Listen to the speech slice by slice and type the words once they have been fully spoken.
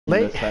You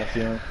La miss that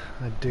feeling?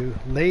 I do.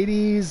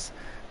 Ladies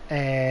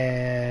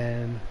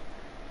and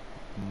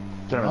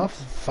Germans.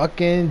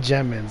 fucking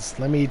Gemins.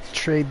 Let me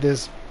trade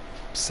this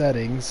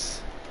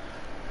settings.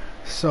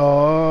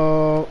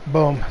 So,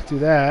 boom. Do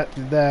that.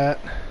 Do that.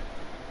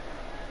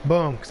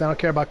 Boom. Because I don't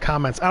care about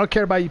comments. I don't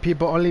care about you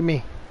people. Only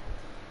me.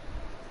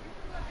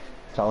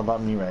 It's all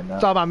about me right now.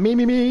 It's all about me,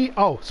 me, me.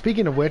 Oh,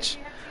 speaking of which,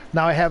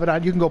 now I have it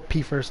on. You can go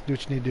pee first. Do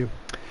what you need to do.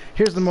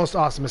 Here's the most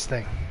awesomest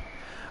thing.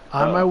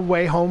 On my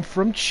way home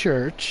from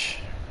church,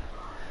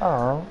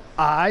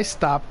 I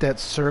stopped at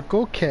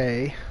Circle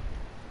K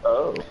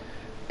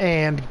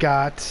and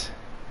got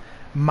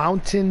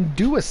Mountain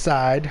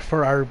Dew-A-Side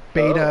for our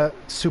beta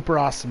super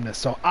awesomeness.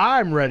 So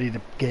I'm ready to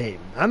game.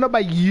 I don't know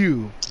about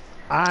you.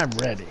 I'm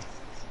ready.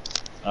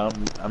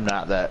 I'm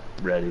not that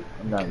ready.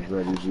 I'm not as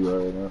ready as you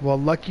are right now. Well,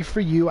 lucky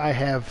for you, I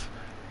have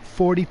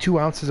 42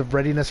 ounces of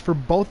readiness for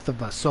both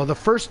of us. So the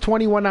first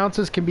 21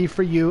 ounces can be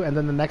for you, and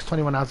then the next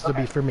 21 ounces will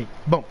be for me.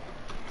 Boom.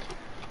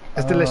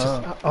 It's delicious.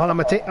 Hold on, I'm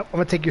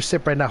gonna take your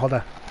sip right now. Hold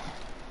on.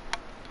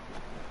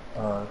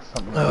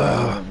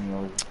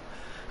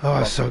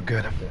 Oh, it's so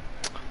good.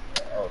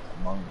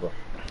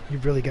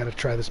 You've really got to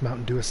try this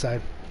Mountain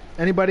Dew-A-Side.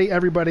 Anybody,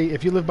 everybody,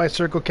 if you live by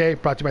Circle K,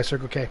 brought to you by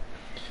Circle K,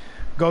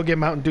 go get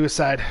Mountain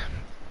Dew-A-Side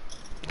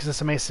because it's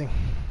amazing.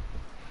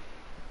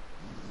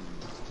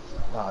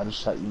 I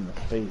just shot you in the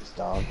face,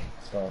 dog.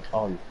 So,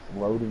 you're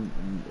floating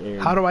in the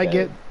air. How do I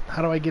get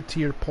to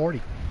your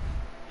party?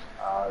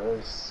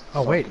 This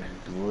wait.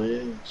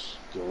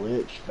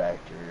 glitch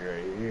factory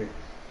right here.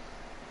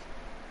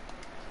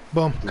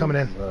 Boom, coming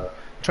in.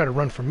 Try to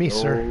run from me,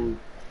 sir.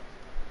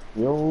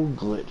 The old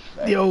glitch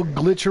factory. The old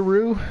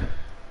glitcheroo.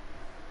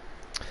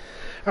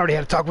 I already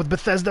had a talk with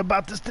Bethesda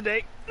about this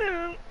today.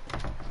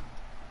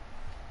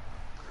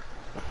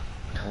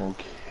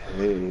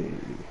 Okay.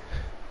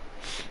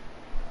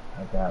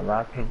 I got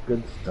lots of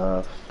good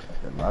stuff.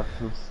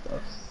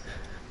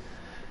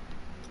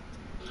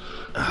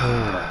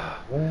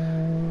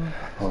 And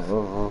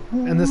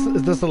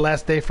is this the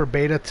last day for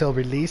beta till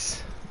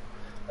release?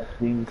 I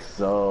think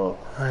so.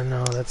 I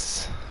know,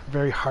 that's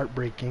very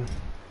heartbreaking.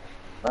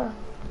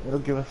 It'll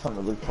give us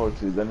something to look forward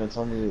to. Then it's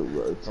only a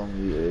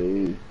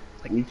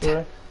week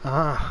away.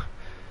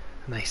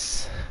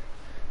 Nice.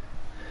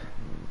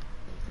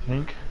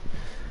 Think.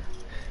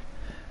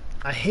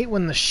 I hate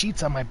when the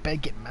sheets on my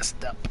bed get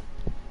messed up.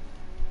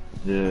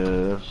 Yeah,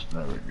 that's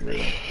never good. I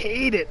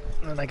hate it.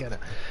 And I gotta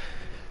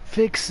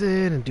fix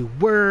it and do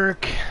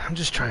work. I'm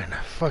just trying to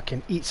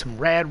fucking eat some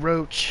rad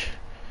roach.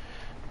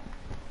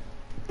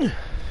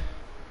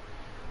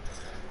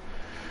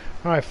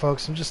 Alright,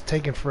 folks, I'm just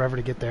taking forever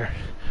to get there.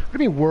 What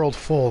do you mean world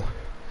full?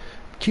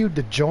 Queued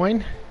to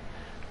join?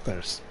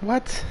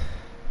 What?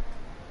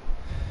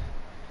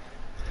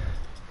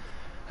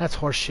 That's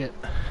horseshit.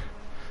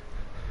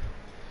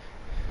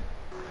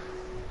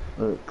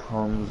 It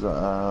comes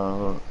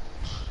out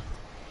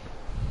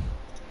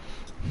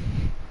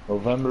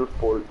November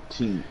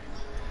 14th.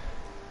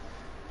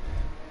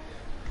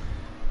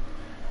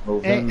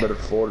 November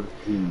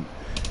 14th.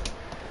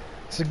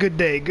 It's a good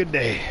day, good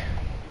day.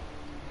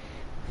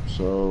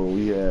 So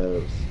we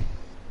have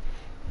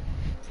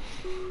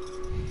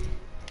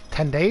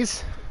 10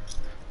 days?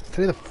 Is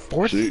today the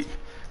 4th? Shoot.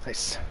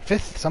 Nice.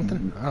 5th,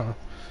 something? I don't know.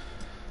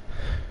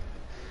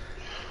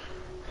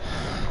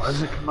 Why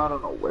does it come out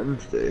on a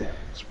Wednesday?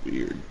 It's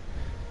weird.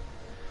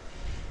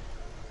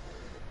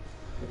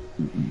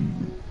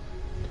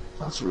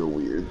 That's real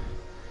weird.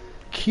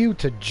 Q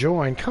to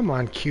join. Come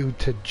on, Q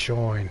to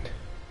join.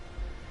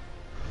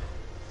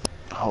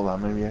 Hold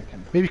on, maybe I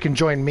can. Maybe you can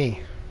join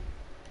me.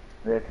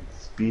 Maybe I can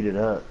speed it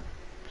up.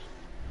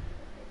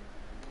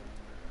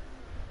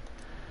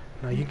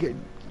 No, you get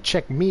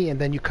check me and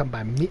then you come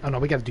by me. Oh no,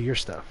 we gotta do your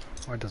stuff.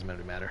 Or it doesn't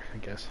really matter, I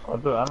guess. I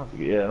don't think.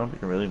 Yeah, I don't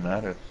think it really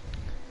matters.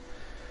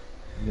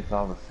 I think it's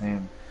all the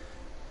same.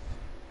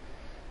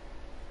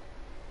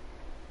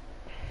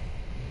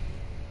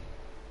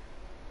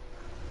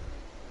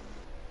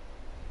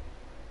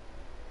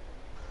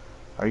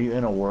 Are you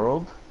in a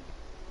world?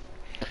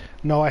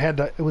 No, I had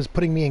to. It was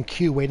putting me in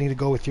queue, waiting to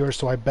go with yours,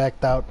 so I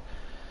backed out.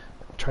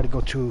 Tried to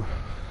go to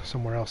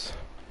somewhere else.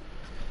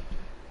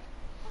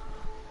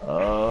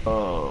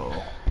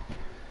 Oh.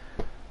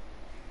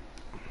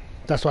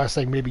 That's why I was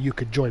saying maybe you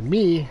could join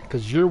me,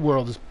 because your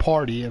world is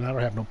party, and I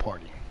don't have no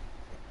party.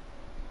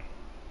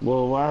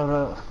 Well, why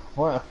not?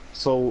 What?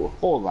 So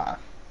hold on.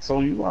 So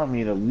you want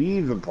me to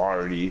leave the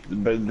party,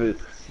 but the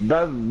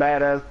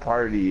badass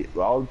party,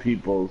 all the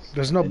peoples.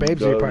 There's no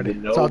babes at your party.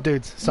 It's all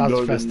dudes.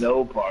 Sausage fest.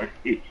 No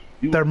party.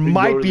 There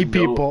might be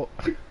people.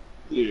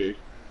 Yeah.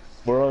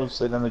 We're all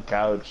sitting on the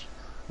couch,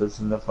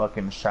 listening to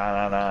fucking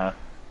Sha-Na-Na.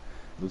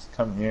 Just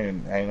come here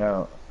and hang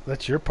out.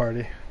 That's your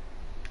party.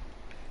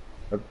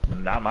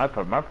 Not my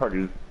party. My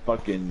party is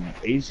fucking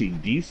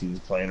AC/DC's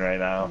playing right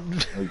now.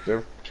 Like,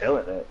 they're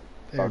killing it.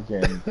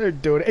 They're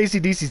doing it.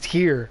 AC/DC's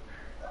here.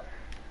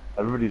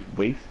 Everybody's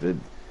wasted.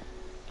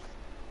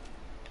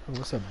 Oh,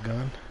 what's up,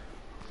 gun?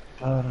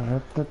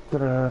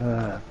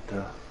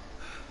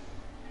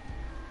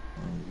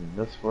 In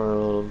this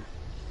world,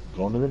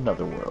 Going to the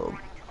netherworld.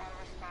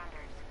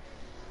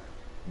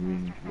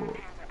 World.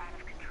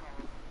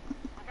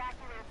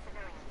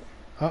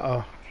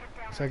 Uh-oh.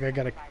 Looks like I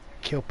gotta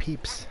kill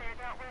peeps.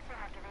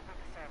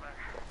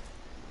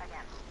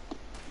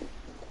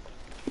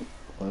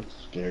 That's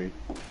scary.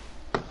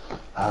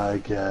 Hi,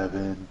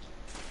 Kevin.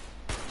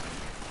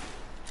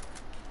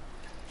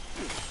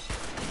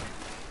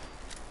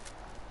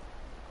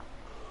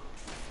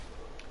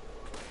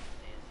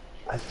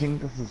 I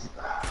think this is...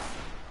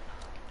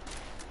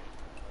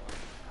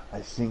 I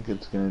think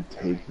it's gonna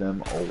take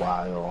them a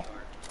while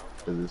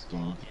for this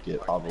game to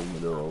get all the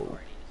little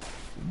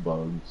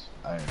bugs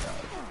ironed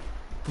out.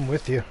 I'm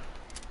with you.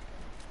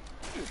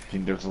 I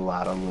think there's a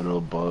lot of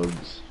little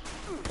bugs,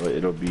 but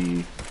it'll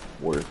be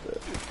worth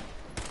it.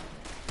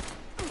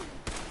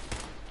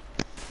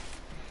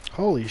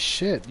 Holy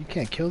shit, you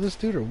can't kill this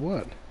dude or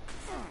what?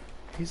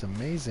 He's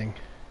amazing.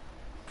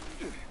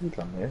 He's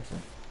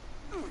amazing.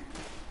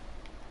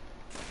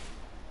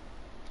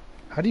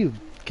 How do you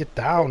get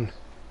down?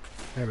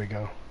 There we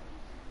go.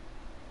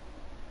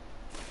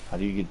 How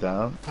do you get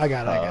down? I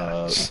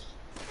got it.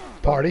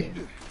 Party.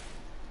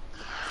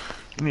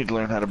 You need to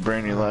learn how to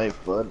burn your life,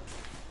 bud.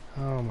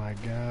 Oh my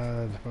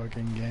god,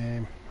 fucking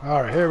game.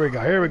 Alright, here we go,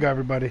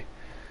 everybody.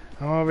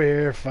 I'm over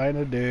here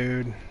fighting a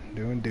dude,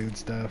 doing dude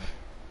stuff.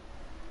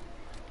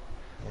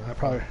 I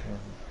probably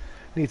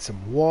need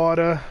some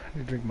water.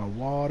 Need to drink my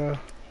water.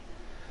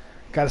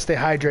 Gotta stay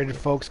hydrated,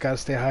 folks. Gotta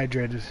stay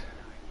hydrated.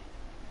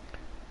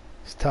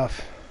 It's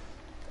tough.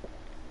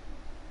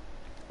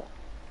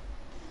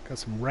 Got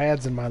some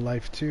rads in my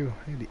life too.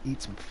 I need to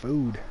eat some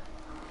food.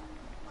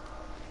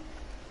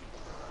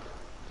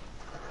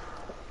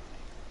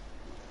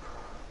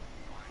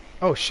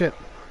 Oh shit.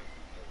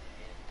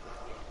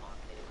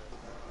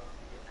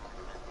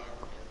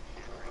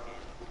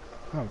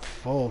 I'm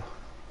full.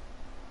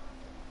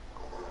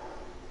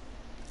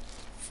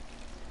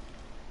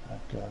 I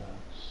got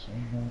so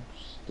much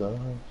stuff.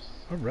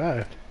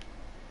 Alright.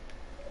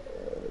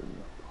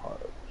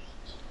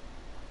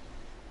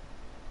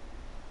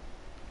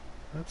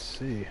 Let's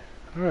see.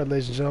 Alright,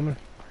 ladies and gentlemen.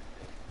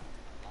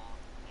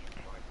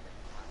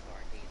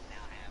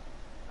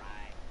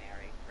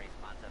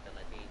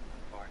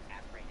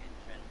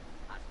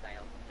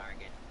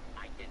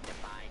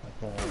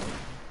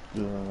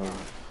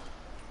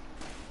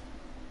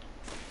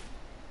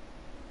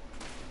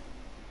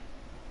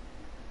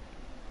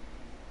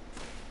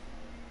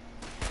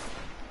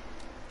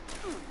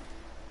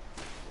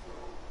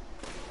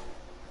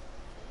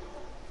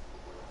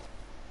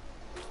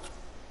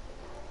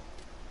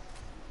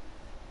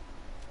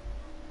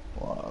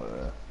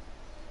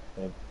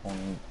 Hit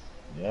points.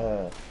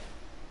 Yeah.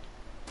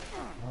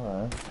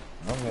 Alright.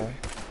 Okay.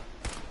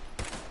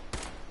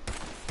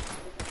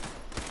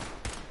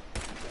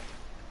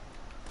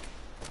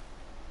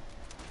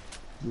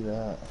 Do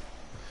that.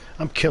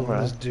 I'm killing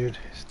this dude.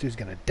 This dude's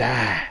gonna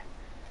die.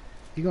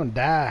 You gonna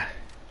die.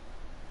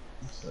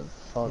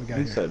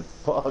 He said,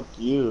 fuck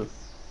you.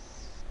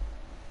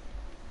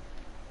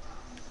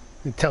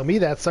 You tell me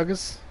that,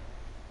 suckers.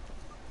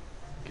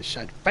 Get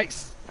shot in your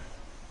face.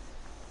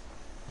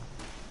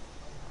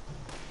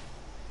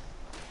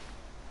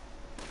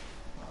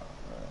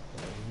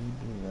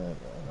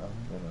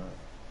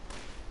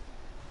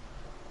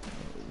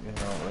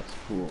 That's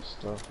cool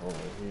stuff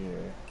over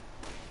here.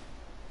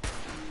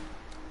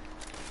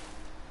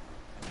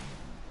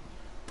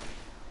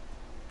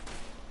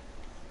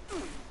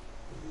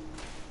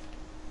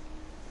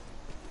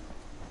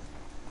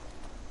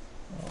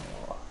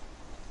 Oh.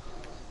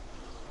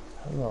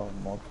 Hello,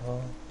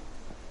 Moto.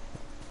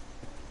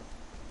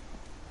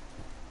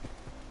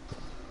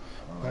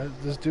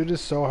 This dude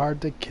is so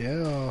hard to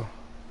kill.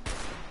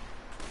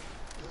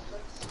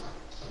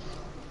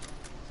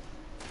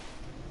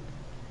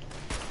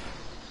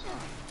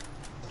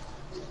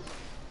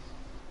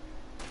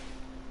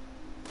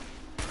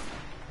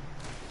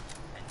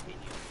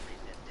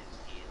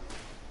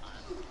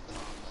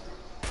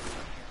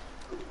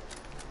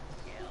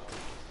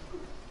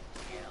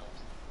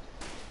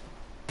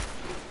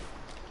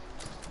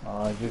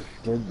 I just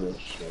did this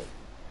shit.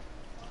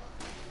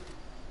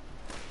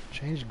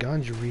 Change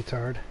guns, you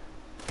retard.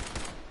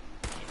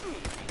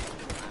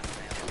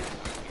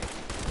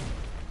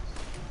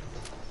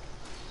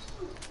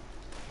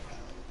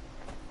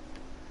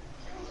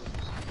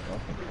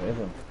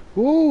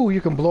 Ooh,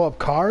 you can blow up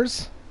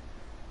cars?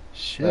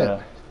 Shit.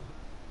 Yeah.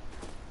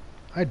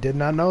 I did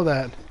not know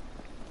that.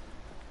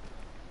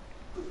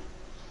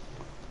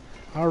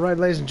 Alright,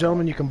 ladies and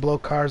gentlemen, you can blow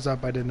cars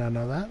up. I did not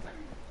know that.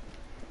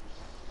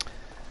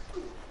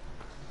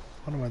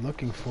 What am I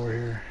looking for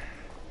here?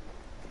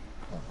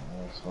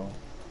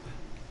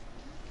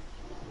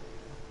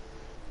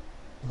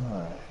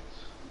 Alright.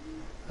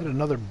 Is that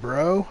another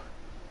bro?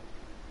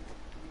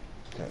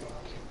 Got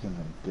kicked in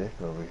the dick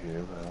over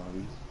here by all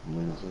these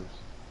losers.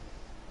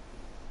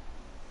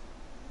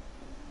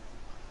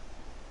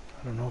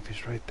 I don't know if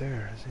he's right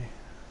there, is he?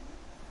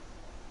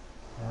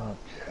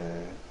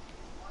 Okay.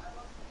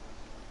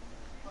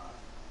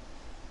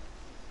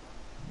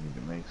 Need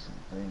to make some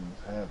things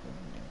happen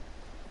here.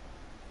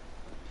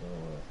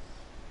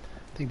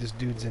 think this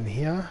dude's in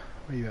here.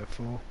 Where you at,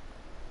 fool?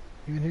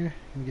 You in here? You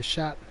gonna get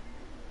shot?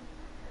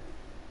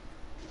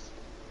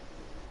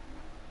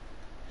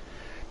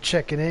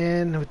 Checking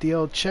in with the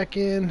old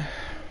check-in.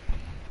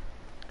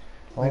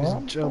 Ladies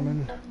and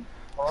gentlemen.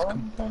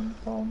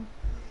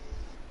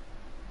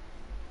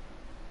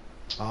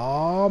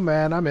 Oh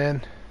man, I'm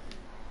in.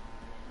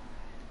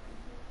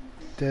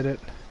 Did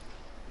it.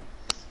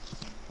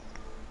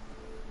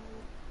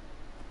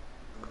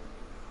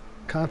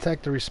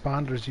 Contact the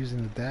responders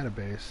using the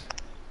database.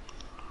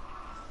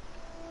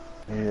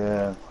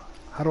 Yeah.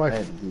 How do I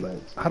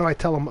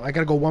tell them? I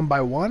gotta go one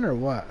by one or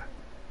what?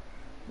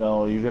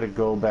 No, you gotta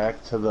go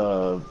back to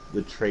the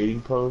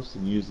trading post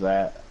and use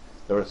that,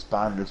 the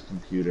responder's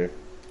computer.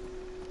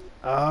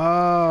 Oh,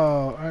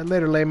 alright,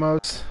 later,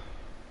 lamos.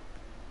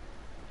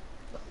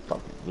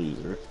 Fucking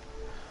losers.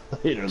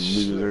 Later,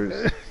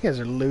 losers. You guys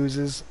are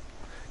losers.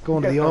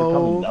 Going to the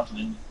old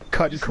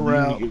cut and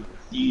corral.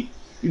 You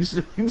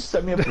just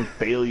set me up for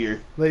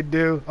failure. They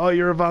do. Oh,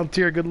 you're a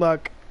volunteer. Good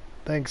luck.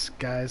 Thanks,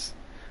 guys.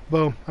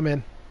 Boom. I'm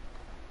in.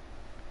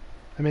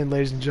 I'm in,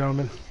 ladies and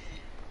gentlemen.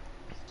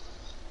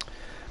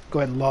 Go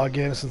ahead and log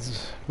in since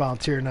it's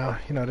volunteer now.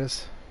 You know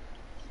this.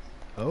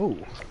 Oh.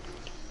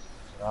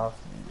 Get off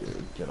me,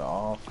 dude. Get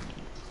off me.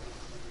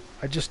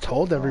 I just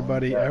told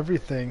everybody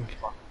everything.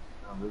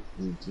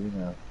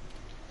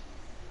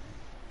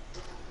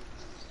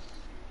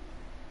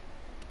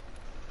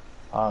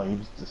 Oh, you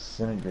just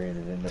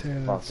disintegrated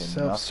into fucking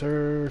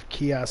self-serve,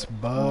 kiosk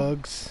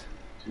bugs.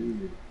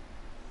 Dude.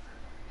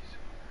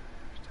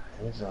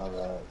 Here's all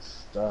that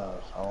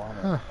stuff. I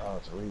wanna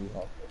it's really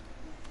helpful.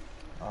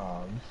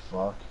 Oh, you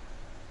fuck.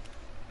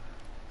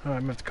 Alright, I'm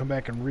gonna have to come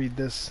back and read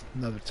this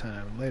another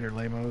time. Later,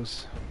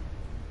 lamos.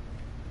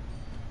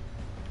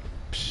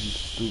 You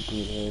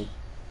stupid head.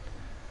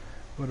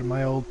 Go to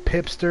my old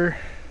Pipster.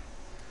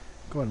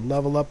 Go and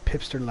level up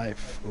Pipster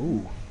life. Ooh.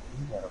 You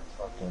got a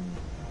fucking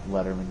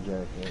Letterman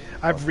jacket.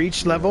 I've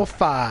reached level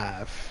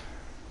 5.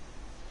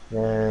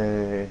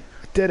 Yay.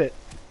 Did it.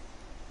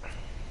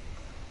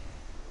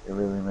 You're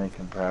really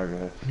making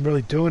progress. I'm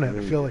really doing it.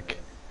 Really I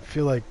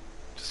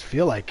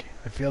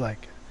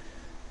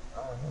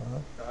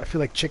feel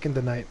like chicken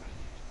tonight.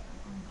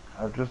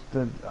 I just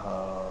did, see,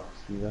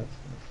 that's gonna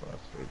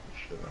frustrate the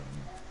shit out of me.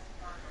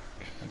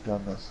 I've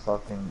done this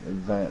fucking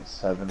event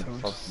 7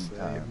 fucking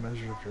times.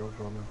 Measure of your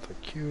overall mental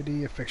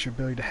acuity, affects your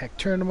ability to hack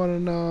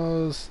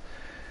terminals.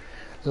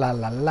 La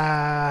la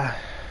la.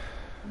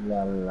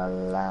 La la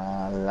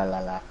la la la la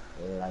la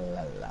la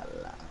la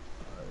la.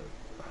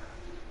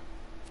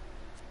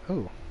 Oh.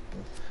 You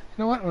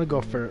know what? I'm gonna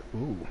go for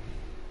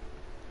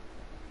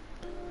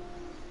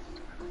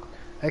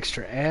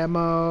extra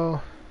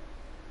ammo.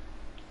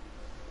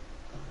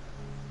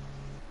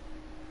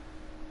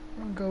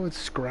 I'm gonna go with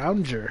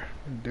Scrounger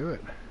and do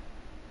it.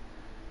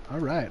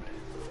 Alright.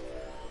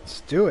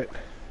 Let's do it.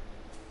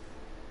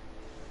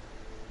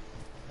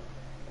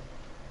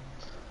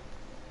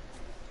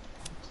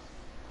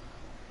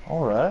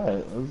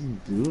 Alright, let's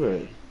do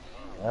it.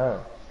 Yeah.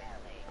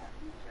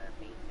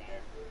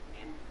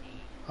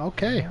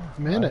 Okay,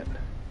 I'm in it.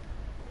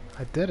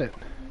 I did it.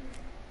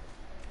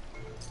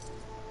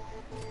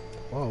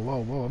 Whoa,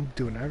 whoa, whoa, I'm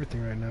doing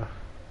everything right now.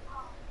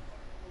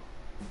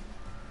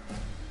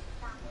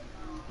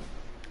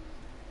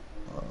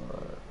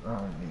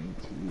 I need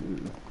to...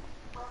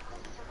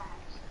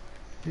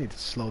 You need to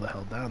slow the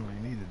hell down what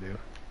you need to do.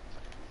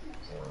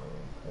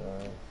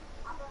 Okay.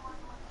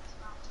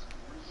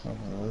 Some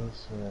of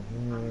this right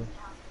here.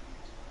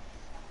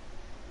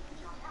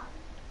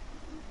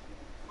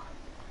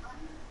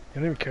 You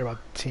don't even care about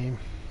the team.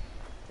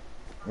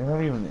 You're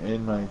not even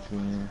in my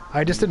team.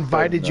 I just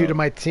invited you to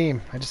my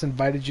team. I just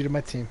invited you to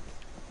my team.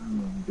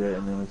 Get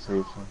an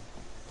invitation.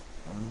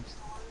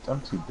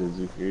 I'm too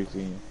busy for your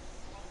team.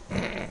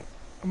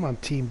 I'm on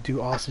team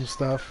do awesome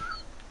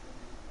stuff.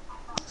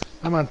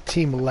 I'm on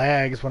team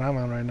lags when I'm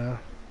on right now.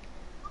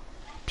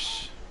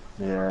 Psh.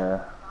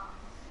 Yeah.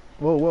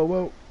 Whoa, whoa,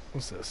 whoa.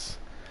 What's this?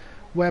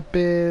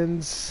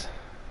 Weapons.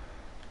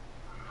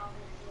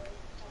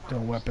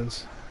 Doing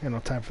weapons. I got no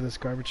time for this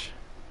garbage.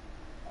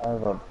 I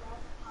have a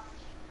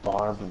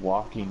barbed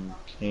walking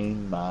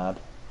cane mod.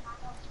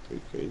 It's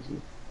pretty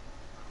crazy.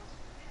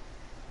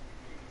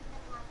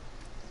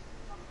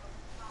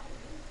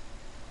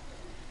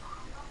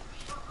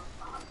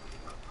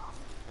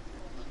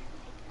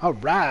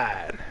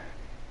 Alright.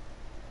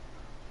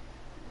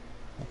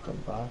 What the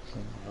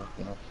boxing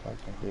gonna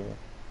fucking do?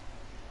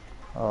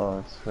 Oh,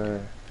 it's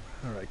for...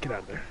 Alright, get out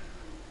of there.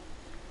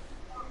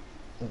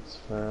 It's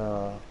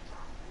for,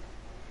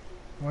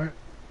 What?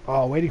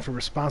 Oh, waiting for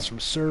response from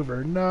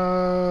server.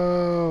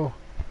 No.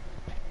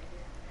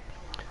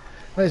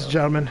 Ladies and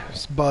gentlemen,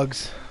 it's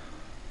bugs.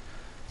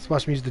 Let's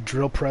watch me use the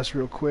drill press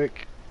real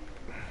quick.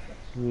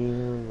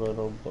 You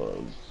little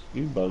bugs.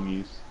 You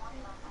buggies.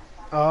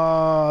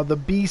 The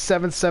B.E.T.A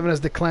has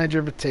declined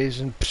your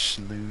invitation. Psh,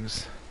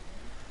 lose.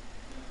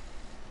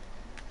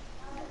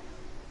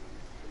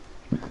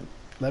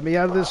 Let me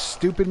out of this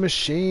stupid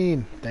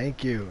machine.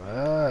 Thank you.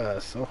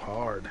 So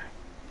hard.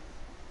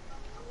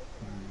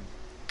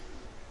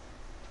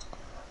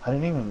 I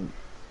didn't even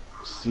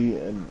see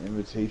an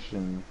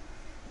invitation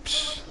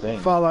Psh, thing.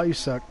 Fallout, you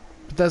suck.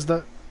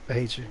 Bethesda, I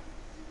hate you.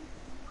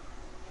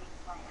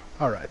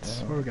 Alright,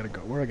 where we gotta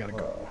go? Where I gotta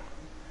go?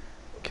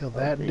 Kill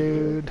that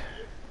dude.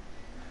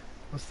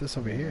 What's this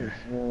over here?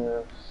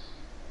 Yeah.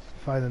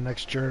 Find the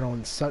next journal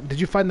in Sutton. Did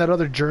you find that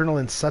other journal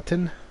in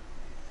Sutton?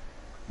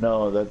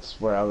 No, that's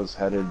where I was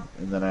headed,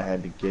 and then I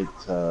had to get,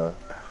 I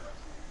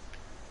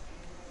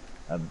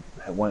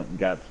went and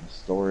got some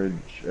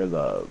storage, or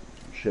the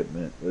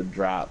shipment, the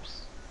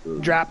drops. The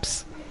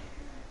Drops.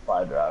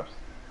 supply drops.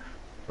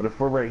 But if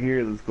we're right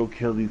here, let's go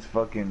kill these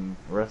fucking,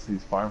 rest of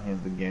these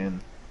farmhands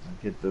again,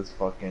 and get this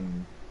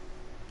fucking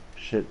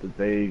shit that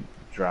they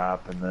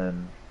drop, and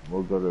then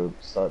we'll go to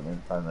Sutton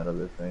and find that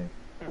other thing.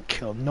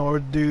 Kill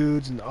Nord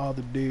dudes and all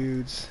the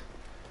dudes.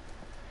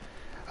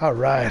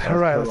 Alright,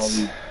 let's...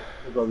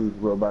 Kill all these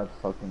robots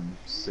fucking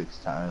 6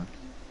 times.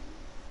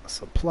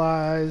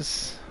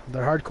 Supplies.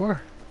 They're hardcore.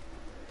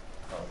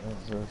 Oh,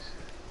 what's this?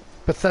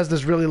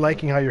 Bethesda's really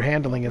liking how you're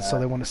handling it, so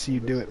they want to see you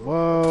do it.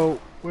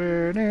 Whoa.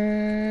 Where?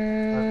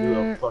 That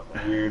little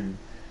fucking weird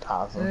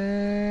possum.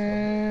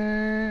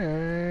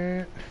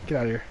 Get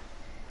out of here.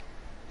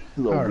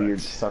 Little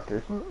weird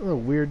sucker. Little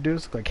weird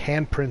dudes look like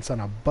handprints on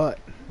a butt.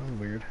 That was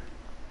weird.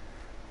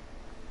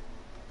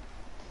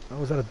 Oh,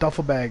 was that a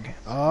duffel bag?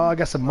 Oh, I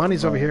got some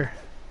monies over here.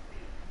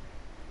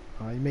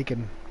 Oh, you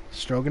making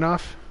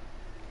stroganoff?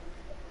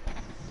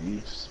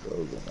 Beef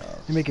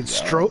stroganoff. You making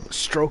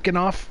stroking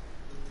off?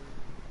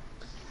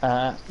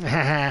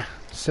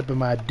 Sipping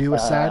my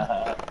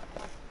duicide.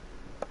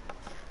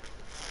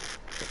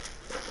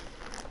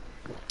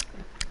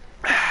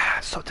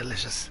 So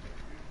delicious.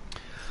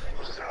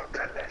 So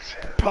delicious.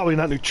 Probably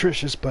not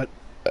nutritious, but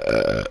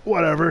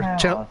whatever.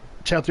 Chow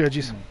through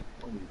edges.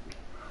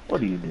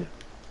 What do you do?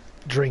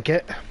 Drink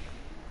it.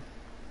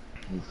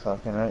 You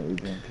fucking right, you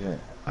drink it.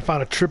 I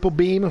found a triple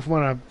beam if we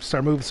want to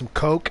start moving some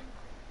coke.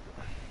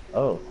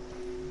 Oh,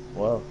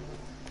 well.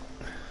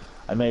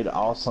 I made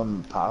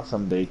awesome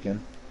possum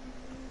bacon.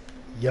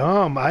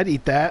 Yum, I'd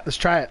eat that. Let's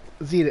try it.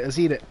 Let's eat it. Let's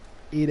eat it.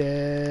 Eat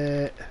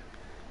it.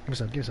 Give me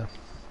some. Give me some.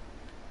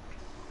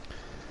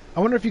 I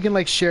wonder if you can,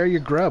 like, share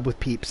your grub with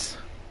peeps.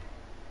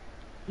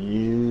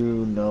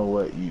 You know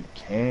what you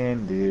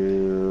can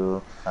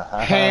do.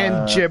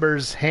 Hand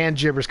gibbers. Hand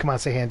gibbers. Come on,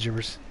 say hand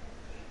gibbers.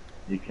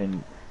 You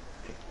can...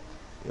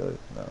 No.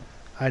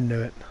 I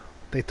knew it.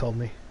 They told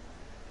me.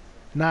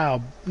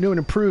 Now, new and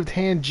improved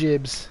hand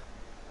jibs.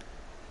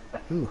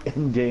 Ooh.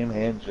 In-game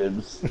hand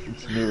jibs.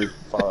 It's new as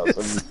Fallout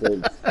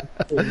 76.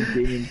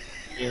 In-game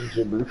hand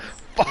jibbers.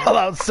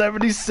 Fallout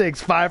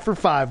 76, 5 for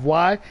 5.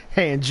 Why?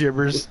 Hand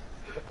gibbers.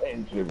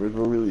 Hand jibbers.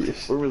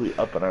 We're really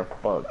up in our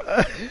fuck.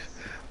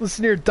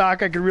 Listen here,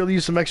 Doc. I could really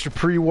use some extra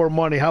pre-war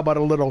money. How about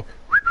a little?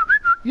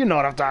 You know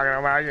what I'm talking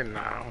about. You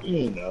know.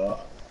 You know.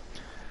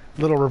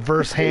 Little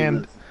reverse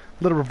hand.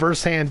 Little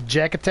reverse hand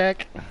jack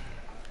attack.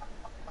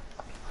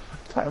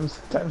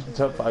 Times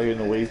tough out here in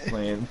the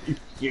wasteland.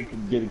 You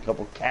can get a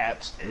couple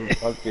cats and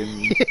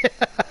fucking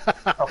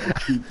couple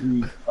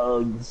 2-3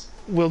 tugs.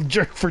 We'll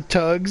jerk for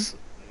tugs.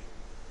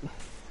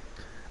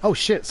 Oh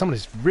shit!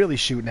 Somebody's really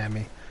shooting at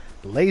me.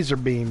 Laser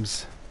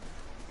beams.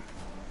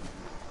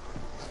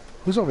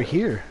 Who's over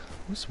here?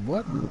 Who's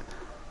what? Are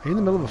you in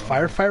the middle of a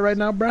firefight right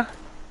now, bruh?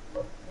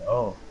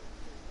 Oh.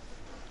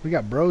 We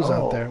got bros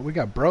out there. We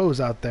got bros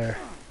out there.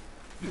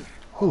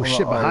 Oh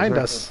shit! Behind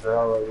us.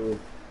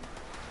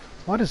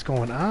 What is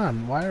going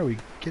on? Why are we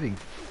getting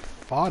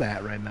fought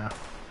at right now?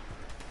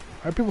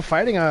 Why are people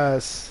fighting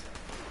us?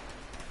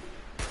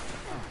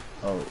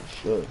 Oh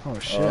shit. Oh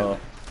shit. Oh,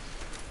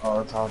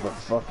 that's all the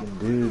fucking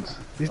dudes.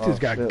 These dudes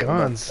got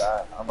guns.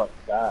 I'm about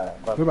to die.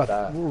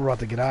 We're about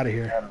to get out of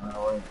here. I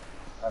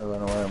gotta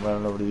run away. I'm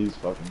running over to these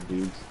fucking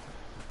dudes.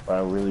 But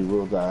I really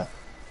will die.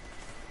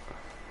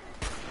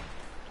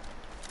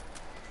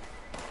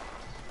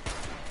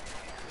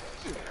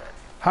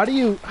 How do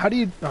you,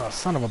 oh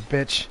son of a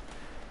bitch.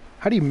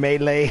 How do you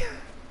melee?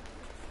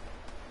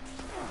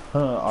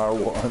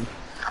 R1.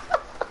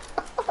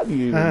 How do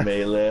you even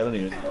melee? I don't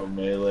even know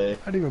melee.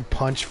 How do you even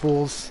punch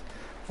fools?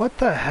 What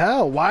the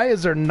hell? Why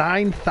is there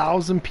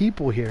 9,000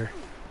 people here?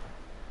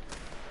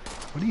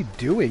 What are you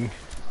doing?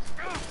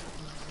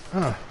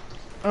 Yeah,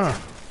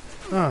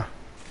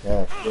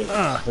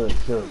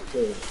 kill.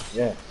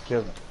 Yeah,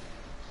 kill him.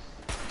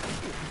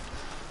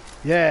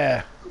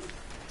 Yeah.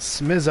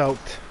 Smiz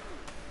out.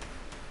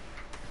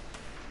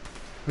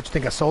 What you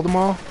think, I sold them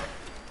all?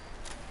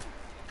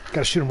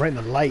 Gotta shoot them right in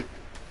the light.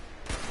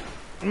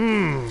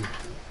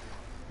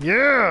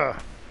 Yeah!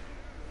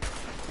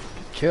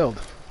 Killed.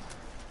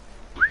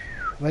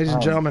 Ladies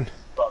and gentlemen.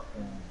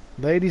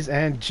 Ladies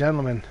and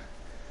gentlemen.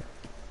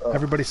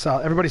 Everybody saw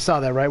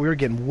that, right? We were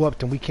getting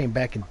whooped and we came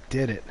back and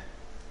did it.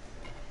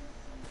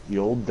 The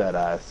old dead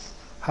ass.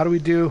 How do we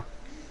do?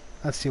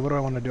 Let's see, what do I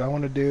want to do? I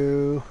want to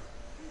do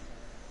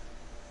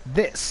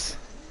this.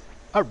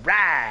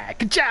 Alright!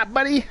 Good job,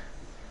 buddy!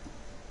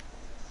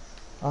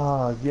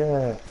 Oh,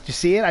 yeah. Did you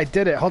see it? I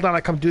did it. Hold on,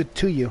 I come do it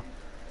to you.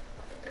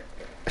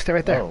 Stay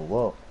right there. Oh,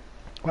 whoa.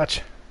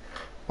 Watch.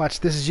 Watch,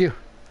 this is you.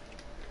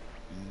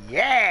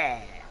 Yeah!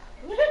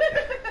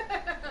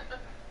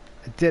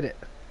 I did it.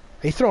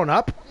 Are you throwing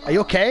up? Are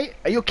you okay?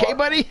 Are you okay,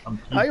 buddy?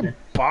 Are you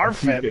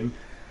barfing?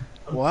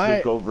 I'm What?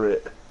 sick over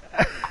it.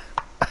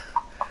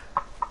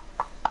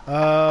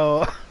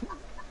 Oh.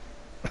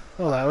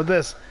 Hold on with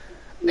this.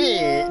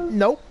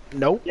 Nope.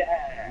 Nope.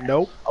 Yeah.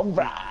 Nope. All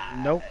right.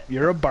 Nope.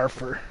 You're a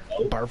barfer.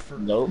 Nope. Barfer.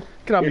 Nope.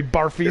 Get on me, You're a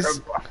barfies.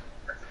 barf.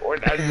 We're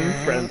not even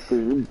friends because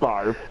you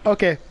barf.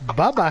 Okay.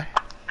 Bye-bye.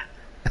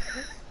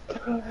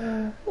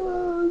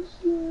 Oh,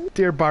 shit.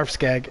 Dear barf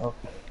skag.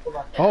 Okay.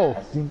 Oh.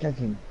 I think I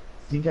can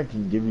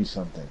give you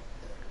something.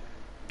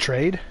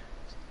 Trade?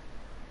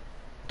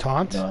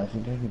 Taunt? No, I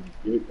think I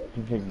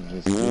can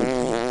just give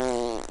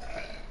it.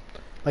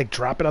 Like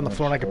drop it on the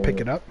floor and I can pick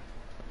it up?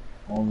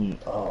 Only.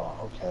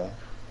 Oh, okay.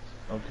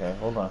 Okay,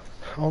 hold on.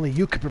 Only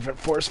you could prevent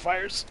forest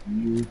fires.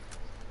 You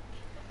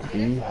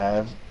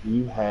have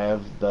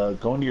the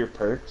go into your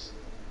perks.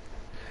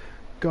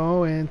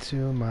 Go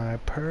into my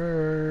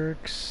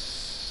perks.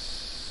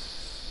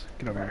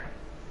 Get over here.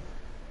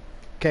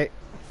 Okay.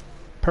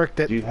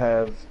 Perked it. Do you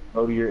have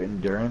go to your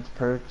endurance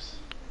perks?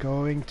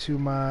 Going to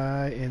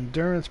my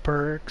endurance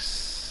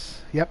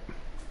perks. Yep.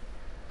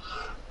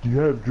 Do you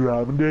have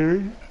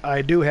dromedary?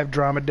 I do have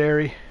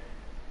dromedary.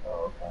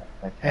 Oh,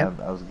 okay.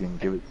 I was gonna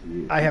give it to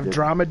you. I have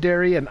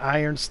dromedary and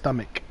iron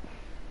stomach.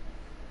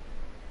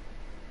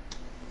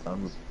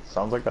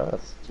 Sounds like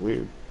us. It's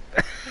weird.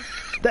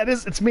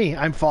 It's me.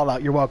 I'm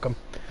Fallout. You're welcome.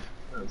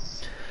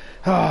 Yes.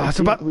 Oh,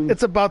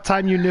 it's about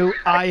time you knew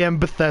I am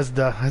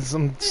Bethesda.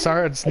 I'm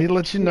sorry, I just need to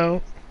let you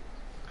know.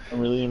 I'm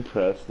really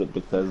impressed that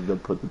Bethesda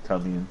put the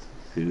Tummy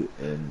Institute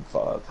in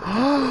Fallout.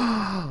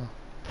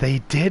 They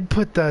did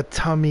put the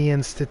Tummy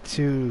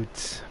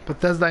Institute.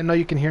 Bethesda, I know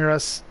you can hear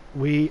us.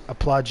 We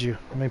applaud you.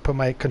 Let me put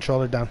my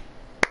controller down.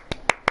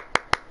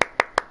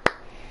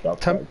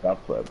 Golf clap.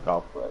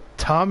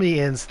 Tummy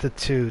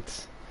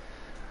Institute.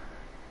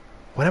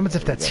 What happens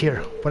if that's here?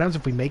 What happens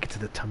if we make it to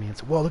the Tummy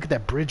Institute? Whoa, look at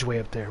that bridge way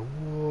up there.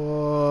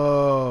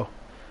 Whoa.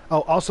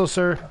 Oh, also,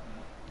 sir,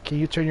 can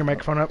you turn your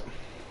microphone up?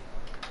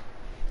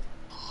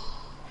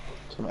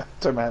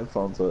 Turn my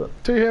headphones up.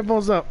 Turn your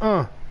headphones up.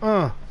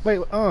 Wait,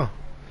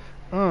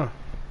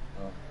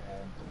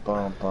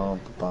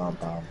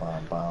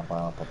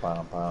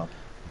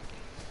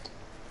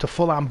 To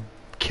full-on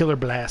killer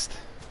blast.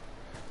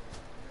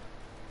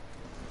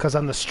 Because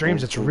on the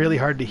streams, it's really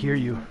hard to hear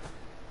you.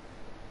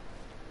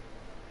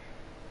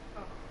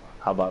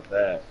 How about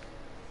that?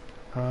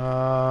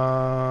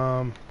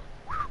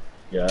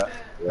 Yeah.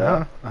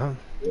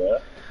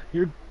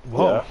 You're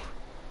whoa. Yeah.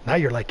 Now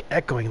you're like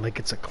echoing like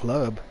it's a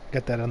club.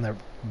 Got that on the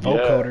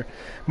vocoder.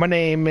 My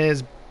name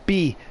is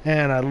B,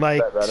 and I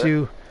like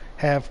to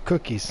have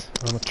cookies.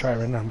 I'm gonna try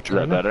right now. Is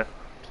that better?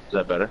 Is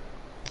that better?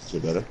 Is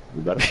it better?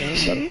 You better?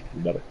 You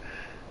better?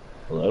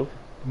 Hello?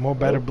 More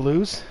better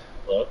blues.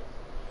 Hello?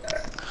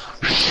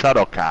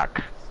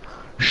 Shuttlecock.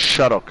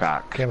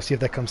 Okay, we'll see if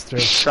that comes through.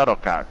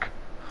 Shuttlecock.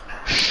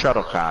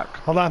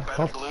 Hold on.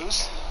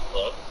 Blues?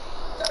 Hello?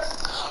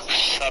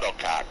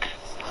 Shuttlecock.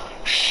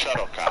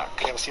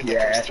 Okay, we'll see if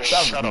that comes through.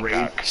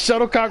 Shuttlecock.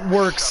 Shuttlecock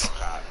works.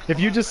 If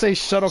you just say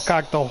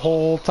shuttlecock the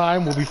whole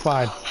time, we'll be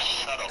fine.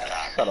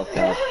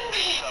 Shuttlecock.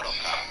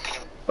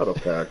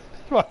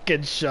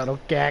 Fucking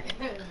shuttlecock.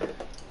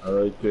 I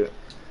like it.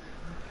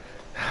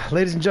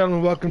 Ladies and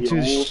gentlemen, welcome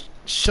to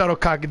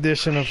Shuttlecock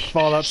edition of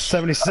Fallout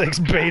 76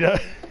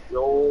 beta.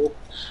 Yo,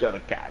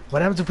 shuttlecock.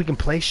 What happens if we can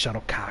play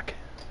shuttlecock?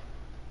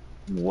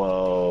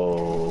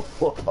 Whoa,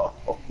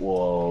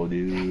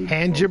 dude.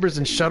 Hand gibbers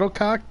and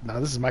shuttlecock? No,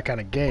 this is my kind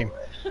of game.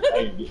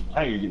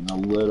 Now you're getting a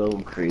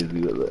little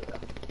crazy with it.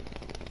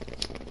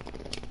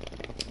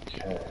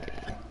 Okay.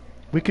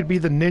 We could be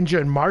the ninja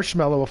and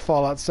marshmallow of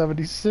Fallout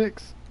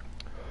 76.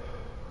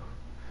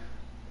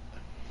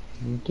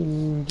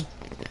 Dude.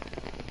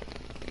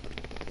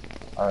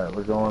 Alright,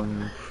 we're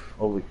going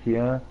over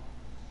here.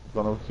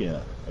 Are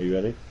you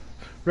ready?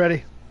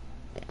 Ready.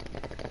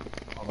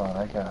 Hold on,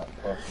 I got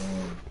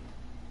fucking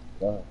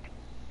stuff.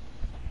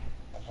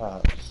 I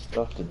got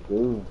stuff to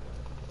do.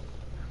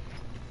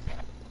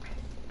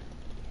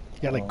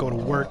 Yeah, like go to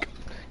work.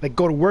 Like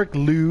go to work,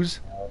 lose.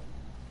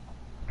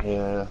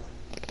 Yeah.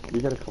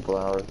 We got a couple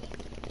hours.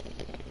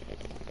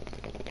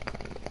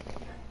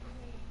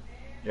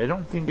 I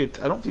don't think you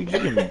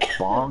can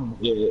bomb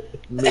it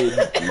mid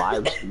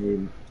live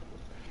stream.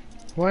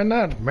 Why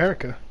not?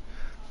 America.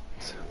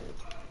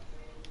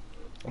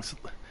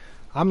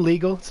 I'm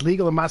legal. It's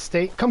legal in my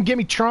state. Come get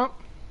me, Trump.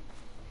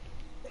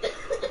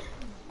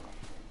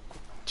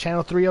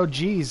 Channel 3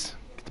 OGs.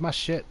 Get to my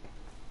shit.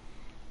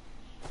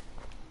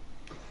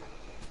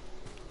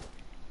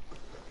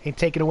 Ain't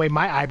taking away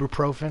my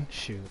ibuprofen.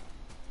 Shoot.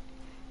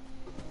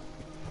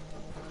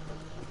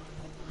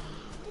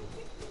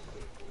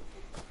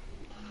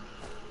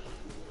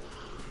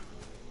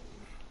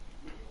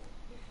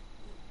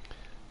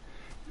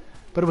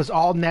 But it was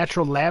all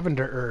natural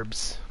lavender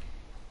herbs.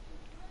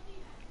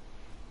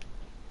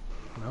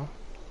 No?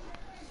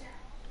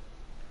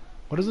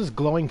 What does this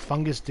glowing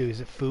fungus do? Is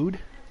it food?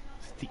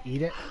 Is it to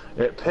eat it?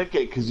 Pick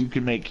it because you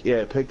can make.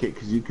 Yeah, pick it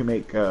because you can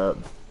make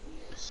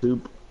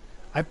Soup.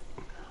 I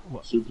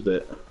Soup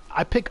that.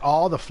 I pick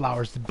all the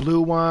flowers, the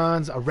blue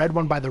ones, a red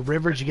one by the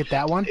river. Did you get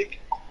that one? Pick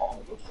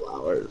all the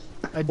flowers.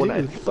 I When do.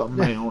 I thumb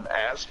my own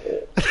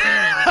asshole.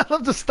 I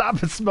love to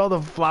stop and smell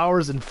the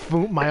flowers and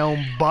foom my own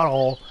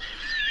butthole.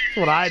 That's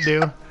what I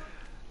do.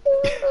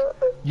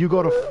 You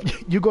go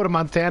to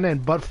Montana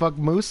and butt fuck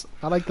moose.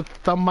 I like to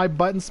thumb my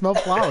butt and smell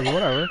flowers.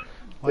 Whatever.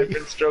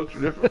 Different strokes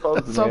for different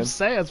folks. That's what I'm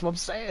saying. That's what I'm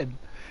saying.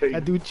 I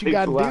do what you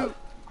gotta do.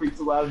 Takes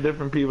a lot of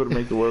different people to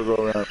make the world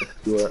go around.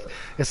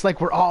 It's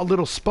like we're all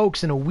little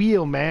spokes in a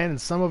wheel, man.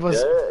 And some of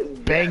us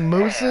bang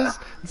mooses,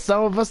 and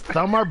some of us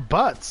thumb our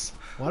butts.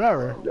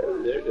 Whatever.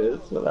 There it is.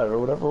 Whatever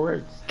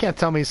works. Can't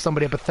tell me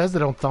somebody at Bethesda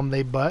don't thumb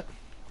their butt.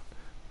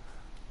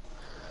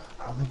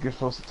 I don't think you're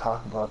supposed to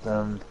talk about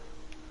them.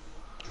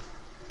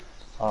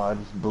 Oh, I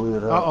just blew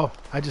it up.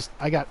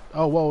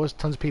 Oh, whoa, there's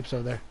tons of peeps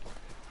over there.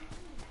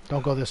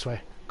 Don't go this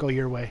way. Go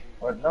your way.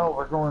 But no,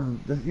 we're going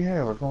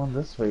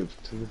this way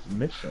to this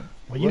mission.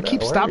 Well, you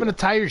keep stopping to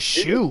tie your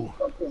shoe.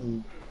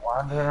 Fucking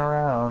wandering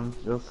around,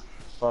 just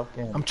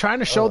fucking. I'm trying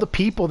to show the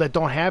people that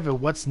don't have it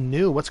what's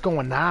new, what's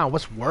going on,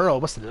 what's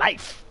world, what's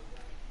life,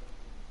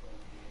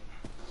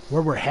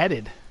 where we're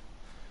headed.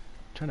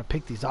 I'm trying to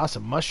pick these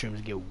awesome mushrooms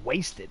and get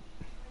wasted.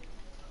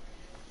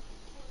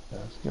 Yeah,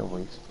 let's get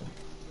wasted.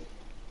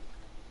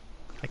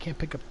 I can't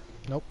pick up.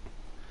 Nope.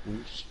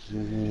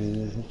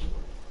 Wasted.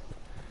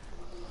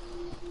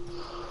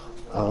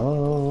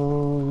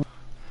 Oh.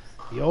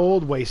 The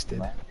old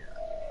wasted.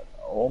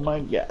 Oh my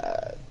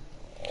god.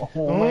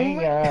 Oh my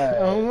god.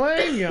 Oh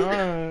my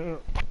god.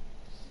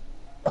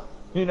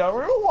 You never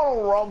want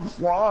to rub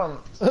front.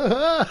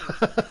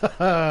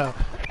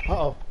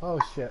 Uh-oh. Oh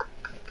shit.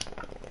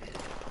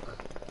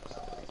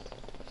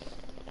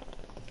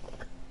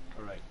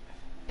 Alright.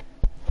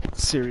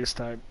 Serious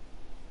time.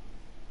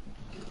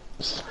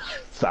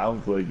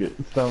 Sounds like it.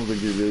 Sounds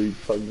like you're really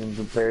fucking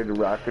prepared to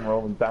rock and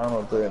roll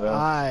McDonald's right now.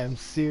 I am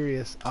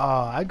serious. Oh,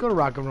 I'd go to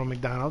Rock and Roll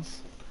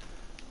McDonald's.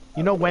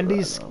 You know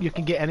Wendy's, you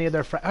can get any of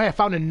their oh, I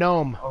found a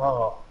gnome.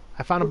 Oh.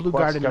 I found a blue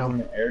garden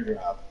gnome.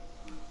 Airdrop.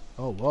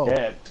 Oh, whoa.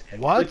 Yeah,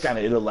 what? Click on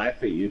it, it'll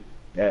laugh at you.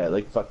 Yeah,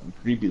 like fucking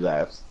creepy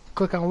laughs.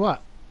 Click on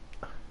what?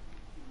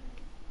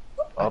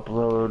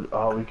 Upload.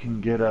 Oh, we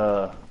can get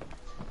a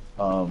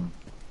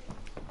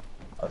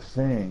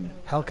thing.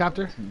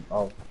 Helicopter?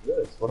 Oh,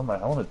 this. What am I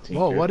want to tinker.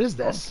 Whoa, what is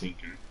this?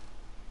 Tinker.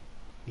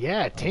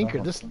 Yeah, tinker.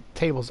 This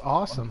table's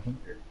awesome.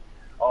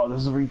 Oh,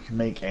 this is where you can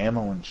make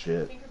ammo and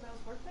shit.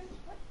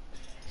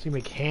 So you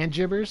make hand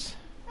jibbers?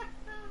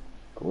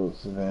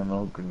 Explosive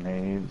ammo,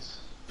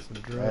 grenades.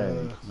 Some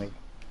drugs. Hey,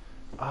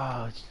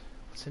 Oh,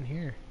 what's in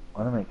here?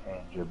 I want to make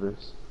hand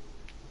jibbers.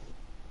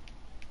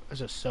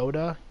 There's a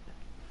soda.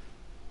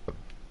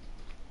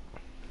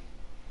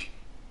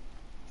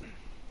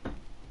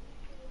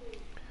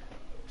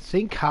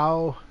 Think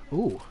how...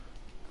 Ooh.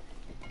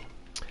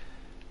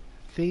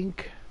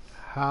 Think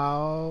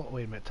how...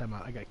 Wait a minute, time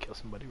out. I gotta kill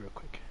somebody real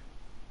quick.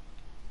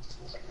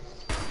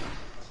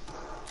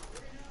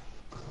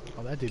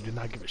 Oh, that dude did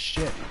not give a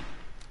shit.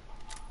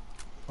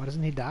 Why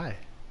doesn't he die?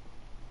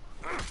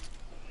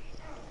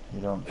 You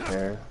don't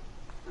care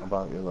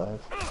about your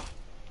life?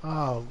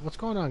 Oh, what's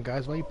going on,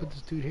 guys? Why you put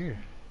this dude here?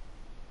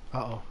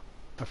 Uh-oh.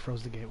 I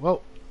froze the game.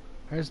 Whoa!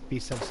 There's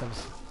B.E.T.A.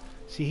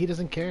 See, he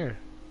doesn't care.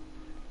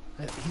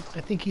 I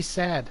think he's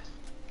sad.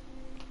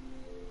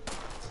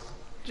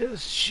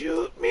 Just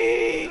shoot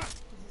me!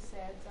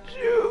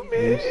 Shoot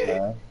me!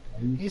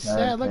 He's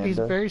sad. Look, he's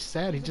very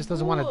sad. He just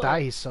doesn't want to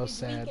die. He's so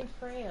sad.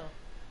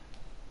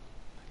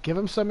 Give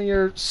him some of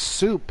your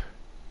soup.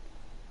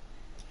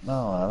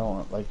 No, I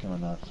don't like him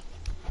enough.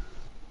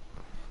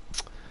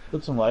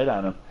 Put some light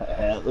on him.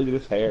 Look at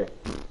his hair.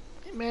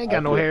 Man,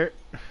 got no hair.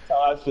 That's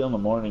how I feel in the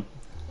morning.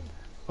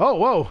 Oh,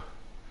 whoa.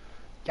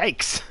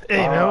 Yikes.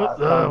 Hey,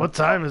 what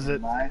time is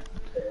it?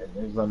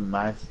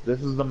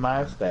 This is the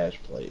My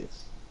Stash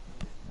place.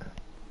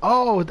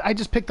 Oh, I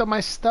just picked up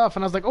my stuff,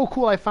 and I was like, oh,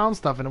 cool, I found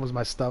stuff, and it was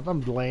my stuff.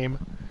 I'm lame.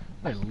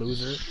 I'm a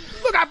loser.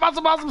 Look, I found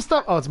some awesome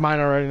stuff. Oh, it's mine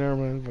already. Never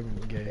mind. Fucking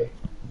gay.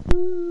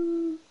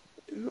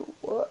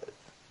 What?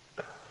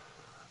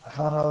 I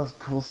found all this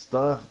cool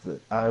stuff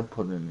that I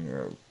put in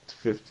here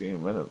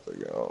 15 minutes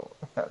ago.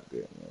 God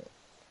damn it.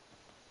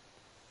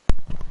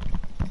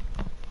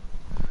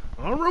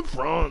 On the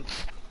front.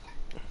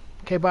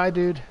 Okay, bye,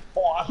 dude.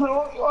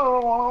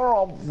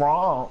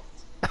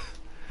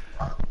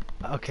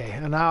 Okay,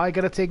 and now I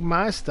gotta take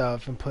my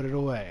stuff and put it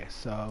away.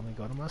 So let me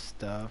go to my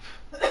stuff.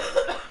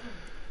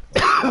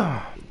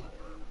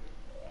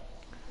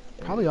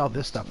 Probably all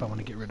this stuff I want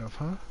to get rid of,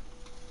 huh?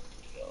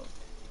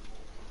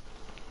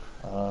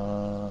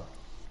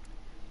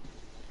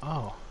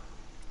 Oh.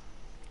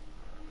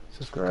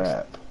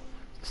 Scrap.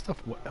 This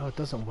stuff, oh, it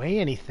doesn't weigh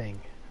anything.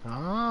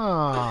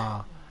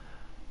 Ah.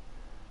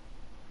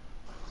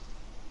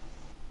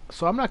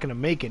 So I'm not going to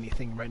make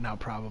anything right now,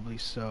 probably,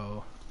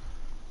 so...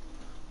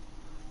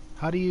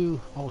 How do you...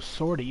 Oh,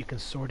 sort it. You can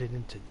sort it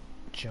into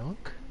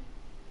junk?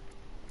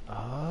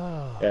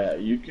 Oh. Yeah,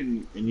 you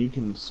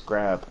can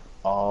scrap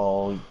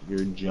all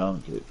your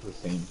junk at the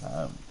same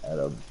time at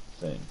a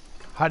thing.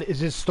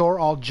 Is it store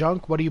all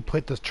junk? What do you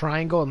put, this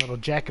triangle and little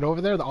jacket over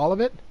there? All of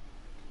it?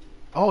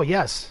 Oh,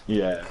 yes.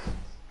 Yeah.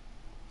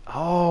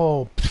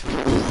 Oh.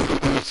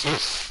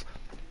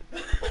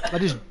 I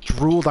just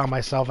drooled on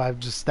myself.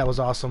 That was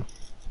awesome.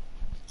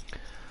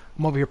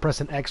 I'm over here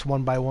pressing X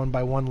one by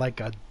one like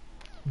a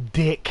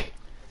dick.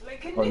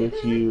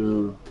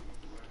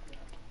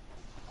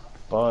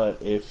 But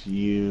if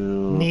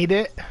you need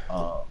it,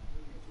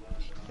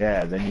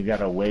 yeah, then you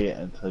gotta wait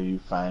until you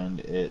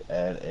find it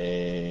at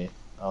a.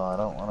 Oh, I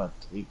don't want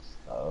to take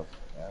stuff.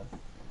 Yeah.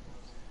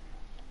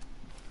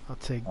 I'll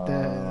take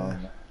that.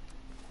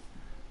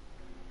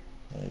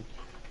 Like,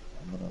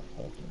 I'm gonna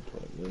fucking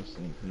put this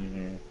in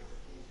here.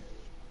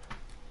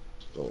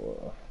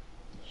 Store.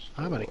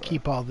 I'm gonna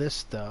keep all this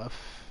stuff.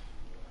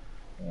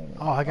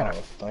 Oh, I gotta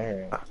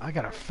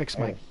fix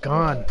my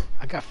gun.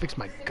 I gotta fix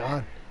my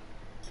gun.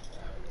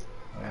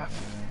 I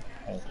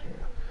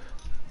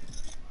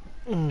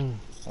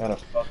got a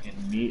fucking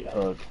meat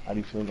hook. How do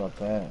you feel about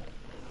that?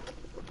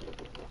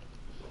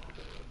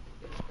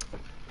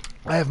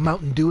 I have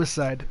Mountain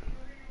Dew-icide.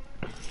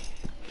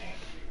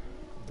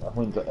 That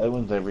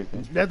wins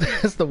everything.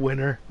 That's the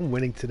winner. I'm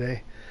winning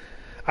today.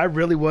 I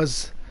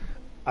was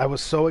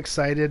so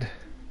excited.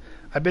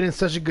 I've been in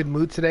such a good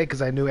mood today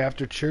because I knew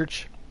after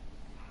church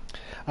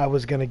I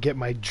was going to get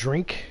my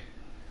drink.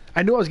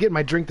 I knew I was getting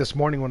my drink this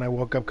morning when I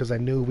woke up because I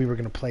knew we were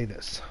going to play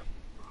this.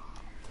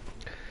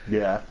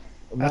 Yeah.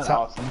 That's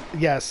awesome.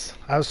 Yes.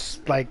 I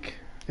was like,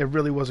 it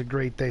really was a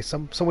great day.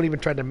 Someone even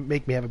tried to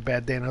make me have a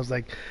bad day, and I was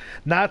like,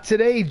 not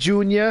today,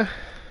 Junior.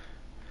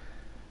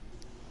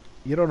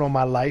 You don't know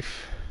my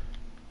life.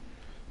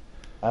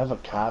 I have a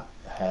cop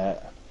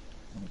hat.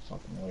 I'm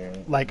fucking wear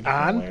it. Like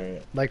on?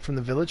 Like from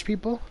the Village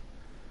People?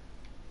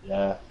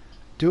 Yeah.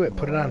 Do it.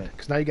 Put it on.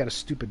 Because now you got a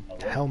stupid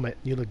helmet.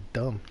 You look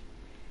dumb.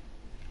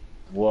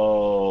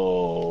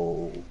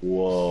 Whoa.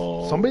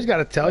 Whoa. Somebody's got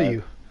to tell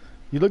you.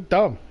 You look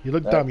dumb. You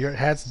look dumb. Your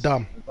hat's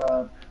dumb.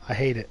 I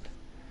hate it.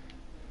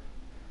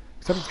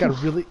 Except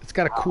it's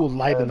got a cool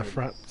light in the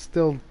front.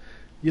 Still,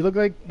 you look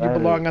like you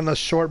belong on the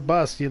short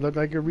bus. You look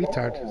like a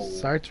retard.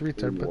 Sorry to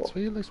retard, but that's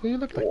what you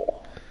look like.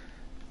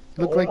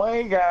 You look like. Oh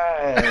my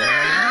god.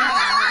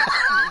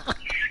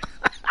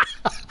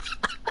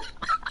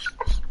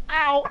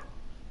 Ow.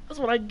 That's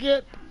what I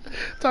get.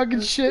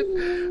 Talking shit.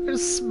 I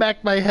just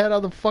smacked my head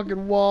on the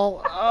fucking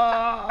wall.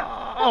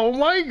 Oh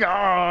my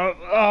god.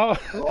 Oh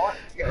my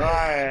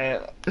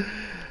god.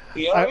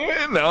 You don't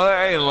even know that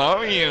I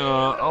love you.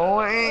 Oh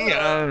my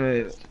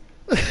god.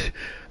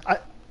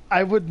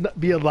 I would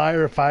be a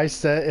liar if I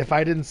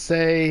didn't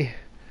say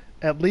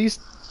at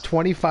least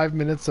 25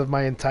 minutes of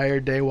my entire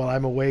day while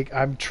I'm awake,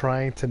 I'm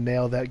trying to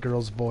nail that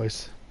girl's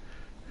voice.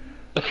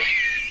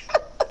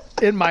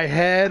 In my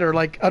head or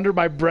like under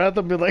my breath,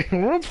 I'll be like,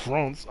 I'm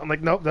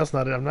like, nope, that's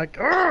not it. I'm like,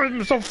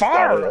 I'm so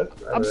far.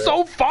 I'm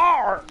so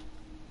far.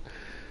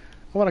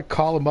 I want to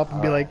call him up and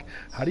be like,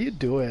 how do you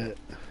do it?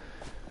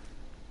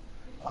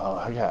 Oh,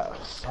 I got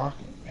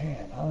fucking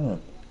man.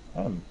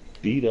 I'm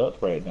beat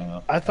up right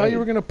now. I thought you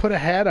were gonna put a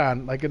hat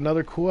on, like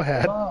another cool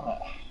hat.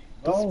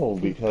 No,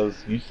 because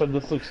you said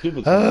this looks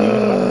stupid.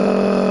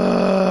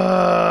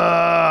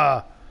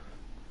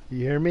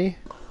 You hear me?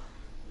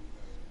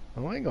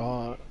 Oh my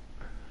god.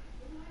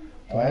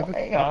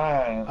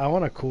 I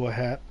want a cool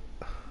hat.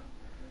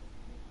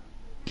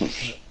 You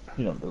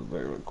don't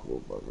deserve a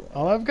cool bugger.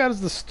 All I've got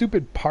is the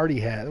stupid party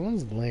hat. That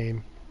one's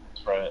lame.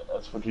 That's right.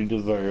 That's what you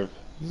deserve.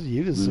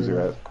 You deserve.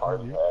 Loser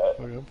party hat.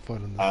 I'm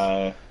fun in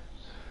this.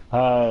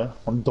 Hi,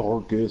 I'm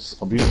Dorcas.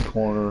 I'll be in the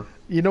corner.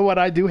 You know what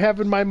I do have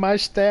in my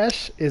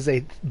stash is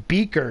a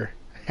beaker.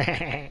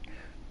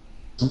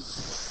 Of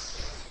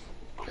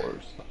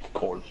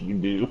course you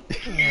do.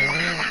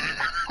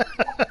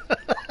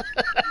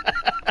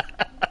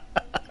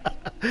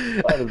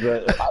 How does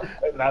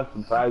that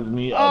surprise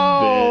me a bit?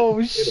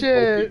 Oh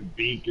shit!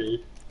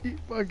 Beaker. You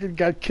fucking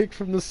got kicked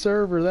from the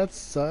server. That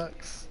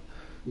sucks.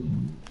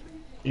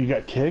 You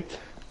got kicked?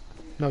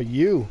 No,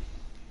 you.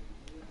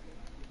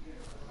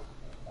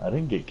 I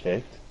didn't get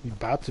kicked. You're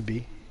about to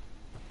be.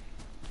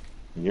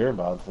 You're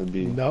about to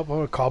be. Nope, I'm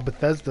gonna call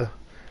Bethesda.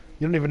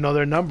 You don't even know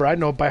their number. I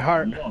know it by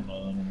heart. You don't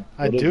know them.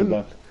 I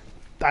do.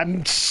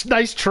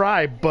 Nice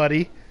try,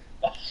 buddy.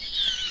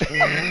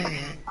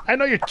 I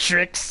know your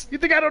tricks. You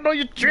think I don't know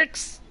your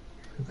tricks?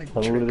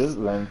 Tell me what it is,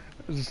 then.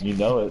 You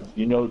know it.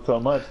 You know it so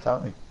much. Tell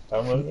me.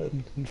 Tell me what it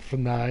is. For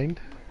 9.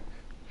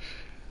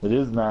 It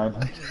is 9.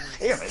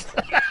 Damn it.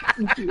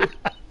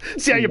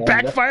 See how you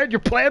backfired? Your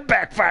plan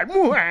backfired.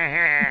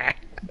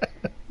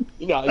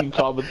 You know how you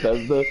call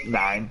Bethesda?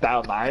 9.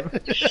 Dial 9.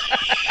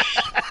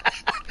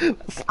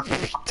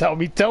 Tell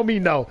me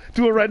no.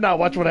 Do it right now.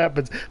 Watch what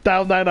happens.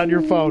 Dial 9 on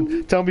your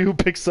phone. Tell me who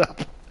picks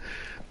up.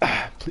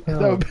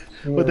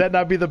 Would that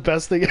not be the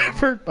best thing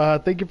ever?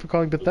 Thank you for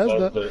calling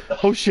Bethesda.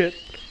 Oh shit.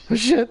 Oh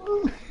shit.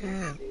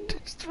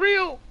 It's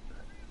real.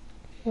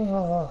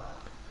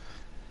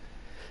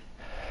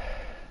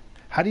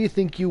 How do you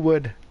think you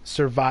would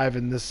survive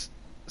in this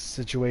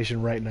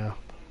situation right now?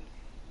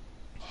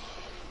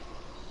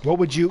 What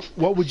would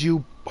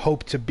you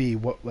hope to be?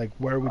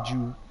 Where would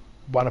you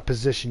want to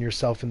position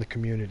yourself in the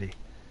community?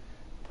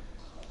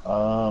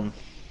 Um,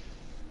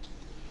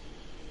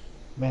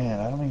 man,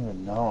 I don't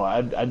even know.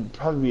 I'd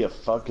probably be a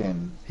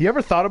fucking You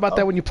ever thought about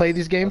that when you play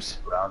these a games?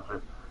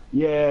 scrounger.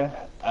 Yeah,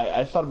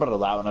 I thought about it a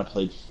lot when I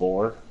played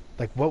 4.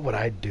 Like, what would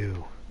I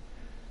do?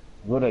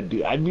 What I'd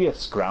do? I'd be a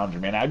scrounger,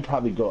 man. I'd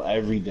probably go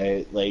every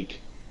day.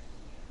 Like,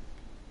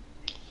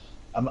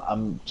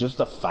 I'm just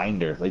a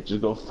finder. Like,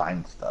 just go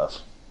find stuff.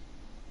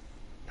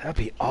 That'd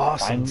be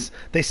awesome. Find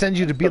They send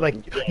you to be like,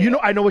 you know,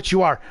 I know what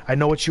you are. I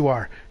know what you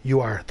are. You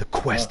are the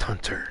quest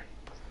hunter.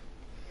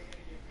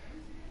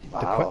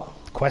 Wow.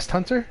 Quest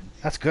hunter?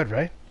 That's good,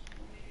 right?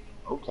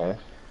 Okay.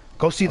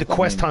 Go see the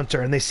quest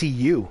hunter, and they see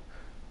you.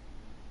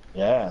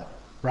 Yeah,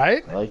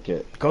 Right? I like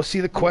it. Go see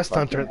the quest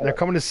hunter. They're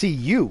coming to see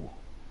you.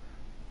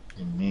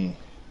 And me,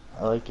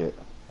 I like it.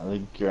 I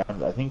think you're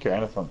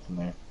onto something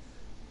there.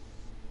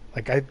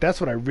 Like, that's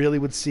what I really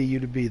would see you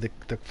to be, the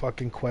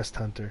fucking quest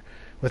hunter.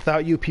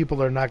 Without you,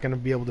 people are not going to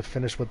be able to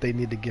finish what they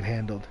need to get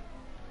handled.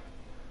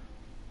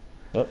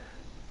 Yep.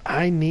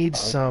 I need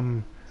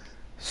some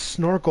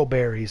snorkel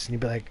berries. And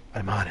you'd be like,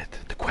 I'm on it.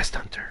 The quest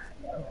hunter.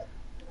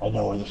 I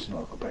know where the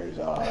snorkel berries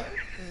are.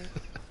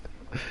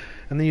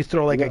 And then you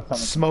throw like Yeah, a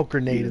smoke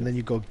grenade and then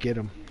you go get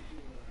them.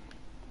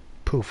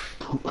 Poof.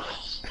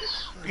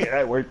 Yeah,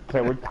 I wear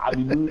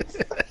Tommy boots.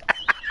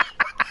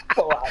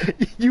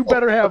 You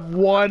better have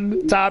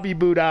one Tommy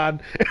boot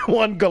on and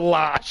one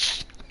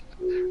galosh.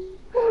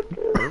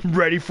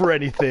 Ready for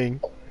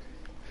anything.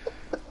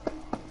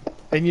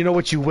 And you know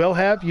what you will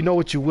have? You know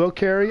what you will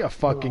carry? A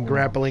fucking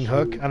grappling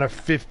hook on a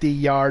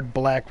 50-yard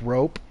black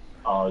rope.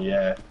 Oh,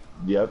 yeah.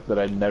 Yep, that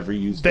I never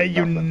used. That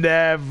you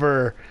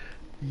never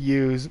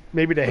use.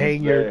 Maybe to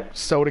hang your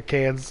soda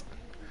cans.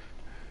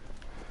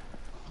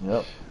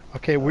 Yep.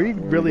 Okay, we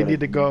really need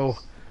to go.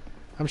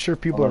 I'm sure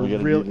people are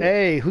real.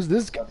 Hey, who's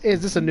this? Hey,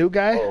 is this a new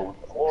guy?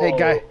 Hey,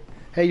 guy.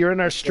 Hey, you're in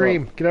our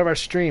stream. Get out of our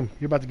stream.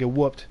 You're about to get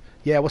whooped.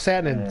 Yeah, what's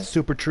happening,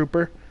 Super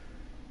Trooper?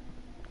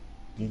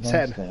 What's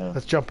happening?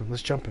 Let's jump him.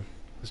 Let's jump him.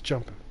 Let's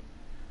jump him.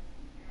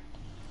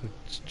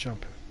 Let's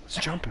jump him. Let's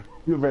jump him.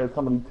 You ever had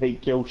somebody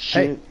take your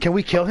shit? Hey, can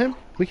we kill him?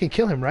 We can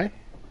kill him, right?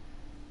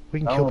 We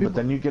can kill people. But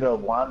then you get a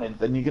wanted.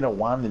 Then you get a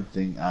wanted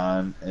thing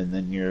on, and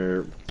then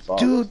you're.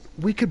 Dude,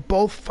 we could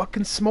both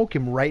fucking smoke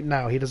him right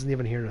now. He doesn't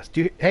even hear us.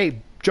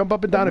 Hey, jump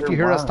up and down if you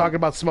hear us talking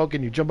about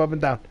smoking you. Jump up and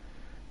down.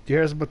 Do you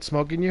hear us about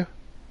smoking you?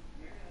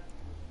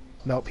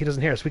 Nope, he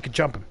doesn't hear us. We could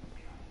jump him.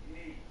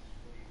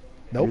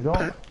 Nope.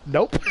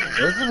 Nope.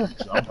 We're gonna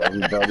jump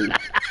everybody.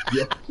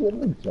 Yeah, we're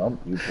gonna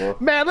jump people.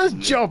 Man, let's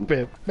jump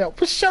him. No,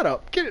 shut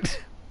up. Get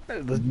it.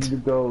 I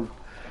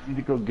need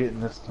to go get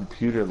in this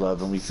computer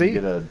lab and we can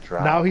get a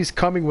drop. Now he's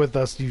coming with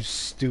us, you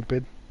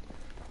stupid.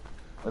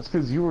 That's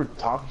because you were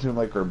talking to him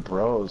like we're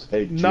bros.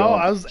 Hey, jump, no,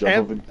 I was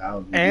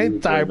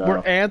anti. We're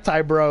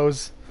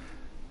anti-bros.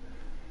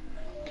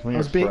 Come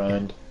here,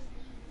 friend.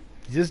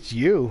 Just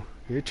you.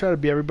 You're trying to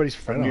be everybody's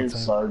friend all the time.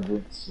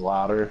 Sergeant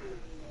Slaughter.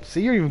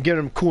 See, you're even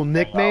giving him cool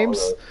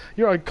nicknames.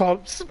 You're already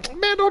called.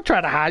 Man, don't try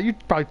to hide. You're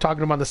probably talking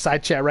to him on the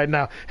side chat right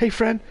now. Hey,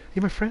 friend.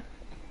 You my friend?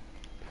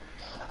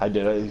 I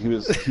did. He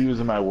was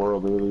in my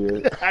world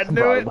earlier. I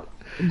knew it.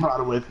 Brought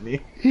it with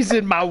me. He's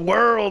in my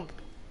world.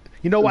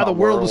 You know why the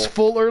world was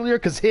full earlier?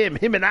 Because him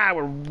and I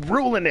were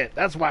ruling it.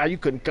 That's why you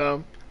couldn't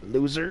come,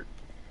 loser.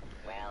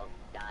 Well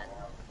done.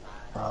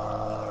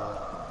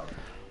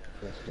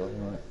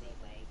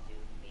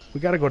 We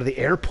got to go to the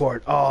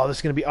airport. Oh, this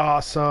is going to be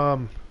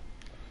awesome.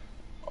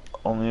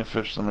 Only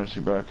official emergency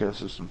broadcast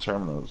system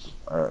terminals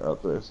are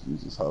authorized to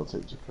use this holiday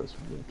to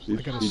customer games.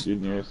 Please proceed to your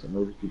nearest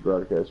emergency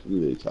broadcast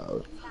relay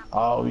tower.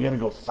 Oh, we gotta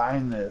go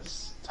find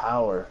this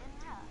tower.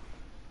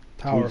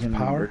 Tower of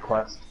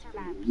power?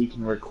 We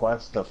can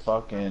request a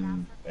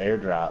fucking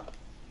airdrop.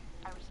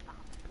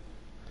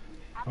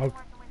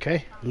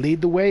 Okay,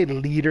 lead the way,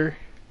 leader.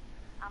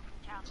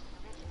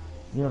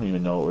 You don't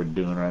even know what we're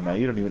doing right now.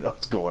 You don't even know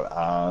what's going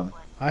on.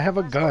 I have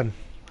a gun.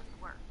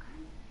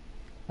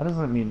 That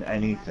doesn't mean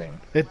anything.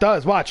 It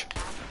does. Watch.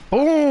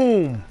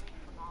 Boom.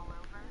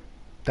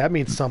 That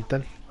means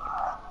something.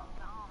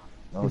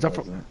 No,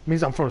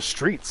 means I'm from the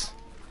streets.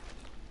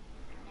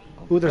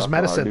 Ooh, there's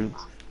medicine.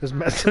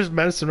 There's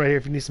medicine right here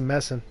if you need some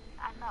medicine.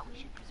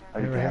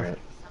 I got it.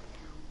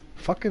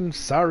 Fucking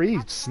sorry,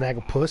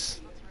 snagglepuss.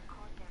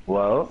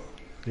 Well,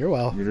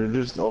 you're You're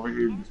just over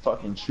here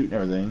fucking shooting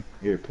everything.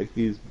 Here, pick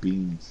these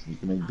beans. You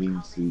can make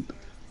bean soup.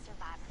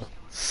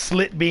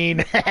 Slit bean.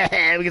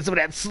 We get some of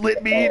that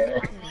slit bean.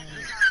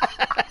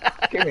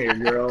 Come here,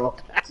 girl.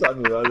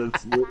 Something about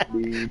that slit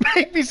bean.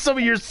 Make me some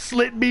of your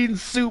slit bean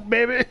soup,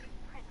 baby.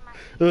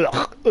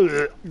 Ugh,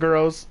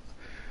 gross.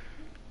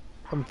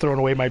 I'm throwing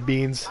away my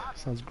beans.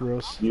 Sounds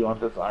gross. Do you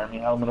want this army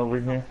helmet over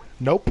here?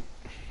 Nope.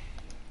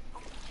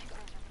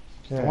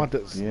 Okay. I want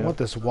this. I want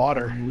this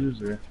water.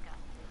 Loser.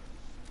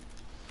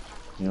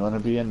 You want to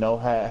be a no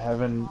hat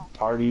heaven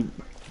party?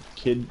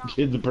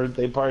 Kid's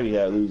birthday party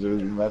hat loser,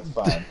 and that's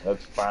fine.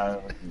 That's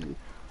fine with you.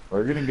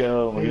 We're gonna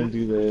go, we're gonna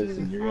do this,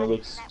 and you're gonna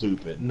look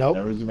stupid. Nope.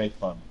 Everyone's gonna make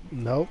fun.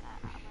 Nope.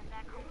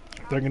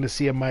 They're gonna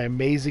see my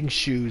amazing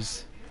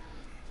shoes.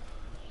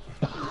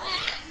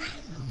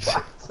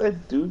 I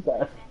said, dude,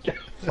 that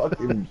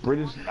fucking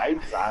British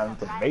Knights on.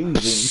 It's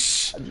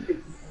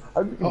amazing.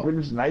 How'd you get Oh.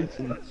 British Knights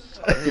in the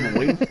fucking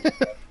waste?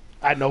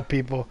 I know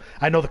people.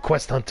 I know the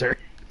quest hunter.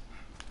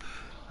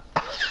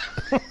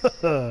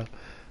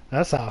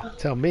 That's how.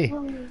 Tell me.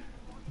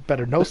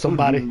 Better know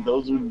somebody.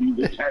 Those would be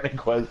the kind of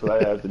quests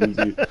that I have to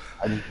do.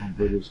 I need some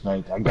British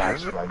Knights. I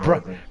got you. I know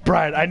everything.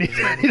 Brian, I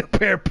need a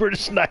pair of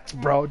British Knights,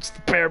 bro. Just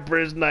a pair of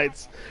British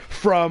Knights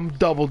from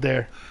Double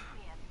Dare.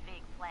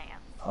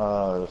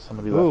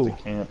 Somebody left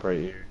the camp right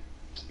here.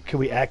 Can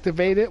we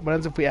activate it? What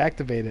happens if we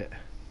activate it?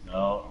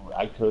 No,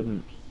 I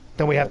couldn't.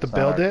 Then we have to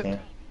build it?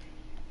 Camp.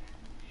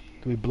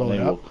 Do we blow And it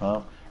they up? will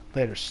come.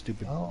 Later,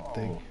 stupid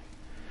thing.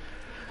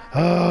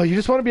 Oh, you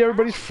just want to be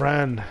everybody's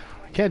friend.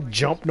 Can't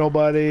jump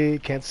nobody.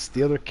 Can't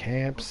steal their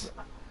camps.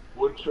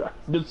 We're trying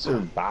to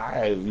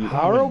survive.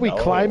 How are we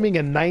climbing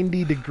a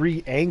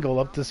 90-degree angle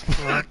up this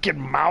fucking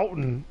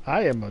mountain?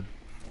 I am a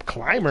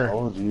climber. I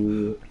told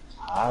you.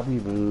 Hobby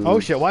boots. Oh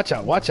shit, watch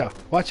out, watch out,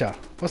 watch out.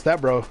 What's that,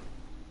 bro?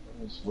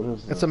 What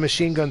is That's a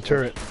machine gun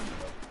turret.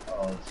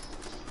 Oh.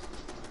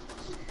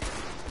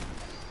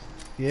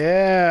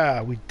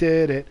 Yeah, we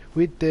did it.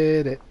 We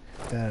did it.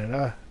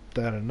 Da-da-da,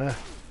 da-da-da.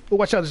 Oh,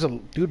 watch out, there's a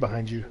dude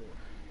behind you.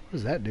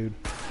 Who's that dude?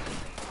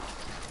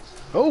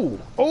 Oh,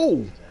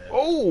 oh,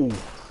 oh!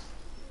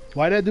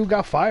 Why that dude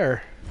got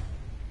fire?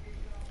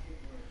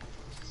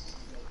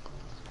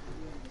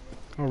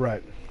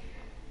 Alright.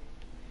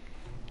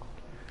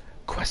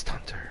 Quest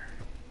hunter.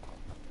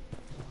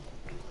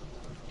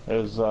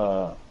 There's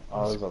a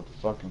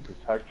fucking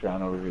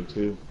protectron over here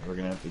too. We're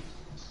gonna have to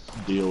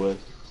deal with.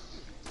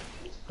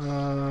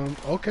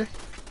 Okay.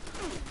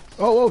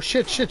 Oh,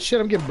 shit,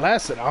 I'm getting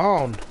blasted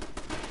on.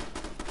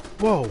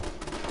 Whoa.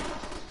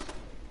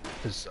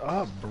 What's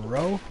up,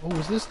 bro? Oh,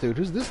 who's this dude?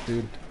 Who's this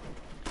dude?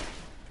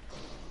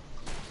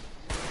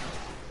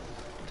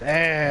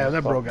 Damn,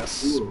 that bro got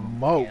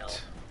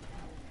smoked.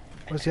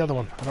 Where's the other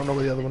one? I don't know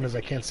where the other one is.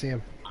 I can't see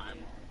him.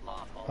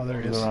 Oh,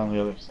 there he He's is. around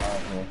the other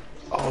side here.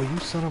 Oh, you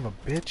son of a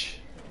bitch.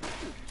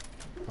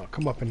 Oh,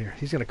 come up in here.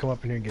 He's gonna come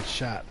up in here and get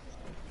shot.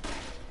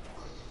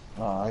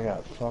 Oh, I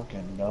got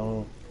fucking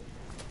no.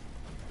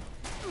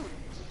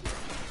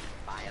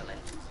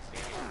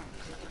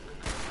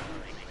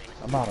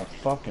 I'm out of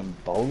fucking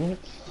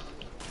bullets.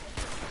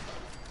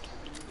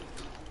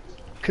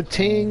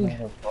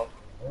 Ka-ting.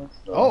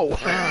 Oh!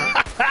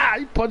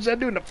 He punched that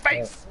dude in the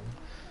face!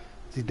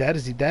 Is he dead?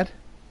 Is he dead?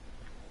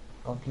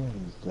 Okay,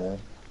 he's dead.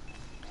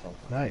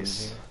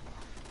 Nice.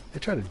 They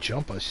try to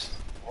jump us.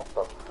 What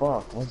the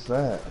fuck? What's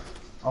that?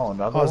 Oh,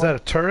 another Oh, one? is that a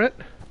turret?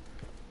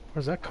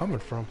 Where's that coming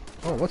from?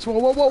 Oh, what's... Whoa,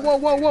 whoa, whoa, whoa,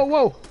 whoa, whoa,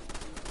 whoa!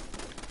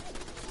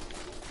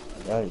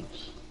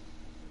 Yikes.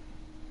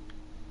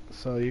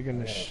 So you're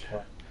gonna...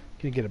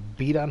 Can you get a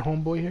beat on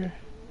homeboy here?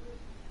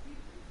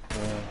 Yeah,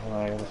 hold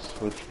on, I gotta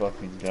switch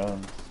fucking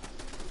guns.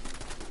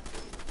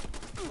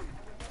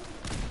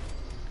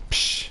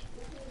 Psh.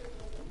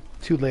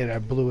 Too late, I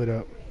blew it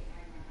up.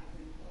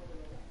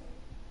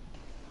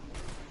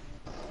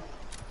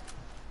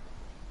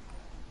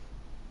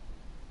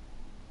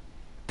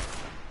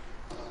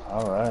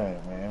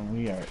 Alright, man,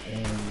 we are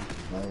in,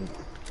 like...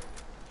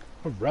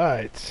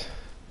 Alright.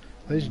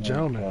 Ladies and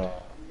gentlemen.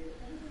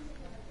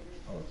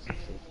 Oh,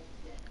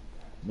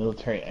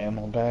 military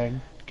ammo bag.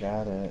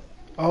 Got it.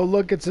 Oh,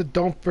 look, it's a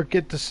don't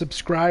forget to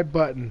subscribe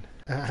button.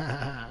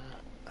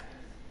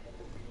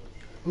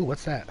 Ooh,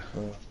 what's that?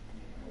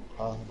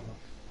 You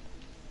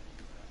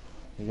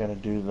gotta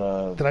do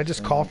the... Did I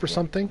just call for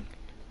something?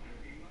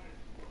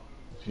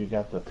 If you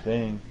got the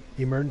thing...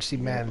 Emergency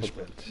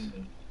management.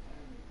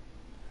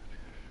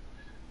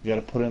 You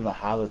gotta put in the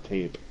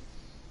holotape.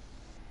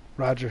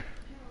 Roger.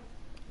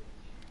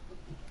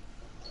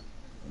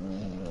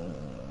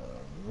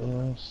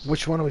 This...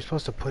 Which one are we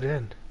supposed to put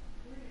in?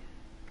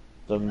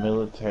 The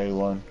military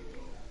one.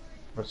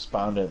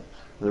 Respondent.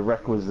 The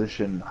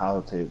requisition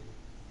holotape.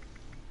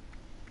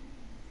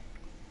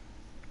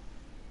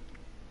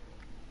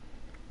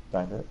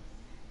 Find it.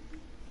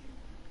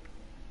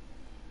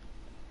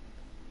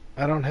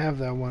 I don't have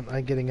that one.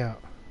 I'm getting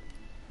out.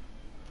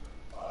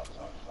 What the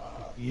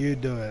fuck? You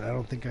do it. I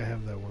don't think I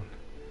have that one.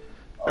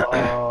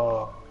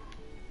 Oh.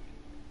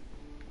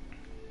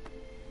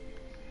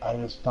 I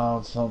just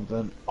found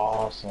something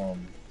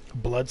awesome.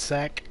 Blood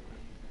sack?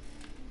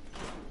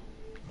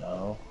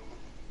 No.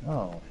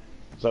 No.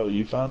 Is that what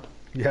you found?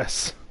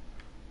 Yes.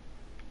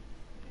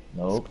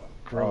 Nope.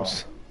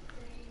 Gross.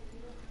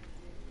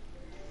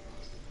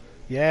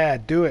 Yeah,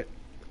 do it.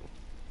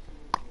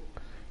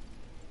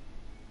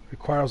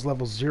 Requires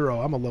level 0.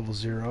 I'm a level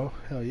 0.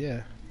 Hell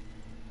yeah.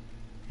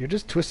 You're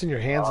just twisting your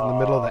hands in the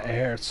middle of the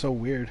air. It's so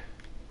weird.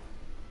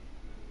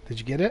 Did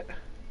you get it?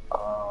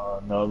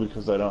 No,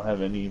 because I don't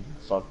have any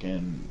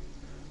fucking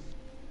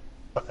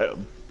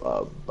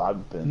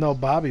bobby pins. No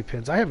bobby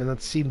pins. I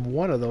haven't seen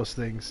one of those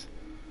things.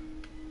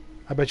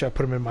 I bet you I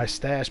put them in my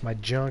stash, my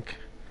junk,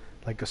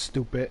 like a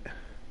stupid.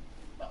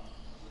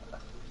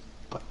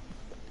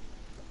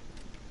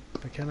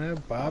 I can't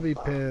have bobby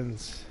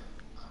pins.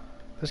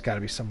 There's got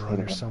to be somewhere around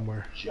here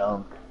somewhere.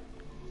 Junk.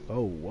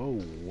 Oh, whoa,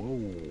 whoa,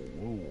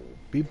 whoa.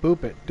 Beep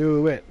boop it.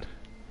 Do it.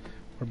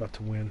 We're about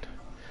to win.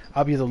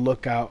 I'll be the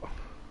lookout.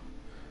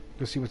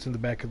 Go see what's in the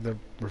back of the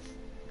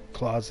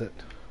closet.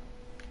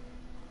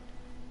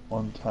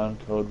 One-time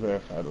code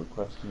verified.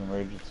 Requesting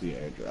emergency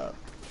airdrop.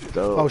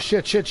 Dope. Oh,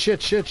 shit, shit,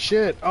 shit, shit,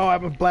 shit. Oh,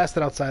 I'm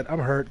blasted outside. I'm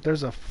hurt.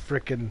 There's a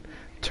freaking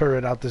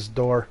turret out this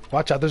door.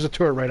 Watch out. There's a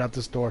turret right out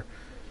this door.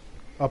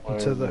 Up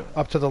to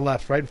the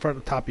left, right in front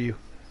of the top of you.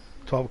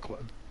 12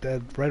 o'clock.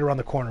 Dead, right around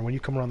the corner. When you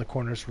come around the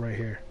corner, it's right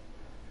here.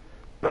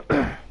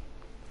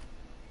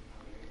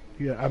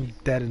 Yeah, I'm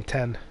dead in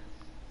 10.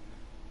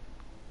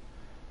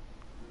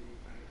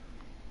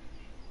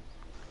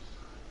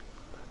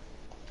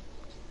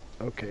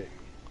 Okay.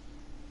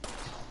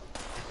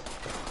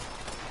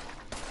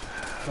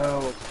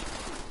 Help.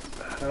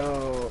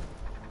 Help.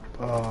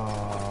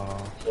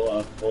 Oh.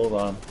 Hold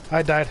on.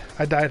 I died.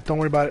 Don't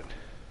worry about it.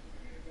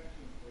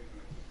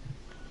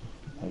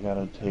 I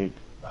gotta take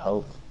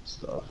health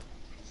stuff.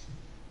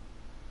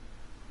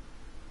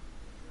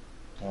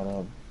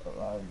 I've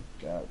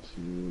got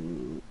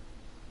to...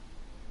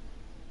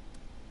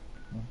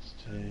 Let's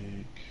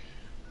take...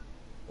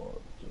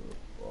 What the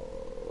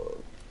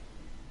fuck?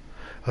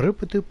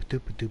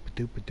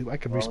 I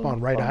can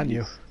respawn right on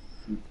you.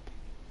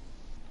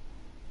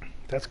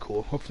 That's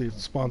cool. Hopefully it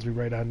spawns me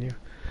right on you.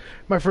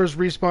 My first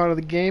respawn of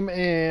the game,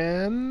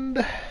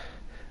 and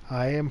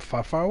I am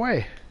far, far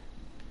away.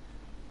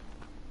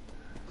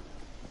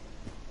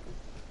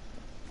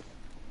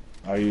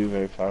 Are you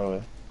very far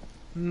away?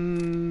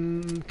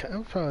 I'm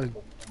probably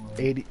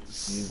 80...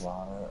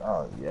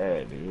 Oh,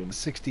 yeah, dude.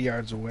 60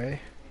 yards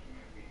away.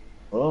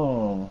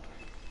 Boom.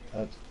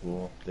 That's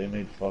cool. They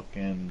made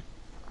fucking...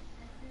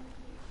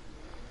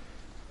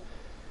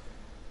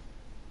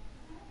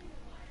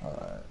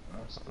 Alright,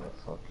 let's go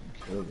fucking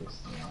kill this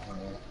thing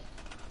here.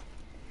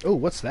 Oh,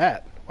 what's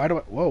that? Why do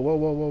I... Whoa, whoa,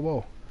 whoa, whoa,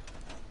 whoa.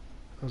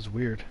 That was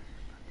weird.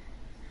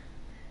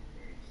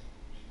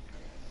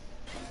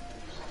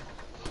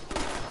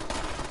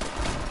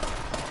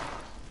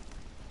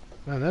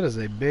 Man, that is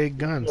a big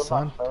gun,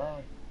 son.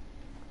 That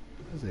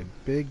is a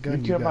big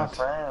gun you got.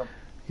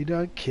 You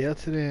don't kill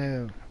to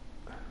them.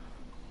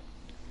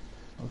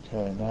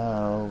 Okay,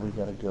 now we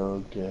gotta go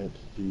get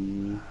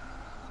the...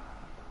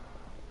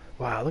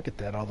 Wow, look at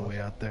that all the way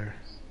out there.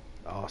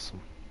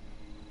 Awesome.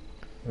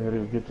 We gotta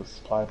go get the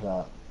supply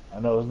drop. I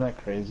know, isn't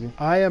that crazy?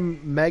 I am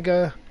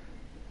mega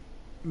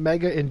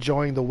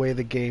enjoying the way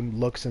the game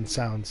looks and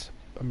sounds.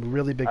 I'm a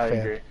really big fan.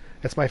 Agree.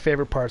 It's my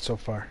favorite part so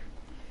far.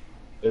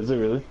 Is it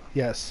really?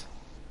 Yes.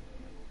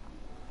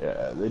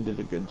 Yeah, they did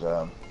a good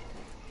job.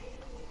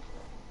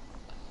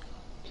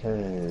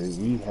 Okay,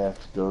 we have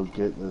to go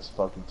get this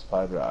fucking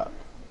supply drop.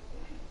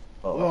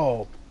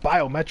 Whoa,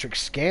 biometric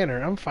scanner.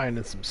 I'm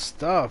finding some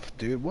stuff,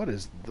 dude. What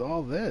is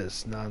all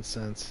this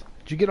nonsense?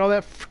 Did you get all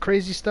that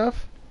crazy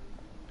stuff?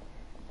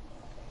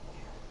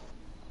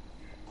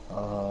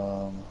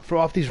 For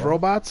off these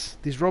robots?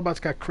 These robots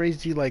got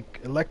crazy,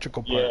 like,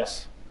 electrical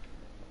parts.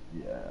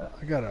 Yeah.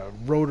 I got a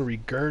rotary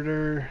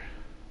girder.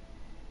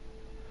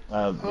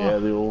 Yeah,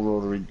 the old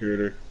rotary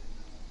girder.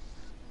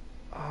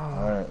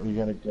 Alright, we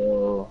gotta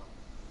go...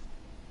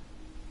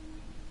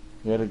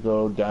 We gotta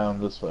go down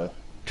this way.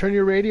 Turn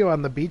your radio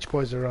on. The Beach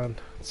Boys are on.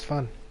 It's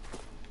fun.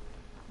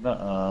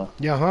 Nuh-uh.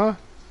 Yeah, huh?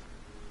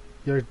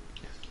 You're...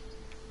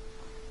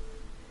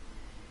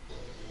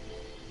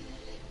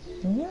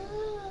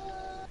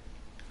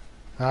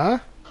 Huh?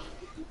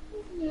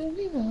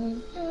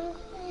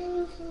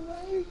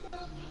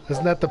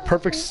 Isn't that the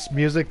perfect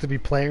music to be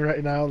playing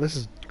right now? This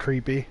is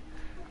creepy.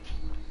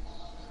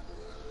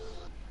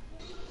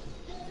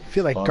 I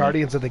feel like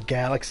Guardians of the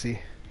Galaxy.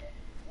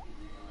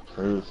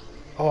 Truth.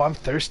 Oh, I'm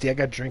thirsty. I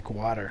gotta drink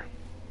water.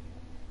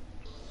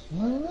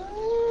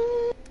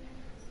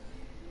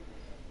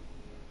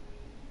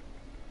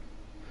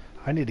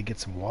 I need to get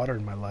some water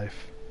in my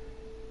life.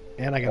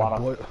 And I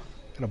gotta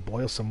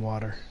boil some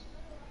water.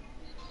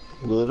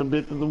 A little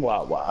bit of the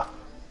wah-wah.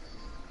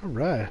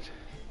 Alright.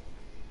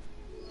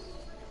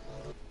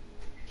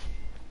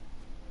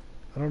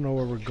 I don't know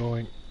where we're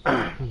going.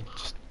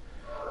 Just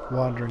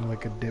wandering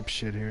like a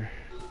dipshit here.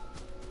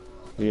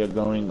 We are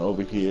going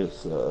over here,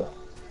 so...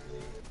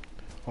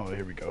 Oh,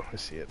 here we go. I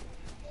see it.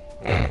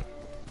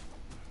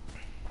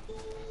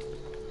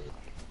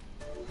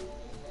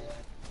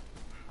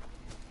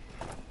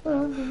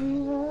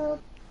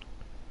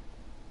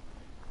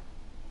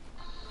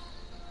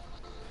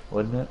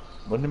 Wouldn't it?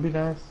 Wouldn't it be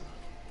nice?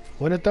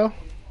 Wouldn't it though?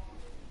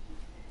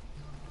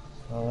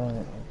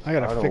 Alright. I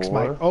gotta fix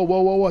my... Oh,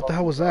 whoa, whoa, what the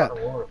hell was that?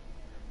 You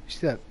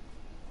see that?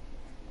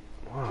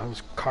 Wow, that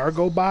was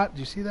cargo bot. Do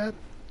you see that?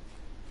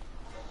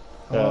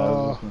 Yeah, I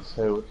was just gonna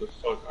say what the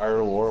fuck Art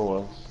of War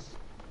was.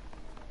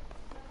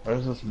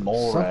 Where's this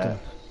mole rat?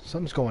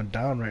 Something's going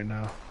down right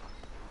now.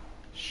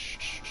 Shh,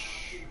 shh,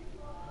 shh.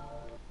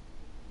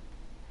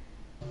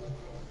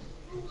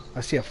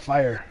 I see a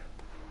fire.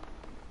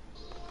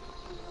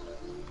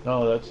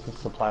 No, that's the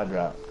supply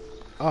drop.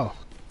 Oh.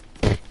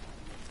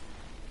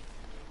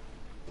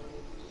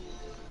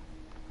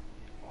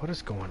 What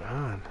is going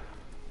on?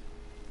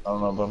 I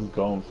don't know if I'm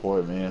going for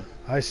it, man.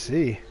 I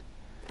see.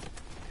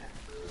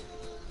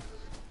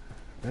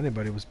 If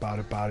anybody was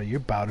about it, you're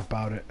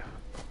about it.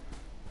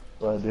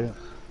 What I do?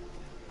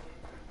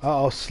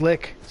 Uh-oh,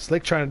 Slick.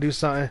 Slick trying to do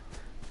something.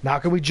 Now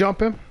can we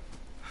jump him?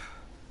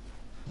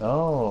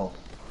 No.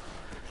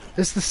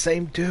 It's the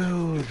same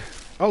dude.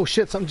 Oh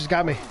shit, something just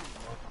got me.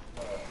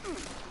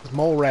 This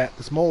mole rat.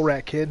 This mole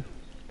rat, kid.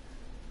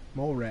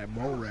 Mole rat,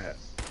 mole rat.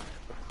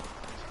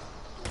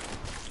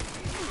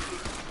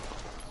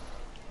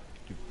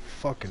 You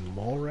fucking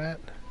mole rat.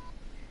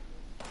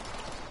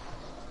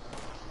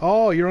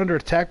 Oh, you're under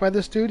attack by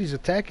this dude? He's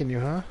attacking you,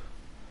 huh?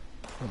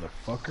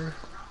 Motherfucker.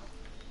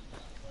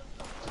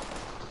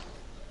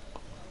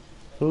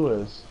 Who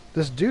is?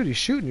 This dude, he's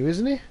shooting you,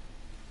 isn't he?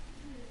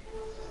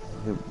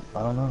 I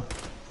don't know.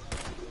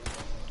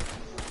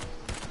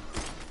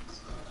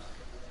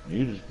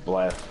 You just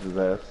blasted his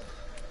ass.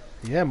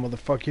 Yeah,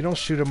 motherfucker, you don't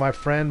shoot at my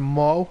friend,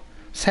 Mo.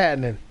 What's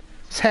happening?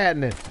 What's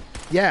happening?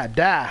 Yeah,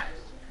 die.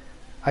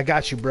 I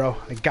got you, bro.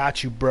 I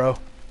got you, bro.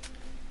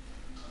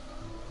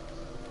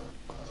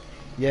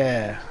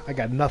 Yeah, I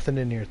got nothing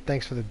in here.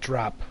 Thanks for the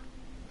drop.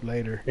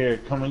 Later. Here,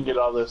 come and get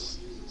all this.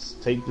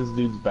 Take this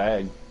dude's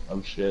bag.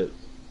 Oh shit.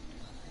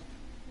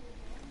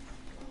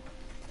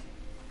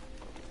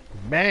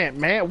 Man,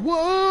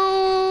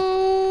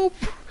 whoa!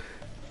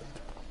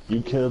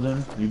 You killed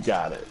him. You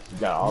got it. You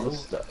got all the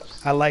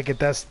stuff. I like it.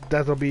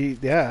 That'll be.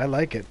 Yeah, I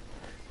like it.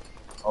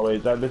 Oh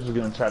wait, that bitch is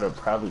gonna try to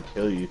probably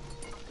kill you.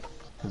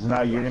 Cause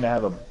now you're gonna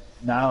have a.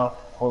 Now,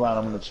 hold on,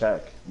 I'm gonna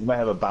check. You might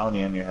have a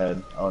bounty on your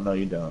head. Oh no,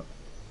 you don't.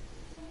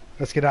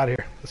 Let's get out of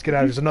here. Let's get out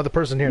of here. There's another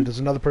person here. There's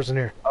another person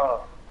here.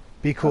 Oh.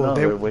 Be cool. No,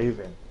 they're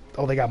waving.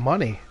 Oh, they got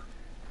money.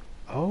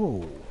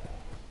 Oh.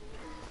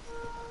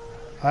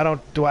 I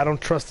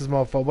don't trust this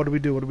motherfucker. What do we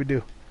do? What do we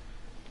do?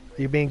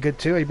 Are you being good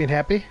too? Are you being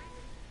happy?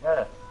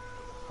 Yeah.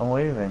 I'm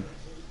waving.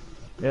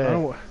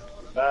 Yeah.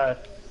 Bye.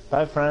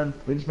 Bye, friend.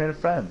 We just made a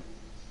friend.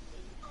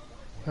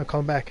 I'll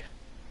call him back.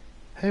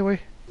 Hey,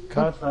 wait.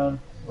 Come. Bye, friend.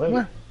 Wait.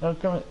 What? No,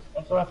 come in.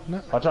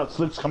 No. Watch out.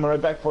 Slick's coming right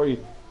back for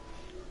you.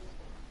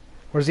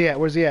 Where's he at?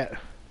 Where's he at?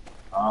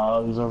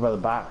 He's over by the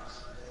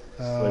box.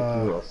 Slick,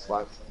 you little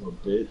slack little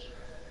bitch.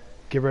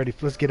 Get ready.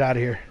 Let's get out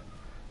of here.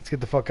 Let's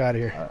get the fuck out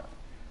of here.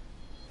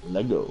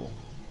 Let go.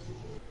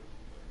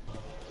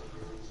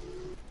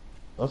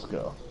 Let's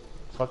go.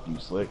 Fuck you,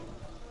 Slick.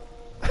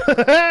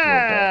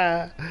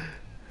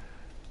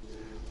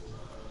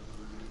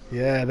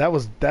 Yeah,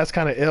 that's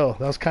kind of ill.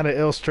 That was kind of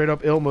ill. Straight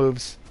up ill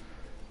moves.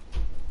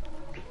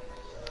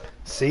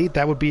 See,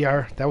 that would be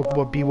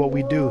what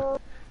we do.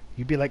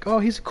 You'd be like, oh,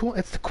 he's cool.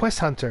 It's the quest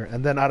hunter,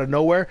 and then out of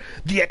nowhere,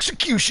 the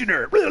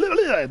executioner.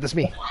 That's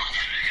me.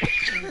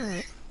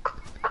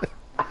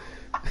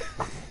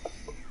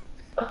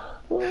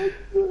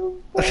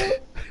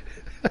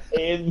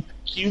 And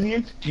cue the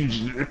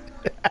executioner.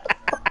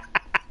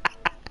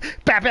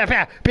 Pow, pow,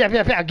 pow, pow,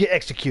 pow, pow, get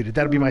executed.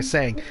 That'll be my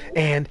saying.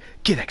 And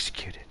get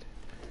executed.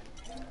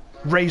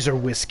 Razor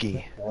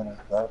whiskey. A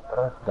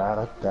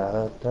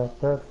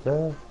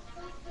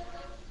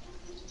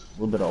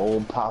little bit of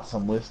old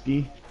possum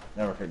whiskey.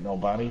 Never hurt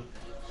nobody.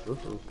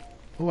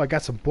 Oh, I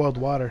got some boiled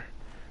water.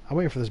 I'm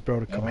waiting for this bro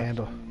to come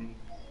handle.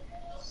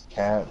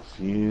 Cat,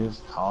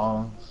 fuse,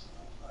 tongs.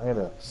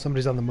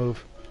 Somebody's on the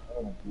move.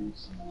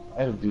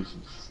 I had to do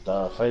some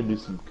stuff. I had to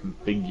do some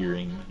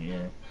configuring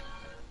here.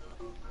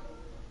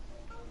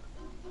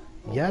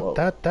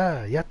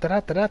 Yata-da,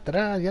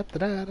 yata-da-da-da-da,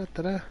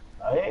 yata-da-da-da-da.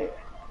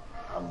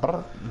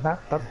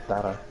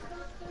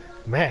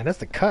 Man, that's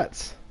the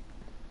cuts.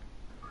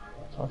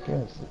 Fuck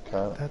yeah, it's the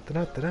cut.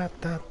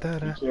 Da-da-da-da-da-da.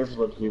 Be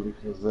careful up here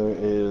because there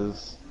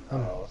is...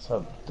 what's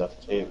up?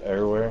 Duct tape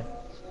everywhere.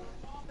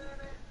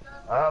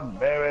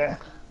 Baby!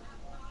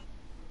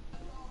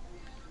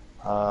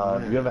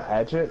 Do you have a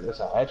hatchet? There's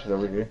a hatchet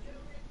over here.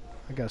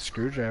 I got a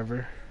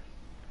screwdriver.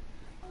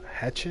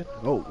 Hatchet?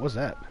 Oh, what's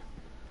that?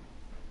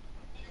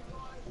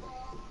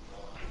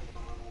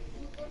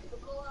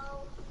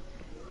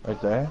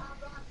 Right there?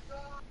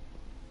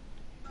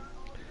 I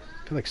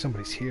feel like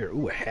somebody's here.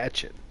 Ooh, a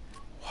hatchet.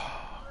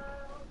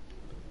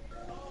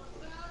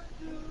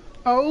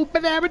 Oh,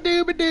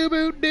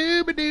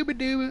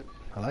 ba-da-ba-doo-ba-doo-ba-doo-ba-doo-ba-doo-ba.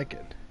 I like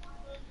it.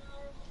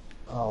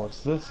 Oh,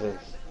 what's this?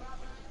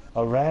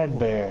 A rad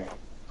bear.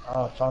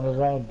 Oh, I found a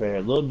rad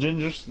bear. Little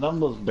Ginger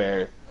Snuggles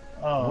bear.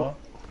 Oh.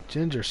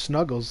 Ginger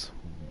Snuggles.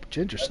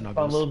 Ginger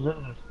Snuggles. Little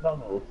Ginger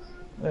Snuggles.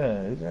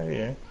 Yeah, he's right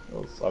here.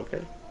 Little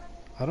sucker.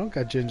 I don't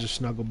got Ginger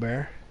Snuggle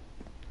Bear.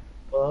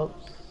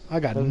 Oops. I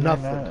got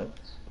nothing.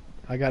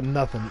 I got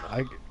nothing.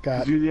 I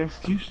got... You're the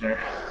executioner.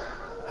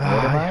 What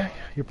am I?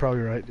 You're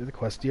probably right.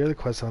 You're the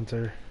quest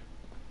hunter.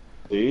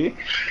 See?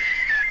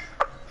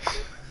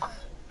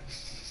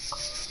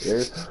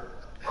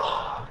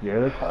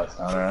 You're the quest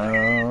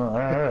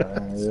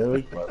hunter. You're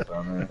the quest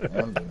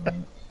hunter.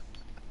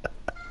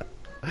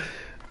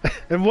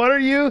 And what are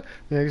you?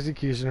 The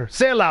executioner.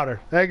 Say it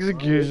louder.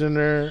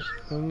 Executioner.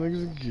 I'm the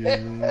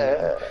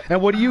executioner.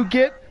 And what do you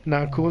get?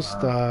 Not cool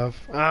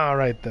stuff.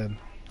 Alright then.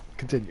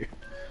 Continue.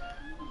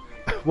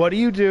 What do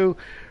you do?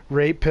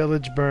 Rape,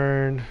 pillage,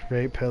 burn.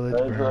 Rape, pillage,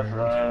 Right,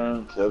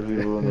 burn. kill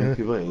people and make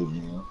people hate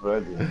me. That's what I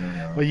do, you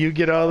know. Well, you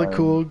get all the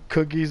cool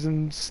cookies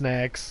and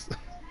snacks.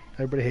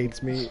 Everybody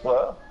hates me.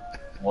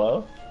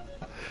 Well.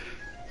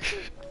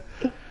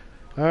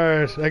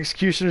 Alright,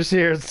 executioner's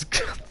here. Let's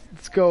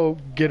go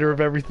get her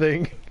of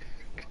everything.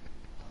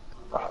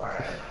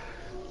 Alright.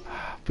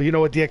 But you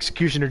know what the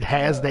executioner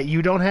has that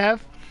you don't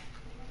have?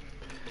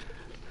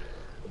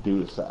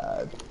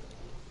 Duicide.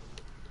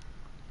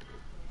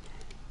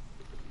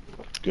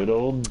 Good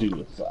old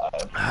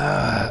Duicide.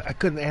 I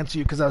couldn't answer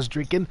you because I was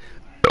drinking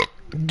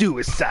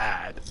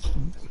Duicide.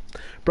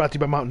 Brought to you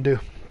by Mountain Dew.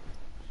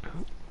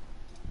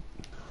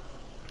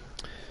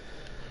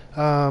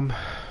 Alright,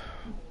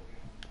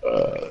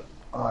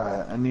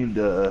 I need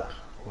to...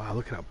 Wow,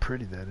 look at how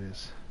pretty that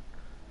is.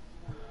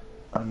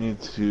 I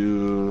need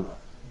to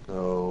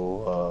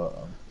go,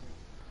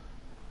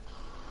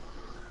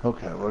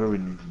 okay, what do we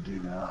need to do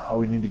now? Oh,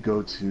 we need to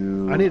go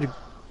to... I need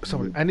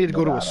to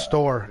go to a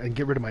store and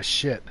get rid of my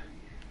shit.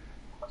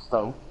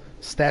 So?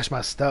 Stash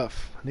my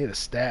stuff. I need a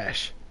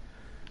stash.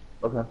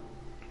 Okay.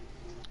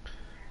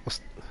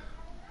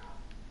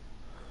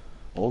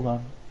 Hold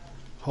on.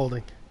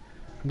 Holding.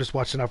 I'm just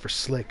watching out for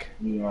Slick.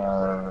 We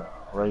are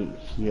right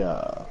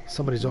here.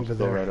 Somebody's over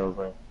there. Right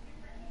over.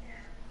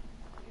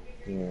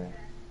 Yeah.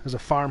 There's a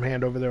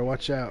farmhand over there.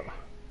 Watch out.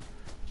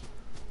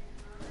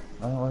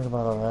 I don't worry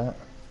about all that.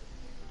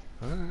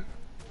 Alright.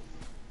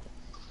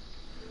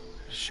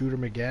 Shooter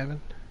McGavin.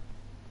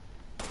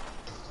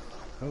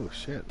 Oh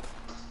shit.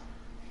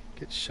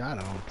 Get shot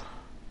on.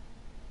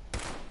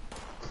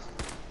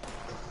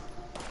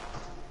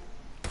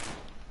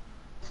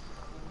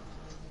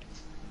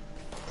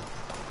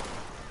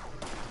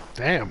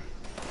 Damn.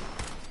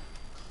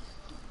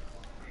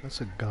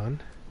 That's a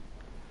gun.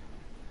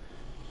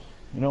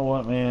 You know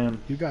what, man?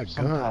 You got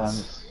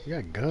guns. You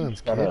got guns,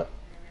 kid.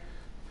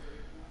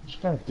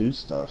 Just gotta do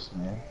stuff,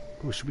 man.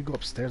 Ooh, should we go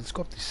upstairs? Let's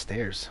go up these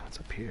stairs. What's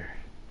up here?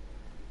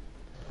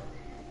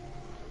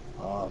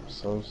 Oh, I'm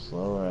so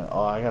slow right.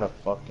 Oh, I gotta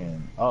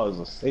fucking... Oh, there's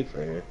a safe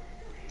right here.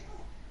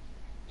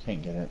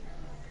 Can't get it.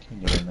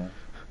 Can't get in there.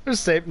 There's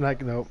a safe.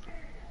 Like, nope.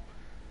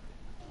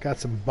 Got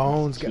some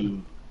bones.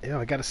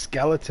 I got a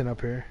skeleton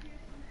up here.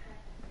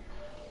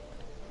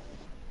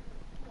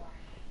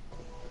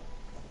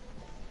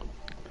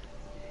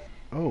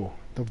 Oh,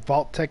 the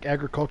Vault-Tec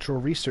Agricultural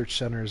Research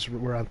Centers.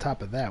 We're on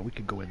top of that. We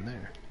could go in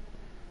there.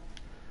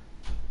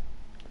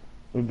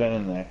 We've been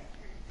in there.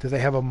 Do they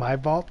have a My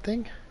Vault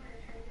thing?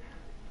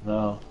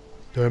 No.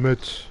 Damn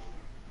it.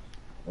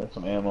 There's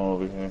some ammo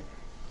over here.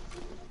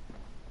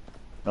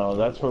 No,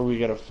 that's where we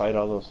gotta fight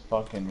all those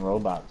fucking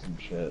robots and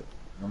shit.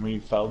 Remember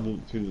you fell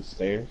through the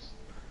stairs?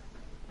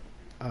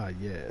 Ah,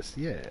 yes.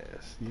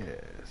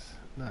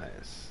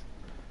 Nice.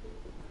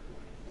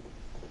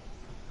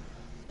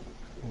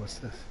 What's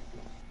this?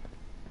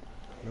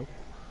 Nope.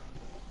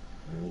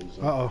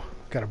 Uh-oh.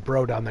 Got a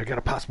bro down there. Got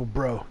a possible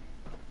bro.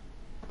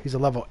 He's a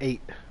level 8.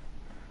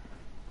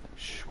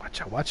 Shh, watch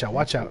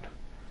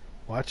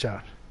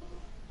out.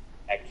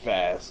 Act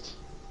fast.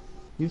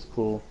 He's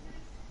cool.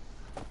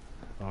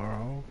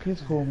 Oh, okay.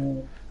 He's cool,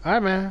 man.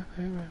 Alright, man.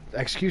 Hey, man.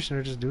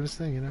 Executioner just doing his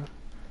thing, you know?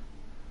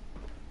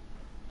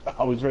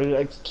 Always ready to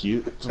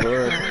execute.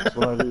 That's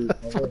what I do.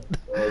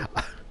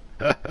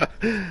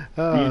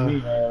 Being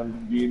me,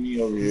 man. Being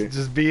me over here.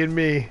 Just being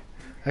me.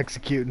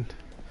 Executing.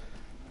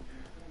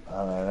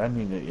 Alright, I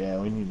need it. Yeah,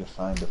 we need to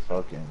find a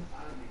fucking...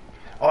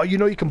 Oh, you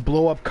know you can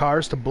blow up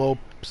cars to blow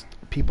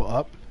people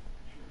up?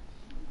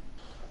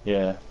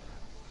 Yeah.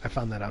 I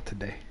found that out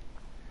today.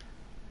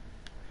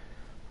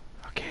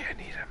 Okay, I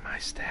need my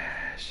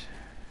stash.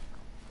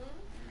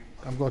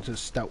 I'm going to the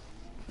stout.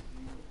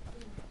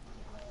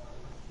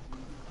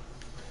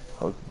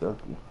 Okie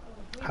dokie.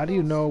 How do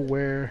you know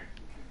where...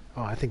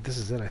 Oh, I think this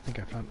is it. I think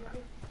I found...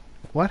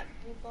 What?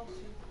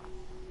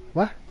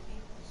 What?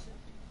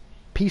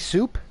 Pea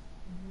soup?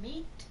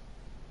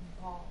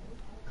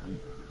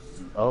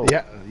 Oh.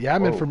 Yeah,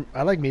 I'm in for...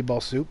 I like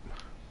meatball soup.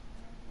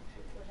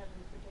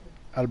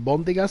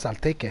 Albondigas, I'll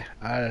take it.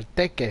 I'll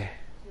take it.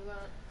 You want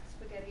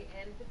spaghetti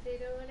and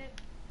potato in it?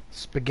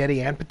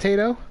 Spaghetti and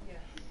potato?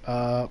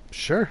 Yeah.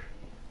 Sure.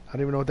 I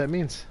don't even know what that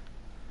means.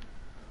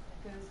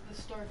 Because the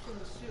starch in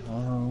the soup.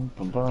 Bum,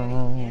 bum, Spaghetti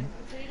bum. and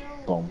potato?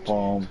 Bum,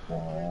 bum,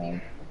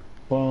 bum.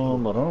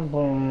 Bum, ba-dum,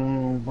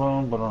 bum,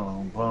 bum,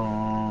 ba-dum,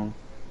 bum.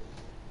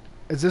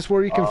 Is this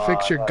where you can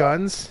fix your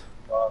guns?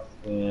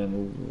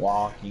 Fucking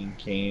walking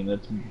cane.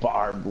 That's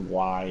barbed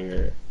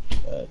wire.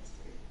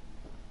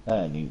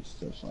 That needs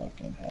to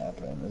fucking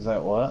happen. Is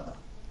that what?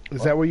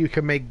 Is that where you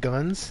can make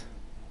guns?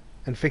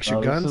 And fix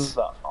your guns? This is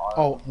the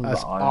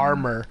that's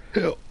armor.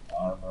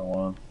 Armor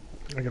one.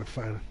 I gotta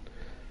find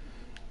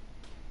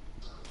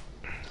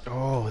it.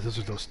 Oh, those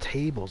are those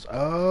tables.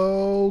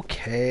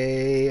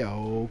 Okay.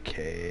 Oh,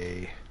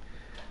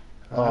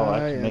 I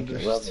can make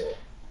it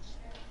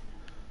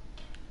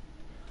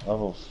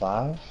level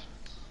 5?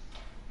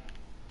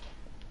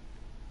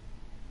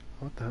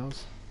 What the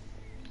hell's...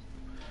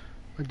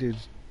 My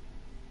dude's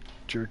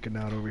jerking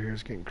out over here.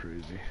 It's getting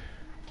crazy.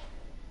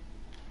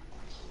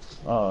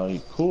 Oh,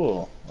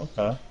 cool.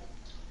 Okay.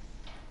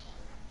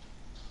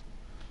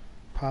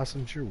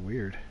 Possums, you're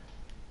weird.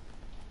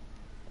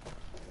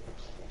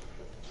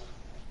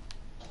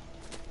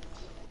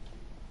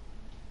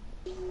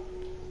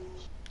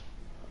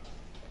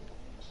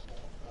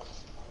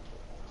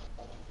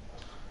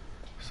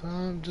 So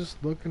I'm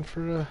just looking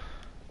for a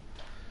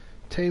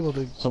table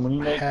to So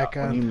hack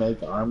when on. you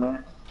make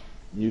armor,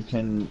 you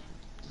can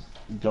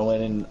go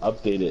in and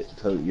update it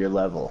to your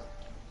level.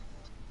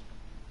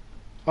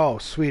 Oh,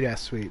 sweet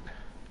ass sweet.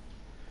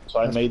 So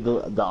I That's made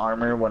the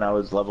armor when I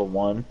was level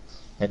 1,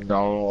 and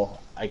now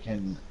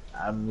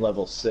I'm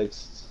level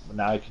 6.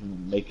 Now I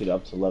can make it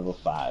up to level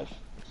 5.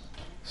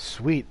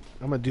 sweet.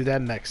 I'm gonna do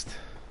that next.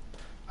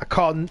 I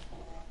call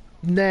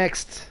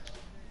next.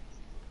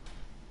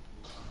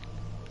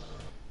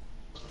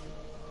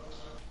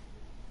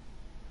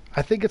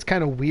 I think it's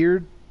kind of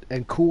weird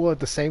and cool at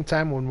the same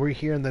time when we're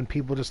here and then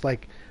people just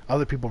like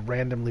other people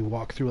randomly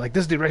walk through like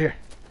this dude right here.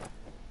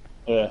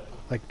 Yeah,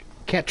 Like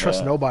can't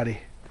trust yeah, nobody.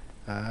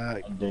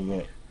 I dig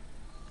it.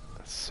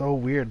 So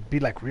weird.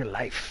 Be like real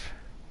life.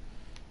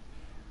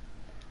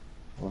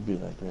 Will be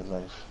like real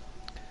life.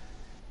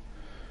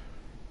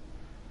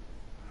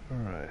 All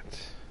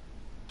right.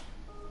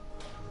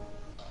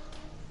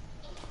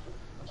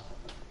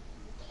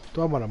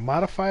 Do I want to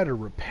modify it or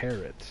repair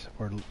it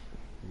or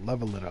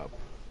level it up?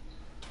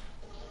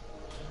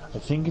 I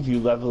think if you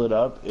level it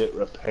up, it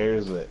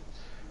repairs it.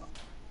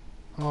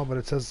 Oh, but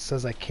it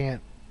says I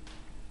can't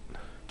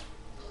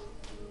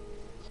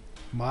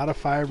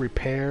modify,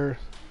 repair,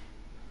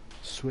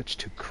 switch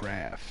to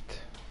craft.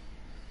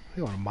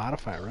 You want to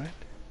modify, right?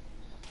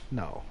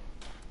 No.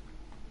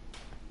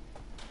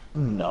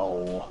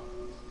 No.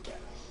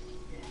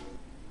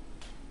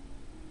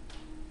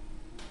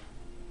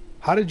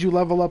 How did you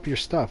level up your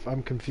stuff?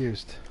 I'm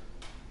confused.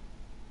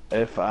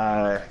 If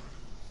I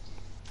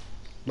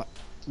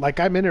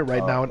Like I'm in it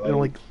right now. It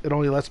like,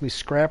 only lets me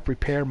scrap,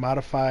 repair,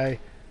 modify,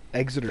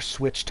 exit, or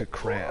switch to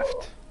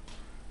craft.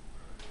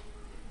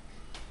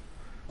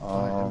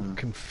 I am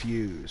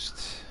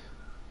confused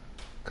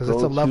because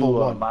it's go a level to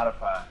 1.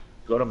 modify.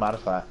 Go to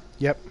modify.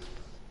 Yep.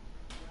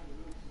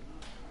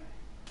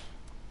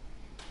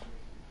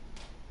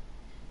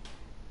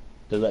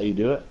 Does that let you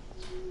do it?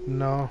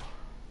 No.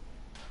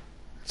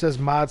 It says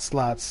mod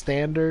slot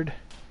standard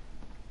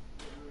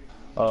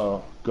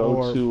Oh,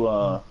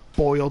 or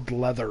boiled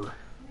leather.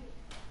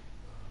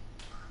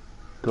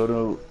 go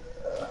to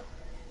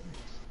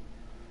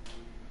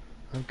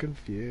I'm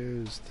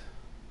confused.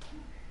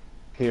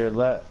 here.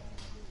 Let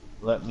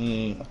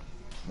me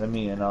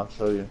and I'll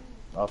show you.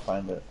 I'll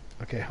find it.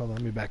 Okay, hold on.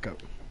 Let me back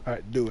up. All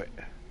right, do it.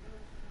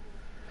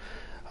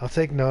 I'll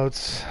take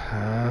notes.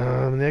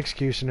 I'm the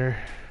executioner.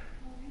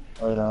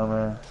 Light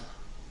armor.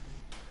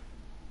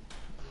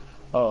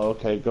 Oh,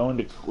 okay.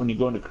 When you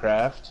go into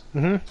craft,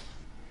 Mm-hmm.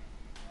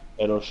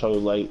 it'll show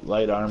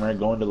light armor.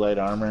 Go into light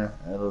armor,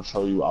 and it'll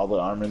show you all the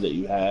armor that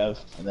you have,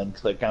 and then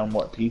click on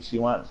what piece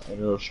you want, and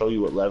it'll show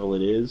you what level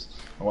it is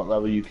and what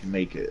level you can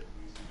make it.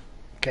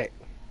 Okay.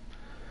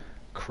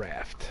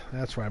 Craft.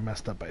 That's where I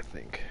messed up, I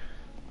think.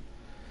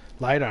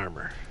 Light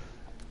armor.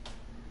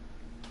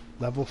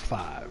 Level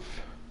 5.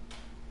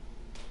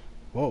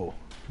 Whoa.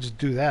 Just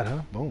do that,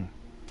 huh? Boom.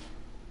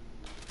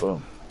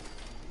 Boom.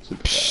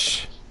 Super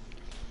fast.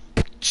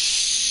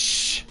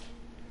 Psh.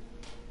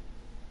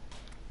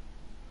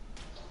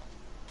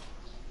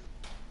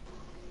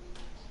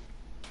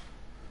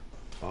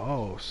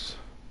 Oh.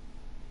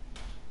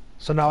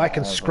 So now I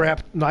can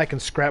scrap. Now I can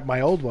scrap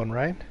my old one,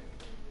 right?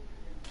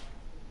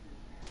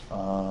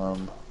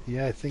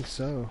 Yeah, I think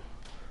so.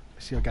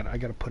 See, I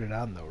gotta put it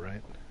on though,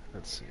 right?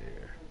 Let's see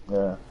here.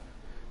 Yeah.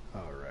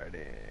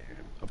 Alrighty.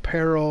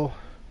 Apparel.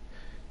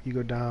 You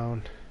go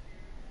down.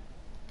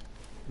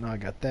 Now I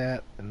got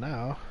that, and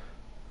now.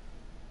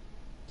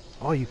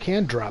 Oh, you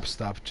can drop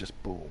stuff.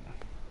 Just boom.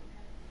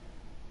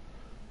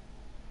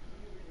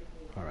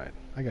 Alright,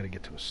 I gotta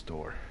get to a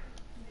store.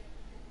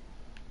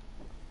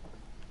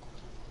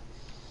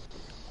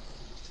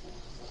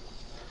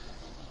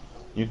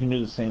 You can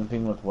do the same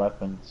thing with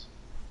weapons.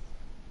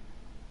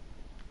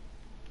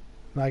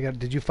 Now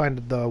did you find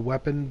the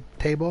weapon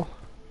table?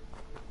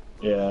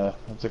 Yeah,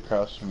 it's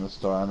across from the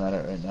store. I'm at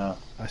it right now.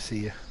 I see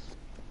you.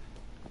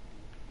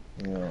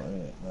 Yeah,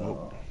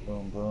 no.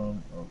 Boom,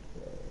 boom.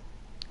 Okay.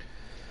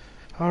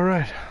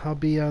 Alright, I'll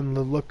be on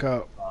the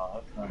lookout. Oh,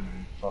 that's not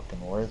even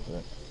fucking worth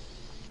it.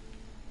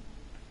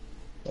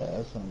 Yeah,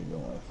 that's not even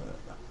worth it.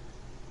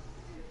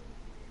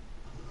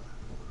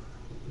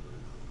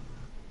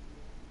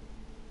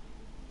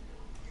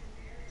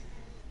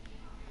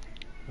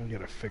 I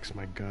gotta fix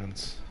my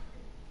guns.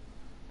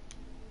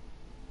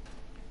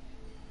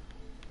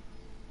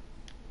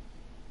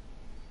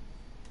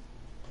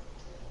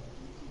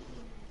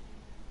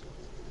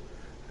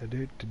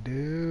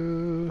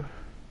 Do.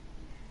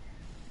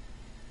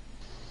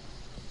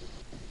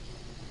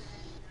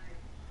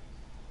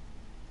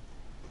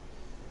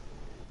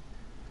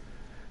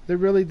 They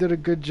really did a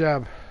good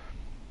job.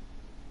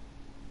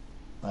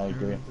 I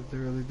agree. They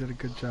really did a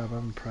good job. I'm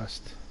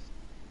impressed.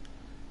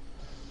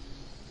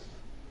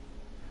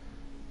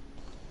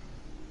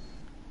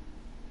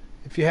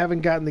 If you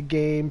haven't gotten the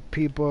game,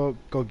 people,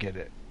 go get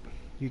it.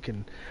 You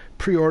can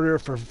pre-order it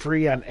for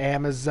free on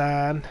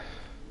Amazon.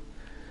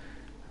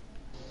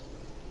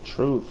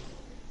 Truth.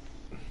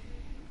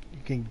 You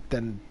can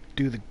then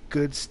do the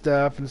good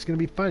stuff, and it's gonna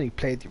be fun. You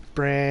play with your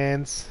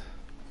friends,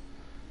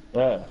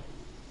 Yeah.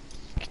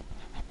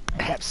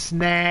 have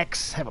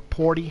snacks, have a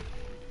party.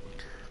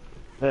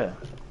 Yeah.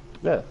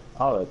 Yeah.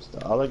 All that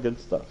stuff. All that good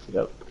stuff.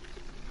 Yep.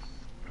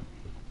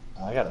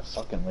 I got a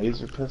fucking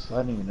laser pistol.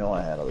 I didn't even know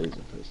I had a laser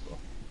pistol.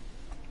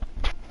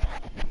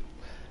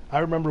 I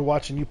remember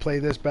watching you play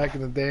this back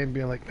in the day and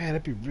being like, man,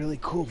 it'd be really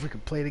cool if we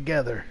could play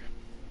together.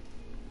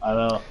 I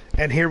know.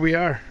 And here we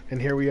are.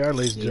 And here we are,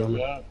 ladies and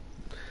gentlemen.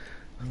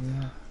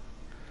 Yeah.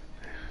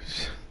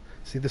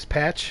 See this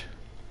patch?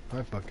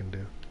 I fucking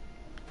do.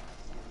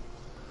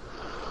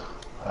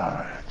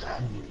 Alright, I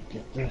need to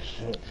get this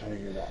shit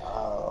figured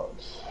out.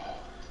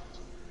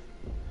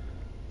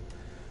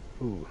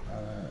 Ooh.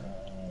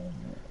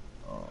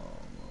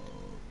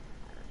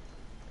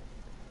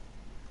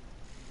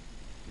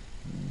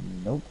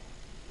 Nope.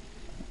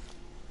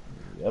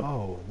 Yep.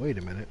 Oh, wait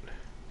a minute.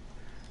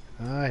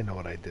 I know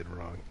what I did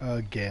wrong.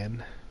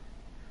 Again.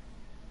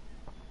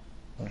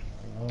 What's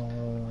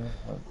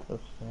this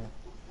thing?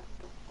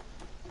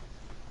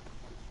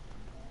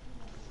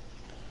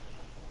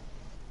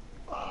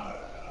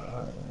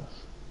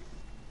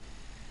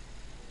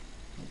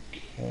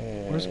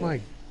 Okay. Where's my...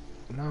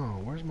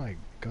 No, where's my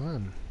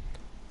gun?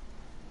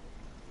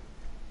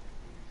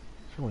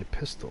 It's only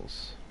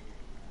pistols.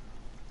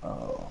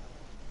 Oh.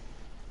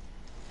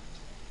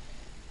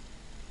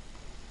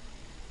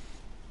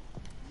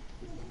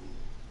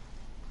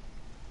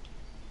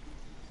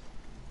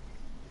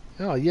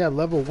 Oh, yeah,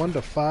 level 1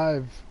 to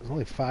 5. There's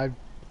only 5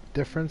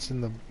 difference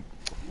in the...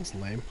 That's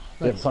lame.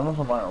 Yeah, some of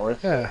them aren't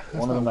worth Yeah, it. that's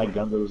One of them, not my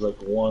gun, there was like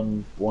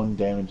one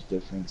damage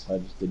difference. I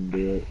just didn't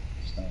do it.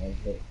 It's not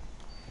worth it.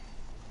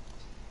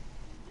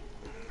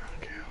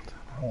 Okay,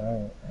 hold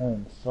on.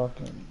 I'm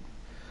fucking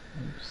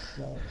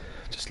upset.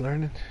 Just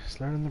learning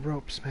the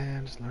ropes,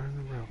 man. Just learning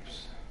the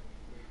ropes.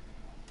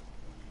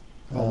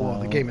 Oh,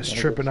 whoa, the game is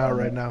Gotta tripping go out find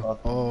right that now.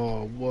 fucking-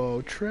 Oh,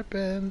 whoa,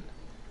 tripping.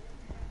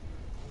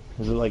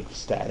 Was it like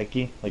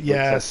staticky? Like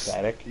Yes.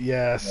 static?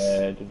 Yes.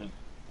 Yeah, it didn't.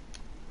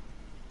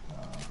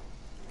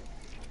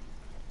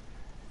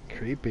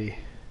 Creepy.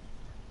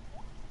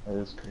 It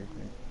is creepy.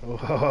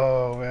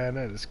 Oh, man,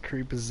 that is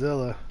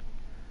creepyzilla.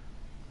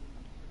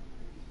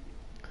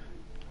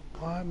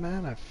 What,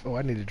 man?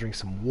 I need to drink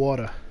some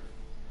water.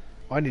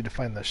 Oh, I need to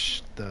find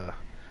the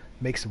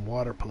make some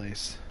water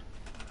place.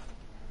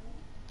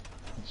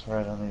 It's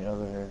right on the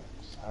other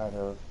side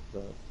of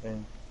the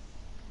thing.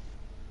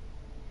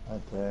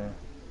 Right there.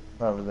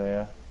 Over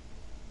there.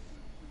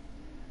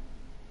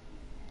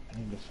 I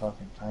need to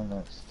fucking find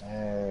that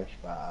stash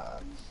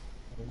box.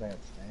 Where's that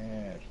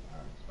stash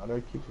box? Why do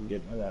I keep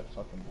forgetting where that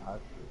fucking box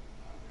is?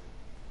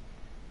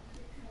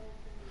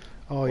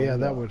 Oh, Where'd yeah, it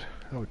that go?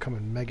 would come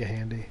in mega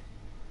handy.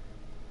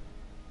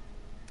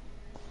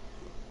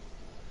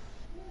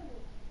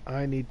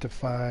 I need to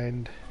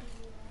find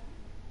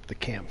the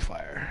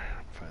campfire.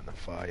 Find the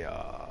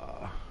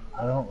fire.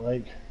 I don't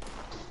like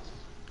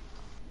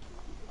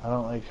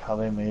how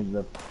they made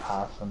the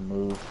possum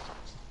move.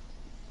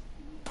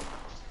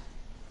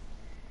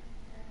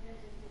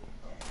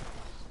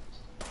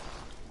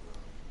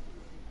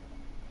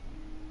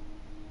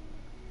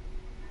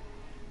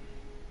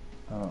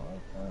 I don't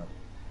like that.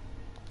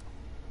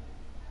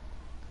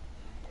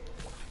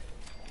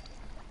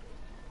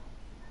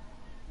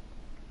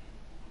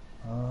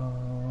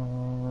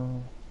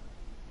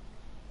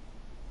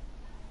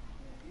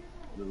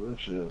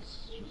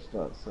 Delicious. Just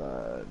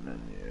outside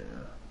menu.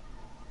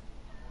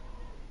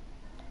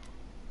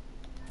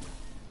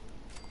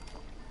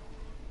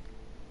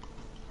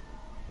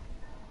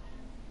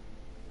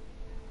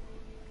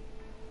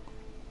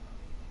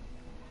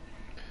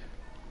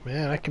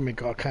 Man, I can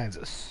make all kinds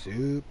of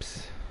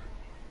soups.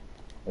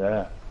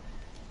 Yeah.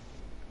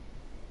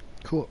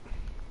 Cool.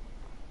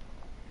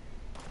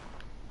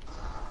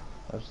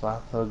 There's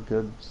lots of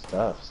good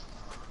stuffs.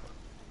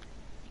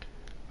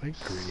 I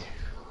agree.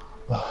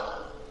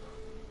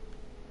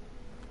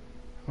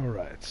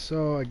 Alright,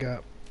 so I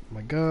got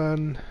my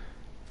gun.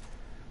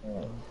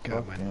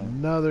 Got my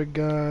another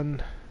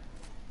gun.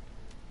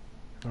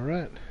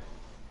 Alright.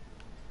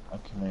 I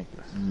can make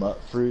mutt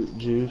fruit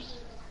juice.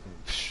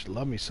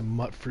 Love me some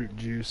mutt fruit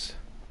juice.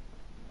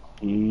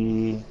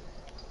 E.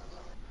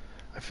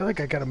 I feel like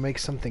I gotta make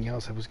something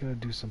else. I was gonna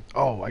do some...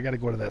 Oh, I gotta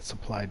go to that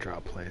supply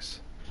drop place.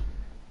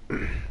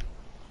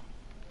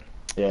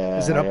 Yeah.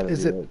 Is it I up? gotta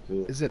Is do it? that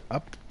too. Is it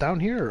up down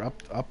here or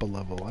up a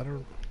level?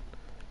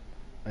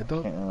 I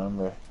don't. Can't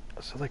remember.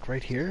 So like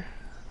right here?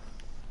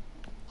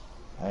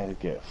 I had to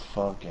get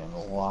fucking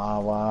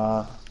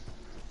lava.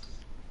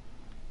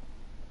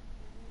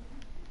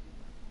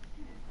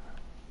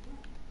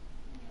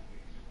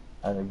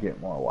 I had to get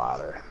more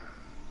water.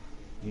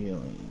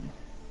 Healing.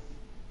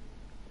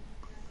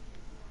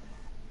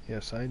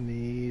 Yes, I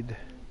need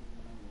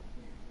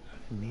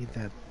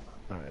that.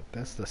 All right,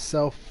 that's the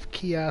self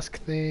kiosk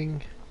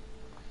thing.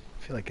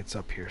 I feel like it's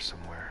up here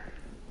somewhere.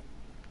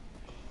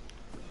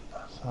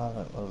 I thought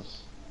it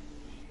was.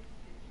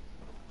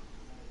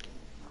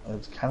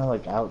 It's kind of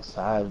like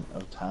outside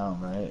of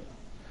town, right?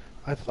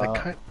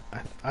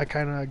 I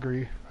kind of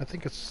agree. I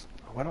think it's.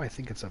 Why do I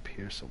think it's up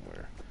here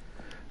somewhere?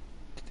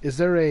 Is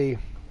there a?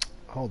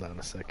 Hold on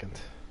a second.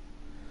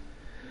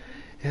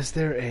 Is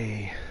there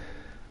a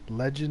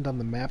legend on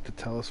the map to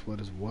tell us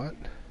what is what?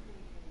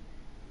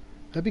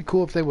 That'd be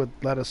cool if they would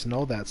let us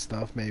know that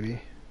stuff.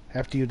 Maybe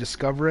after you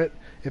discover it,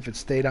 if it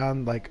stayed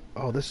on, like,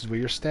 oh, this is where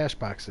your stash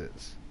box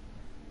is.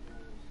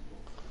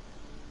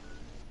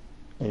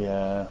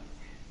 Yeah.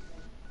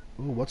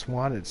 Ooh, what's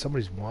wanted?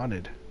 Somebody's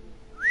wanted.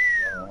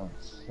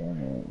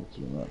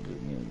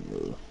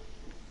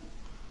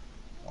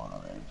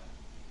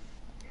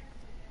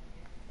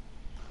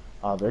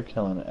 Oh, they're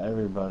killing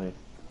everybody.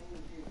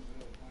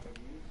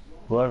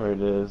 Whoever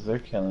it is, they're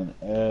killing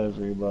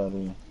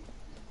everybody.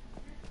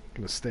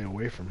 Gonna stay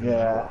away from him.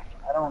 Yeah,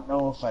 I don't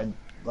know if I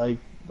like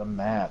the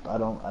map. I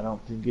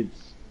don't think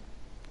it's.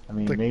 I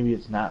mean, maybe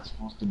it's not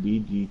supposed to be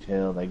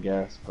detailed, I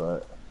guess,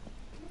 but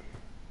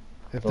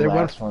if the they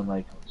last one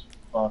like was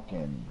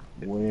fucking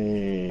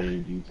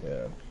way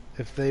detailed.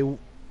 If they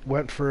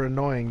went for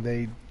annoying,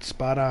 they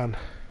spot on.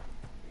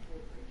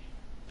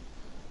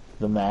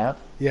 The map?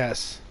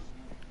 Yes.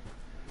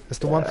 It's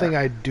the one thing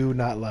I do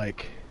not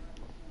like.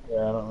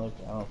 Yeah, I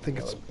don't think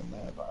it's I like the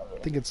map either. I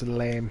think it's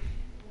lame.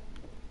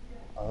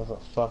 Oh, there's a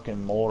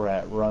fucking mole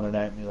rat running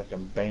at me like a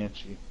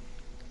banshee.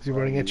 Is he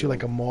running at you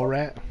like a mole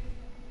rat?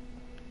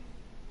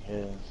 He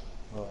is.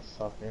 Little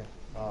sucker.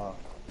 Oh.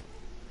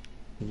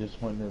 He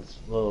just went in his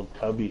little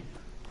cubby.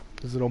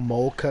 His little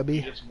mole cubby?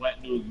 He just went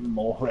into his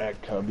mole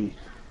rat cubby.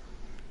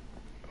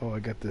 Oh, I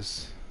got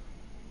this.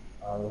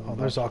 Oh,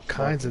 there's all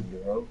kinds of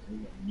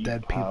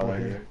dead people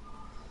here.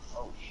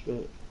 Oh,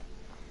 shit.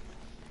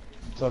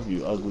 What's up,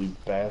 you ugly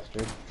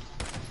bastard?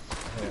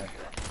 Yeah.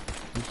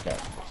 You just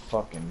got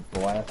fucking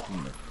blasted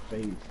in the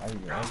face. How you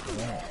like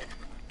that?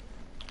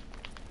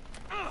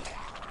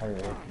 How you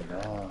like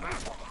that?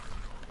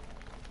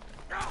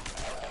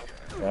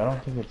 Yeah, I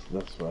don't think it's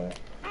this way.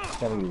 It's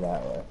gotta be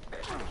that way.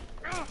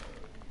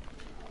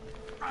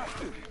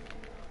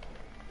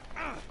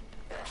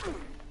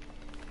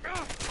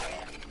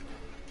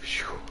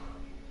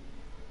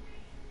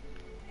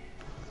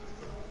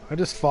 I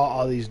just fought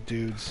all these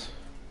dudes.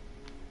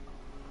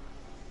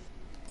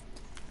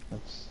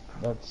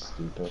 That's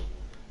stupid.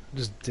 I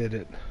just did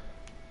it.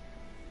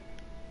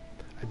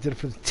 I did it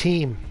for the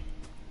team.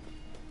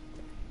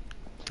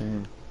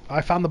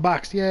 I found the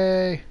box.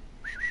 Yay!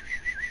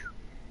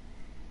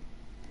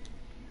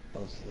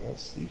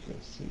 That's secret.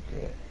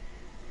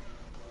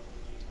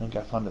 I think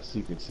I found a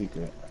secret.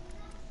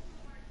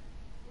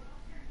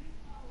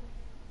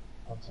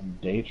 Found some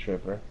day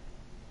tripper.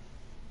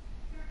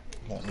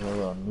 Got me a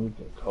little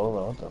Nuka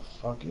Cola. What the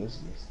fuck is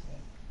this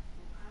thing?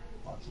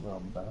 Oh, it's a little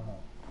burner.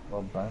 A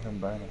little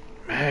burner.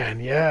 Man,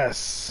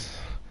 yes.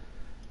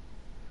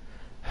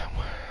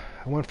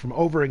 I went from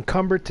over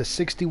encumbered to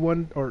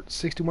 61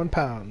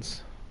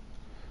 pounds.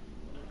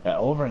 Yeah,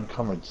 over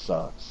encumbered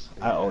sucks.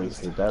 I always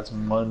hate that's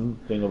one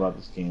thing about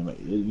this game.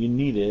 You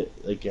need it,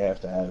 like you have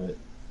to have it,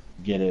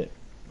 get it,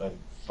 but I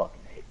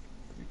fucking hate it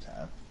every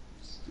time.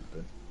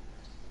 Stupid.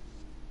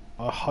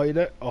 I'll hide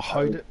it.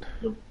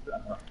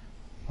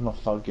 I'm a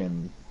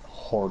fucking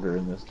hoarder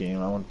in this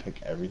game. I want to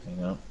pick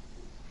everything up.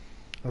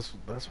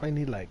 That's why I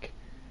need like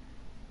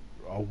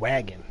a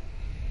wagon.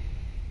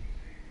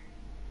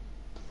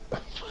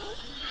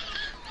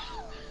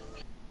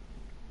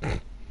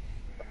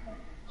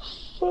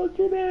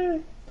 Fucking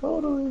A.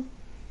 Totally.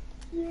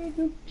 Yeah,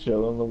 just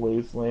chill in the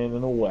wasteland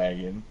in a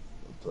wagon.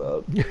 What's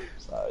up?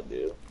 What's how I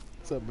do?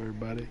 What's up,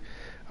 everybody?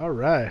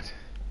 Alright.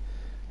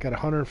 Got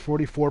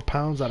 144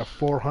 pounds out of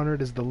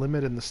 400 is the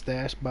limit in the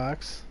stash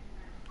box.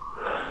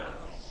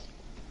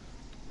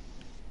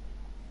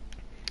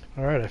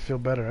 Alright, I feel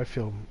better. I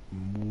feel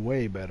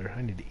way better.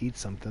 I need to eat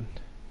something.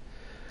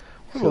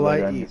 What will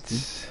I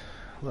eat?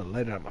 A little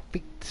lighter on my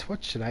feet.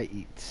 What should I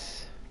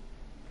eat?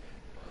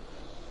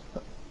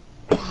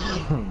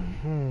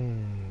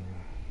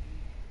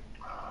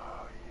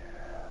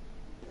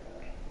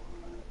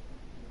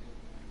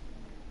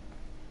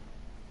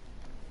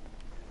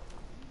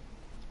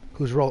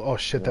 Who's roll? Oh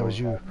shit, that was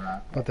you.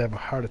 About to have a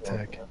heart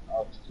attack.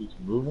 Keeps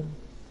moving.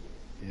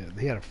 Yeah,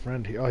 he had a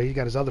friend here. Oh, he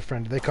got his other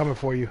friend. They coming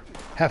for you.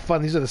 Have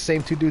fun. These are the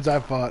same two dudes I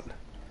fought.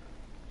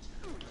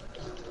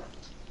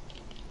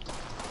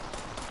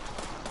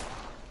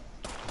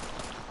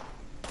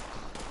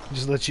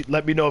 Just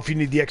let me know if you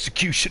need the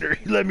executioner.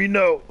 Let me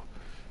know.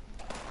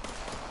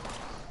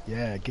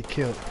 Yeah, get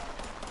killed.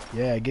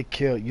 Yeah, get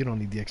killed. You don't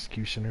need the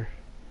executioner.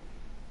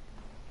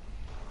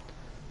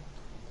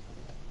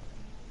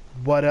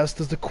 What else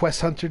does the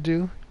quest hunter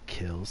do?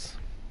 Kills.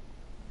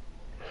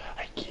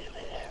 I kill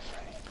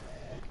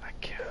everything. I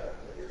kill.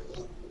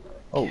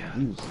 Oh,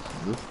 Jesus,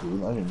 this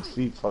dude. I didn't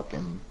see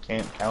fucking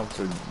Camp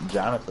Counselor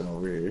Jonathan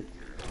over here.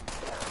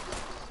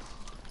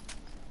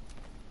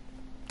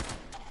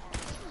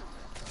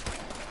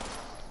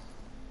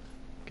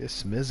 Get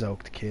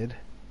smizzoked, kid.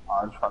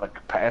 I just found a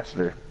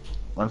capacitor.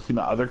 Want to see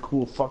my other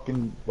cool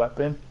fucking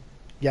weapon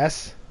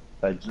Yes.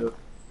 that I just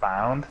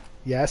found?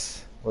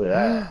 Yes. Look at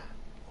that.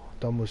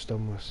 Domus,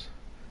 domus.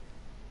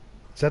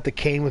 Is that the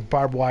cane with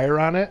barbed wire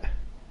on it?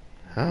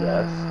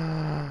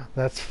 Yes.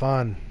 That's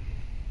fun.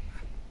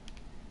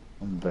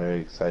 I'm very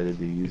excited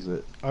to use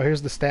it. Oh,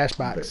 here's the stash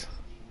box.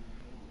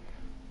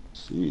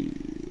 Let's see.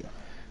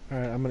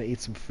 Alright, I'm gonna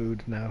eat some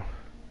food now.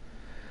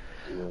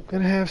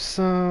 Gonna have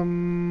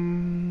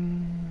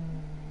some...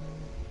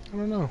 I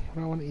don't know. What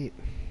do I want to eat?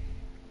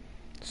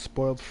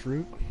 Spoiled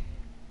fruit?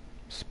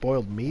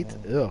 Spoiled meat?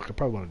 Ugh, I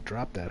probably want to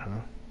drop that,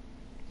 huh?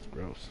 It's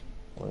gross.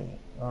 Wait.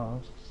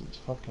 Oh, it's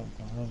fucking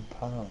 9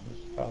 pounds.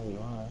 That's probably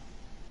why.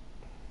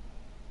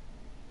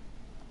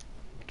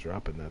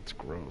 Dropping that's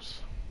gross.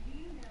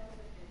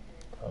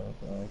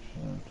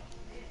 Action.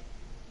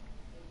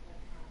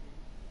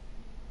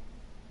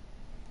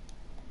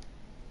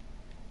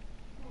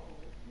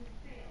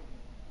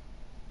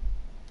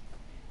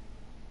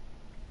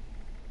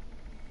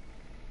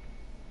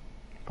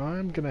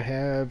 I'm gonna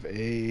have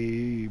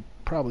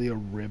probably a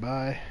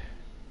ribeye.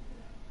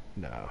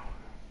 No.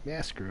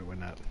 Yeah, screw it, why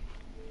not?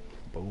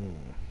 Boom.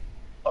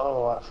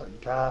 Oh, I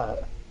forgot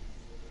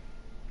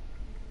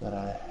that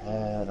I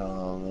had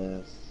all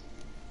this.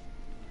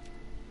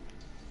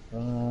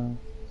 Boom,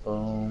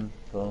 boom,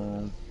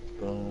 boom,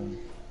 boom,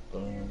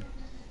 boom.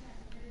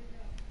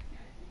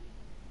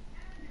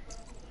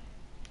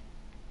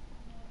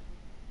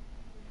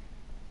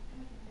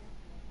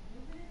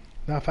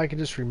 Now, if I could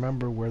just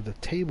remember where the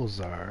tables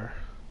are.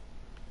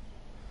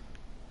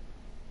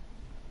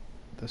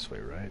 This way,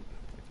 right?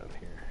 Down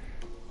here.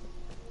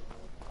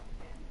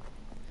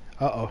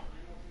 Uh-oh.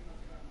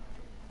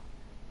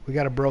 We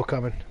got a bro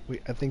coming.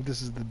 I think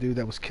this is the dude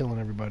that was killing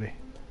everybody.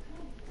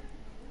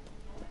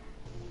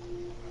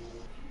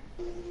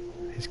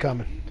 He's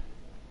coming.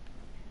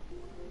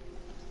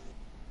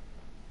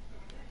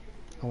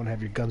 I want to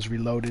have your guns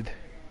reloaded.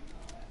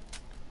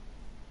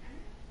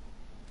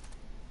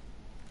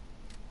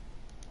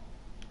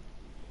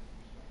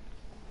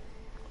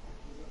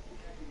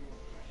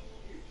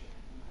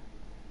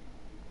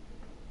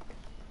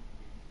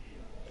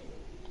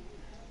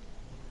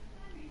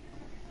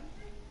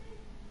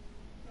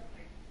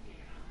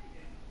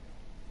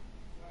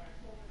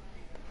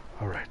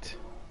 Alright.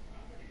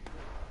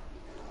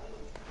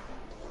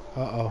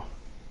 Uh-oh.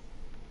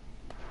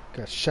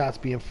 Got shots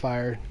being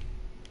fired.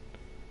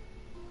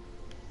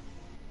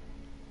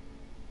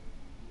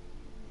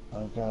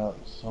 I got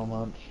so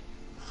much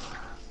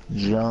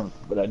junk,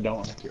 but I don't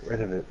want to get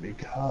rid of it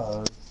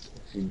because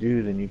if you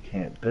do, then you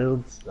can't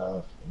build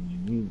stuff, and you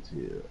need to,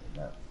 and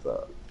that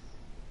sucks.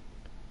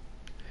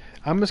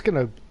 I'm just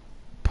gonna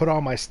put all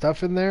my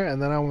stuff in there,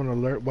 and then I want to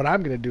learn. What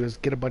I'm gonna do is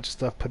get a bunch of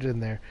stuff, put it in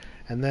there,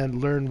 and then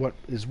learn what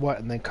is what,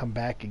 and then come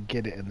back and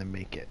get it, and then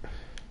make it.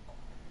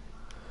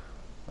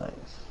 Nice.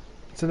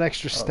 It's an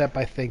extra step,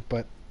 I think,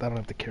 but I don't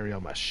have to carry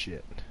all my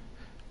shit.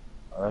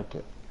 I like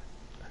it.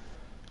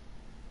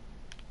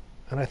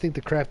 And I think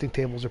the crafting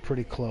tables are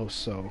pretty close,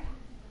 so...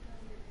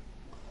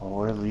 Well,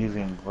 we're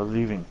leaving. We're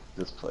leaving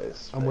this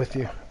place. I'm with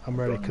you. I'm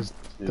ready, because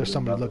there's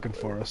somebody looking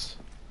for us.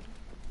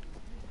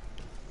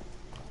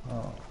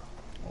 Oh.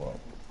 Well,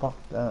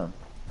 fuck them.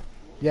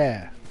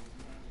 Yeah.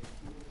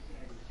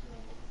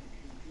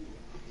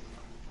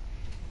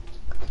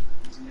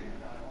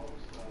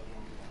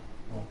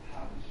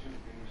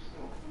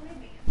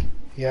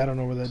 Yeah, I don't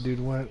know where that dude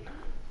went.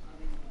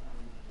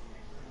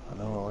 I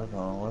know where we're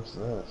going. What's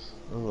this?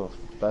 A little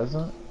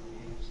pheasant?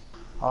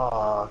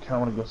 Ah, I kinda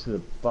wanna go see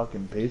the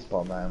fucking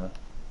baseball diamond.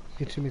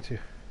 Me too, me too.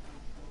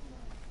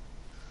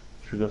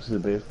 Should we go see the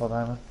baseball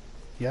diamond?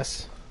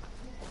 Yes.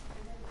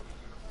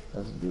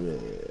 Let's do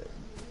it.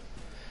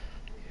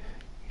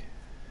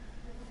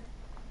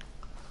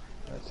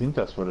 I think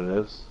that's what it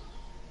is.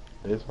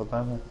 Baseball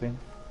diamond, I think.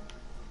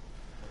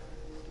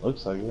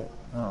 Looks like it.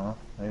 I don't know.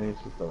 Maybe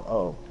it's just a...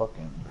 Oh,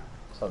 fucking...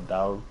 What's up,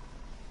 dog?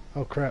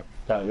 Oh, crap.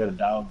 Got a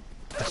dog.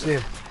 I see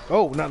him.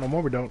 Oh, not no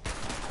more, we don't.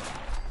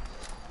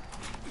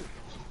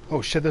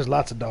 Oh, shit, there's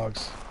lots of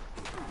dogs.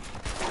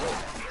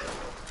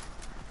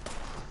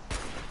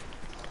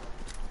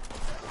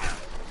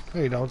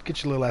 There you don't.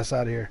 Get your little ass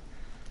out of here.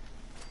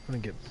 I'm gonna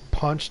get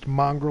punched,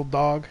 mongrel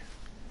dog.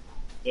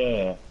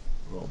 Yeah.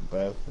 Little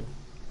bastard.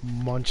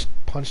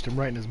 Punched him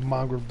right in his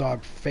mongrel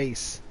dog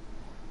face.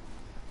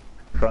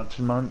 Crunch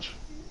and munch.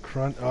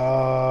 Crunch.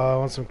 Oh, I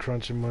want some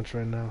crunch and munch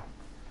right now.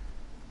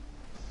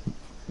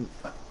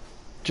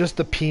 Just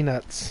the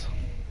peanuts.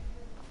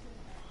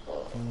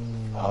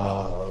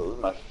 Oh, those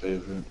are my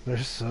favorite. They're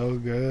so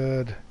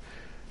good.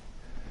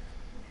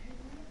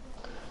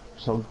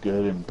 So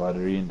good and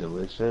buttery and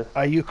delicious.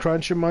 Are you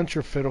crunch and munch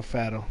or fiddle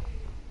faddle?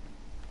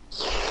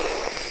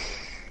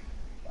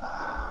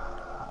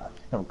 I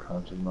think I'm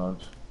crunch and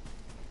munch.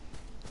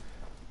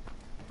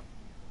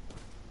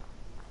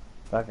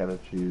 If I gotta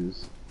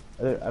choose.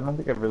 I don't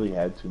think I've really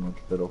had too much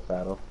fiddle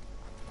faddle.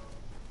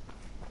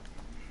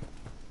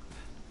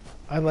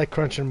 I like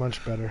crunch and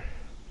munch better.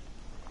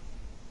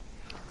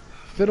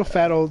 Fiddle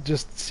faddle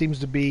just seems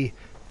to be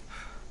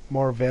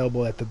more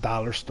available at the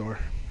dollar store.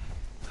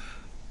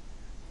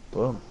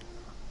 Boom.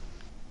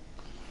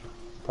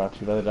 Brought to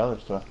you by the dollar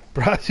store.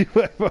 Brought to you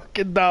by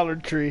fucking Dollar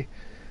Tree.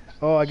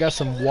 Oh, I got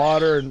some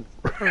water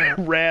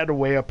and rad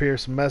way up here,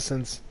 some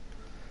essence.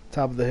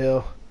 Top of the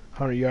hill.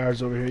 100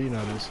 yards over here, you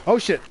know this. Oh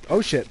shit,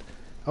 oh shit,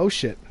 oh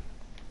shit.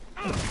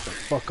 Get the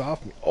fuck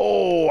off me.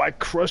 Oh, I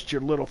crushed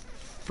your little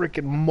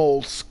freaking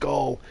mole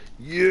skull.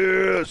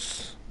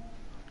 Yes!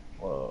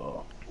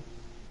 Whoa.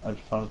 I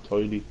just found a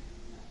toity.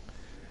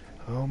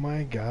 Oh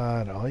my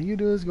god, all you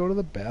do is go to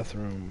the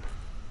bathroom.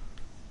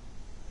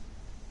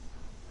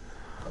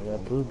 I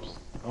got boobs.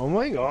 Oh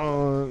my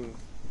god.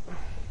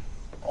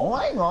 Oh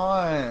my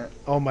god.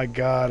 Oh my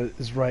god,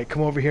 is right.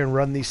 Come over here and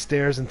run these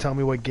stairs and tell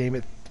me what game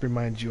it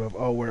reminds you of.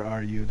 Oh, where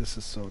are you? This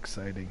is so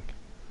exciting.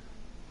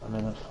 I'm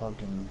in a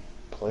fucking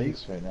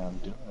place right now. I'm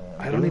doing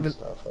it.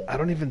 I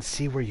don't even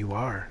see where you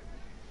are.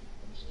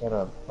 I just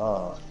gotta,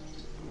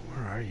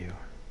 Where are you?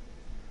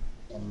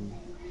 I'm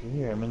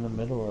here. I'm in the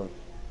middle of...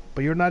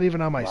 But you're not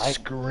even on my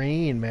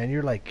screen, man.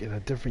 You're like in a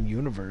different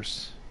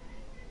universe.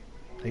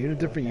 Are you in a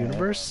different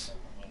universe?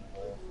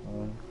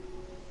 I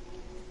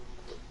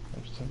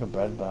just took a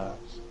bed box.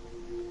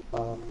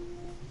 Whoa,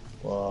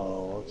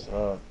 what's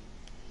up?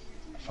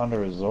 I found a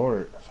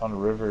resort. I found a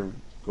River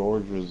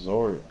Gorge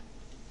resort.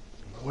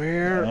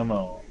 Where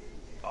Ammo.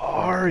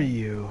 are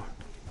you?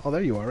 Oh,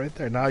 there you are, right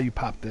there. Now you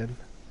popped in.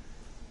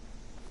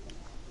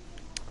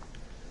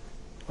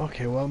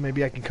 Okay, well,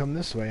 maybe I can come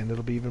this way, and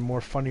it'll be even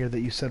more funnier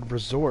that you said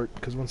resort,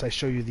 because once I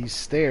show you these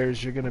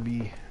stairs, you're gonna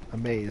be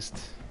amazed.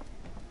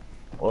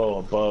 Whoa,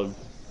 a bug.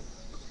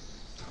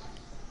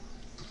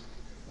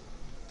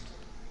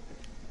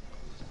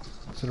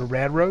 Is it a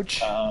rad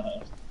roach?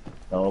 No,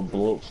 a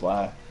bloat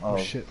fly. Oh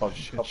shit, fucking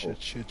shit, couple.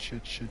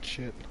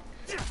 shit.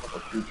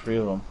 Two, three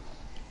of them.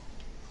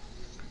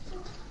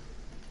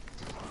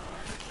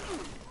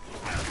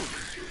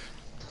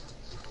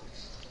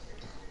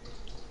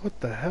 What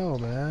the hell,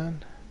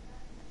 man?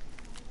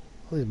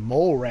 All these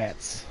mole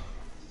rats.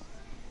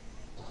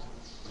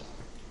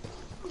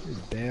 These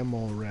damn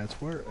mole rats.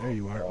 Where? There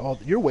you are. Oh,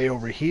 you're way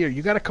over here.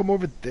 You gotta come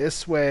over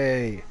this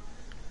way.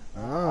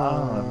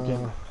 I'm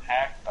getting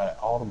attacked by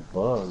all the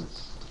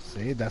bugs.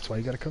 See, that's why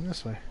you gotta come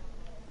this way.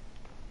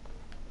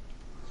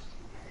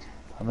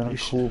 I'm in a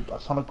cool... I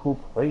found a cool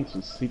place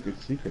with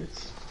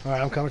secrets.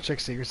 Alright, I'm coming to check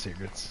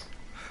secrets.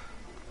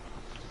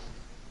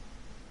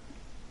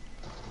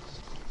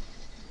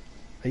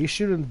 Are you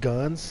shooting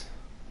guns?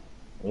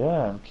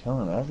 Yeah, I'm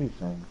killing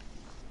everything.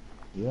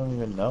 You don't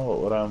even know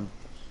what I'm...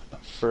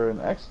 For an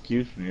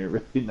executioner, you're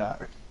really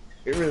not...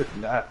 You're really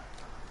not...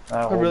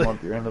 Not holding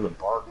up your end of the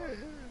bargain.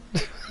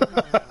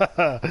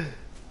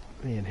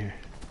 Me in here.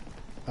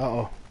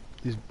 Uh-oh.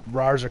 These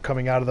RARs are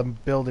coming out of the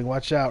building.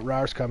 Watch out,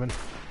 RAR's coming.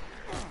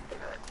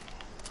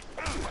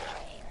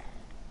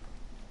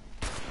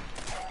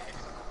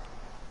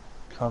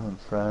 Coming,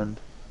 friend.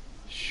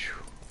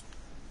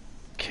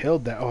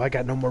 Killed that. Oh, I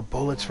got no more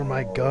bullets for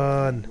my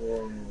gun.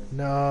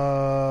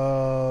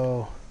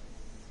 No.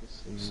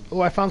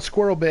 Oh, I found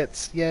squirrel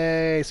bits.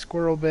 Yay,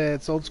 squirrel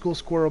bits. Old school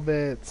squirrel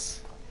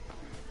bits.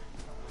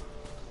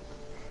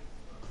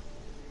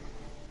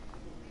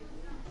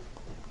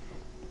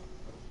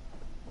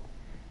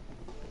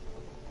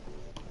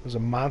 There's a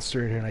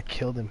monster in here and I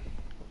killed him.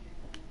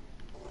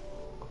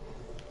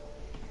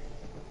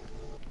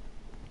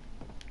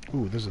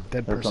 Ooh, there's a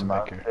dead person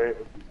back here.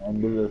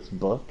 Under this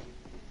book.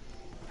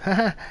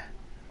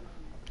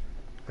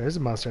 There's a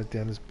monster at the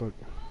end of this book.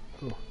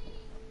 Ooh.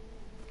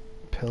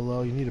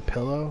 Pillow. You need a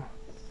pillow?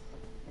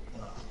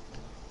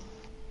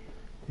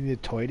 You need a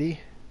toity?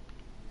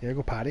 Yeah,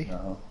 go potty.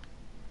 No.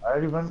 I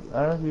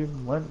already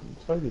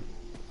went toity.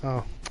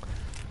 Oh.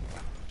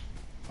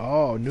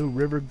 Oh, new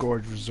River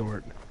Gorge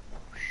Resort.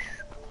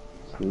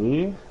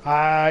 See?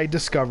 I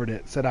discovered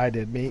it. Said I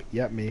did. Me.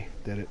 Yep, me.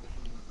 Did it.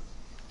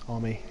 All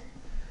me.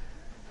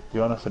 Do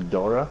you want a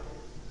fedora?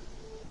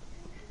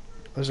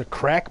 There's a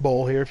crack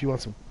bowl here if you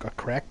want a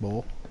crack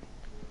bowl.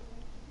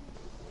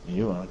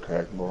 You want a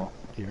crack bowl?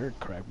 You're a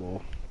crack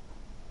bowl.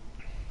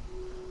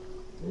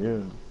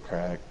 You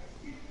crack.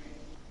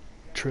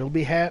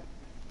 Trilby hat?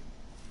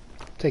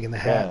 Taking the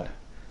hat. Yeah.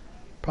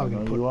 Probably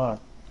gonna you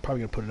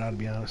probably gonna put it on to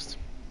be honest.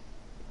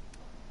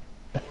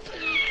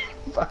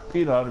 Fuck,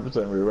 you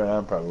 100% right.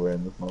 I'm probably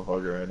wearing this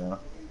motherfucker right now.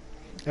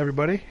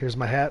 Everybody, here's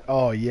my hat.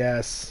 Oh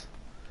yes.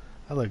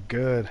 I look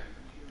good.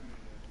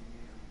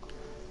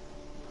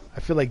 I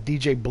feel like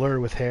DJ Blur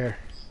with hair.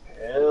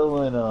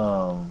 Killing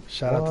them.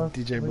 Shout out to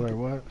DJ Blur.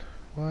 What?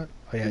 What?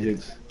 Oh yeah,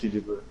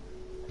 DJ Blur.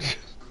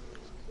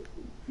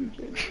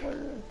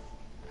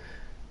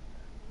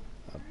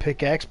 A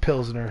pickaxe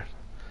Pilsner.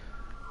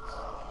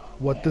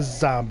 What the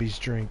zombies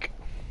drink.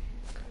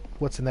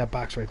 What's in that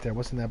box right there?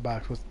 What's in that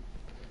box?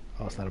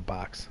 Oh, it's not a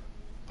box.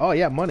 Oh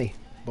yeah, money.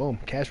 Boom,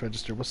 cash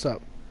register. What's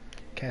up?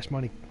 Cash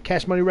money.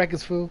 Cash money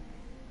records, fool.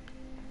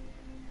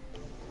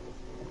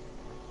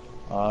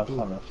 I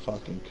found a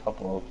fucking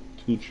couple of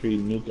 2-tree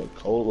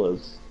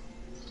Nuka-Colas.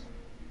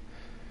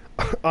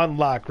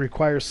 Unlock.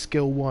 Requires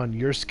skill 1.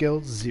 Your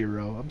skill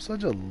 0. I'm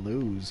such a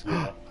lose.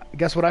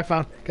 Guess what I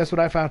found? Guess what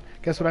I found?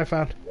 Guess what I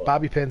found? What?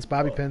 Bobby pins.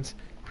 Bobby What? pins.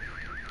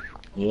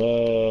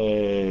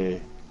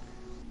 Yay!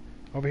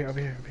 Over here. Over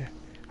here. Over here.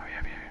 Over here.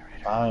 Over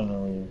here.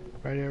 Finally.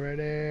 Right here. Right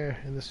there.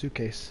 In the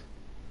suitcase.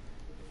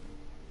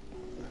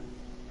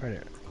 Right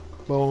here.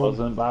 Boom.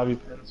 Wasn't Bobby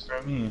pins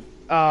for me.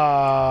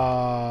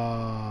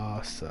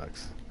 Ah,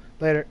 sucks.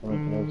 Later.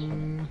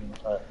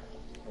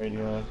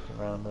 Radioactive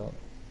roundup.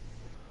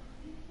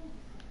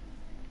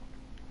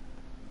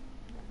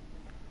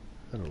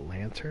 Is that a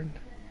lantern?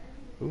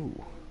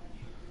 Ooh.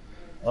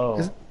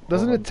 Oh.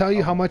 Doesn't it tell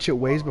you how much it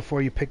weighs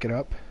before you pick it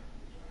up?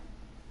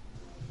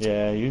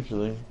 Yeah,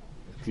 usually.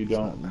 If you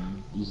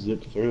don't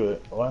zip through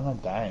it. Why am I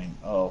dying?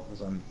 Oh,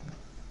 because I'm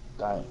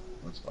dying.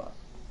 That's fine.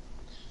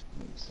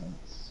 Makes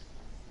sense.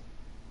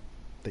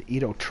 The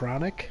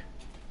Edotronic?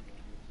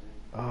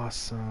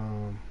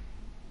 Awesome.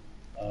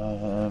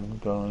 I'm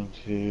going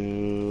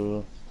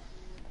to...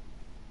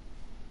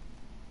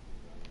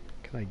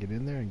 Can I get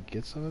in there and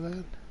get some of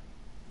that?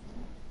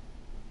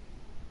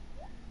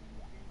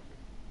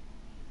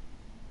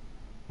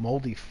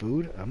 Moldy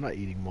food? I'm not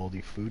eating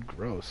moldy food.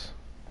 Gross.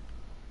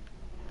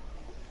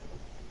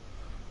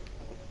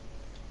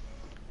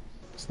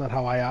 That's not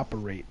how I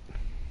operate.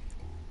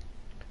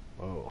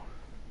 Whoa.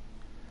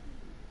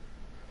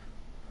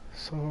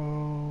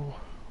 So...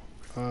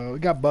 we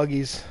got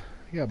buggies.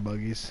 We got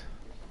buggies.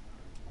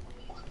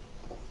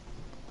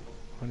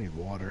 I need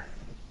water.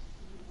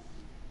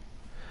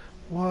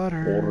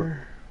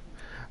 Water.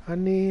 I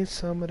need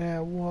some of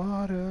that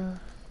water.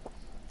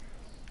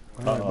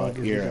 Alright,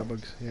 buggies. We got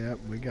bugs. Yep,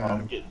 we got them.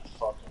 I'm getting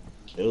fucking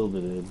killed,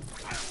 dude.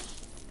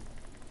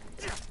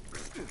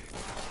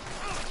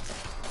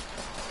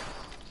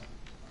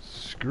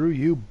 Screw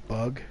you,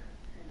 bug.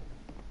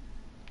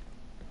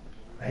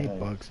 I hate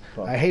bugs.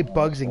 I hate fucking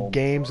bugs in asshole.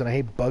 games, and I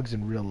hate bugs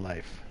in real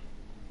life.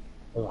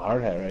 There's a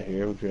hard hat right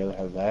here. Would you rather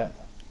have that?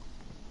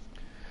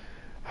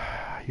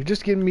 You're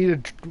just getting me to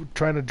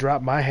trying to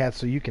drop my hat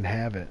so you can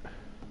have it.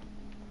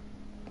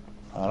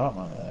 I don't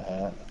mind that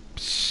hat.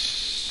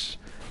 Psst.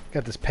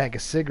 Got this pack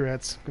of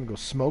cigarettes. I'm gonna go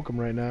smoke them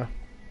right now.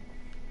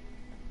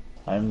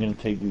 I'm gonna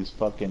take these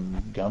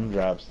fucking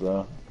gumdrops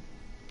though.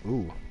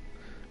 Ooh.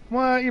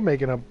 What? You're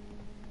making up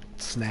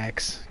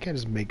snacks. You can't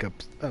just make up...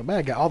 Oh man,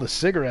 I got all the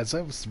cigarettes.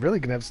 I was really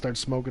gonna have to start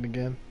smoking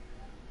again.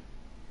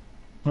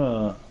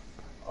 Huh.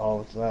 Oh,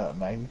 what's that? A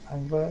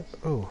magnifying glass?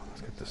 Oh,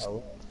 let's get this.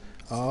 Oh,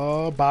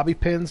 Oh, bobby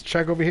pins.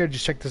 Check over here.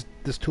 Just check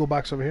this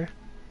toolbox over here.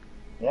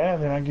 yeah,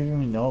 they're not giving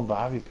me no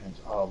bobby pins.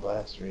 Oh,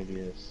 blast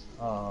radius.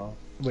 Oh.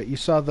 Wait, you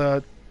saw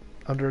the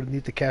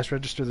underneath the cash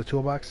register, the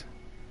toolbox?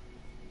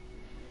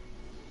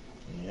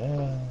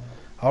 Yeah.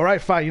 All right,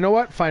 fine. You know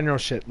what? Find your own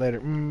shit later.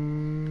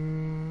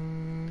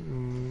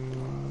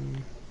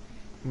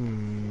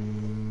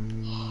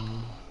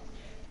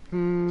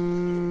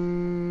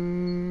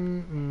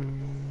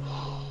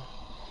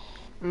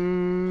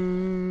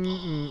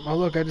 Oh,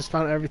 look, I just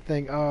found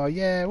everything. Oh,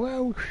 yeah,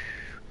 well.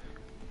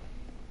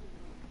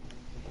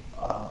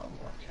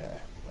 Okay.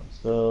 I'm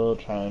still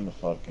trying to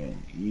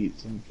fucking eat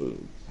some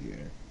food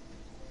here.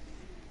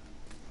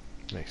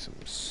 Make some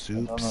I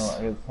soups. don't know.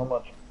 I got so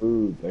much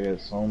food. I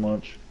got so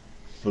much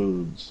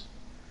foods.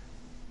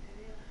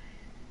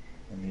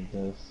 I need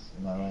this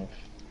in my life.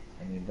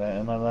 I need that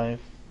in my life.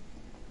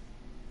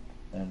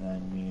 And I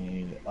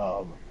need,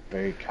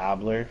 berry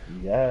cobbler.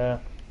 Yeah.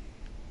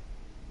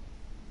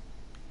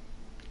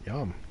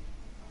 Yum.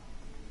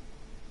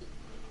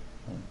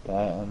 And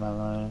that in my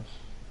life.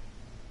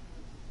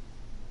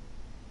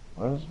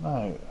 Where's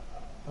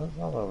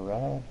all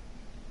the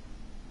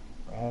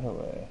rat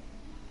away?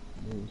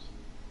 Moves.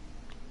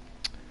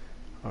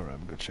 All right,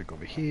 I'm gonna check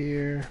over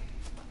here.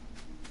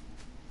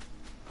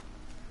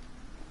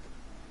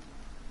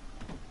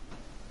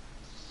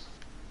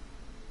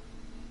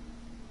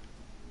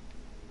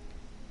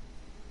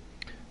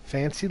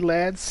 Fancy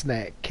lad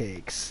snack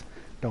cakes.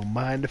 Don't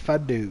mind if I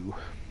do.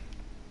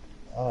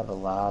 I have a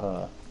lot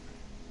of...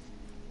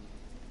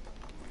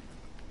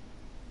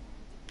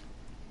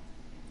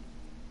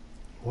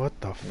 What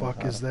the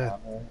fuck is that?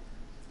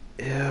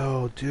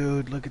 Ew,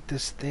 dude, look at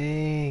this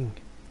thing.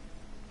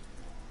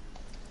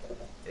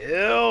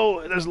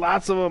 Ew, there's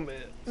lots of them.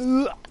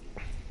 Ugh.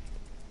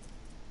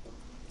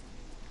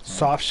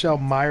 Soft shell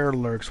mire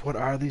lurks. What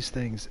are these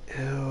things?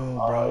 Ew,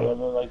 Oh, bro. yeah, they're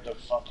like the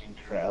fucking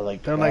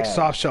crab. They're like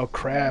soft shell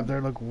crab. They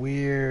look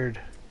weird.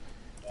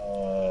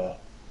 Uh,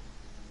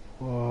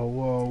 Whoa,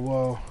 whoa,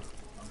 whoa.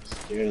 I'm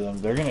scared of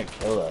them. They're gonna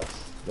kill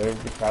us. They're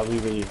probably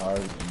really hard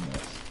in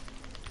this.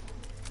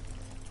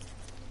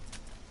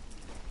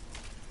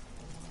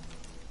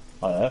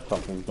 Oh, that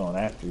fucker's going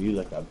after you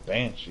like a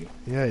banshee.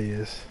 Yeah, he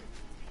is.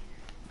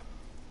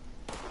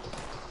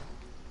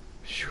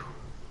 Phew.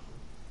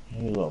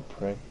 You little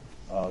prick.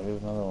 Oh,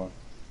 here's another one.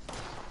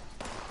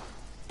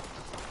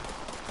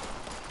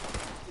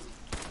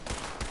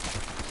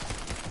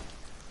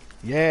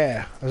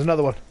 Yeah, there's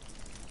another one.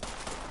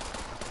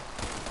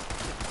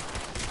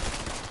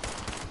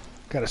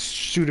 Gotta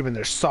shoot him in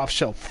their soft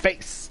shell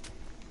face.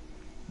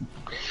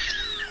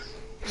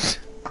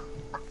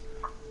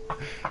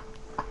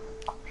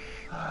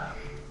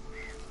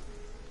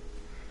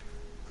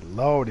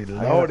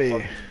 Lordy, I gotta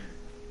lordy.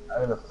 I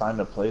gotta find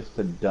a place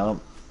to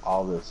dump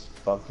all this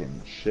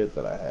fucking shit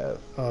that I have.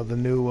 Oh, the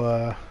new,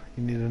 you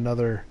need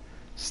another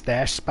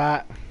stash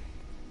spot.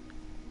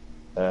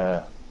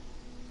 Uh,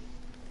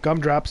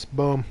 Gumdrops,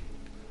 boom.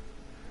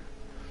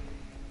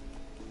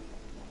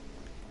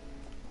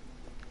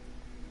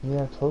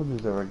 yeah, I told you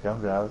there were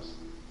gumdrops.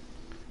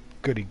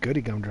 Goody,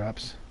 goody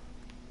gumdrops.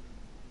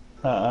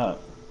 Uh-uh.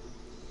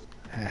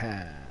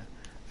 Haha.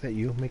 Is that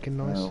you making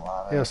noise?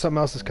 Marijuana. Yeah, something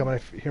else is coming. I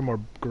hear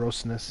more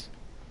grossness.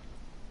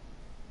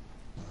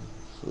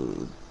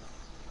 Food.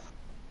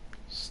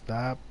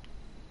 Stop.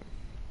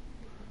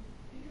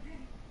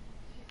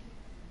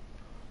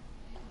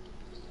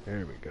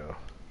 There we go.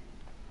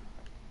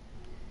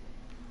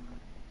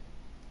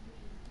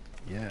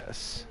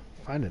 Yes.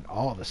 Finding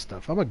all this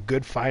stuff. I'm a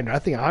good finder. I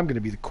think I'm going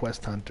to be the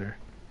quest hunter.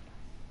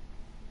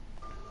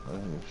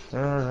 It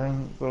sure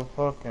ain't the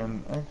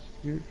fucking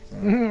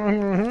execution.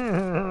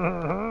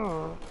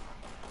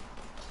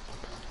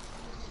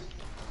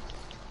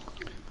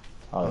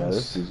 Oh yeah,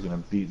 this dude's gonna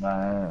beat my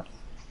ass.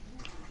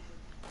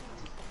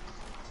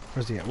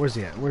 Where's he at? Where's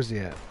he at? Where's he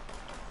at?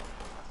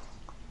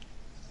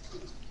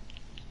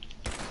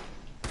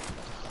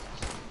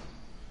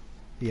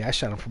 Yeah, I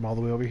shot him from all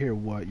the way over here.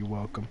 What? You're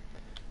welcome.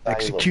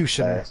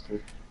 Executioner.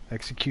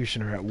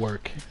 Executioner at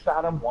work. You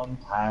shot him one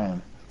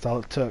time. That's all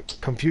it took.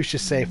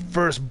 Confucius say,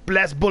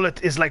 last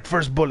bullet is like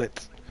first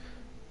bullet.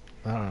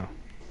 I don't know.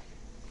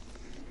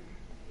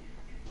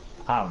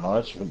 I don't know.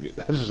 That's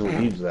just what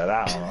he said.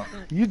 I don't know.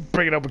 You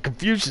bring it up with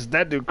Confucius.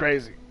 That dude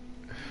crazy.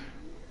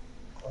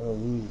 What are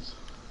these?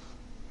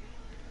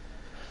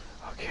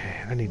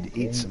 Okay, I need to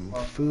eat some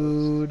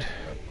food.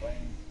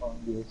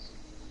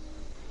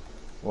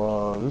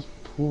 Wow, this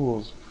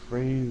pool's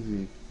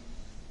crazy.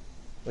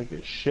 Like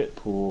a shit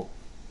pool.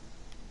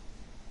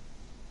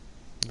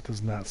 It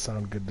does not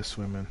sound good to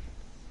swim in.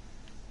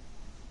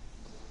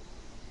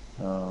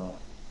 I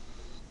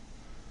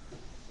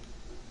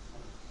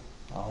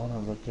wanna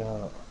look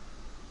out.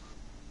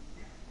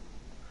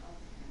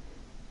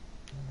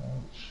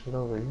 Shit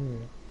over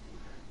here.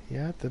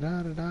 Yeah, da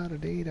da da da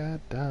da da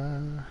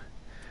da.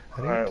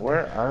 Alright,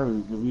 where are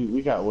we?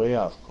 We got way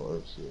off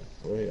course here.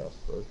 Way off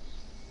course.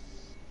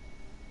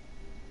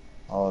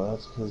 Oh,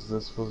 that's because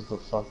this was the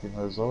fucking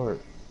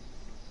resort.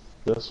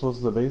 This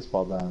was the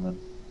baseball diamond.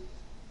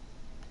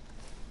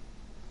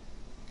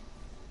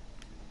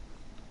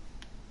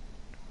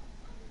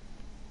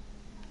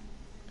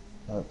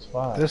 That's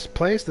why. This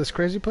place, this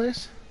crazy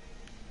place?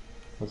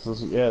 This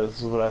is, yeah,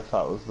 this is what I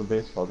thought was the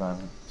baseball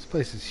diamond. This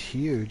place is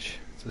huge.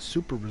 It's a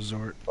super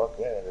resort. Fuck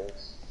yeah, it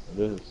is. It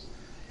is.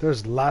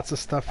 There's lots of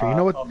stuff here. You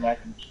know what? Mac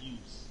and cheese.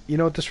 You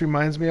know what this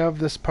reminds me of?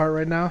 This part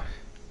right now?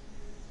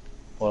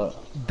 What?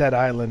 Dead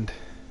Island.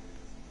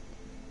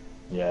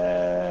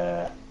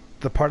 Yeah.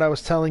 The part I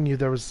was telling you,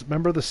 there was,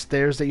 remember the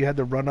stairs that you had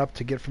to run up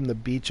to get from the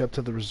beach up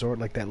to the resort,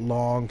 like that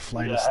long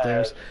flight of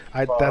stairs?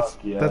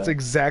 That's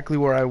exactly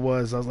where I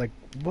was. I was like,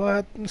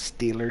 what?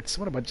 Steelers.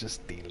 What a bunch of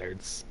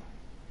Steelers.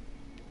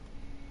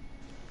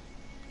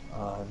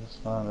 I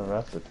just found a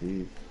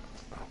recipe.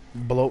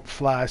 Bloat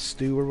fly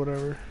stew or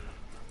whatever.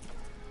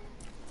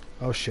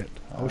 Oh shit.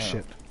 Oh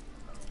shit.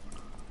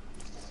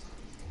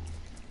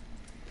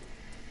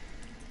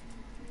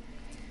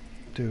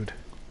 Dude.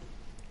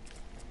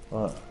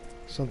 What?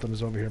 Something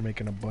is over here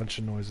making a bunch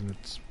of noise and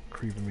it's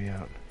creeping me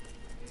out.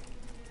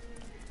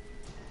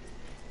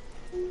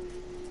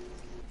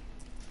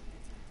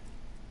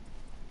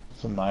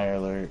 It's a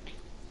Mirelurk.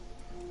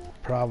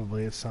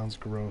 Probably. It sounds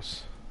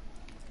gross.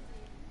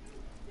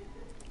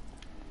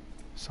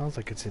 Sounds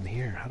like it's in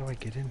here. How do I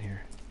get in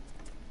here?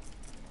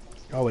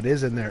 Oh, it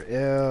is in there.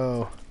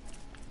 Ew.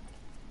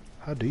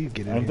 How do you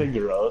get in Aren't here? they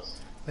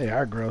gross? They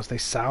are gross. They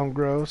sound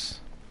gross.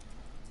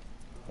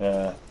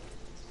 Yeah.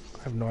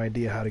 I have no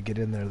idea how to get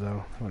in there,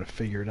 though. I'm gonna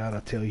figure it out.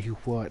 I'll tell you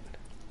what.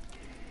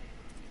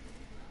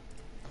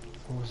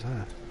 What was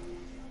that?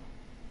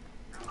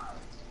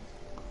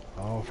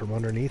 Oh, from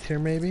underneath here,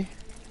 maybe?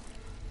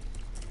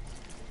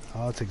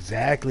 Oh, that's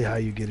exactly how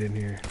you get in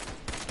here.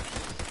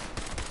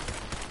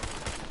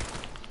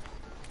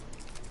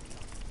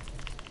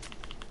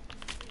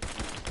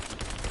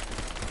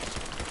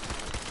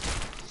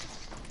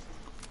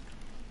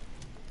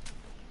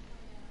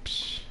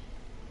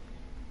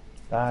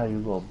 Ah, you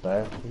little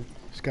bastard.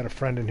 He's got a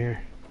friend in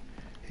here.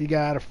 He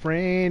got a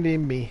friend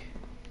in me.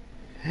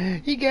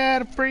 He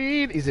got a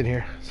friend. He's in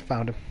here. Just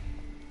found him.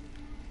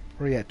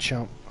 Where you at,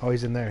 chump? Oh,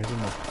 he's in there. He's in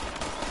there.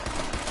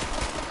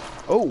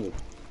 Oh!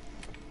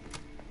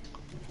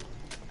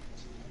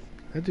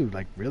 That dude,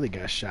 like, really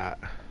got shot.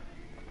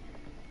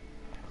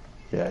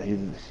 Yeah, he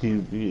did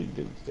stand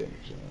a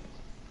chance.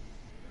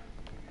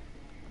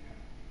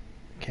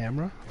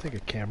 Camera? I'll take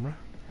a camera.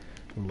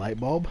 Light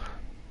bulb.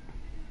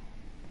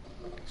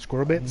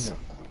 Squirrel bits.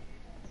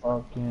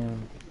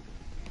 Fucking.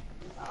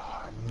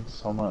 Oh, I need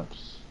so much.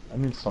 I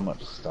need so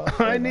much stuff.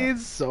 I need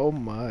so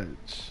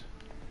much.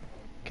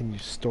 Can you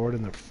store it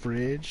in the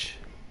fridge?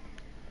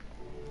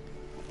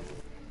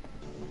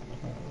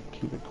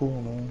 Keep it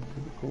cool, man.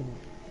 Keep it cool.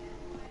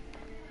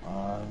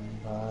 On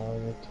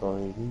my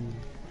toy.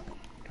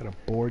 Got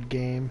a board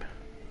game.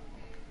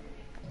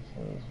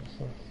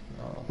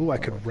 Ooh, I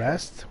could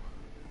rest.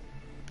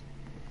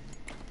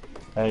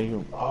 Hey,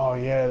 oh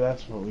yeah,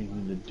 that's what we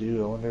need to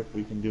do. I wonder if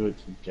we can do it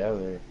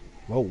together.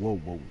 Whoa, whoa,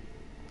 whoa.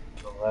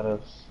 They'll let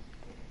us.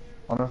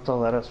 I wonder if they'll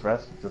let us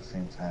rest at the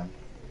same time.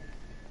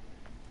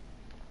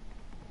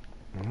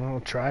 I'll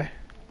try.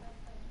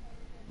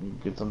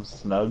 Get some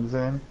snugs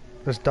in.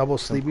 There's double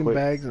Some sleeping quick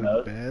bags in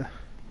a snug. bed.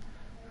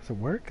 Does it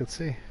work? Let's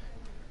see.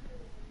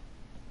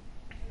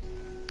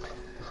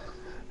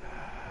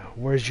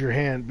 Where's your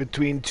hand?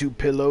 Between two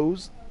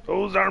pillows?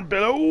 Those aren't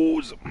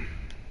pillows!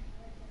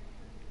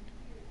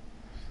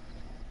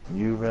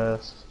 You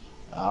rest.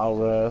 I'll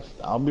rest.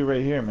 I'll be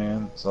right here,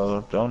 man.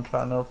 So don't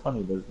try no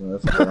funny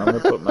business. But I'm gonna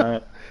put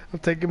my I'm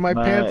taking my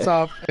pants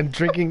off and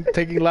taking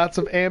lots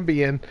of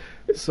Ambien.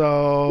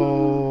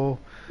 So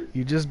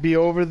you just be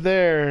over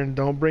there and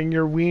don't bring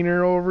your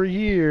wiener over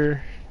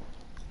here.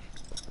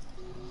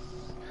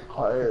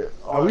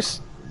 Are we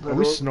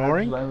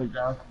snoring? I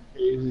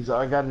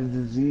got a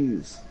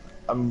disease.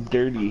 I'm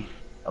dirty.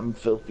 I'm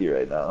filthy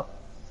right now.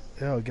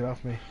 Oh, get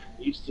off me.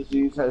 Each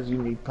disease has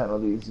unique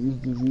penalties. Use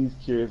disease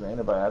cures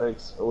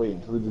antibiotics or wait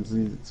until the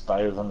disease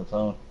expires on its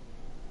own.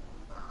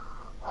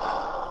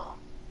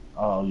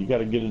 Oh, you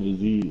gotta get a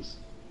disease.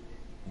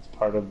 It's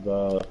part of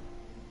the...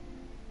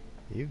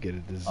 You get a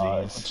disease.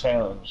 it's a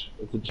challenge.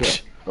 It's a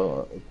challenge.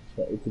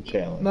 It's a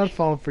challenge. Not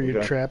falling for your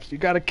Okay. traps. You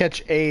gotta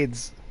catch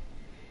AIDS.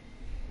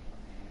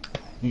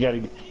 You gotta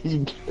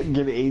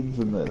get AIDS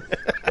in this.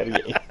 Gotta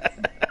get AIDS.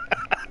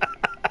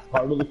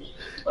 Part of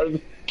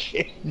the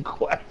king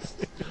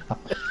quest.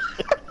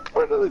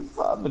 Part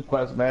of the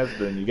quest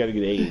master, and you gotta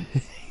get AIDS.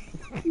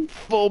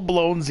 Full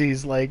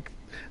blownsies, like,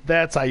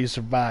 that's how you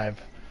survive.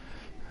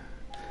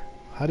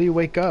 How do you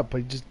wake up?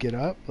 You just get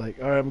up? Like,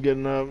 alright, I'm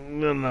getting up.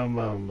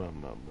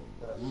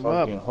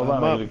 Hold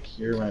on, I gotta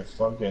cure my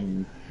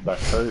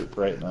hurt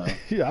right now.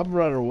 Yeah, I'm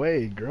running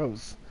away.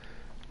 Gross.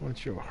 Why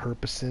don't you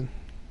herpessin?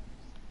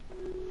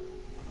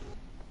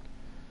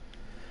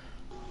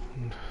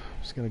 I'm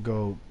just gonna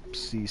go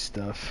see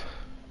stuff.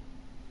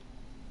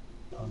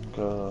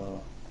 Funga.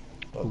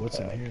 Ooh, what's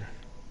in here?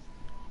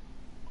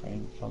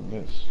 Green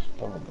fungus.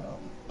 Bubblegum.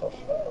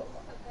 Buffalo.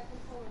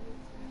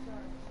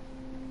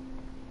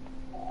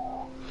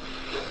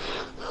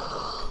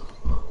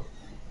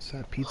 Is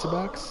that a pizza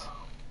box?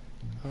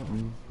 Oh.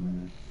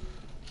 Mm-hmm.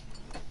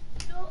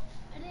 No,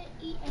 I didn't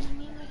eat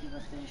any when he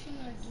was finishing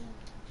our game.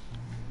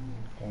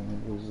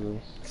 What is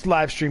this? It's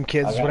live stream,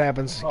 kids. This is what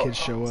happens. Kids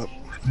show up.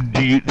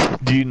 Do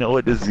you know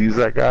what disease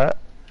I got?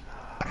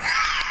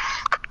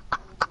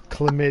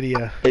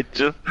 Chlamydia.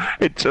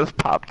 It just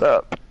popped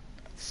up.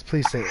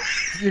 Please say it.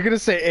 You're gonna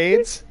say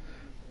AIDS?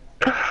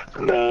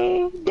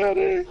 No,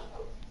 better.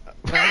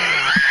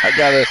 I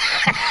got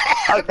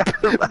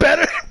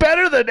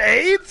Better than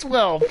AIDS?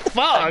 Well,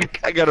 fuck.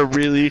 I got a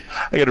really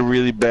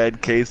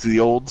bad case of the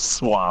old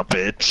swamp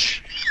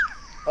itch.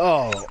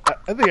 Oh,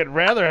 I think I'd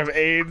rather have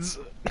AIDS.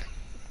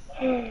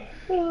 Ew.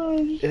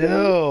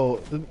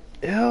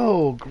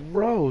 Ew,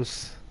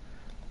 gross.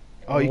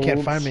 Oh, you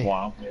can't find me.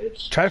 Swamp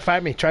itch. Try to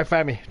find me. Try to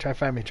find me. Try to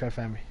find me. Try to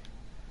find me.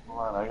 Come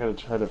on, I gotta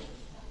try to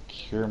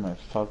cure my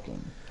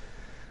fucking...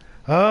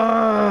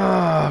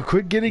 Ah,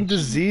 quit getting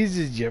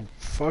diseases, you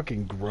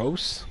fucking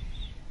gross.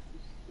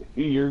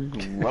 You're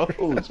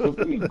gross. Quit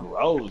being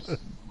gross.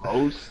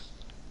 Gross.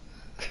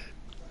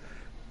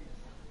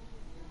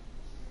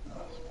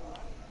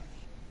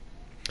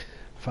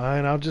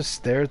 Fine, I'll just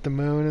stare at the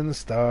moon and the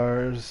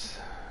stars,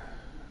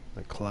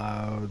 the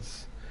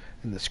clouds,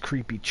 and this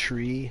creepy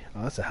tree.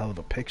 Oh, that's a hell of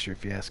a picture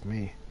if you ask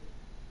me.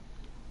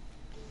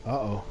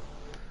 Uh-oh.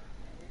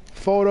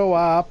 Photo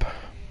op.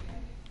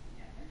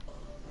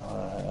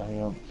 I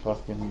got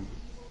fucking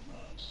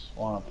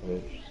swamp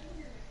itch.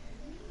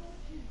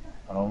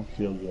 I don't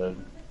feel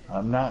good.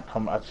 I'm not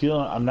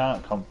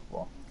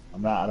comfortable.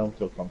 I don't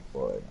feel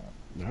comfortable right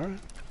now. Alright.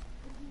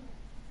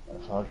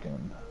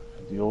 Fucking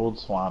the old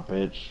swamp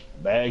itch.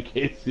 Bad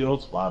case the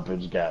old swamp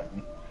itch got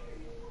me.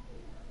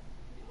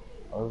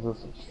 What is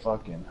this? A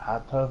fucking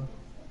hot tub?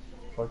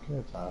 Fucking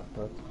it's a hot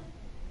tub.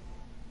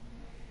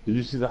 Did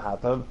you see the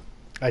hot tub?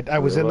 I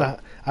was in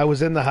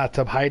the hot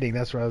tub hiding.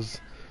 That's where I was.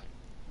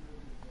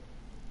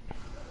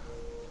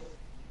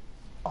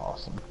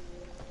 Awesome.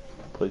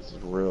 The place is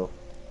real.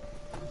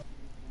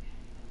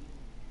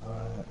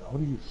 What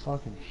are you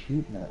fucking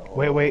shooting at?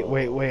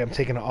 Wait. I'm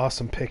taking an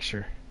awesome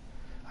picture.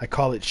 I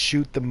call it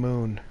Shoot the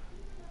Moon.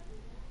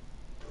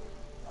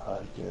 I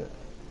like it.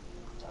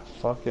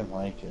 I fucking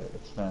like it.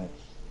 It's nice.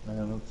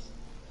 Man,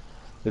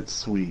 it's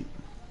sweet.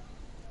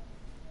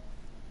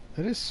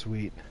 It is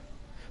sweet.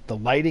 The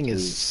lighting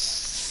is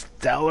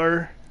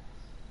stellar.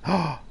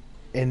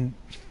 And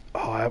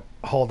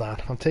hold on.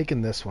 I'm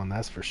taking this one,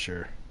 that's for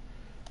sure.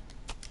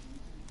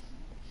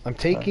 I'm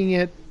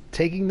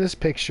taking this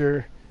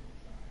picture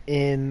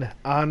in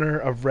honor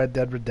of Red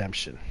Dead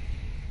Redemption.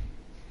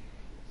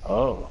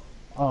 Oh.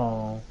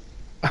 Oh.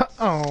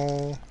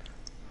 Oh.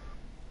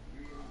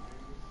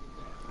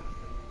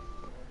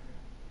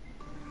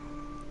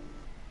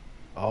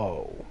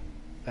 Oh,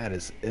 that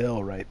is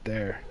ill right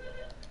there.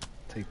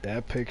 Take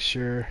that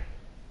picture.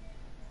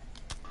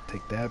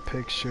 Take that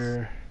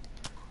picture.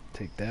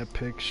 Take that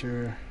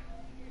picture.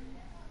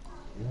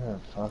 Yeah,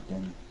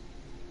 fucking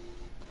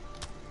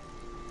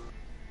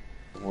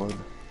wood.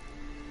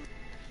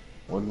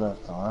 Wood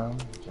left arm.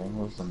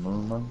 Jangles the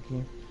moon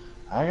monkey.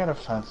 I gotta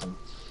find some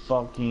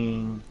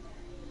fucking.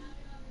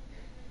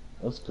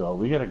 Let's go.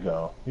 We gotta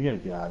go. We gotta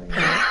get out of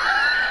here.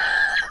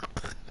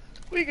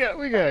 We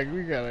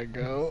gotta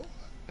go.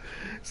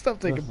 Stop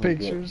taking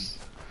pictures.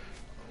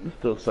 I'm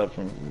still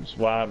suffering from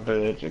swat,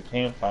 bitch. I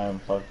can't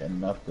find fucking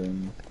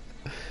nothing.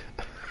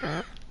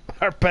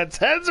 Our pets'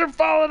 heads are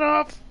falling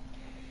off.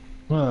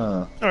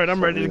 Huh. Alright,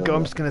 I'm ready to go.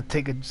 I'm just gonna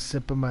take a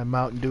sip of my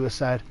Mountain Dew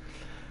aside.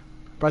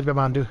 Brought by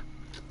Mountain Dew.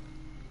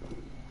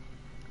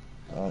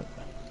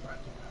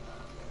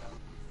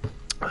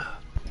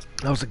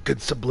 That was a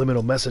good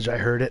subliminal message. I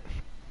heard it.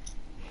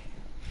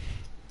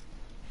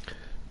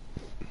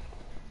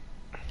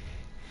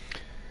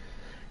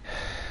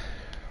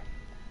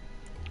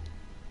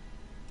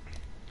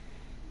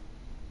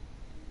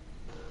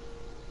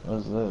 What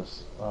is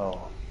this?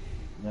 Oh,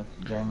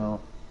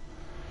 General.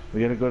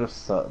 We gotta go to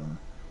Sutton.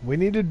 We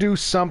need to do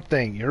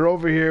something. You're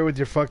over here with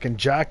your fucking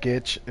jock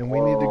itch, and we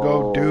need to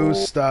go do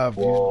stuff.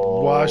 You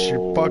wash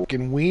your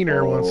fucking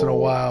wiener once in a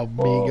while,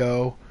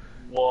 Migo.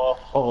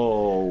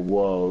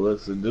 Whoa.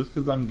 Listen, just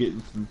because I'm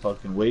getting some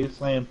fucking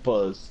wasteland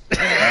puss,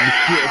 I'm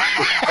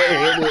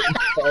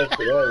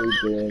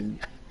everything.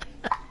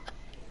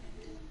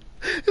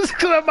 Just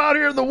because I'm out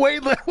here in the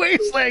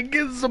wasteland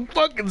getting some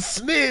fucking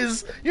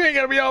sniz, you ain't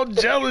gotta be all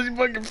jealous, you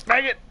fucking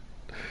faggot.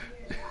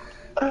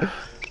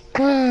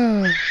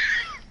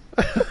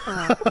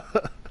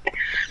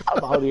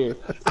 I'm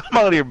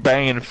out here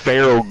banging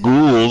feral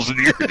ghouls, and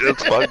you're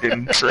just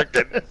fucking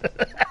tricking.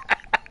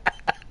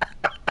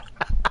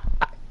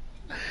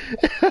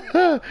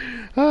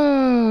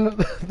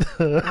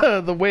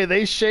 The way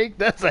they shake,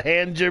 that's a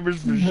hand gibbers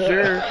for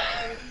sure.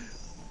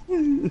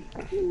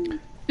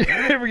 You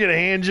ever get a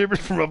hand gibbers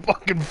from a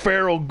fucking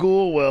feral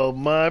ghoul? Well,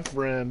 my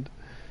friend.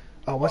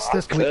 Oh, what's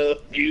this?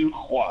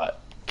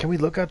 Can we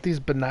look at these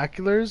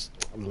binoculars?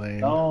 Lame.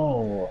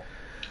 No.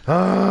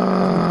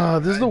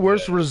 This is the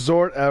worst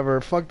resort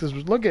ever. Fuck this.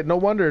 Look at, no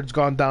wonder it's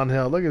gone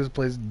downhill. Look at this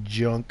place,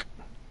 junk.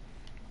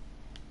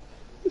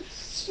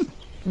 It's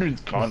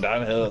gone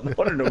downhill. No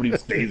wonder nobody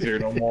stays here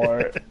no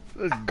more.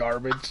 This is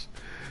garbage.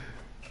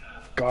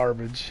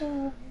 Garbage.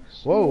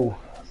 Whoa.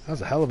 That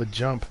was a hell of a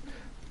jump.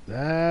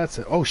 That's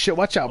it. Oh shit,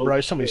 watch out,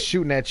 bro. Somebody's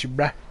shooting at you,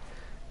 bro.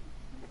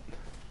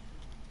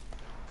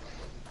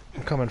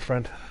 I'm coming,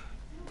 friend.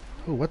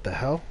 Oh, what the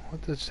hell?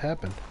 What just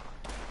happened?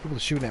 People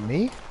shooting at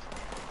me?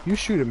 You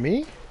shoot at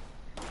me?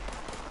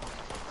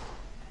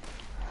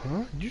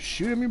 Huh? Did you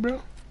shoot at me,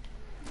 bro?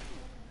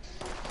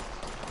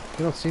 You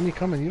don't see me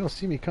coming? You don't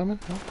see me coming?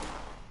 Huh?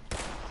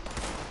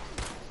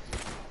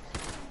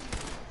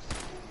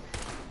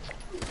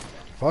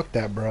 Fuck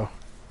that, bro.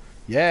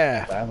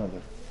 Yeah.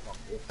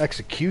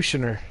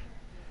 Executioner.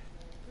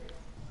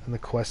 And the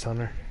quest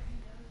hunter.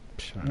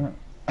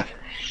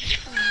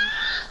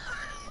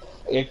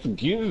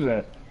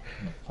 Executioner.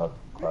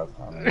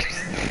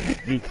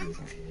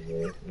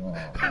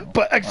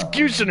 But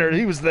executioner,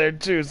 he was there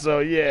too, so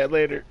yeah,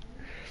 later.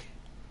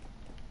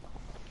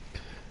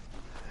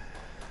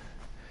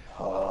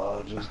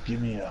 Oh, just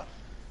give me a.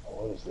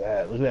 What is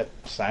that? Look at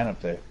that sign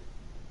up there.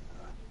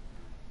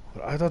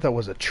 I thought that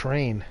was a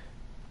train.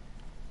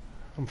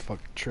 I'm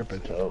fucking tripping.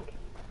 Dope.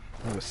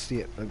 I'm gonna see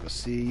it. I'm gonna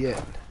see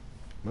it.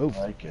 Move.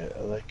 I like it.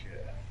 I like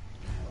it.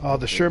 Oh,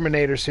 the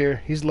Shermanator's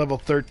here. He's level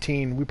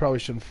 13. We probably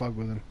shouldn't fuck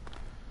with him.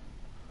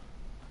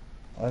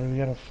 Why do we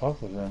gotta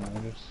fuck with him?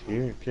 We're just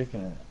here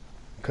kicking it.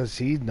 Because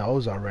he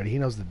knows already. He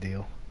knows the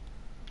deal.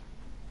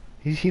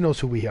 He knows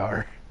who we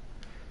are.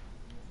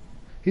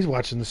 He's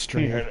watching the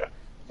stream.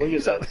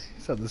 He's on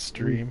the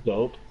stream.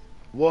 Dope.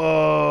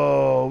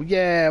 Whoa.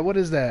 Yeah, what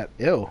is that?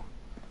 Ew.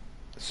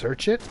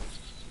 Search it?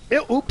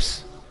 Ew,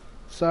 oops.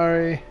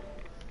 Sorry.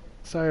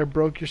 Sorry I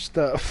broke your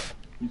stuff.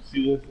 You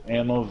see this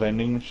ammo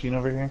vending machine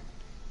over here?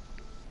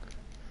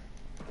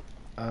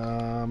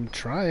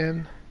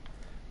 Trying.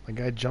 My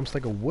guy jumps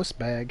like a wuss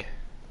bag.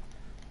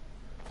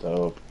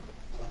 Dope.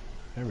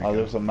 There we go.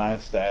 There's my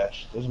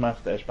stash. There's my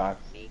stash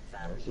box.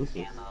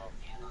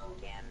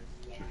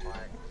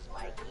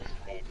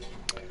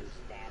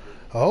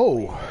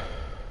 Oh.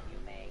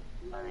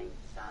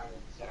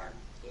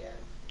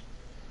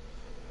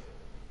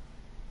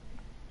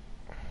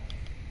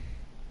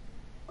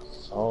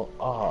 So,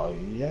 oh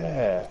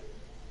yeah.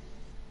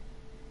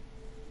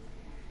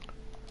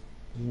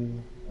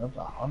 That's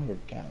 100.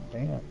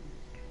 Goddamn.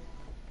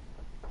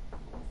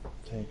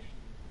 Take.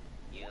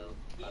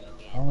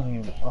 How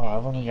many? Oh,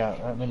 I've only got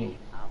that many.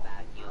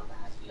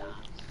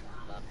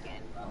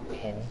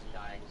 Okay.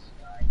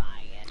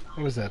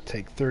 What does that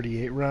take?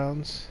 38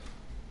 rounds?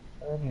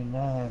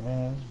 39,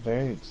 man. It's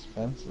very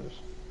expensive.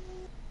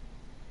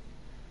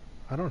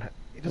 I don't have.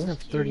 He doesn't have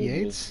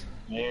 38s?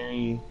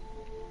 Very.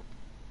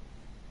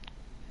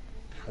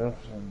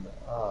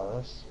 Oh,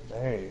 that's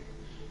very.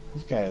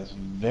 This guy is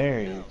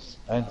very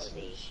expensive.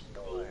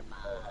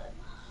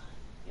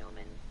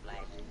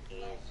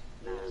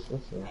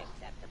 This is.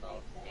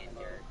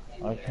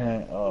 Why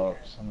can't I? Oh,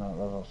 because I'm not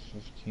level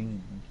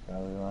 15. That's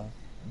probably why.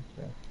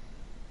 Okay.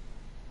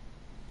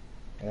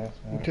 Gas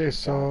mask.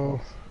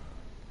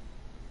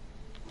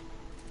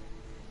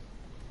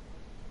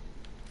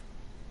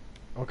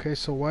 Okay,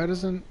 so why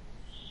does it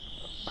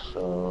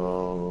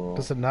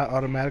not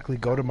automatically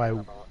go to my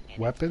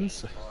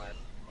weapons?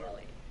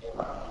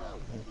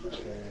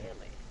 Okay.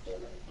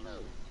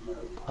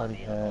 Party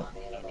hat.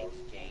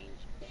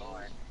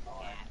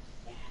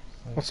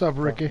 What's up,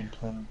 Ricky? Me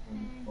and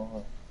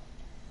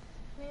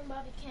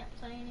Bobby can't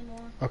play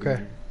anymore. Okay.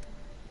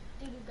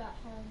 Dude got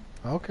home.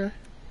 Okay.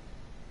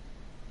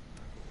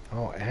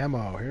 Oh,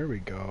 ammo. Here we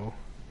go.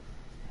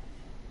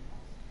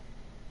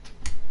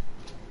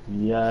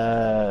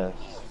 Yes.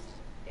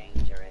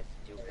 Dangerous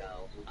to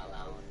go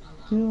alone.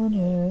 Doing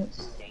it.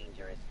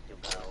 Dangerous to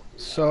go.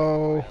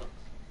 So,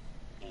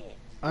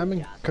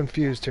 I'm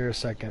confused here a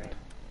second.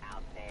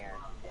 Out there.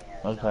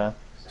 Okay.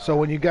 So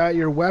when you got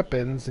your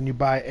weapons and you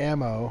buy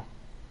ammo,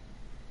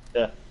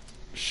 Yeah.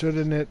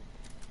 shouldn't it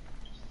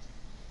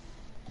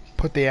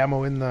put the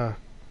ammo in the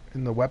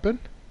weapon?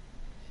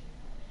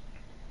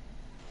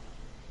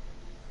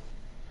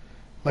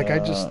 Like I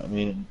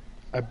mean,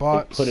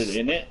 bought. put it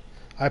in it.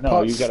 I No,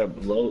 bought. you gotta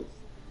load.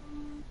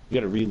 You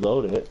gotta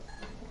reload it.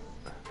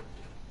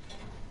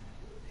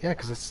 Yeah,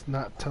 because it's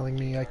not telling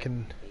me I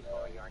can.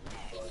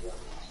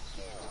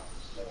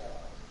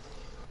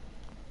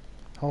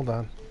 Hold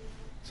on.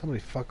 Somebody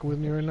fucking with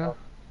me right now?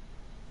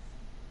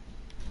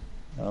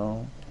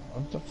 No.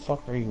 What the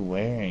fuck are you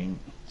wearing,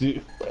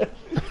 dude?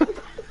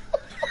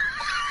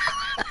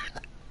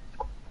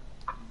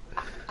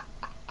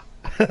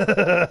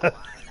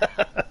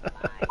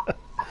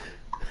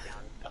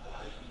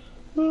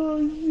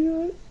 Oh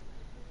shit.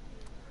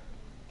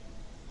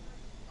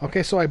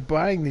 Okay, so I'm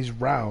buying these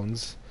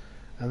rounds,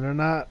 and they're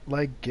not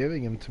like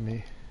giving them to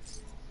me.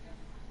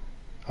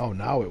 Oh,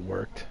 now it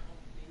worked.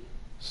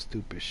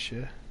 Stupid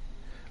shit.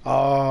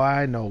 Oh,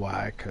 I know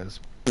why. Cause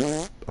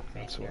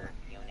that's why.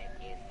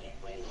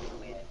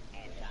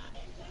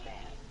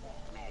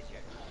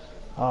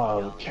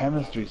 Oh, the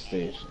chemistry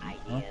station.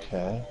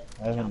 Okay.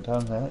 I haven't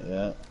done that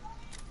yet.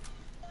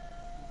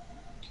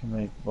 Can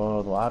make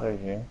boiled water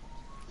here.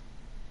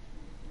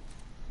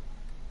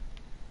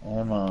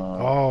 Ammo.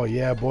 Oh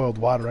yeah, boiled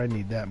water. I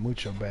need that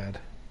mucho bad.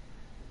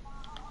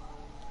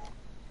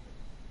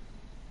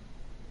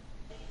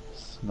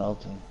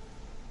 Smelting.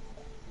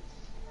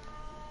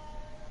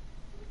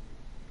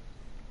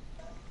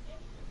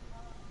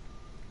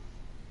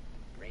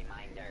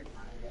 Reminder.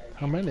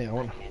 How many? I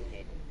want.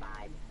 Attended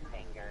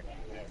 5-finger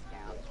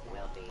discounts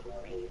will be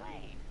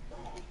reclaimed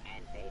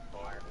and paid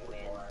for with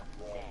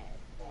said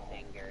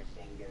fingers.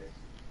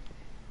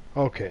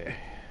 Okay.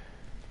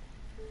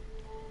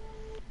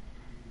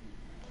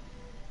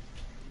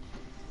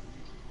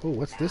 Oh,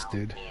 what's this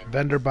dude?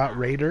 Vendor bot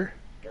raider.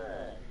 Goods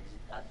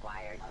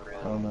acquired through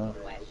Oh no.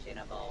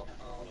 questionable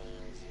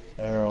means.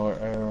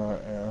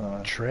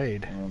 Error.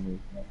 Trade.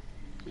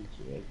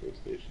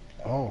 Station.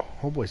 Oh,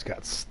 homeboy's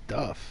got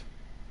stuff.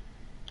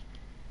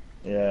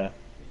 Yeah. You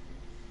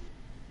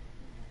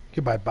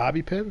can buy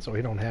bobby pins? Oh,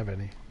 he don't have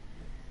any.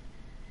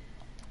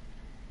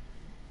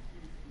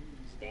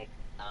 Stick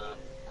up.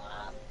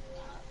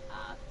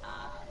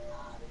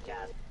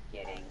 Just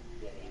kidding.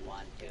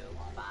 Want to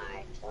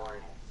buy or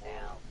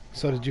sell?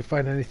 So did you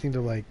find anything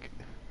to like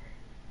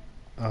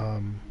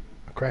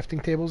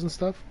crafting tables and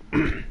stuff?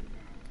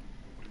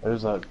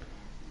 There's a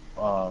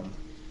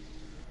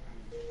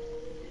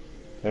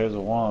there's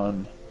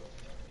one.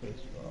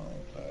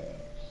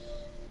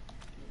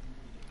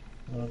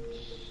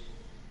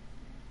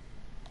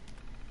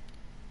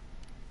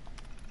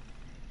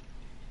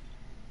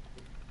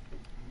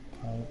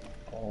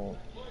 Oh,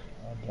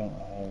 I don't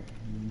have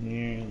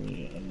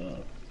nearly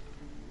enough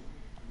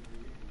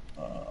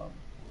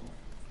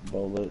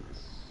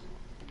bullets.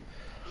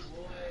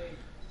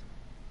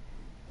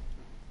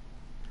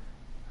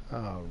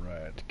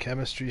 Alright,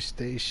 chemistry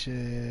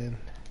station.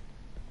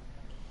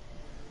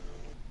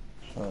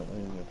 Short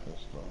laser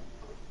pistol.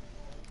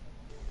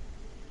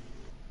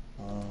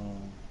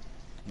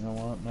 You know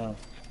what? No.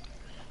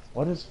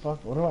 What do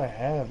I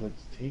have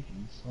that's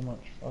taking so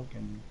much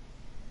fucking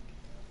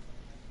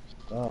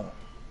stuff?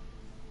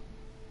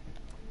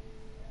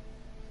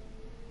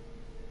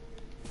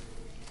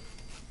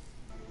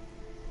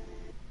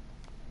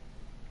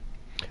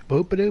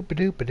 Boop a doop a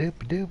doop a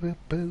doop a doop boop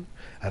boo.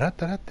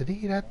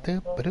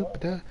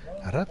 A-da-da-da-dee-da-doop-a-doop-a-da.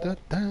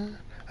 A-da-da-da.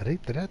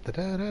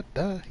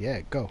 A-dee-da-da-da-da-da.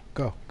 Yeah, go.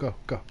 Got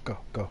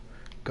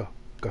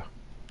here.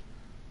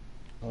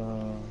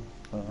 Ooh,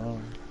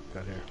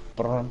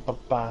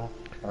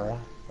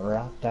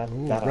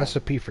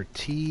 recipe for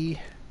tea.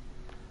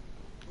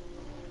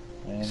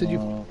 You said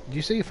did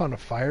you say you found a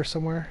fire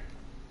somewhere?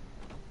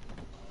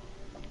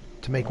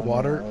 To make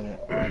water?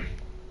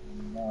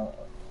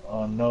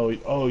 Oh no!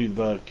 Oh,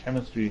 the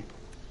chemistry.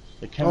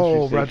 The chemistry.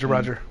 Oh, station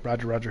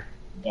Roger.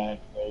 back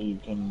there you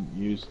can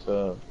use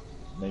to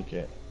make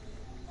it.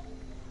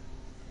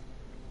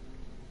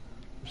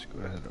 Go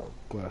ahead,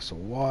 a glass of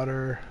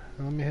water.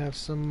 Let me have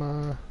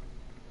some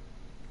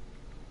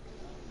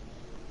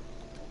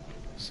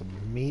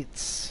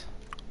meats.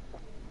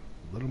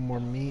 A little more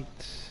meat.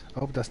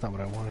 Oh, that's not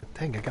what I wanted.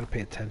 Dang, I gotta pay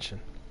attention.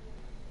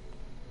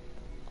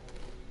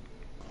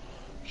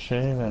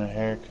 Shave and a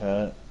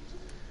haircut.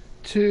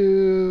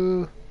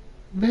 2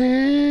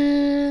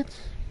 minutes.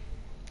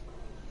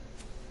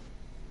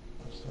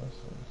 What's this?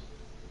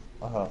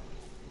 Oh.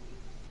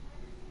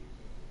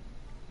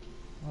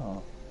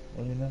 Oh.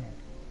 What do you know?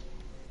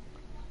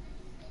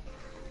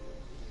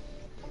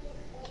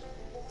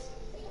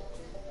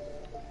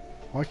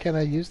 Why can't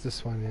I use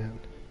this one yet?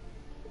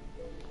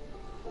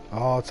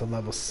 Oh, it's a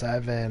level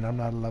 7. I'm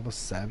not a level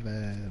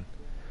 7.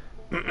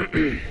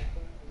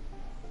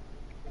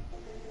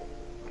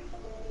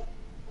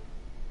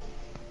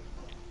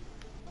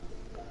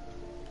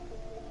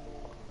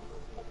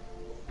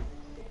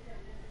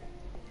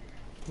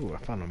 Ooh, I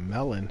found a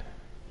melon.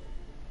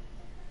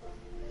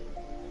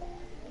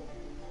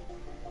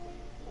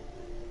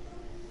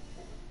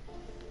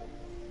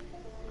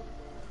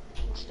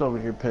 Just over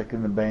here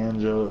picking the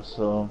banjo,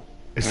 so.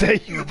 Is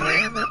that you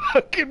playing the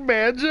fucking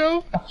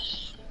banjo?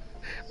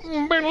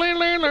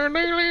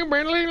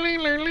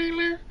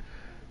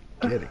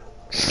 Kidding.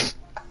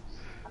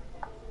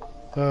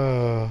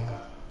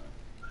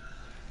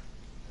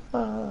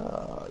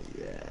 Oh,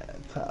 yeah,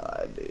 that's how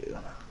I do.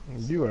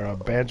 You are a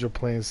banjo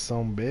playing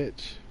some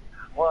bitch.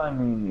 Well, I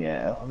mean,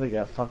 yeah, they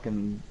got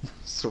fucking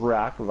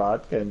Ciroc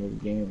vodka in this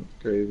game.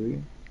 It's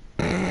crazy.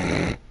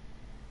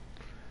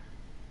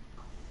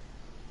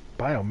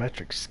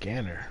 Biometric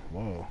scanner.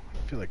 Whoa,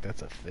 I feel like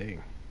that's a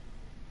thing.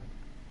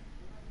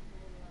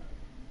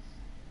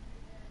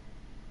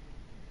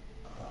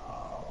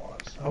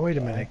 Oh, wait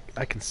a minute.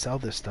 I can sell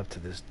this stuff to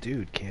this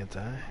dude, can't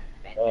I?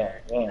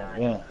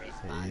 Yeah.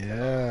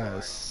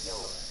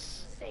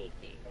 Yes.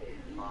 Safety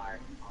are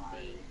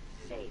the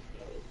safety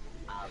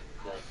of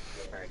good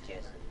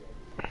purchase.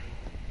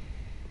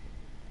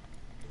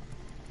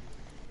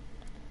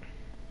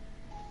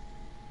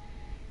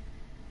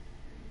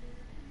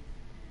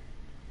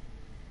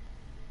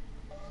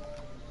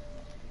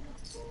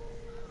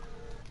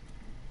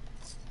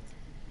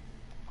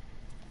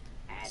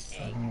 At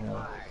a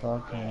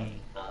hard day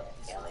of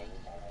killing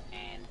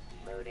and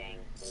looting,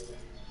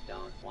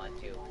 don't want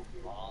to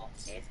haul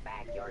it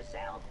back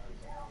yourself.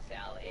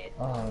 Sell it.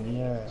 Oh,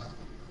 yeah.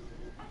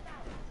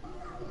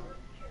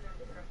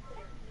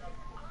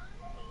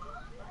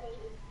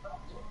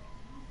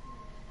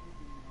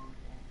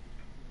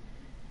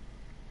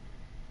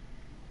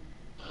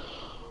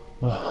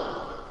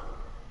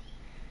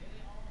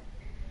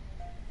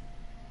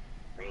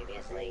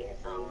 Previously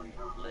owned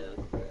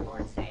loot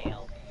for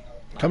sale.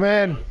 Come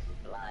in.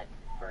 Blood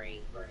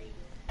free.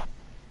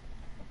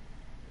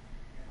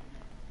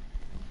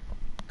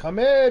 Come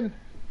in.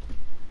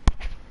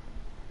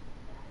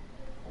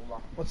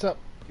 What's up?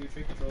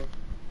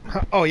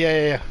 Huh? Oh,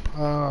 yeah.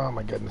 Oh,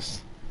 my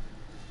goodness.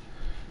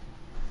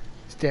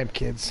 These damn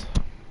kids.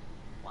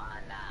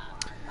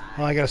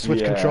 Oh, I gotta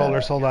switch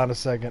controllers. Hold on a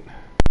second.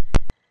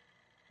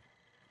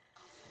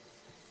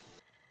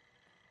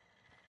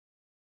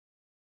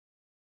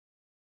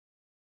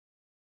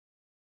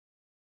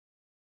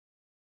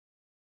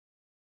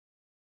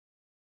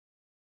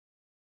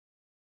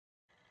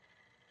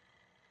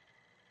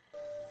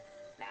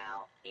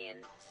 Now in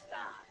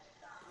stock.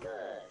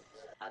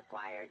 Goods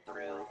acquired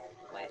through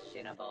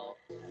questionable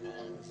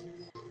means.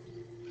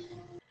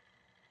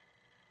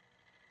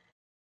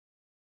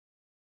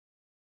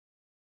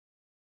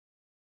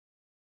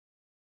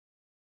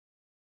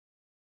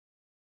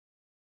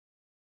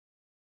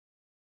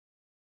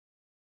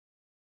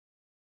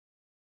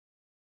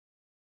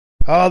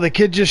 Oh, the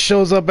kid just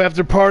shows up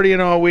after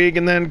partying all week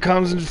and then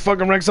comes and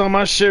fucking wrecks all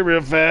my shit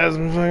real fast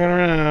and fucking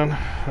around.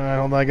 Alright,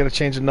 hold on. I gotta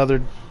change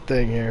another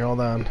thing here. Hold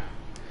on.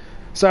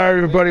 Sorry,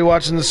 everybody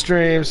watching the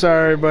stream.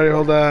 Sorry, everybody.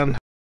 Hold on.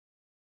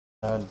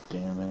 God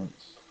damn it.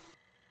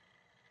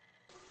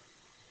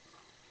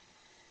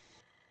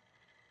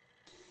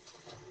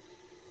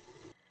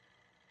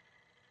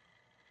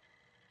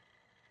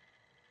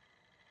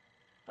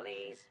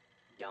 Please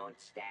don't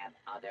stab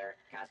other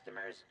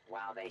customers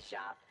while they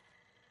shop.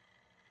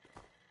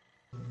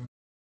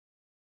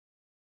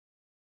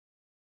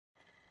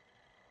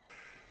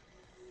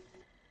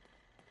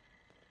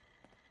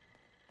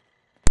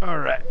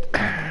 Alright.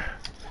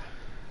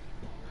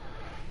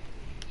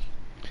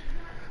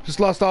 Just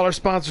lost all our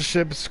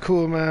sponsorship. It's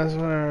cool, man.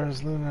 Whatever.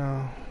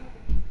 No.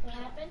 What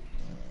happened?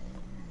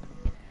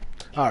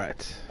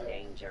 Alright.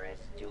 Dangerous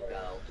to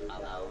go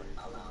alone.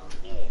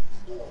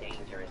 It's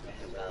dangerous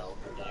to go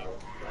in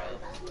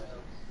groups.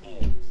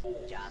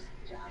 It's just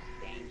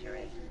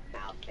dangerous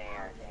out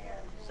there.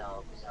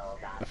 So stop.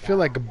 I feel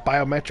like a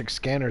biometric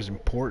scanner is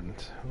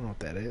important. I don't know what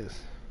that is.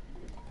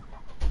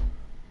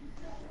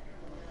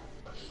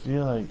 I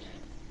feel like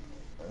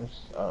it's,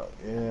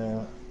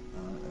 yeah.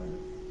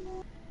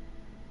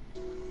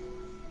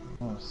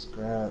 I'm gonna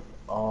scrap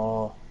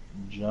all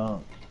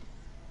junk.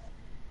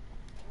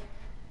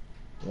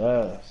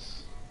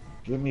 Yes.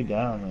 Get me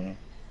down there.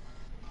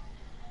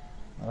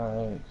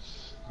 Alright.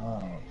 Oh,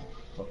 what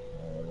the fuck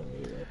am I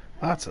gonna do?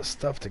 Lots of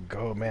stuff to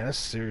go, man. That's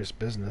serious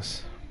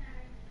business.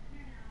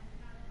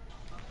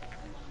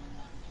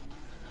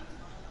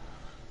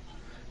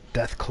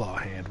 Death Claw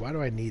hand. Why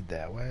do I need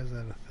that? Why is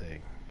that a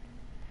thing?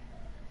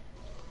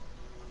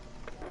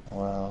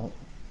 Well,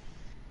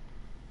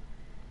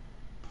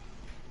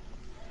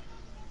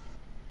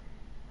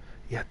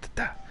 Yatta,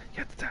 yatta,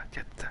 yatta,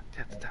 yatta,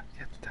 yatta,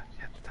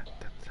 yatta,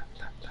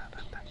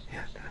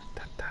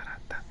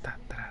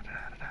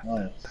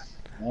 nice.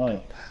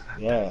 Nice.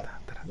 Yeah.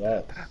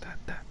 Yes.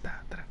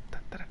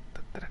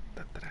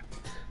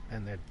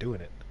 and they're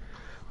doing it.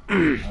 I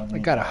I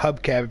mean, got a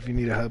hubcap if you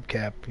need a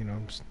hubcap, you know,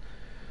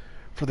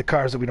 for the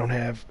cars that we don't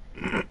have.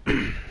 this.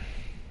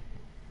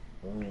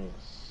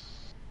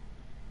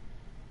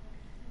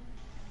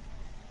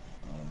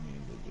 I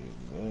need to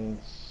do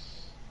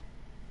this.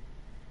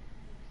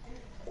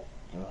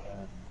 Go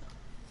ahead.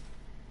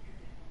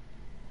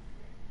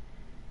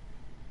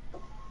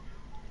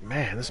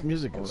 Man, this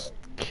music is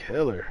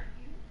killer.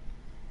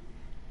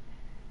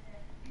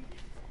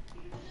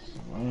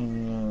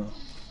 Miscellaneous.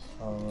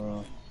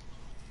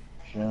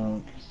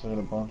 Junk. Still got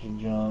a bunch of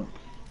junk.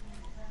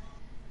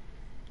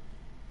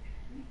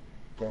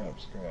 Scrap.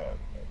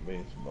 That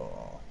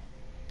baseball.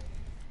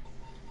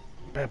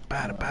 A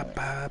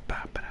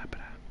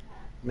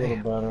little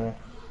Man, better.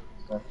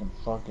 I can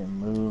fucking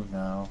move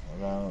now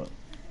without.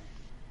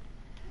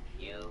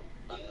 You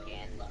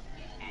looking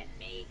at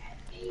me?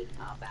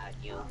 How about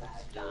you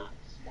stop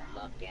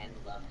looking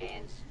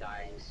and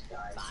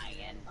start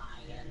buying?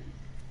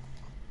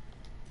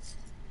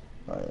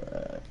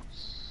 Alright.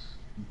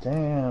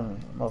 Damn,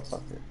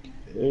 motherfucker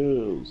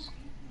kills.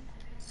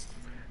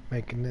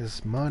 making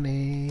this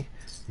money,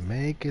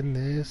 making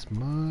this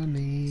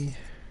money,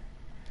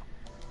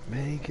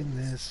 making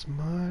this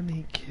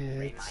money,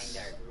 kids.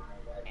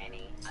 Reminder,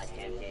 any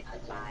attempted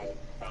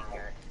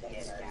five-finger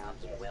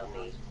discounts will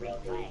be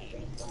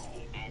reclaimed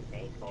and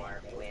paid for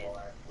with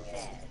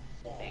said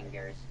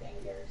fingers.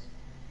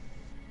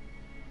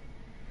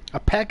 A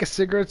pack of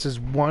cigarettes is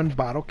one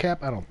bottle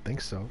cap? I don't think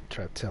so.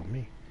 Try to tell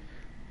me.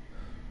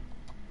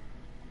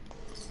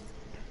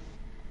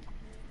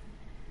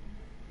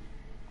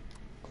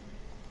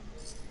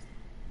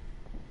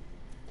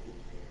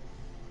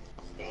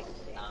 Stick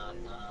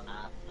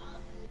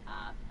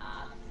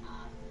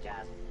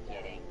just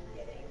kidding.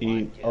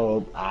 Eat,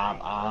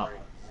 op.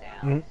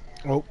 Mm.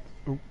 Oh,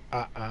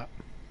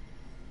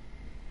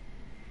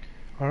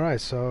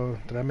 Alright, so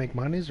did I make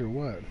monies or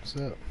what? What's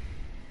up?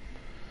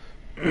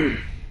 How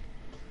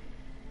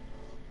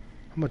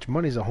much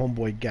money's a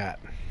homeboy got?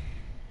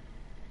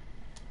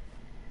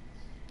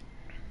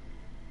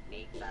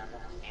 Need some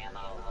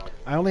ammo.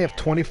 I only have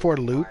 24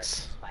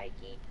 loots.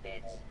 Spiky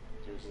bits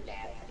to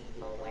stab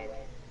people with.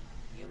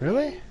 You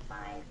Really? may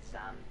find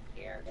some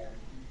here.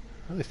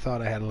 I really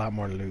thought I had a lot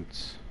more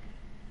loots.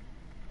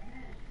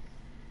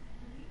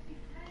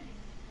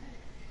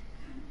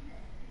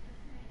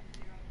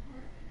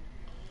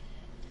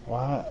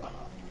 What?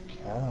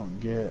 I don't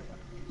get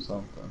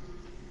something.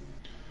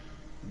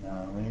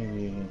 No,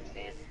 maybe.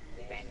 This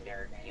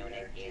vendor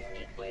unit is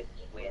equipped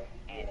with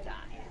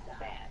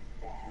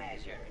anti-theft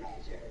measures.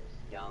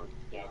 Don't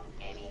get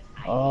any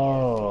ideas,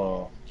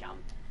 Oh. chump.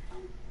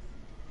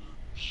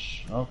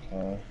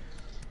 Okay.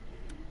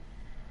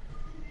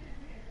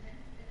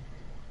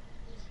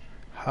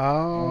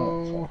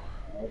 How?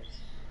 You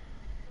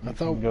I can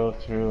thought, go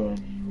through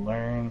and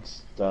learn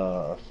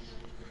stuff.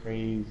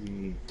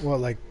 Crazy. what,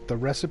 like the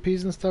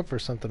recipes and stuff or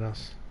something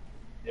else?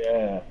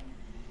 Yeah.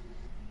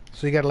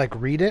 So you gotta like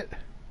read it?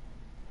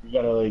 You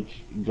gotta like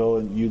go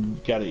and you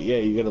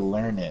gotta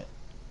learn it.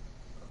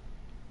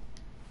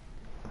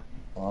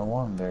 Well, I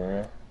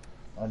wonder.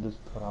 I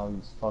just put all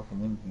these fucking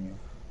in here.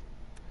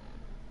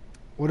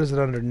 What is it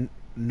under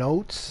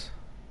notes?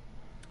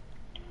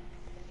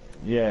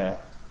 Yeah.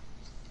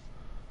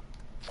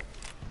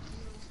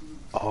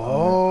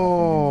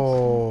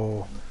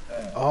 Oh.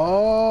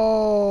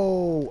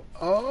 Oh.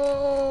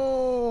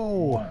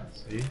 Oh. Yeah,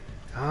 see?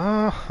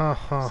 Ah, ha,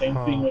 ha, Same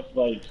thing ha. with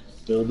like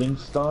building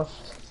stuff.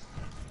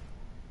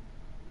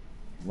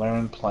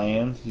 Learn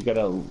plans. You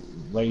gotta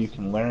where you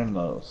can learn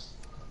those,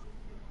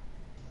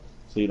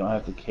 so you don't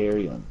have to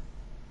carry them.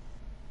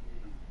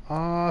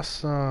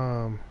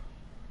 Awesome.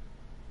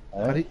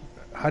 Right?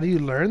 How do you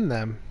learn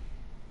them?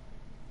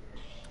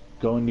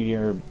 Go into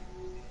your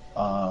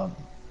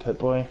Pit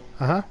Boy.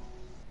 Uh-huh.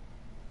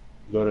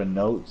 Go to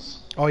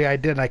notes, Oh yeah, I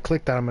did. I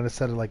clicked on them and it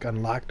said like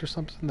unlocked or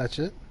something. That's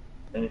it.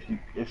 and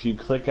if you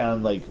click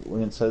on like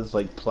when it says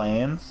like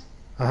plans,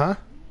 Uh-huh.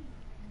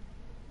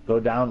 go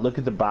down. Look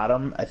at the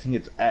bottom. I think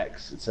it's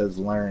X. It says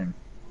learn.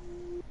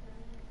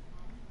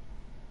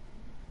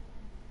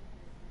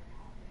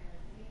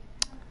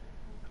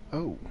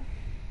 Oh.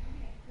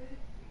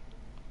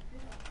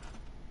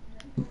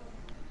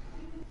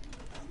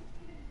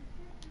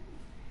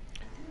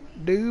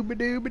 Dooba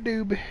dooba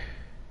dooba.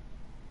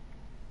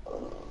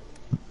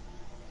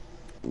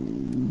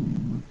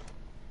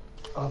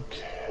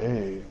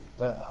 Okay,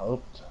 that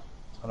helped.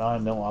 So now I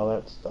know all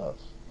that stuff.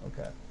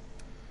 Okay.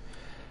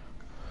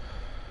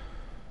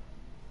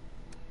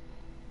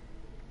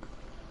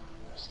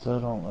 still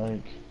don't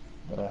like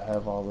that I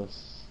have all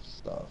this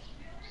stuff.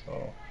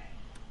 So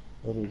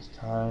it is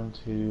time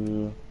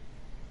to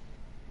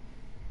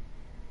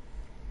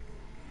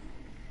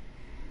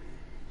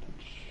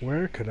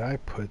Where could I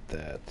put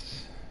that?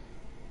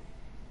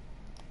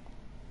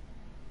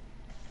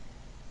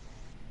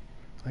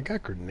 I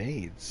got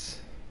grenades.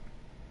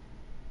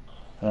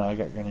 I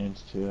got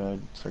grenades too. I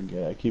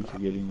forget. I keep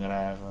forgetting that I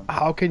have them.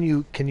 How can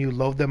you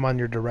load them on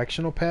your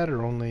directional pad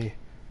or only?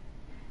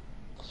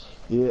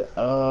 Yeah.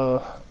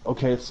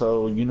 Okay.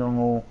 So you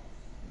know,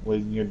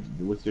 with your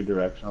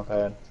directional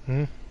pad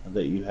Hmm?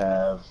 that you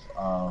have,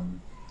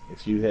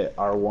 if you hit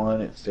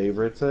R1, it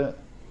favorites it,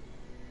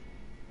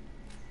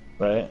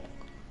 right?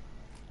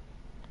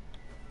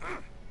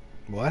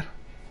 What?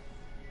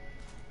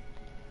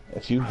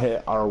 If you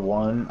hit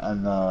R1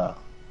 and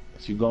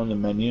if you go in the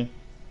menu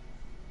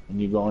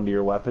and you go into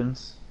your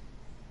weapons,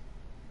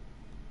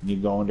 and you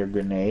go under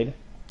grenade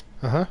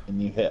Uh huh.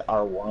 and you hit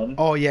R1,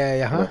 Oh yeah,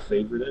 yeah, huh? it'll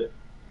favorite it.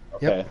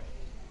 Yep. Okay.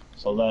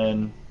 So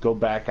then go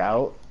back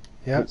out,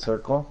 Yep. hit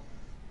circle,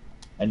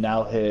 and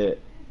now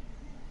hit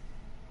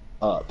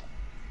up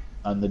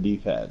on the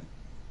D-pad.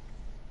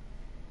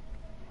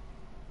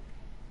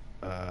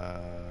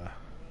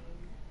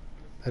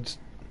 That's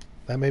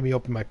that made me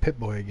open my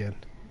Pip-Boy again.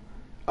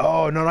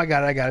 Oh no, I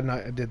got it. No,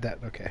 I did that.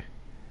 Okay.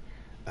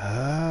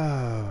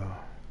 Oh.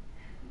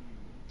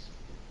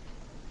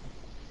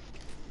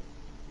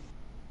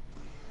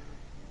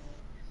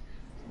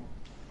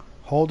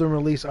 Hold and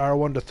release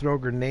R1 to throw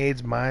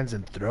grenades, mines,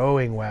 and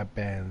throwing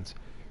weapons.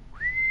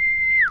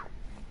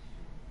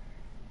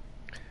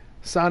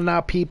 So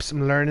now, peeps,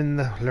 I'm learning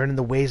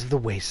the ways of the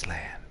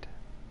wasteland.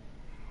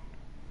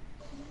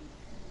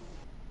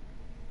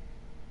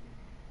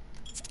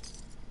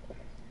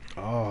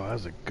 Oh, that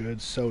was a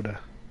good soda.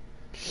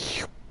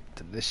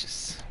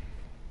 Delicious.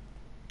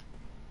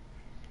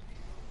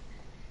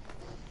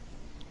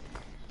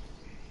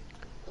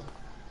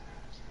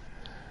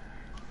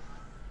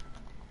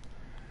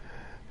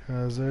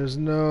 Cause there's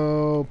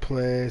no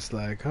place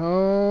like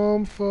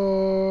home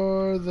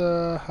for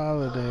the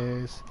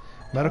holidays.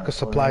 Medical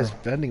supplies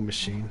vending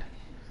machine.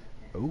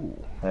 Ooh.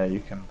 Yeah, you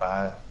can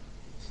buy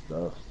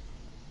stuff.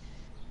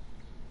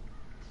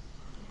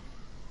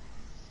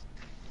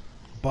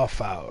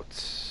 Buff out.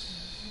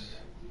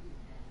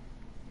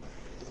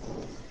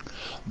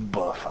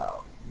 Buff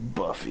out.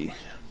 Buffy.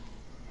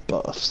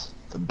 Buffs.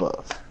 The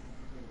buff.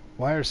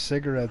 Why are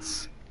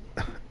cigarettes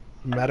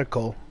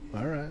medical?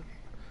 Alright.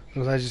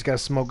 Sometimes you just gotta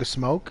smoke a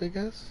smoke, I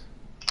guess.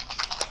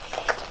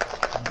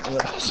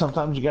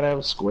 Sometimes you gotta have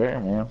a square,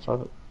 man.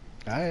 Fuck it.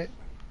 Alright.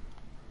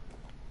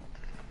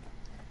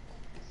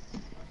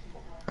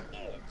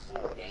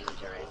 It's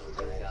dangerous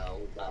to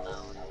go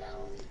alone.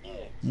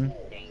 It's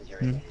Mm.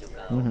 dangerous to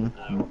go Mm-hmm. in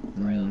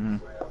Mm-hmm.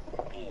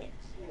 groups.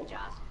 It's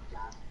just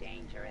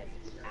dangerous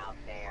out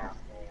there.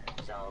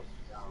 So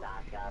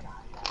stock up.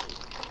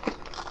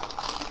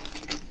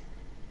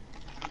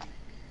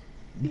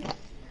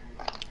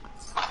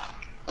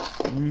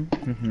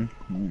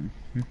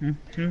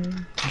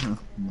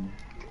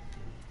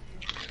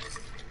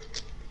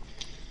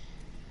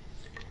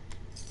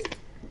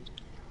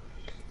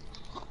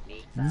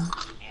 Need some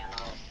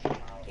ammo,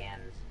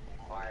 cans,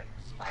 or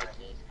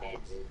spiky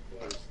bits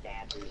to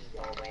stab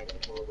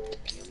people with.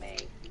 You may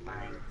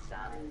find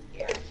some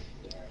here.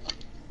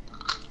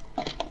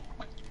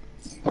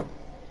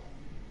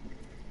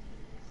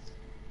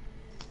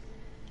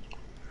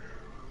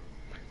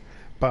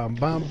 Bum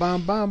bum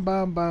bum bum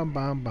bum bum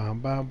bum bum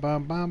bum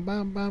bum bum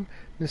bum bum.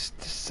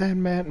 Mr.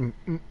 Sandman.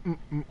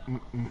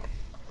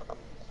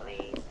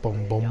 Please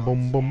Boom boom don't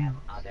boom stab boom.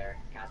 other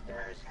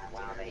customers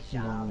while they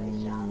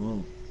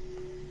shop.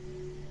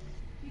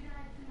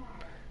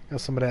 Got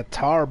some of that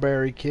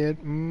tarberry, kid.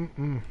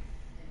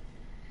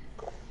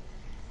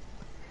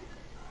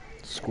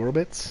 Squirrel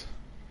bits.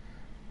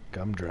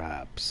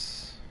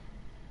 Gumdrops.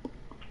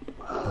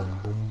 Boom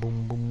boom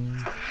boom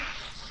boom.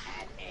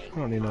 I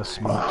don't need no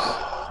smokes.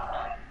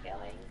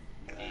 Killing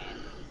and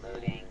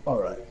looting.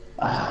 Alright.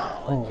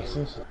 Oh, what's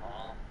this?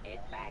 Haul it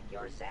back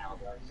yourself.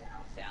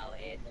 Sell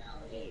it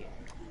here.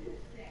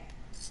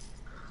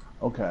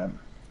 Okay.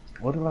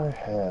 What do I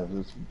have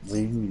that's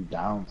weighing me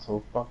down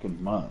so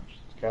fucking much?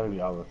 It's gotta be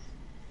all this.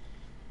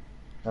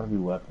 Gotta be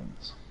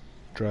weapons.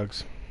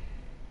 Drugs.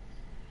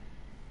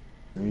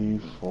 3,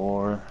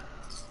 4,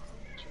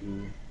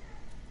 2,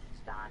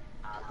 Stock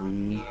up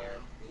 3, here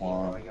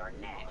 1, for your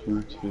next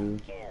 2, 2,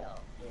 kill.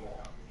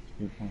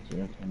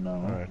 3.3. Okay, no.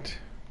 Alright.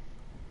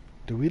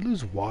 Do we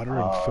lose water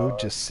and food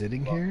just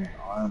sitting here?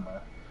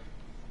 Armor.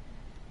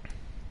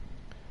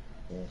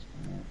 Yes,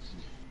 man.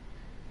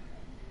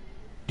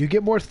 Do you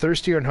get more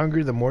thirsty and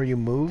hungry the more you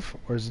move?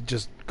 Or does it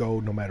just go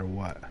no matter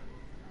what?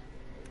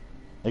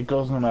 It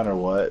goes no matter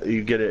what.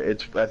 You get it.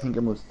 It's. I think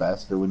it moves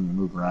faster when you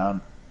move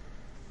around.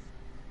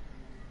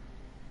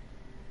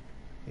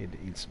 Need to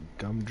eat some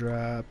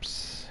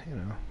gumdrops. You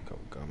know, go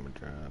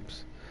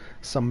gumdrops.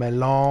 Some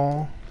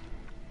melon.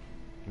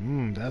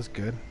 That's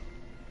good.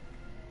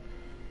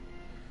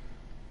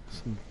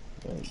 Some.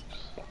 Yikes.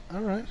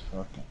 Alright.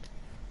 Fucking.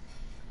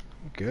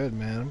 I'm good,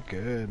 man. I'm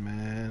good,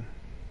 man.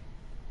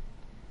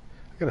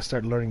 I gotta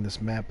start learning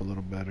this map a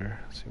little better.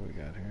 Let's see what we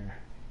got here.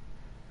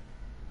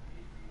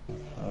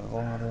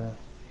 Water.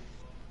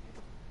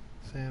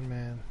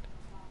 Sandman.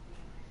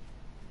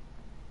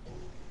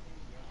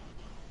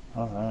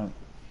 Alright.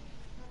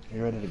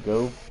 You ready to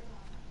go?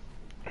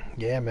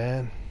 Yeah,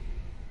 man.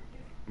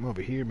 I'm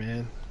over here,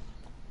 man.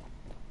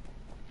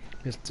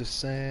 Mr.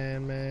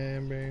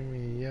 Sandman, bring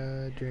me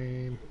a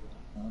dream.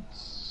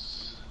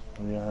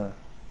 We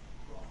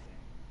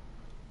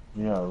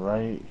are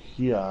right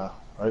here,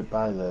 right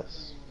by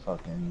this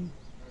fucking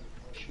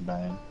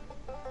shebang.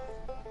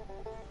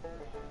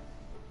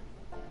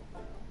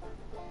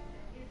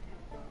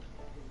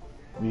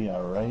 We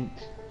are right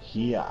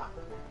here.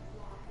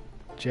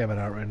 Jamming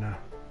out right now.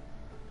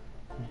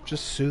 I'm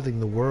just soothing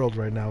the world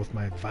right now with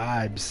my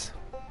vibes.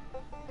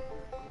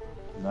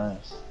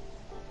 Nice.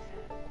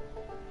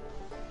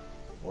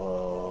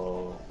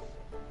 Whoa.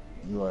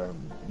 You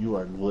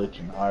are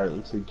glitching hard. It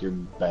looks like you're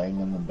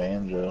banging the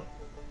banjo.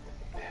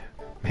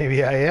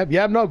 Maybe I am.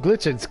 Yeah, no,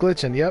 glitching. It's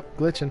glitching. Yep,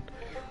 glitching.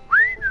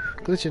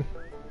 Glitching.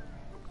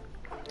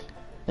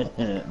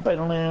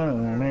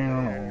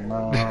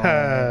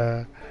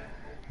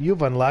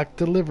 You've unlocked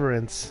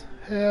deliverance.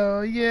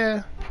 Hell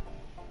yeah.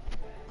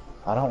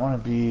 I don't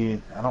want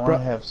to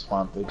have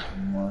swampage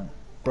anymore.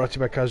 Brought to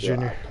you by Cos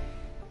Jr.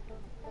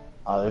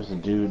 Oh, there's a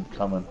dude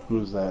coming.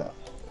 Who's that?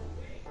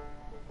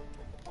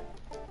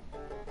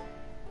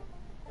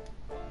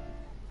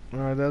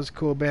 Alright, that was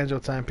cool banjo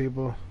time,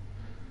 people.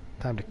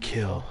 Time to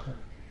kill.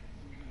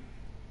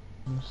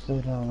 You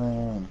stay down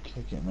there and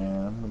kick it,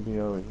 man. I'm gonna be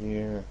over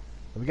here.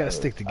 We gotta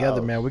stick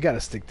together, man. We gotta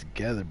stick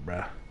together,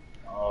 bruh.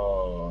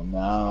 Oh,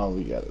 now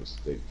we gotta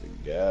stick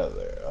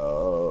together.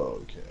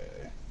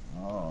 Okay.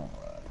 Alright.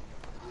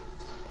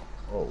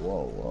 Whoa,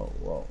 whoa, whoa,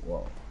 whoa,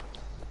 whoa.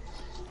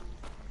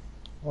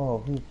 Oh,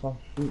 who the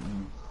fuck's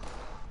shooting?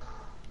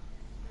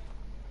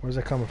 Where's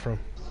that coming from?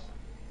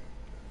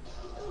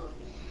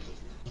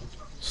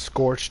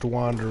 Scorched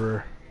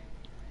Wanderer.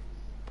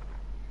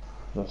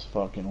 This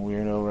fucking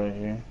weirdo right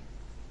here.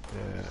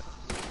 Yeah.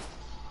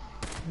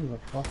 Who the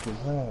fuck is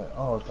that?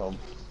 Oh, it's a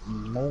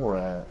mole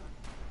rat.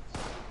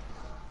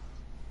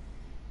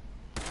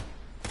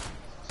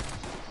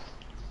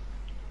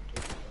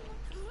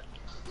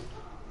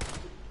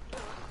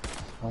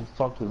 Don't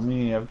fuck with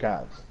me, I've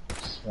got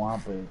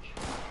swampage.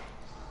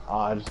 Oh,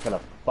 I just got a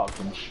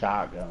fucking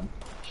shotgun.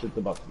 Shit's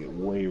about to get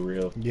way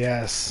real.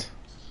 Yes.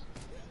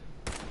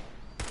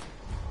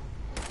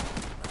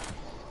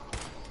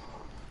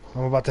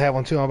 I'm about to have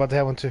one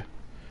too.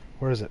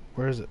 Where is it?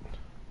 Where is it?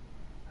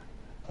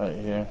 Right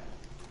here.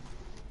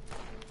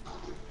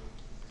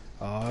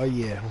 Oh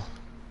yeah.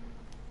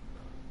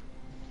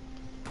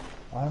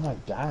 Why am I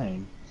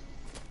dying?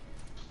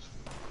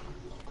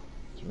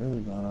 What's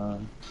really going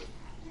on?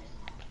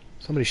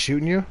 Somebody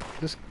shooting you?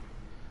 This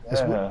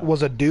Yeah.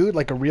 was a dude,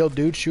 like a real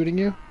dude shooting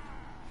you?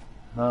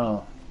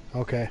 No.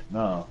 Okay.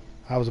 No.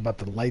 I was about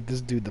to light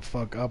this dude the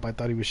fuck up. I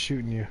thought he was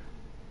shooting you.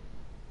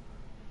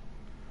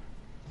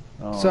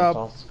 No, What's it's up?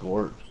 all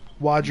scorched.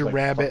 Wadger It's like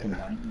Rabbit. fucking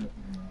lightning.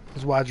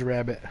 It's Wadger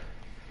Rabbit.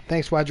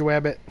 Thanks, Wadger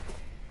Rabbit.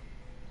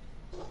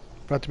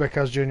 Brought to you by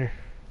Cos Jr.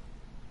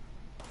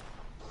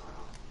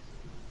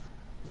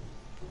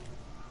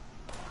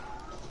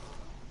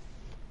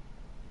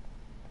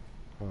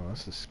 Oh,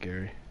 this is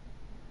scary.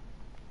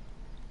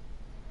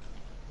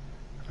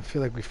 I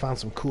feel like we found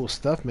some cool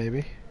stuff,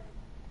 maybe.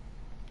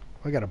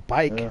 Oh, I got a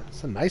bike. Yeah.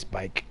 It's a nice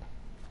bike.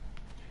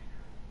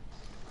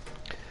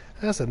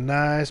 That's a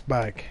nice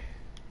bike.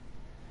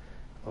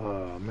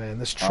 Oh man,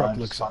 this truck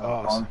looks Just found a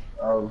awesome.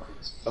 bunch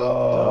of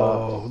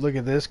Oh, look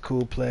at this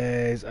cool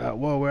place.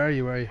 Whoa, where are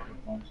you? Where are you?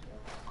 bunch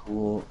of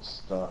cool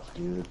stuff,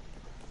 dude.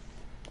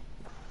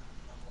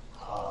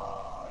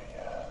 Oh,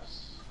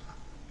 yes.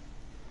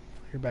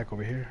 You're back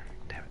over here.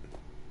 Damn it.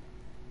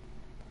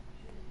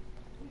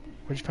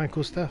 Where'd you find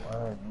cool stuff?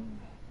 Alright.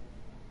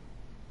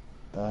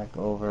 Back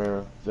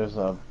over. There's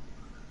a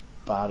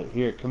body.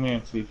 Here, come here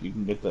and see if you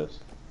can get this.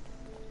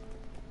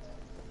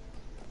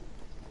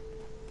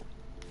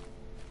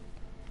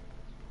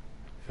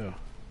 Yeah.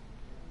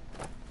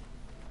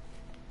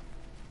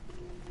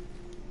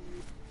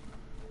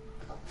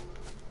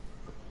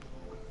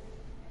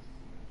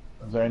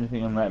 Is there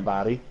anything in that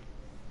body?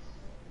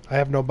 I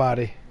have no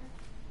body.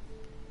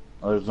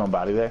 Oh, there's no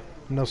body there?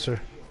 No, sir.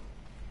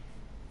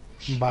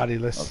 I'm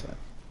bodiless. Okay.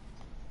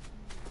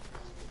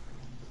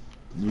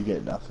 You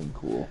get nothing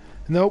cool.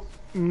 Nope.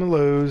 I'm gonna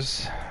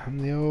lose.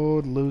 I'm the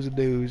old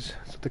loser-doos.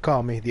 That's what they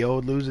call me. The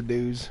old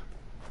loser-doos.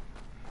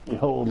 The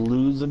old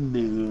lose and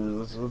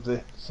do's.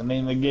 What's the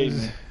name they gave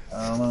me?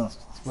 I don't know.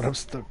 That's what I'm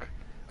stuck.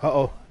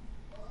 Uh-oh.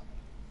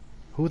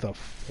 Who the What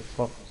the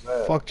fuck was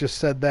that? fuck just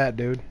said that,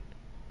 dude?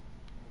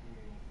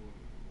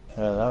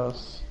 Yeah, that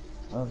was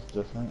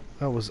different.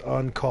 That was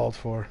uncalled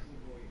for.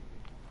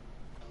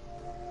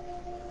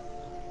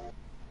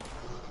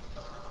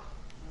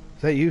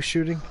 Is that you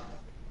shooting?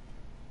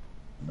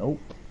 Nope.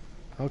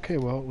 Okay,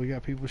 well, we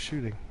got people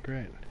shooting.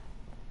 Great.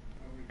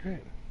 Great.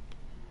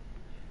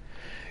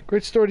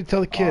 Great story to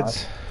tell the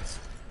kids.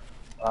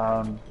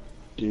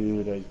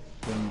 Dude, I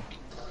think.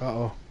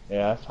 Uh-oh.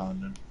 Yeah, I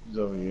found him. He's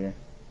over here.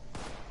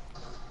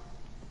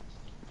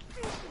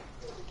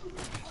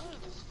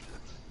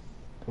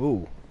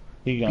 Ooh.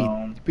 He Beat,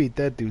 gone. beat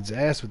that dude's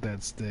ass with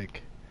that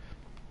stick.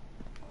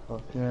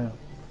 Fuck yeah.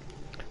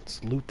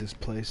 Let's loot this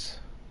place.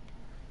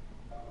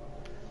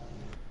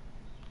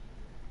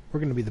 We're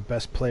gonna be the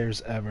best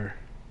players ever.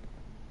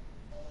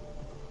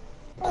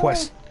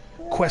 Quest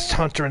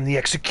Hunter and the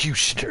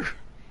Executioner.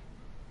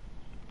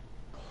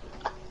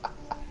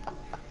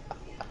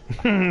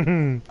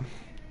 Alright,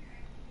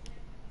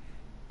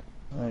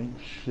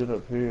 shit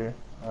up here.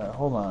 Alright,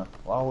 hold on.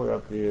 While we're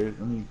up here,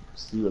 let me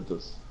see what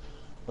this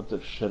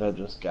shit I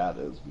just got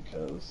is,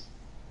 because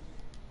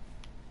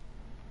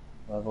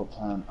level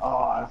 10. Oh,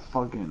 I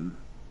fucking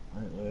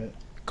wait.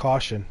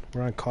 Caution.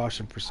 We're on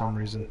caution for some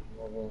reason.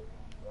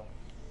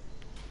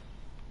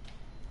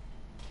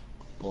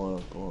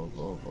 Boil.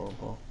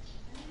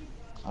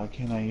 How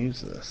can I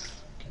use this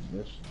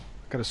condition?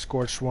 Got a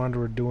Scorched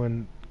Wanderer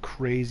doing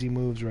crazy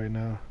moves right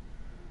now.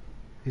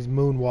 He's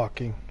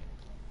moonwalking.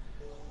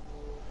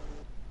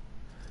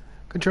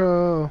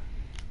 Control.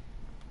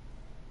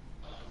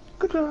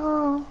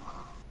 Control.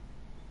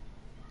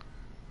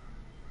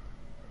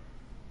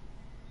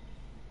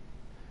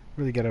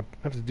 Really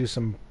have to do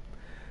some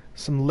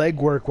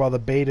legwork while the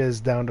beta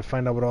is down to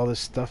find out what all this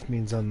stuff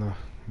means on the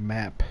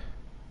map.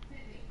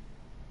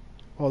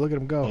 Oh, look at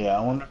him go. Yeah,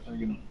 I wonder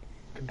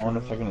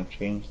if they're gonna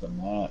change the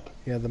map.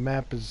 Yeah, the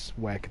map is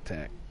whack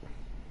attack.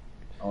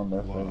 I wonder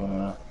if they're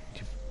gonna.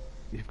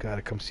 You've got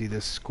to come see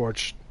this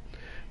Scorched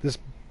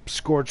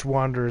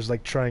Wanderer is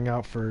like trying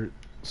out for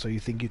So You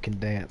Think You Can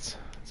Dance.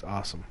 It's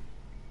awesome.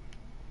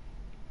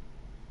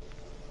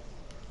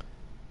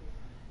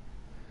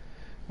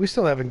 We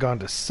still haven't gone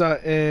to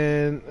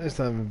Sutton. I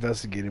still haven't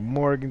investigated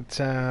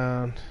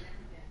Morgantown.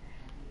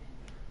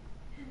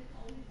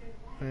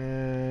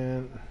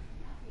 And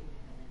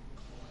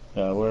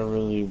Yeah, we're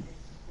really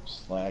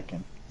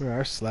slacking. we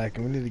are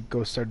slacking. We need to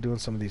go start doing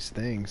some of these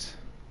things.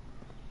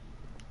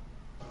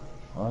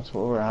 Well, that's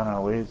what we're on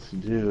our way to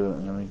do,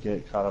 and then we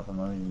get caught up in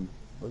money.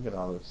 Look at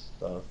all this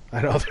stuff.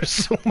 I know there's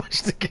so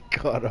much to get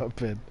caught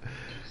up in.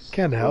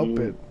 Can't help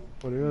it.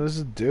 What do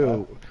we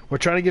do? We're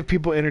trying to give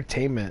people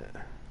entertainment.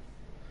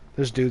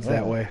 There's dudes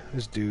that way.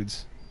 There's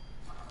dudes.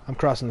 I'm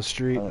crossing the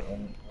street. Okay.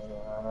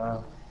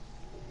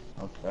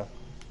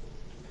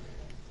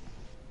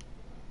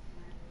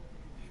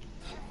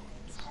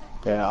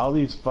 Yeah, all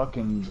these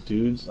fucking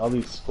dudes, all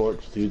these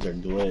Scorched dudes are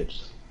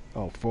glitched.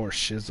 Oh, for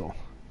shizzle.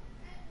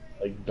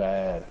 Like,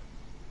 bad.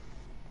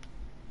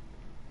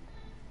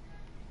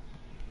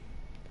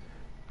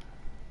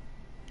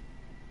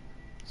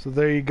 So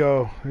there you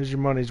go. Here's your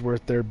money's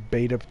worth there,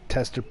 beta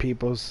tester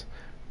peoples.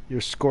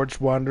 Your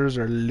Scorched Wanderers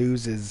are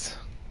loses.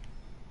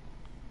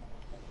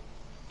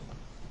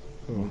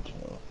 Oh.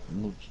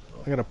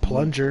 I got a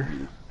plunger,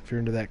 if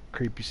you're into that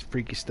creepy,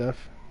 freaky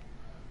stuff.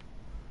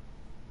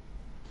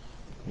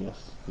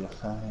 Yes,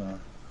 I am.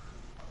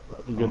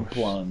 A good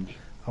plunge.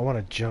 I want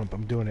to jump.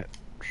 I'm doing it.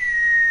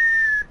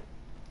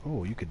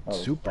 Oh, you could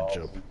super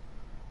jump. That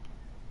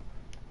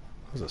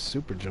was a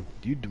super jump.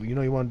 You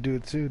know you want to do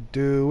it too?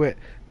 Do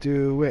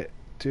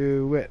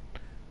it.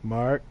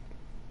 Mark.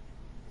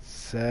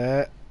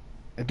 Set.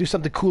 And do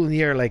something cool in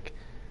the air like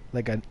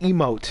an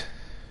emote.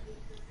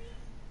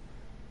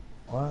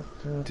 What?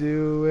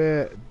 Do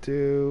it.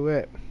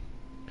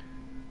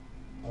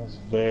 That was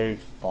very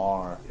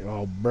far.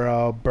 Oh,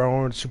 bro.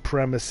 Born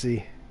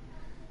supremacy.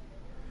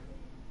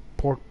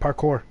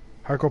 Parkour.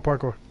 Hardcore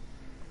parkour.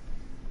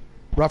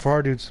 Rough for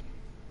hard dudes.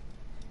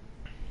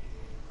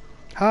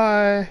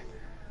 Hi.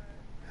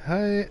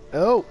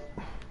 Oh.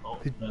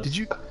 Did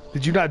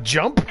you not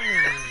jump?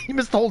 You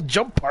missed the whole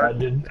jump part. I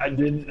didn't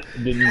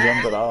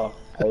jump at all.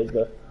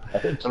 I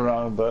hit the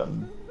wrong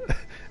button.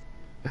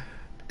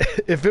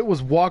 If it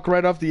was walk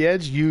right off the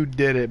edge, you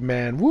did it,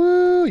 man.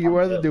 Woo! You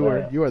are the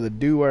doer. You are the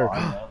doer.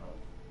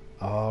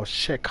 Oh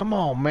shit! Come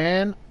on,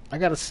 man. I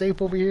got a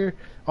safe over here.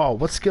 Oh,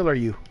 what skill are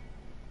you?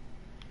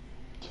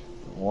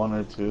 1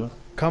 or 2.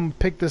 Come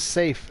pick this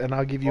safe, and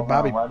I'll give you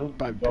Bobby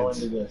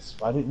pins.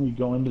 Why didn't we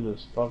go into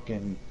this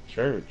fucking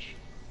church?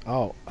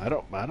 Oh, I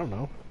don't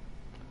know.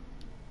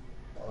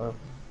 What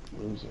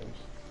losers.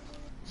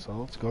 So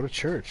let's go to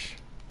church.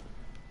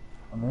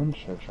 I'm in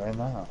church right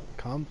now.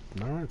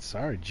 Alright,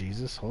 sorry,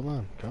 Jesus. Hold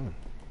on, coming.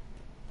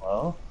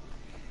 Well,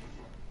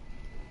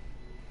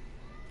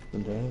 the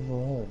day of the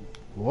Lord.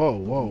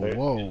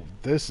 Whoa.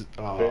 This is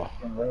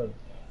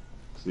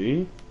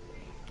See?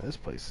 This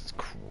place is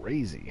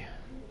crazy.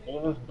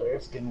 Look at this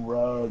bearskin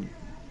rug.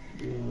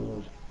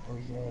 Dude,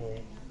 what's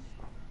that?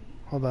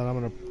 Hold on,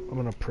 I'm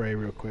gonna pray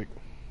real quick.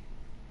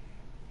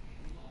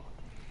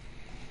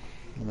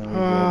 And then we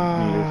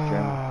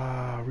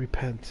go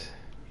repent.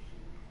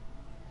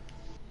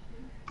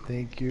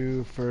 Thank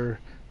you for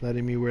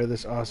letting me wear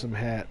this awesome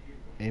hat.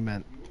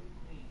 Amen.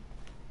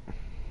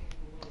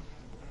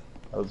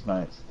 That was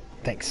nice.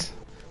 Thanks.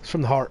 It's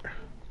from the heart.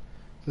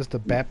 Is this the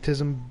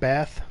baptism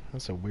bath?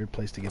 That's a weird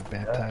place to get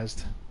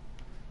baptized.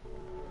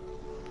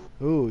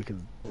 Ooh, we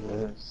can. It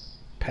is.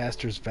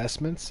 Pastor's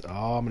vestments.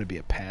 Oh, I'm gonna be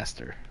a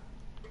pastor.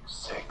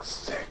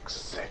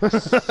 666.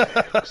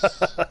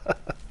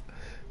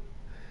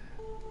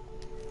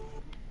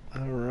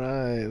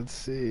 Alright, let's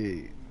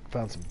see.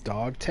 Found some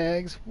dog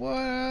tags.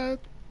 What?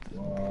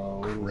 Whoa,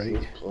 what is Great.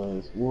 this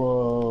place?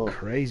 Whoa.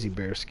 Crazy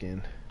bear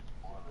skin.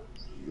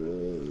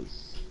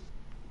 This.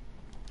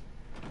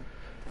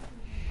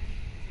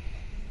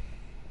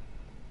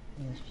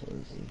 This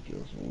place is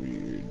just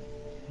weird.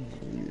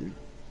 Weird.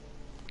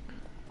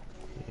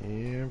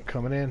 Yeah, I'm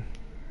coming in.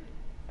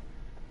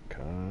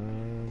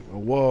 Come. Oh,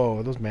 whoa,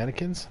 are those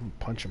mannequins? I'm gonna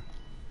punch them.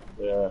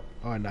 Yeah.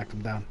 Oh, I knocked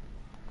them down.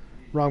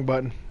 Wrong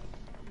button.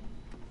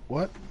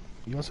 What?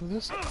 You want some of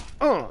this?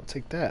 Oh,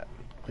 take that.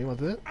 You want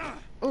that?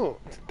 Oh,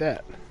 take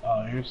that.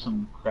 Oh, here's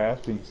some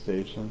crafting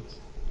stations.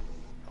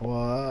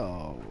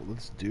 Wow,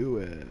 let's do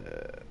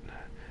it.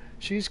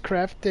 She's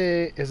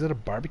crafty. Is it a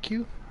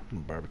barbecue?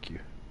 Barbecue.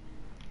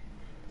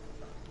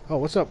 Oh,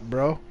 what's up,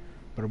 bro?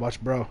 Better watch,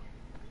 bro.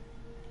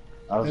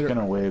 I was Later.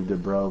 gonna wave to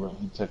bro, but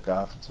he took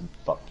off and said,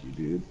 "Fuck you,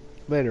 dude."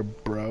 Later,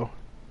 bro.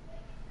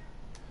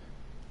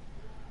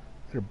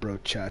 Later, bro,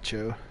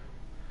 Chacho.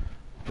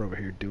 We're over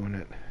here doing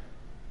it.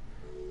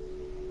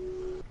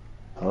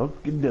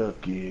 Okie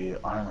dokie,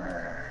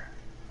 armor.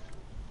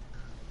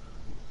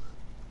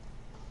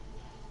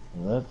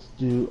 Let's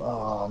do.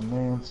 Oh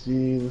man,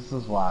 see, this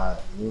is why.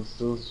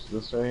 This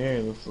right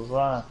here. This is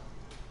why.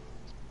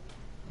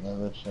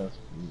 Another chest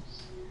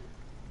piece.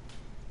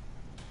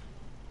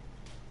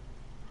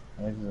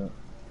 Exit.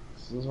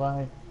 This is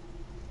why.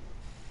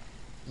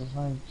 This is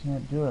why you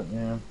can't do it,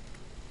 man.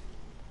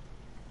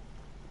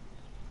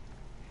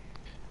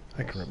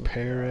 I can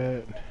repair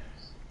it.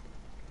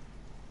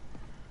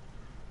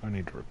 I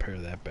need to repair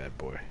that bad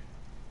boy.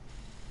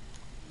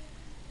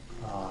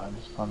 Oh, I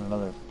just found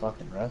another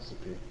fucking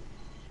recipe.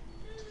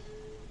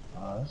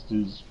 Oh, this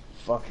dude's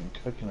fucking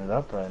cooking it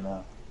up right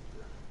now.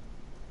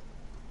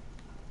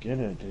 Get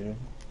it, dude.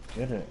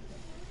 Get it.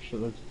 Shit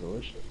looks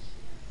delicious.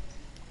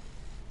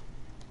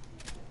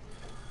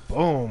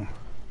 Boom.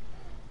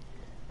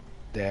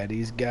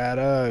 Daddy's got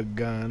a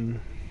gun.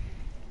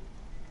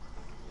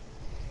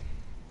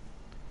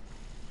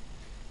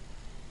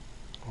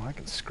 Oh, I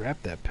can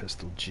scrap that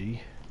pistol,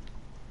 G.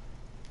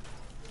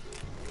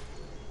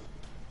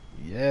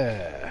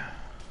 Yeah.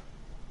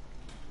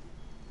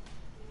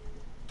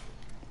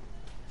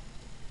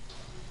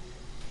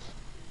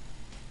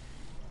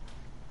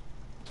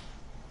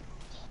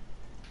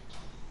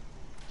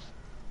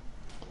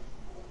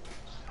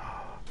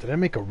 Did I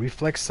make a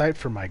reflex sight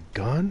for my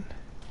gun?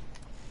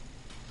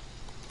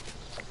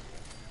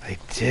 I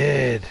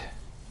did.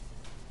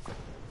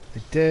 I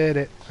did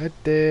it. I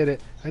did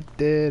it. I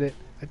did it.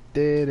 I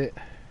did it.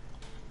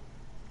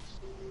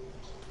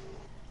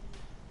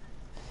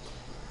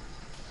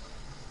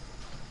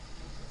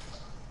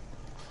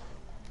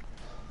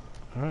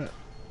 Alright.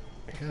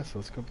 I guess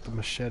let's go with the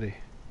machete.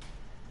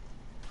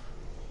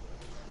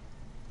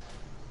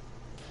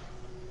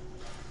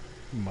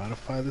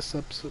 Modify this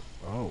up so...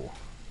 Oh.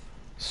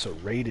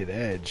 Serrated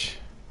edge.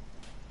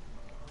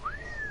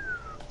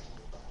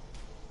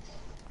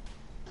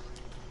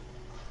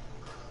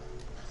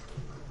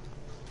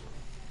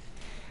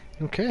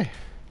 Okay.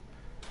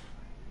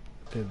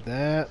 Did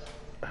that.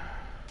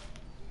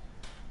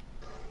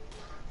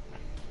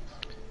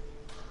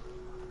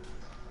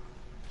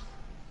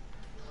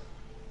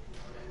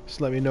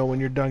 Just let me know when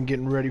you're done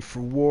getting ready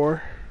for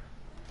war.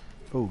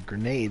 Oh,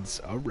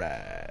 grenades.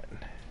 Alright.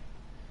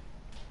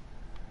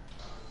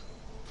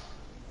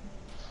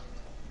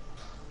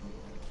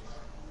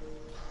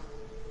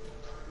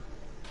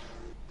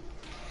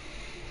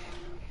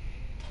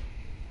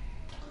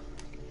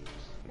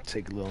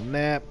 Take a little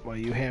nap while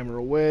you hammer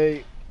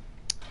away.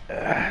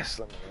 Just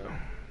let me know.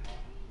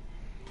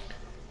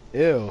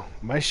 Ew,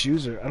 my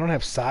shoes are... I don't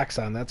have socks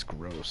on. That's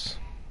gross.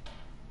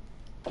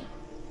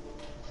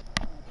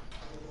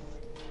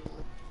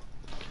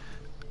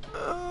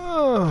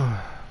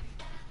 Oh.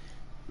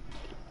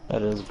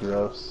 That is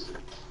gross.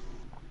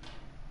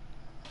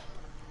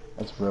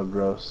 That's real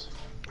gross.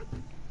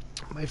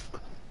 I'm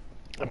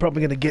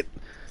probably gonna get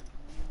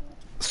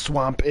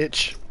swamp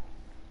itch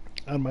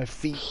on my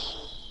feet.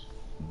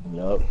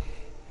 Yup.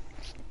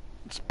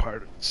 It's part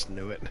of it. Just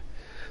knew it.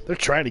 They're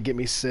trying to get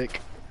me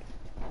sick.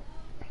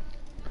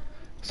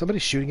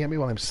 Somebody's shooting at me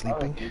while I'm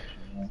sleeping.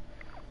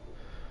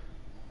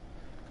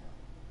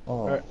 Oh.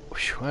 Alright.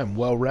 I am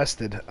well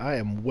rested. I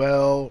am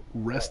well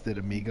rested,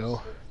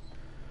 amigo.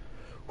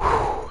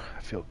 Whew.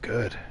 I feel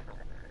good.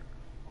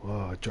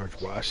 Whoa,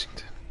 George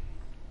Washington.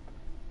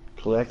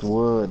 Collect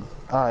wood.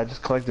 Ah, I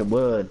just collected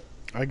wood.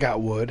 I got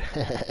wood.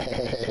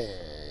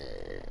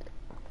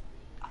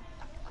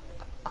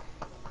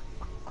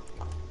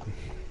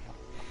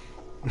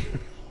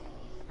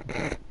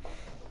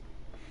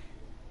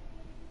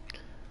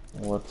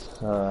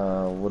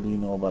 What do you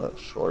know about a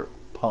short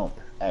pump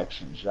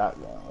action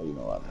shotgun? What do you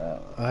know about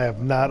that? I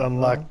have not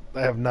unlocked.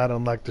 I have not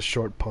unlocked the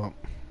short pump.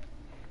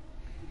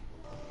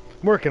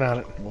 I'm working on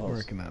it. Well,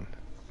 Working on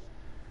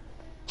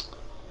it.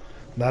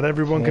 Not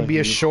everyone can be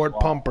a short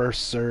pumper,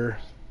 sir.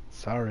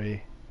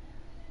 Sorry.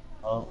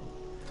 Oh,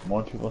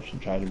 more people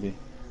should try to be.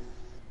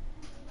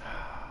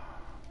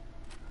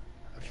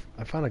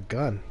 I found a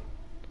gun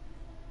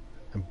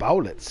and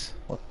bullets.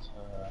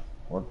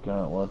 What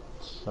gun? Oh,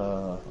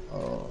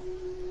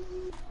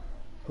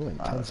 Oh, and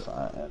not tons of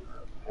fine.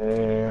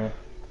 Repair.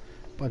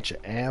 bunch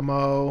of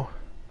ammo.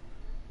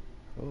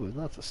 Oh, there's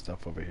lots of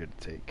stuff over here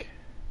to take.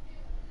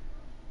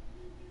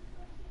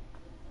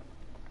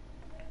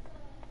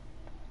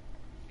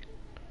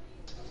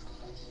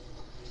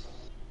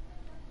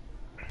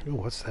 Ooh,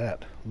 what's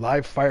that?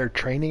 Live fire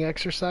training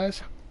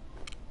exercise?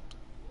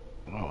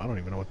 Oh, I don't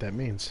even know what that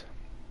means.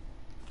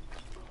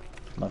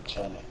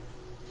 Machete.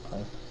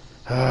 Okay.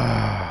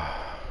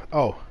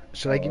 Oh,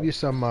 should I give you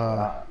some,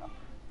 Ah,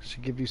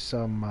 should give you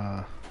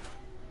some,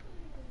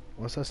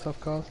 what's that stuff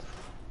called?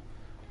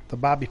 The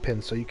bobby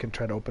pin, so you can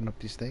try to open up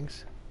these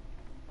things.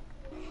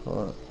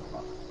 sure.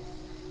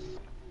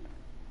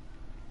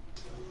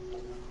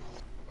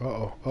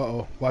 Uh-oh,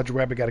 uh-oh. Roger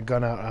Rabbit got a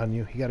gun out on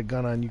you. He got a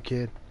gun on you,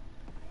 kid.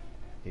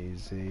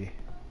 Easy.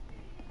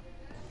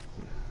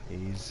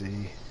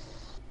 Easy.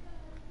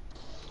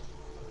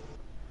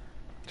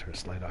 Turn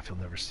this light off, you'll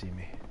never see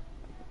me.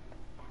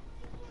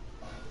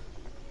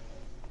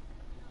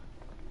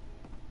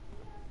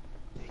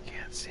 He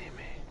can't see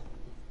me.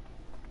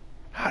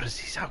 How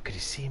could he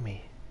see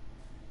me?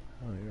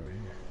 Oh, you're over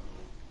here.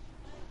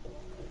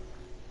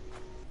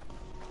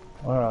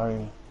 Where are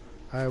you?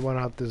 I went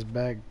out this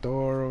back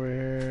door over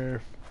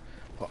here.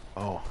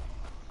 Oh.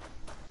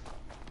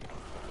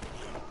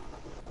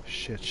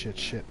 Shit, shit,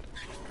 shit.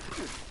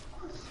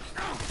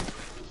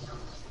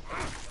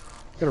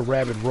 Got a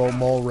rabid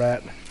mole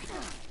rat.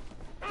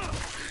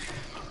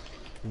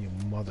 You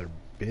mother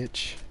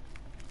bitch.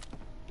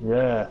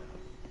 Yeah.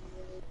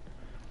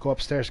 Go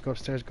upstairs, go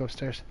upstairs, go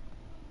upstairs.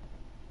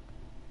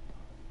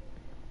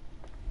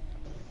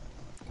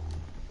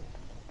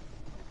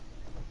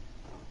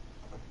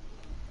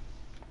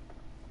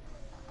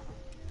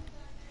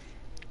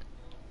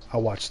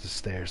 I'll watch the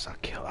stairs. I'll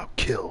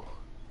kill.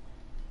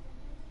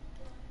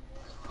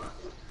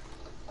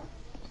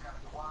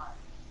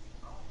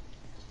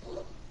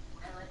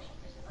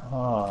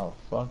 Oh,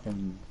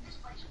 fucking.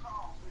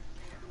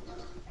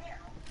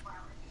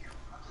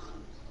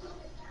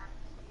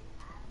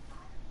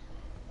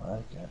 I like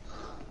it.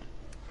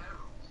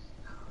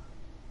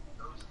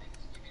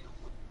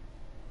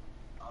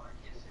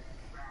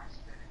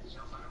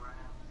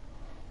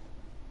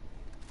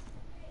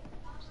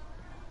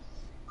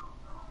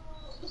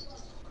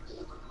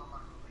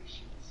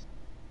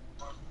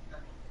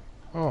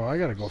 Oh, I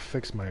gotta go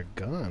fix my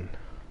gun.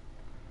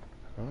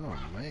 Oh,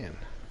 man.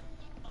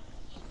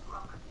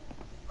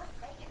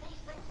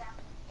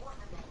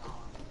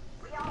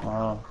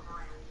 Oh.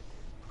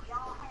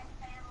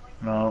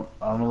 No,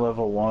 I'm a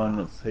level 1.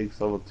 It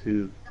takes level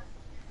 2.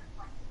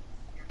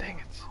 Dang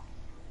it.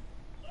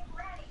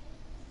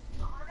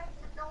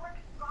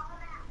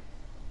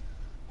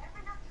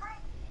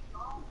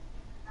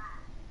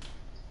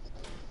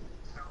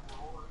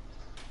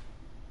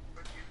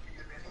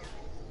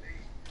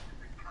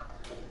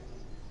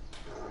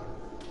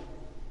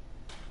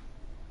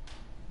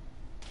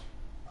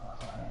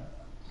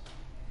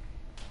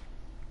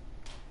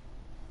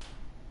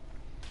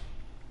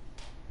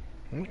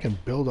 We can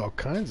build all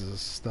kinds of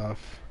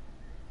stuff.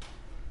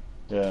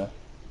 Yeah.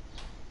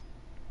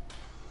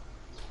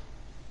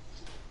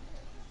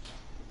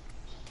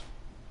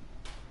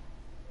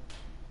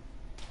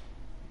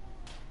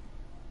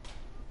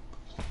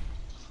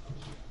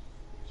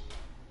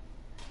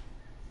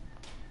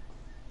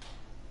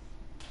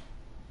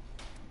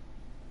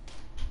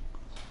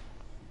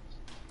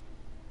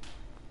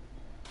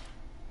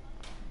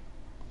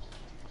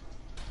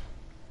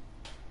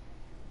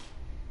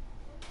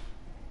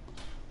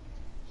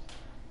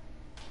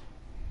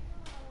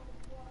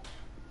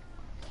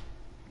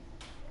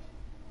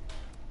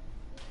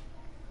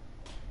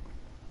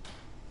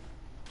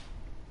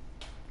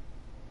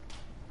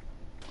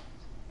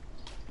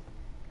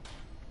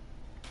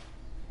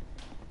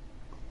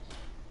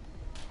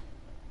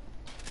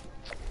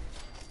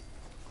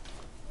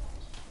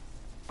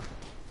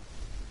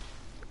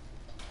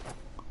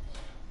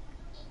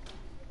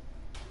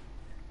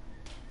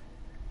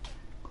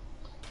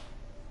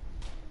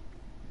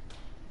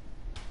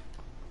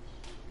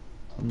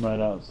 I'm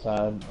right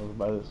outside over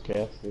by this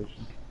gas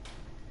station.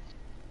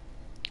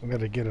 I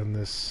gotta get on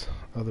this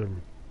other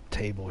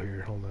table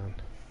here. Hold on.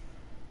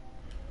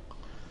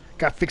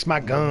 Gotta fix my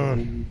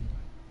gun.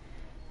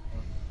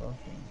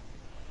 Fucking.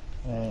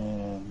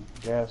 And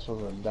gas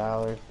was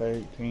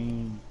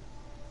 $1.13.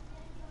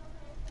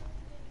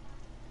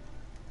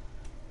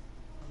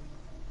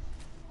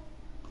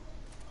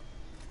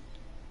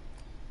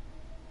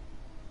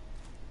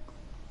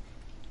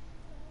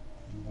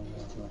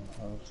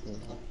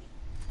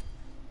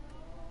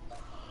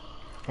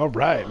 All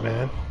right,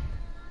 man.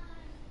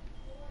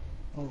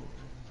 Oh,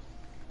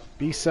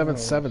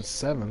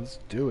 B777. Let's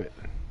do it.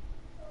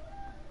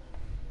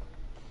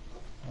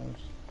 I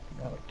just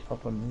got a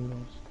cup of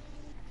noodles.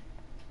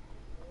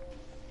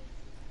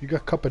 You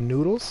got a cup of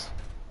noodles?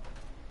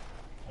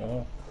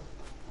 Yeah.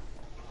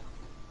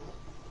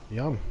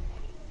 Yum.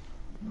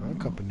 A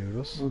cup of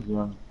noodles. Who's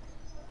young?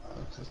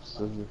 Except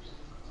scissors.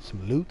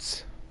 Some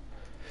loots.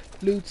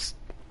 Loots.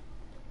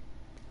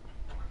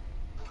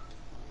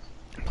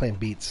 Playing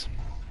beats.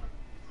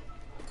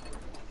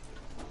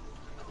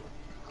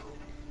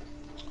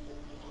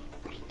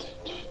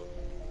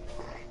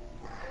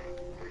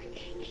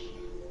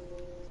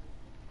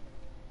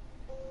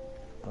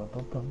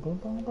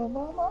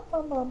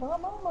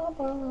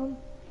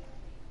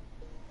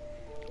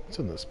 What's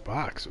in this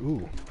box?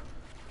 Ooh.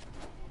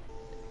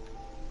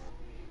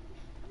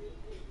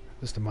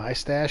 This the my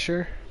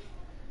stasher?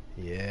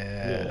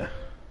 Yeah.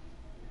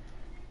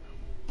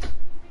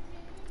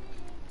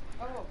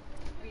 Oh, are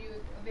you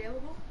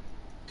available?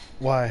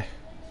 Why?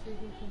 So you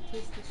can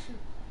taste the soup.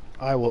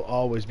 I will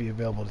always be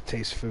available to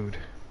taste food.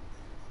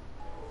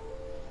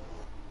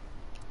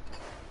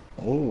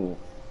 Oh.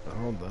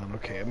 Hold on.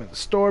 Okay, I'm in the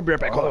store. Be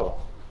right back. Hold on.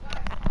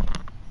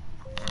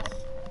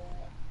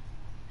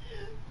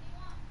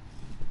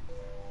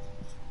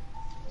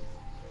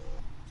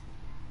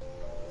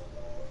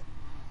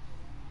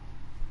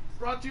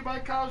 Brought to you by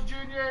Carl's Jr.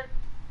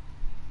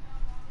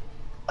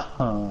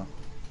 Huh.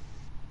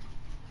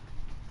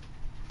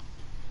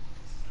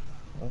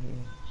 What is...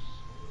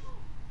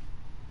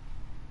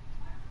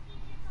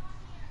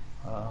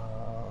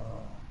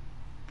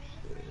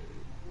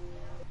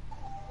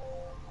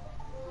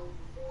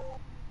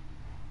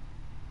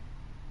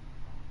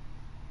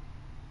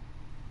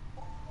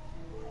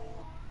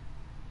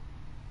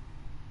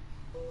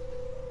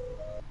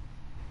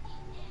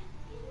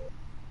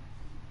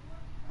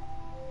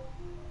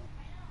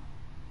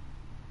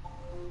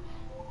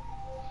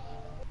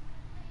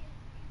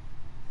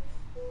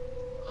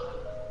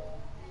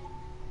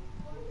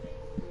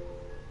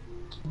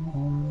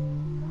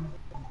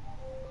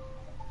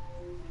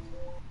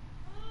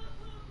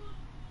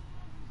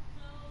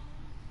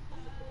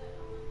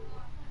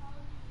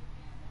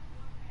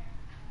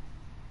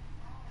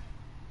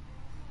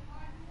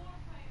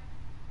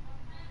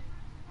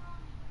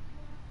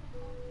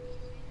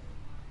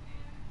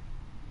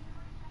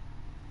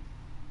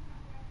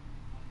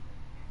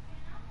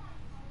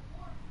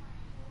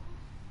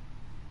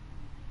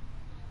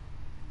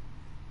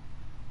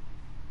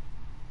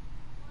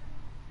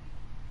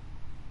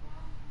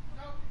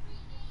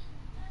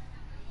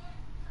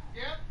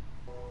 Yep.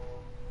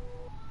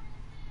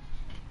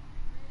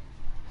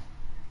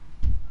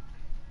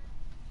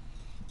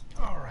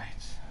 All right.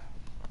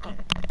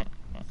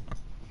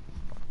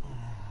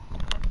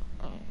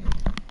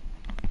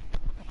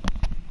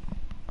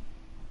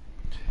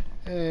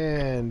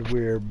 And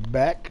we're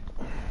back.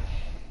 I'm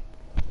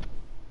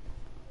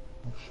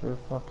sure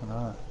fucking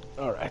not.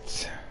 All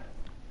right.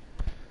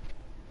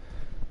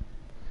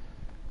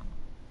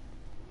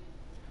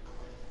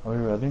 Are we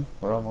ready?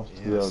 We're almost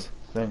to the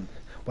thing.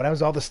 What happens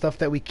to all the stuff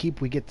that we keep?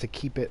 We get to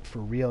keep it for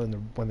real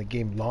when the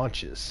game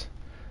launches.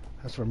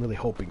 That's what I'm really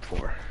hoping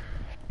for.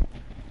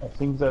 I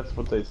think that's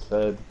what they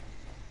said.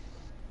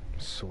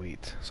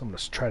 Sweet. So I'm going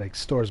to try to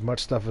store as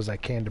much stuff as I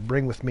can to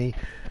bring with me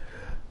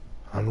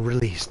on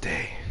release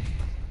day.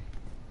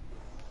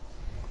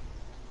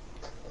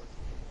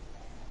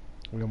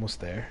 We're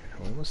almost there.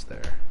 We're almost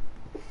there.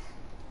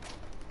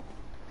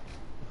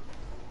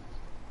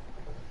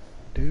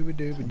 Doobie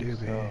doobie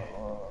doobie.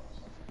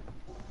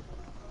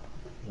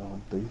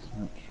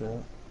 Basement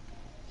shit.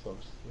 So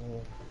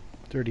still.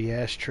 Dirty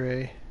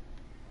ashtray.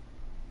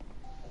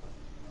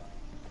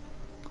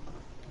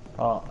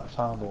 Oh, I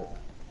found it.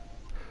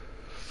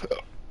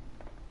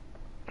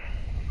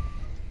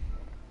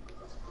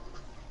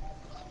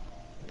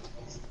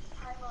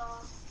 Hi,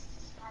 Mom.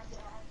 Hi,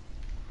 Dad.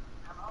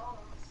 I'm home.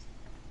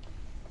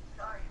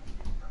 Sorry,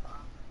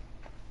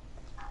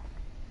 I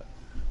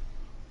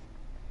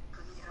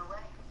couldn't get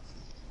away.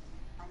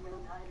 I know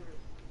neither of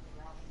you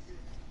around here.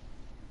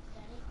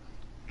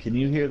 Can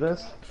you hear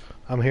this?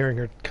 I'm hearing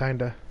her,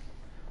 kinda.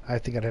 I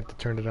think I'd have to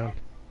turn it on.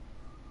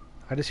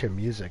 I just hear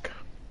music.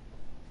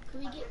 Could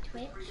we get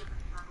Twitch?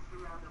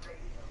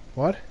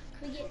 What?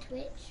 Could we get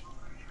Twitch?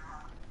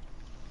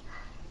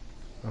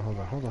 Oh, hold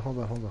on. Hold on.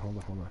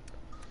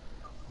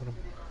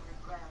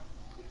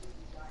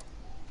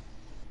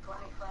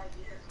 25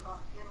 years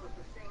locked in with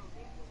the same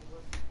people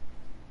was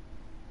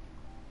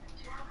a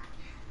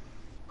challenge.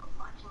 But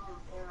watching them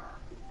pair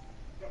up,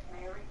 get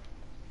married,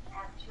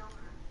 have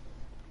children.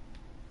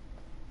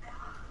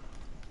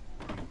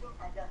 I think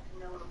I got to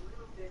know a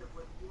little bit of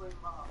what you and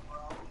Mom were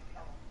always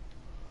telling me.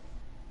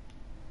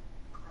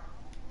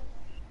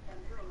 I'm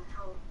doing this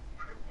whole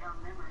trip down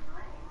memory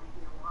lane,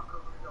 maybe a walk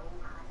over to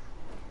old high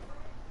school.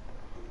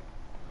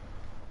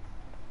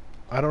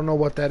 I don't know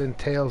what that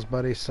entails,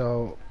 buddy,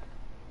 so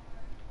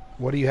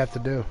what do you have to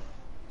do?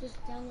 Just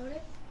download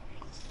it.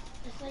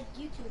 It's like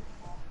YouTube.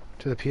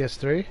 To the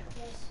PS3?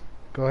 Yes.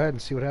 Go ahead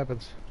and see what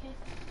happens. Okay.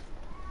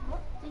 Oh,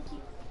 thank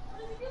you.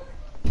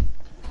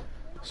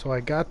 So I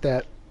got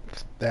that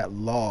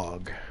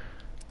log.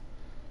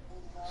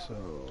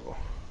 So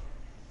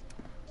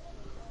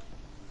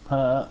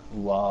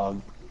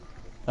Log.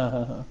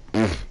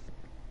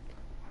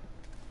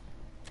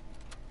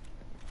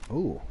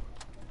 ooh.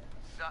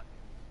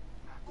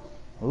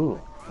 Ooh,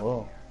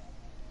 whoa.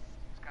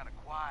 It's kind of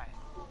quiet.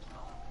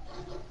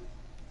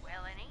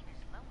 Well, it ain't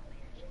as lonely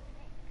as you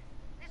think.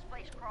 This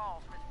place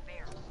crawls with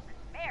ferals, and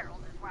ferals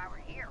is why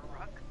we're here,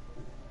 Rook.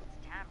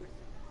 It's time for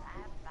some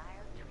live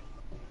fire training.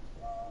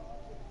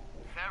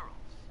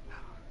 Ferals.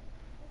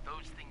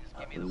 Those things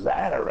give me the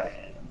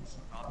Zatarans.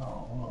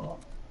 Oh, whoa.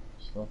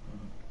 Stuff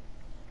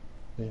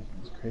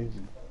is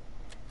crazy.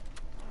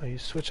 Oh, you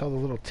switch all the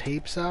little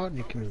tapes out and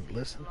you can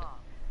listen.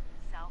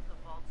 South of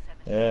Vault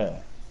 17. Yeah.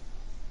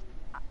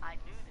 I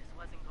knew this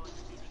wasn't going to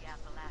be the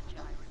Appalachia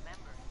I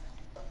remembered.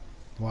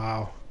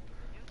 Wow.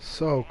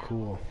 So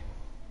cool.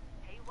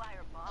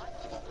 Haywire boss?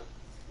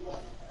 No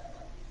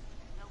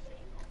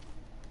people.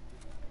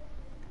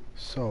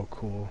 So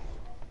cool.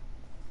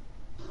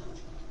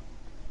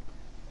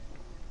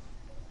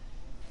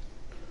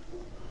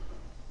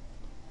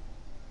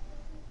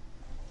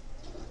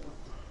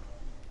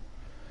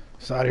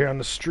 It's out here on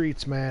the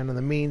streets, man, on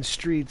the mean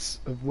streets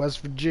of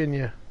West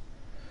Virginia.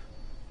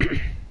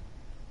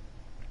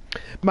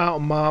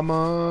 Mountain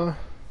Mama.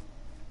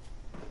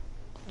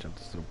 Jump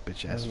this little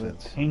bitch ass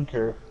fence.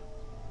 Tinker.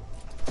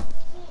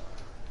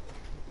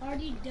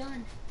 Already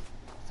done.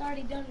 It's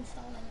already done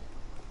installing.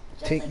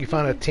 Just Tink, like you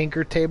found a did.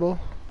 tinker table?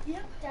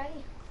 Yep,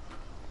 Daddy.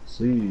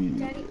 See.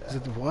 Daddy. Is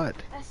it what?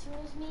 As soon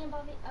as me and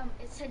Bobby,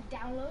 it said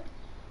download.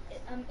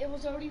 It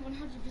was already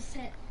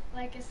 100%.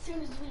 Like as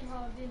soon as we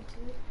logged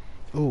into it.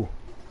 Ooh.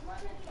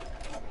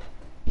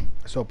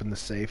 Let's open the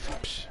safe.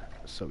 Psh,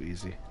 so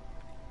easy.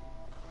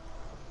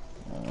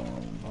 Do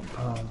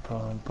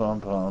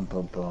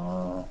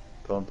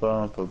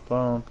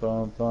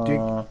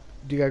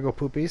you gotta go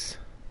poopies?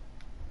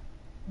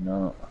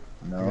 No.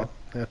 No.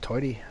 Yeah,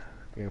 toity.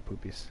 You got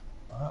poopies.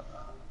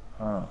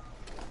 No.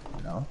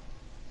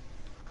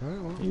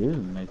 Alright, well, You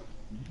didn't make.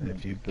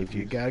 if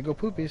you gotta go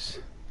poopies.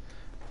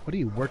 What do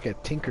you work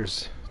at Tinker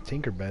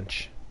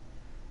Bench?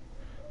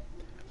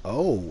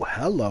 Oh,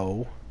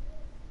 hello.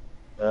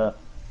 Yeah.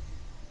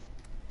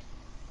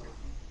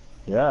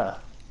 Yeah.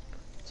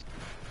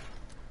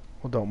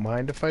 Well, don't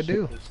mind if I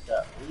do. Shit just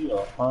got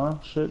real, huh?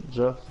 Shit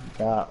just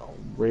got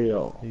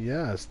real.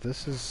 Yes,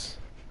 this is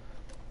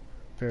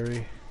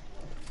very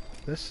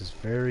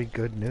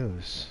good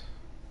news.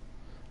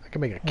 I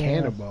can make a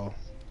cannonball.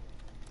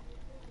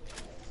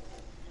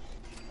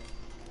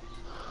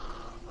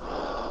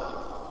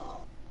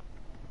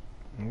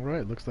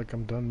 Alright, looks like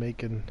I'm done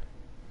making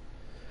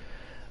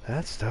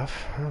that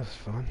stuff. That was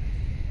fun.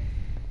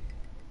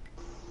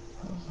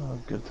 That was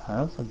a good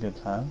time. That's a good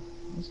time.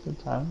 That's good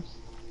times.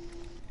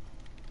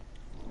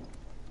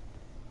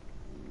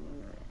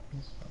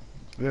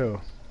 Ew. I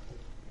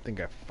think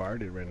I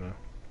farted right now.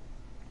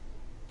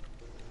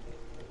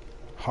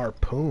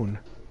 Harpoon.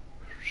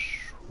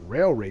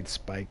 Railroad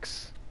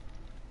spikes.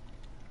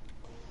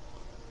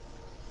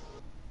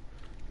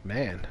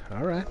 Man,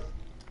 alright.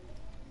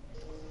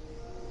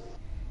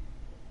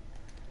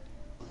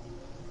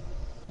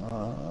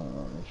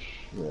 Oh,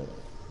 shit.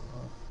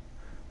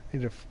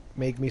 Need to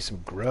make me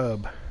some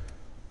grub.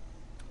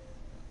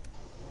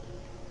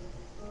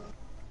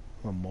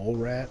 A mole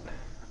rat.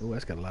 Oh,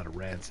 that's got a lot of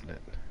rats in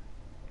it.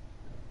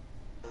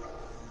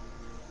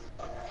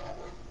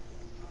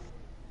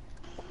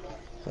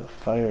 The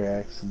fire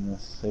axe in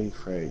this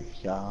safe right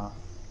here.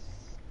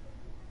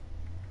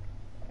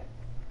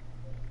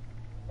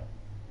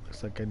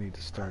 Looks like I need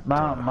to start.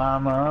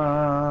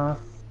 Mama.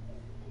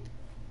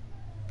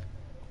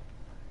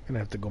 Gonna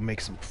have to go make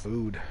some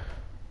food.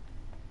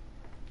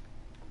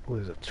 Oh,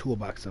 there's a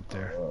toolbox up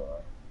there.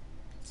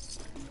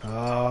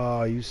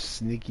 Oh, you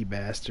sneaky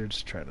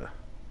bastards! Trying to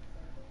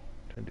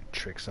do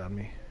tricks on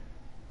me.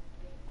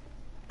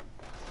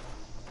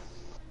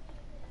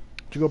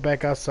 Did you go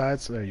back outside?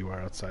 So there you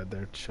are outside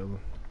there chilling.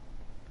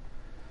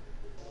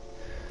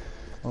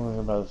 Oh,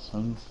 about a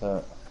swing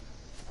set.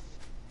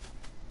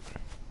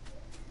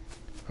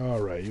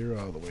 Alright, you're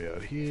all the way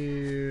out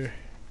here.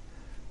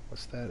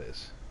 What's that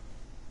is?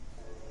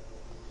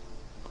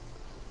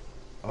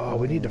 Oh,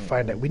 we need to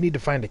find it. We need to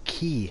find a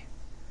key.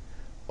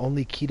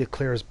 Only key to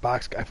Claire's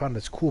box. I found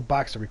this cool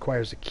box that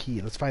requires a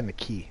key. Let's find the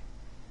key.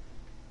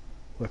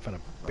 Oh, I found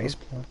a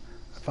baseball. Okay.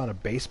 I found a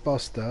baseball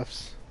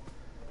stuffs.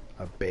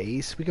 A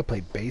base. We could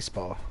play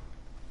baseball.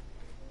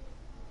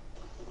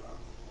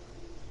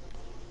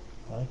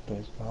 I like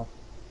baseball.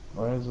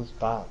 Where is this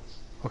box?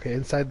 Okay,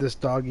 inside this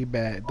doggy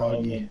bag.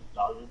 Doggy.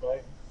 Doggy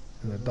bag?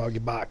 In the doggy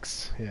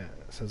box. Yeah,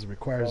 it says it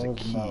requires a Oh,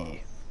 key. no.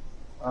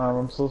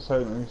 I'm so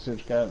sorry the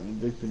research got me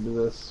addicted to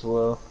this.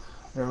 Well,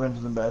 Revenge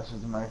of the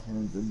Bastards and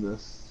Marketing did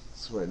this. I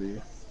swear to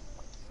you.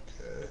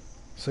 Okay.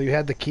 So you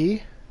had the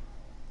key?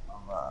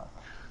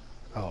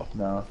 Oh.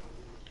 No.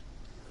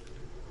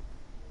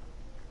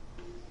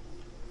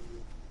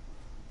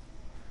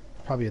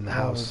 Probably in the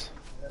house.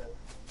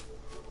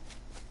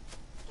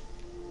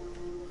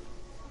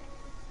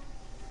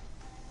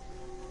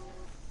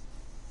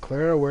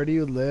 Clara, where do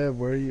you live?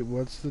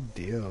 What's the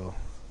deal?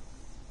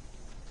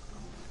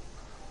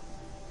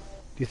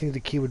 Do you think the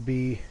key would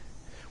be,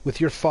 with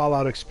your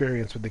Fallout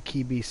experience, would the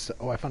key be,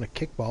 oh, I found a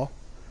kickball.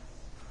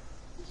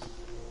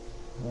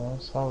 No,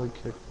 solid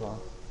kickball.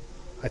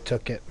 I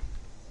took it.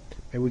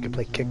 Maybe we could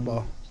play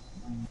kickball.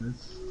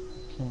 This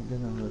can't get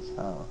in this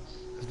house.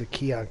 Is the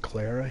key on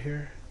Clara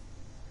here?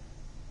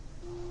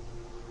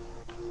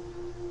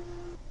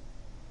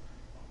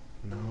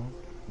 No,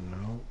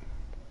 no,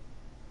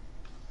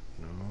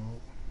 no.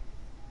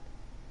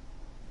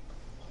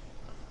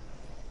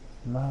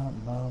 Not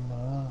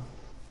mama.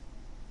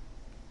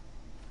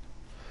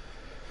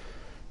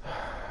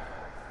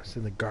 It's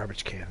in the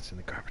garbage can. It's in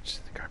the garbage. It's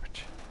in the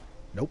garbage.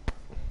 Nope.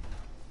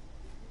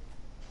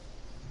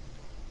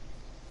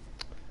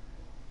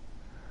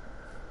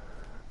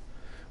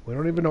 We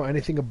don't even know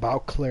anything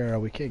about Clara.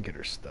 We can't get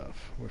her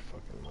stuff. We're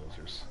fucking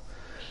losers.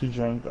 She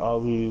drank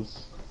all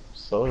these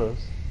sodas.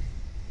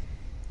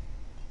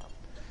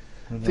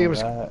 I think I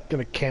was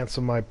gonna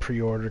cancel my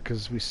pre-order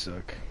because we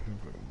suck.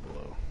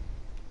 Blow.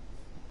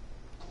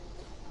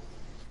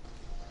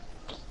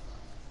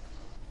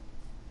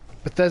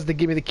 Bethesda,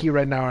 give me the key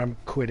right now. Or I'm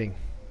quitting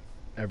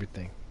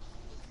everything.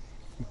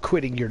 I'm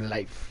quitting your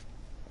life.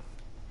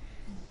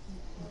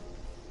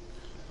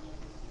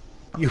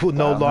 You will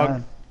no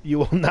longer. You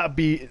will not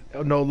be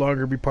no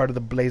longer be part of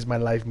the Blaze My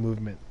Life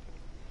movement.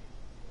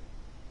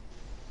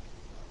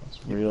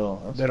 That's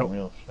real. That's some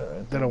real shit.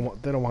 Right they don't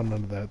want. They don't want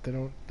none of that. They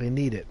don't. They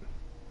need it.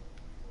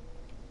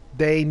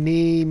 They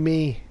need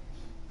me.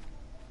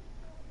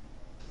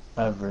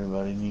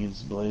 Everybody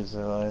needs Blaze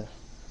their life.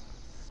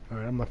 All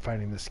right, I'm not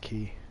finding this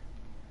key.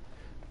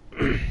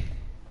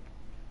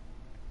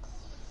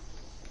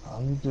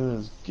 All you do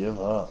is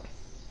give up.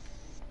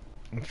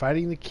 I'm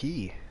finding the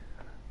key.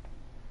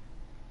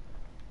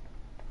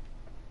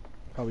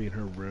 Probably in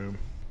her room.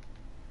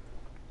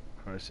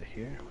 Or is it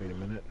here? Wait a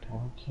minute. I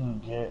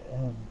can't get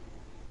in.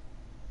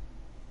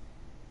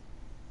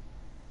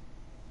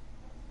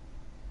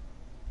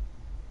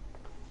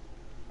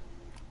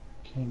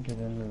 Can't get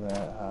into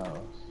that house.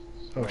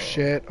 So. Oh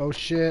shit! Oh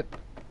shit!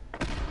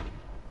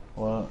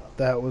 What?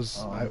 That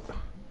was What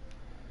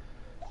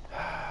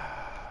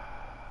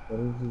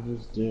did you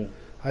just do?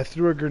 I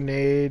threw a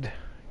grenade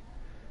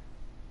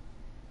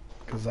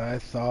because I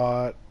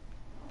thought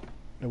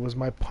it was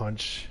my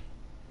punch.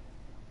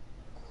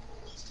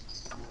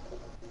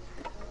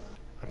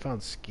 I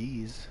found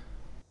skis.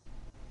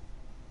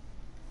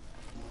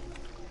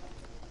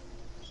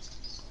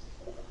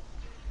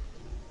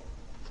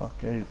 Fuck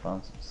yeah, you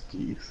found some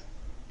skis.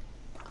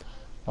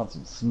 Found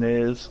some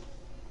sniz.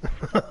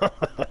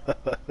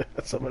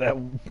 Some of that.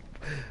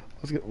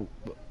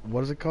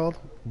 What is it called?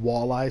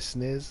 Walleye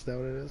sniz? Is that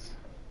what it is?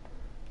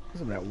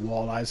 Some of that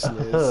walleye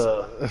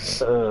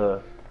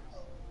sniz.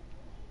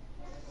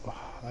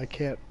 I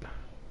can't.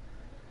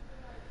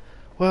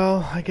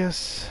 Well, I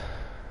guess.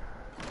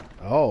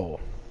 Oh.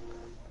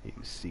 You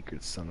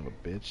secret son of a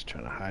bitch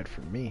trying to hide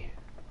from me.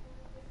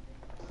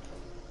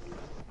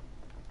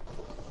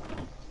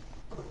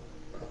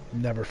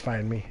 Never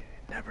find me.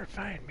 Never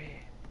find me.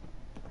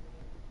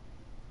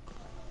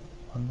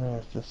 I wonder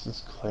if this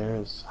is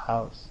Claire's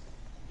house.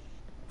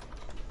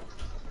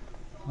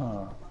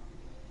 Huh.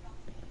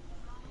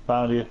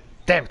 Found you.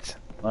 Damn it!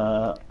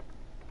 Found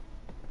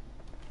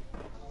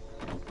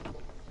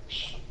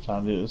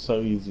it. It was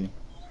so easy.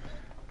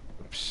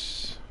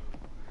 Psh.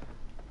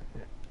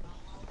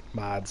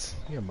 Mods.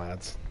 Yeah,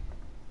 mods.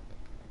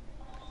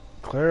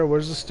 Clara,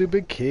 where's the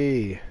stupid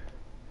key?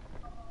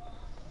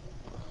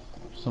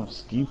 Some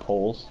ski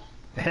poles.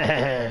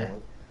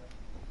 Some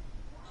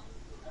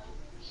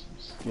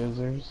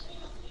skizzers.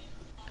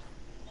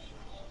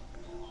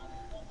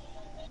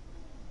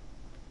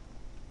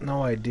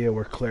 No idea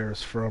where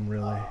Claire's from,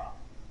 really.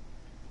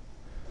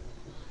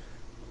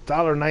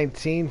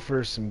 $1.19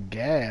 for some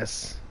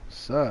gas.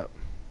 What's up?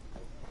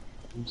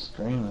 I'm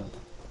screaming.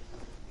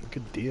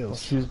 Good deals. Well,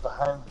 she's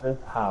behind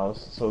this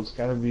house, so it's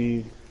gotta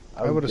be.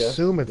 I would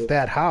assume it's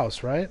that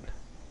house, right?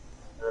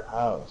 Her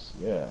house,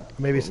 yeah.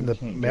 Maybe it's in the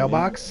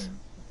mailbox?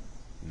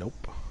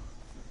 Nope.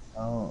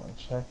 Oh,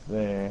 check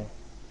there.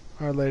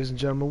 Alright, ladies and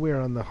gentlemen, we are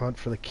on the hunt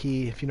for the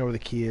key. If you know where the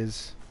key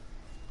is,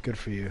 good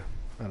for you.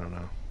 I don't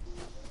know.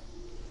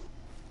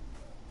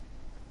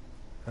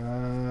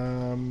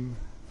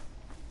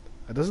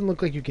 It doesn't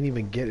look like you can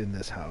even get in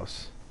this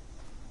house.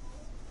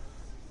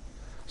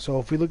 So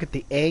if we look at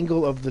the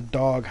angle of the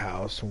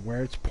doghouse and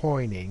where it's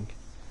pointing,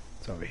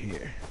 it's over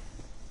here.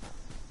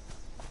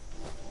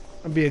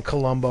 I'm being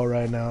Columbo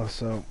right now,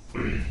 so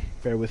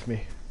bear with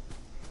me.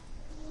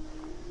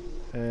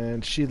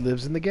 And she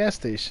lives in the gas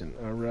station.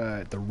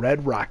 Alright, the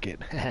Red Rocket.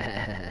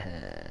 Alright.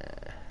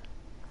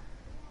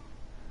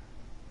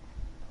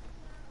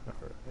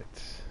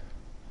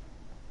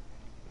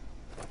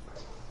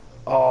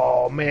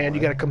 Oh man, you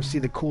gotta come see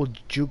the cool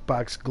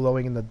jukebox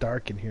glowing in the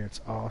dark in here.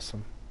 It's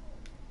awesome.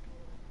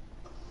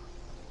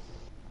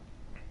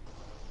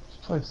 This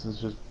place is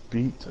just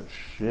beat to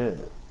shit.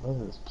 Look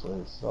at this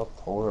place. It's all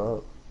tore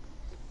up.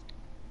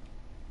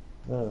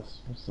 What's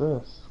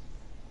this?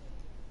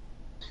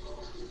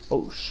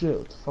 Oh shit,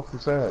 what the fuck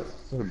was that?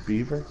 Is that a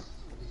beaver?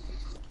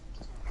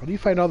 How do you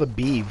find all the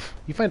beeve?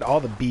 You find all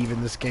the beeve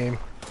in this game.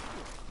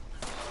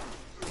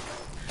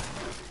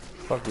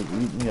 Fucking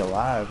eating me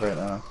alive right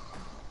now.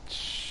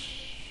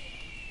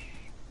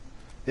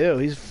 Ew,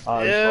 he's Oh,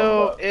 he's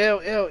leveled up.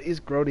 ew, he's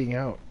growing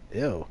out.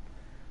 Ew.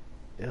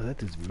 Ew, that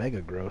dude's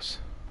mega gross.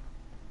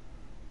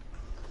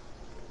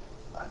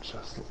 I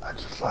just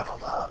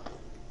leveled up.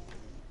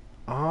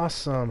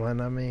 Awesome,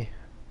 Anami.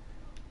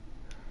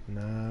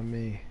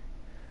 Nami.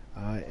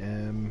 I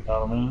am.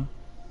 Know what I mean?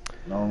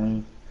 Know what I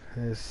mean?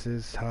 This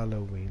is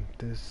Halloween.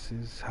 This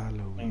is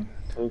Halloween.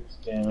 6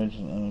 damage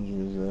and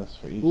energy resist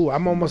for each. Ooh,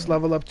 I'm almost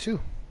level up too.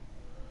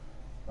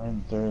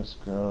 Rain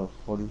thirst grow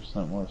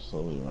 40% more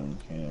slowly when in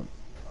camp.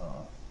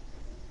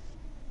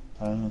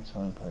 Finding and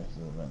selling prices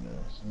of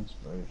vendors.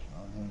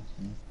 Inspirational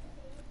enhancement.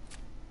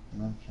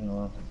 Mention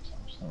 11%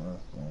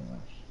 less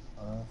damage.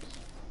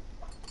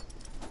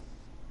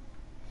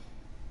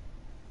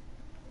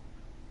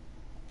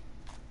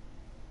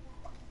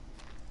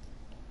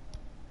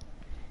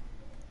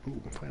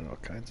 Ooh, I'm finding all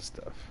kinds of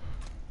stuff.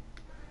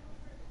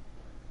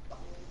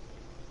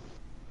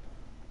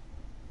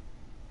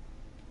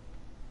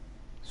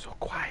 So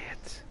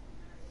quiet.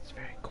 It's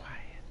very quiet.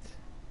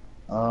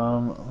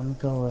 Let me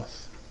go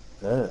with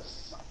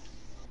this.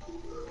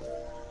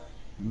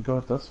 Let me go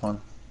with this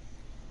one.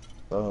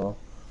 So.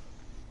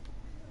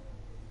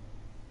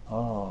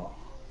 Oh.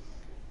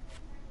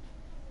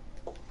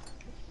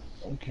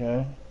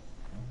 Okay.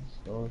 Let's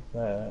go with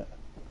that.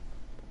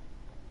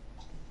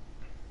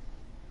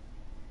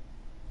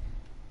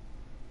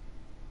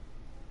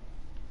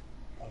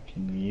 I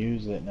can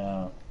use it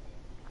now.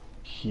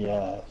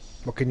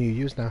 Yes. What can you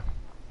use now?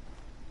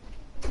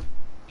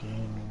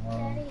 Game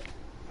Daddy,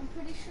 I'm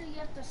pretty sure you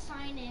have to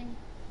sign in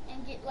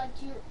and get like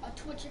a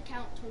Twitch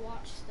account to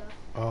watch stuff.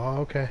 Oh,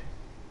 okay.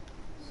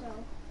 So,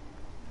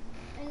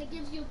 and it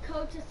gives you a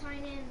code to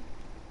sign in.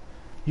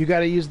 You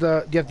gotta use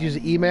the. Do you have to use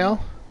the email?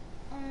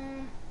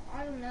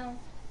 I don't know.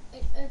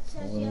 It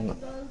says you have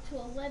to go to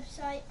a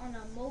website on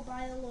a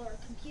mobile or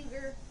a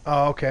computer.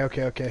 Oh, okay. And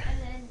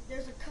then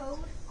there's a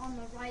code on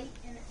the right,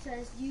 and it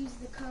says use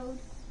the code,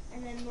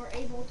 and then we're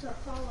able to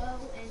follow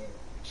and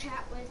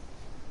chat with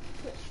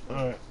Twitch.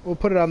 All right, we'll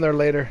put it on there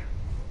later.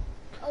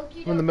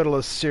 Okie We're in the middle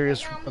of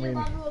serious. Right now, I me and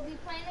mean, Bobby will be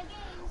playing a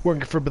game.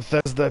 working for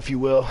Bethesda, if you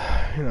will.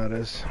 You know how it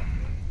is.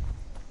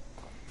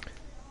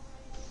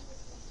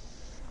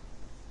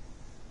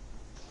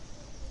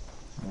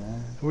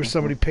 I wish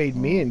somebody paid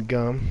me in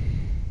gum.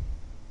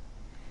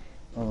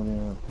 Somebody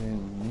ever paid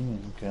me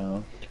in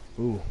gum.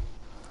 Ooh.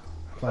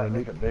 Does that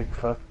make a big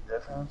fucking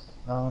difference?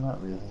 No,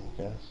 not really,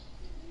 I guess.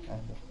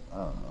 Kind of.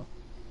 I don't know.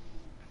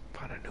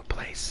 Found a new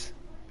place.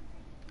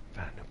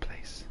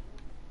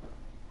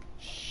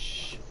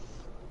 Shh.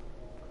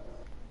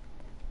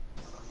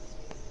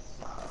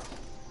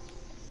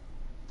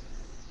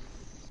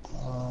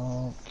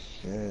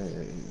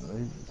 Okay, ladies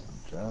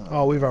and gentlemen.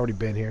 Oh, we've already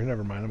been here.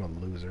 Never mind, I'm a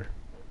loser.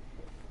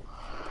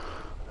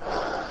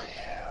 Yeah.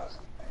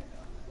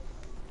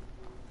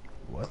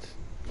 What?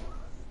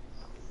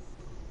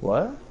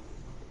 What?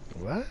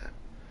 What?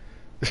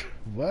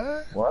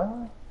 What?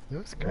 What?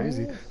 That's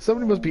crazy. What?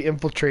 Somebody must be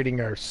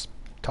infiltrating our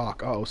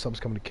talk. Uh oh, something's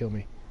coming to kill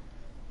me.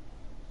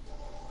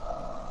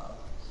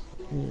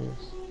 Yes.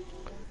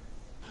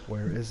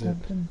 Where is it?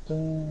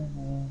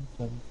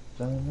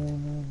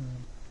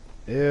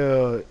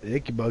 Ew,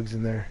 icky bugs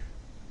in there.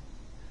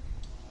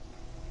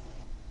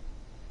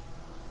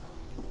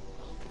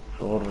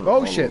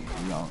 Oh shit!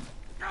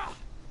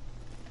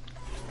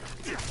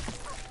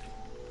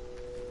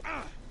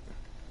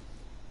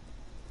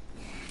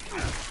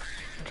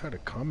 Try to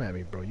come at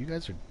me, bro. You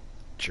guys are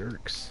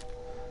jerks.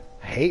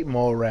 I hate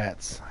mole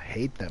rats. I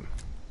hate them.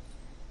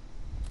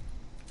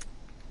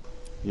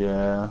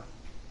 Yeah.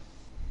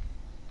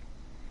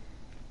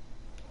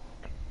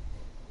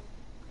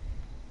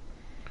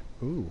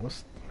 Ooh,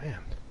 man?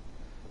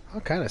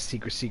 All kind of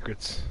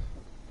secrets.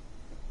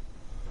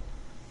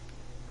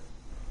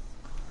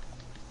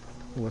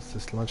 Ooh, what's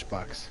this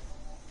lunchbox?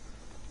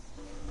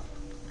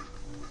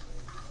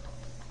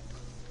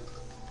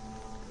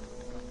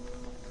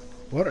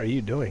 What are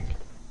you doing?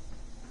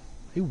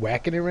 Are you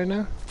whacking it right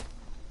now?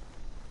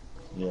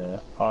 Yeah,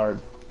 hard.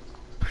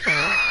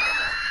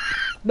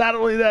 Not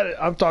only that,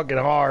 I'm talking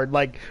hard,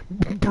 like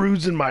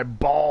bruising my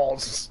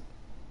balls.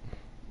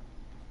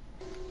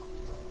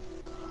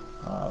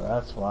 Oh,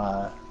 that's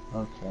why.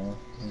 Okay.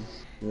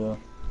 Yeah.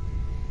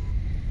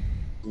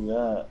 Do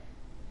that.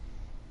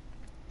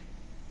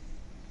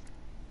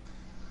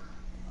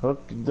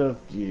 Hooky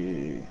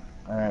dookie.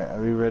 Alright,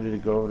 are we ready to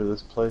go over to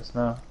this place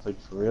now? Like,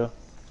 for real?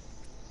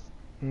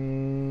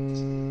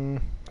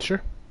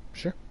 Sure.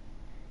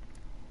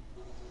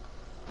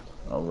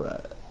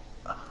 Alright.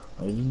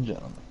 Ladies and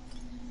gentlemen.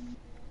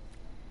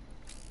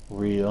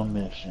 Real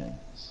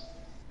missions.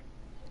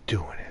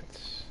 Doing it.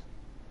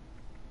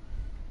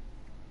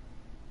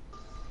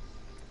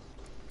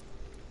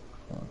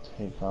 I'll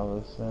take all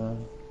this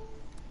in.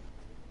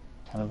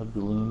 Kind of a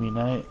gloomy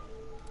night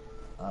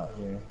out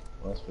here,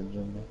 West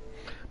Virginia.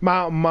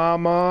 Mountain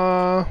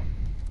Mama.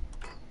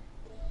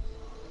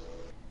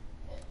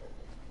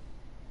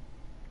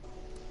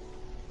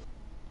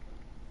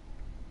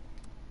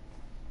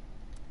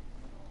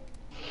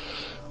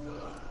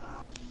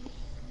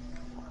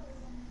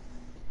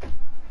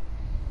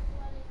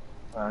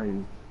 Are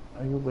you?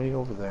 Are you way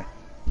over there?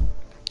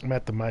 I'm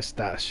at the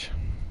mustache.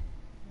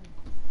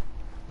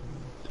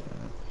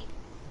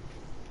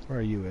 Where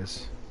are you,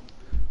 Is?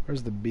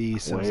 Where's the B?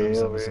 Way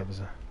over here.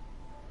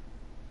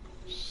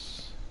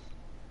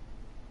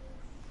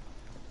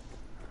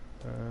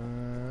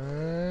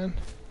 And...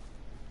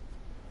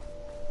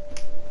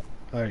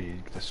 Are you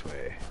this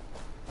way?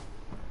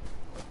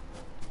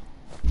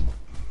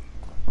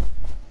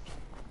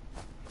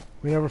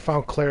 We never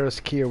found Clara's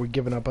key. Are we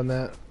giving up on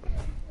that?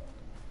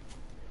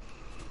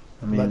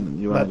 I mean,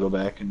 you want to go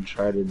back and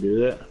try to do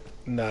that?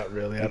 Not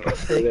really. I don't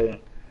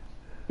think.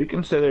 We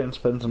can sit there and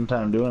spend some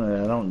time doing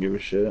it. I don't give a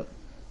shit.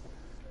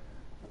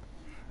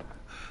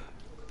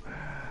 Let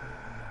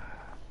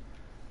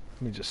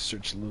me just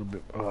search a little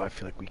bit. Oh, I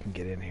feel like we can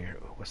get in here.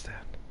 Oh, what's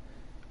that?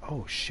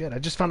 Oh shit! I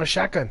just found a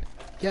shotgun.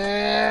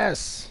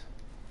 Yes.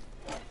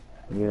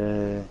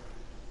 Yeah.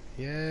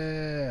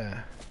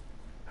 Yeah.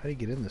 How do you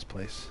get in this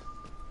place?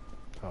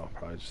 Oh,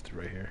 probably just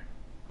through right here.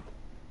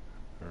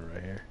 Or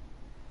right here.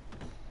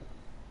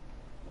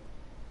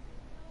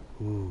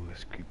 Ooh,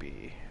 that's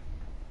creepy.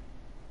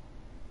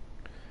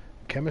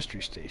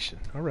 Chemistry station.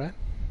 Alright.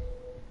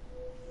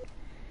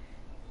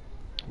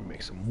 We'll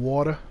make some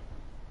water.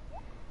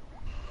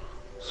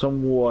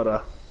 Some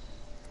water.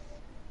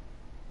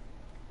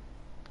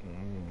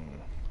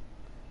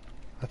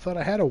 I thought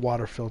I had a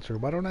water filter.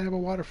 Why don't I have a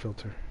water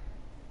filter?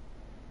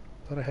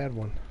 Thought I had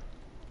one.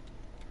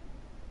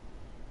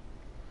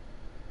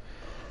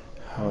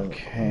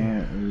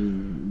 Okay.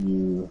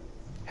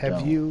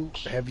 Have you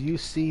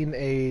seen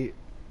a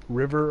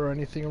river or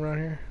anything around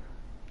here?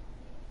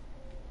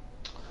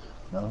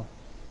 No.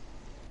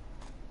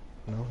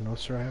 No,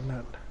 sir, I have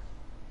not.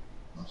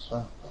 No,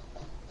 sir.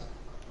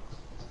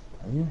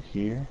 Are you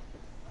here?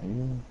 Are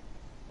you?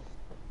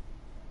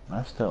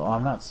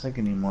 I'm not sick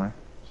anymore.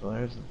 So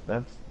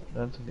that's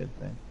a good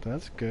thing.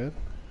 That's good.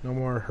 No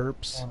more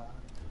herps.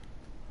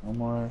 No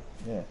more.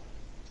 Yeah.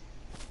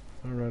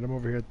 All right, I'm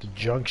over here at the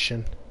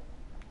junction.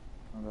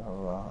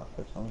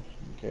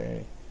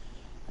 Okay.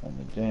 And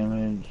the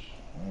damage.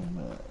 And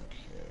the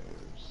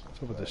cares.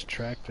 What's up with this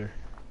tractor?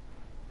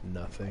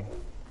 Nothing.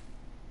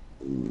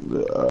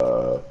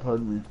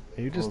 Pardon me.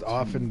 Are you just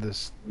off in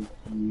this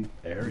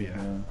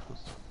area?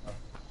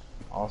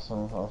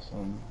 Awesome.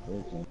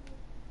 Bacon.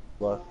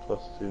 Block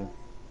 +2.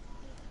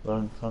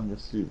 Lung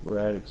fungus suit.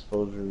 Rat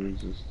exposure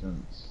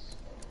resistance.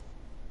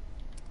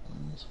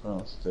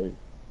 Spinal steak.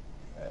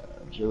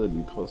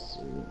 Agility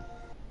 +3.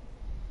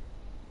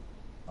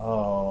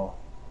 Oh,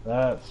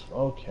 that's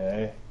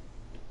okay.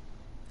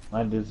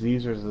 My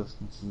disease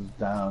resistance is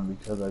down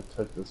because I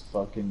took this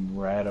fucking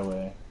rat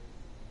away.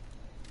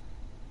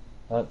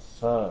 That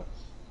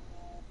sucks.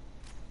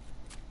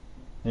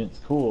 And it's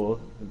cool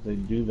that they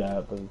do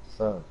that, but it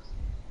sucks.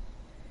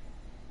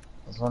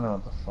 I was wondering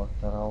what the fuck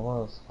that all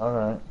was.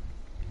 Alright.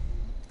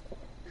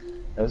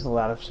 There's a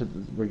lot of shit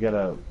that we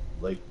gotta,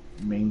 like,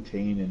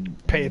 maintain and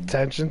pay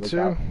attention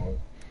to.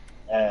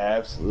 Yeah,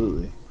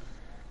 absolutely.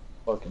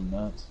 Fucking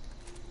nuts.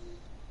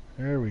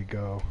 There we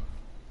go.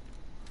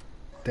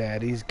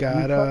 Daddy's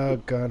got a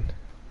gun.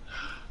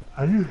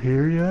 Are you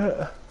here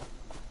yet?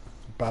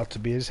 About to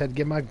be. I just had to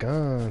get my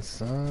gun,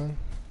 son.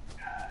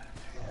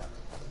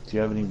 Do you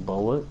have any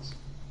bullets?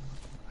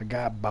 I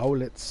got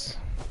bullets.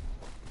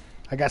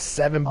 I got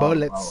 7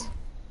 bullets.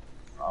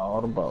 All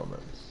the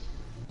bullets.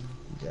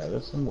 Gather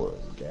some wood.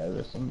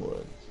 Gather some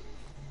wood.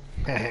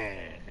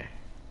 I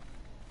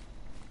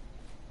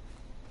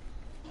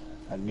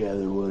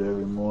gather wood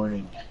every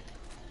morning.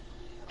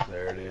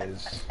 There it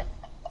is.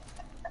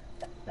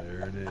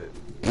 There it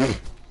is.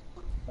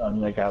 I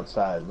mean, like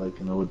outside, like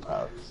in the wood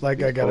pile.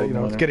 Like I gotta, you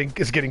know,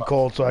 it's getting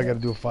cold, so I gotta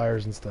do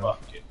fires and stuff.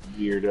 Fucking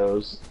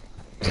weirdos.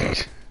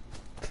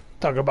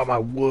 Talking about my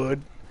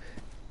wood,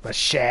 my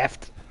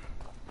shaft.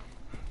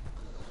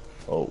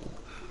 Oh.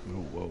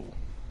 Whoa.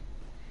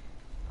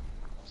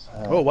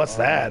 Oh, what's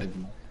that?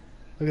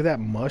 Look at that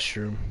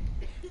mushroom.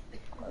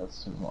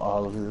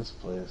 Oh, look at this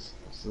place.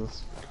 What's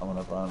this coming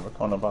up on? We're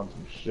coming up on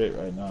some shit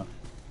right now.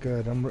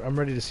 Good. I'm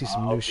ready to see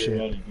some new shit.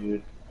 Ready,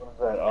 dude. What is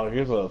that? Oh,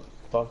 here's a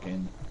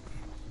fucking.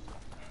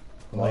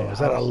 Oh, is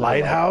that a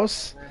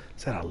lighthouse?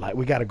 Is that a light?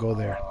 We gotta go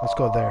there. Let's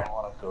go there. I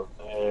wanna go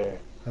there.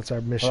 That's our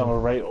mission. We're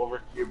right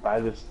over here by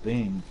this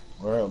thing.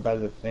 We're by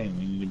the thing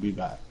we need to be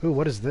by. Ooh,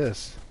 what is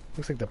this?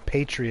 Looks like the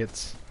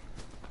Patriots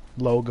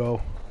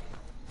logo.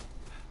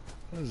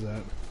 What is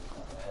that?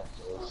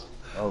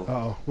 Oh.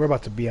 Uh-oh, we're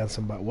about to be on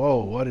somebody.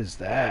 Whoa, what is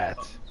that?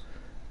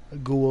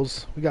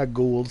 Ghouls. We got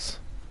ghouls.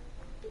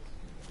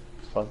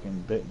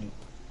 Fucking bit me.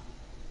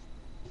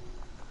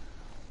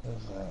 What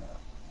is that?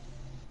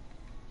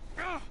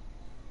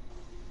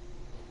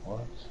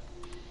 What?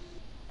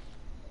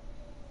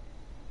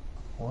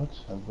 What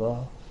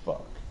the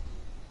fuck?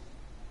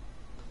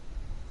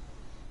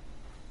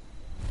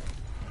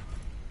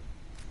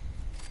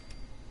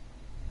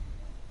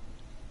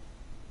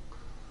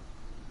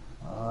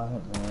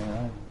 Alright,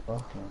 man, I'm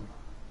fucking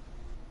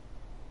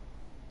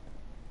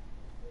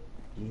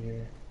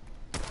here.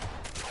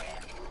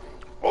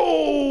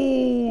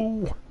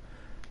 Oh!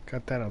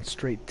 Got that on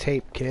straight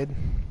tape, kid.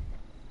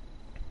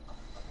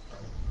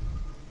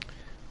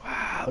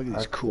 Wow, look at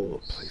these cool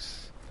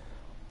places.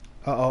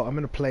 Uh-oh, I'm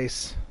in a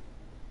place.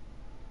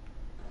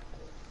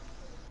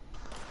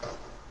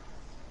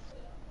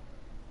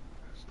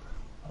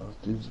 Those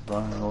dudes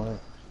running away.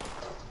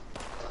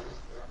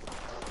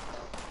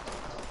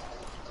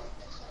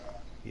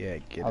 Yeah,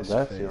 get How's his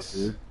that face.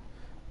 feel, dude?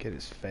 Get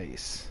his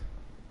face.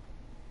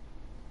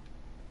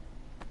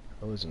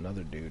 Oh, there's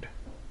another dude.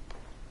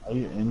 Are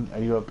you in? Are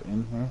you up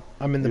in here?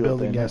 I'm in the Are you up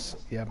building, in yes.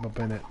 it? Yeah, I'm up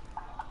in it.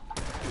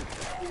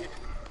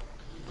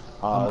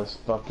 Ah, those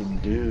fucking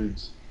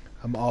dudes.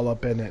 I'm all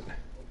up in it.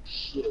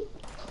 Shit.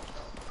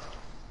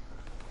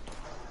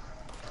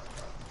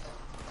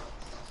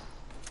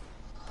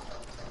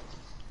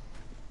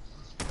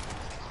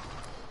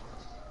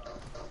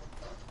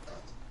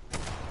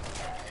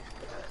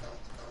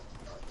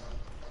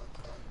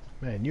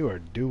 Man, you are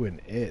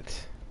doing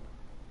it.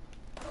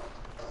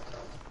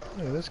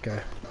 Look at this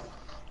guy.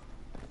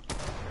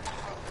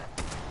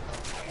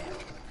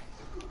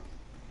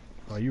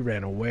 Oh, you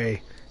ran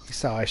away. He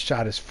saw I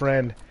shot his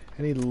friend,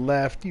 and he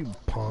left. You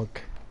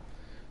punk.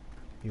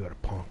 You are a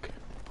punk.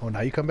 Oh, now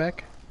you come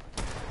back?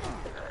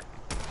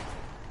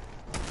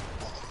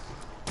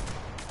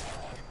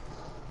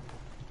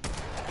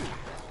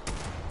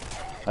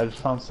 I just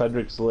found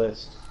Cedric's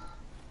list.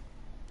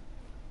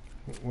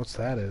 What's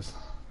that is?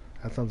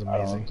 That sounds I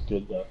don't know, amazing. it's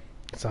good though.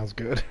 It sounds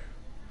good.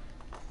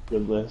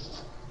 Good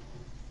list.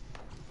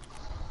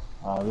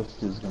 This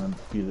dude's gonna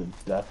be the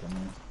death of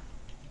me.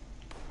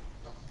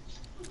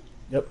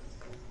 Yep.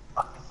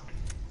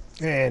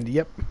 And,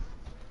 yep.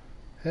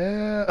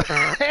 Help!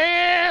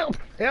 Help!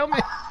 Help me!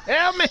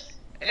 Help me!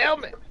 Help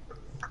me!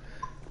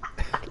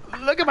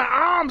 Look at my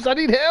arms! I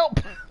need help!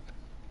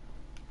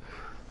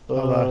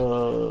 Hold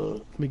on.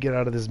 Let me get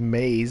out of this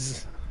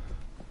maze.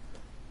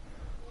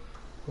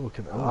 Oh,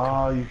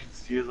 you can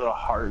see his little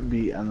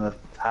heartbeat on the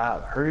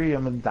top. Hurry,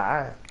 I'm gonna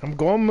die. I'm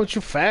going much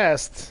too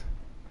fast.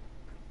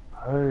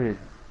 Hurry.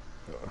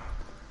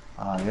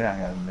 Oh, you're not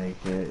gonna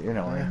make it. You're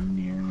nowhere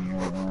near me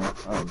right now.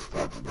 Oh,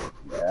 fucking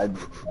yeah, I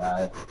just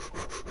died.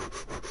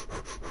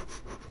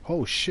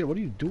 Oh shit, what are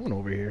you doing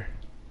over here?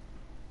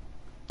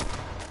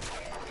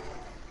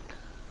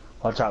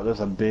 Watch out, there's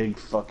a big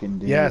fucking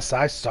dude. Yes,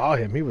 I saw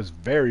him. He was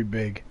very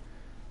big.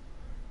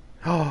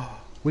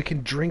 Oh, we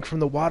can drink from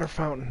the water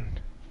fountain.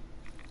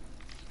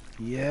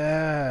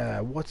 Yeah,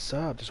 what's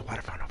up? There's a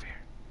water fountain over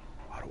here.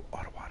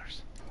 Auto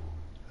waters.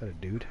 Is that a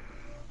dude?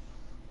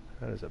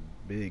 That is a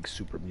big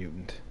super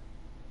mutant.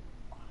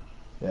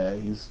 Yeah,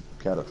 he's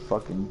got a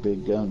fucking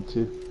big gun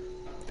too.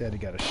 Daddy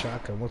got a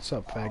shotgun. What's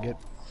up, faggot?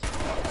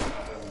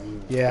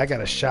 Yeah, I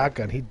got a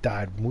shotgun. He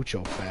died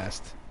mucho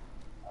fast.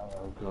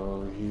 I'll go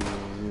over here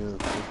real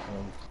quick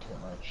and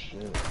get my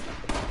shit.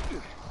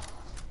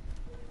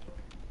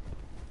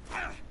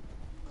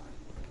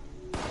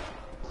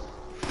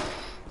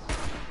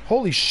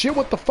 Holy shit,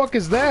 what the fuck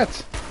is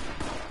that?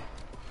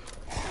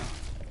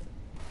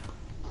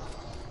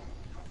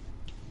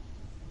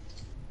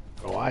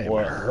 Oh, I am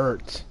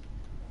hurt.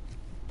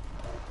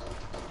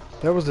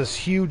 There was this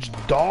huge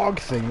dog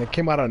thing that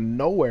came out of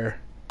nowhere.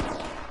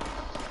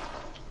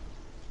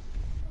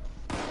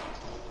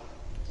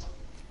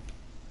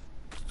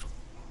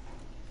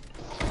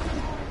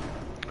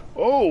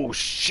 Oh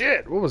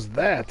shit! What was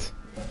that?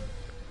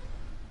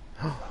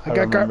 I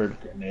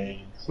remembered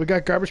grenades. We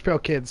got garbage pail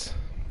kids.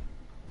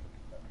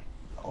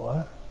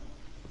 What?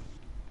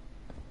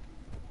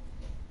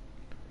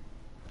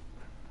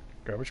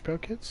 Garbage pail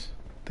kids?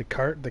 The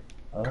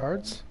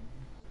cards?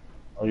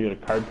 Oh, you got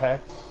a card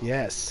pack?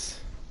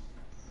 Yes.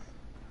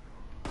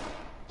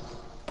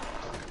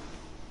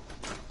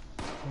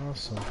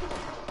 Awesome.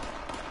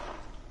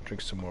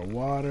 Drink some more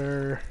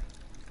water.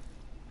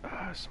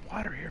 Some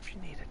water here if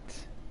you need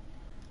it.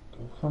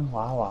 Get some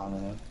Wawa,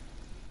 man.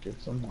 Get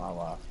some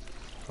Wawa.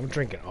 I'm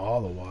drinking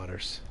all the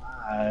waters.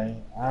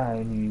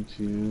 I need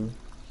to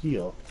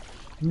heal.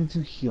 I need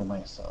to heal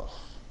myself.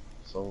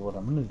 So what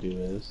I'm gonna do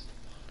is,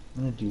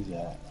 I'm gonna do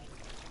that.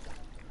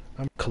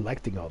 I'm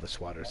collecting all this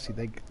water. See,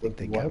 they think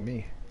they got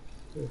me.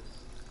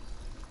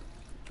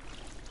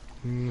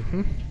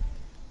 Mm-hmm.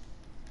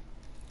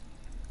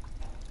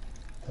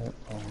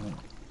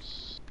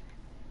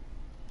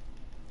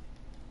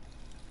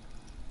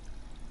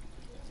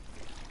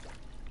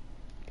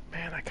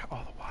 Man, I got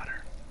all the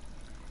water.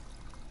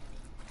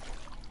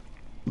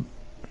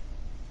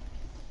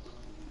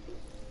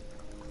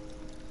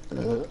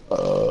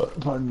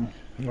 Pardon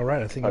me.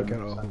 Alright, I think I got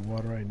all the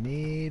water I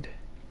need.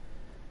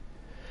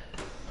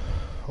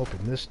 Open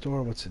this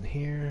door. What's in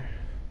here?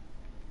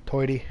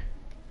 Toity.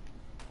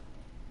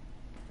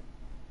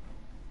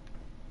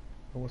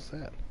 Oh, what's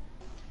that?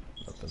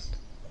 Nothing.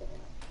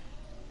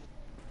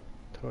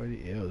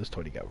 Toity. Ew, this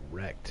Toity got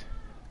wrecked.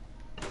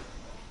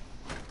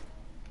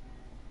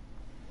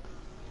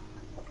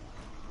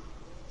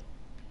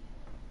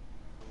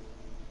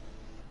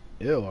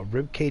 Ew, a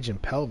rib cage and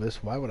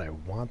pelvis. Why would I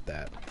want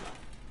that?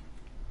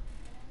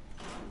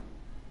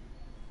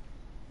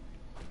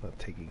 I'm not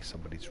taking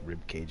somebody's rib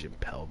cage and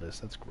pelvis.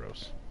 That's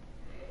gross.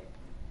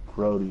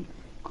 Grody.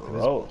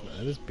 Gross.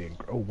 That is being.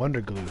 Oh,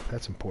 Wonder Glue.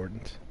 That's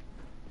important.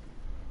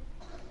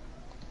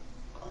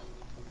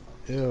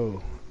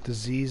 Ew.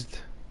 Diseased.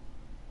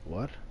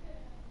 What?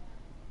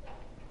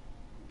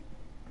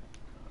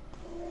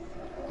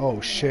 Oh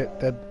shit!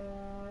 The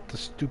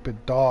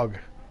stupid dog.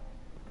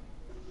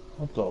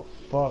 What the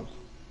fuck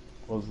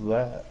was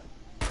that?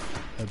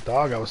 That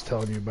dog I was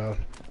telling you about.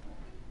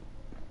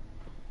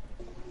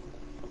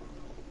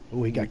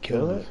 Oh, he Did got you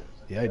killed. kill it?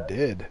 Yeah, I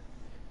did.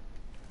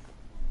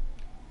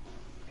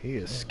 He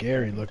is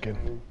scary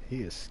looking.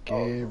 He is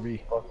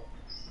scary.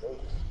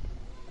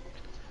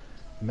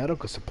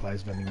 Medical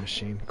supplies vending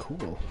machine.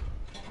 Cool.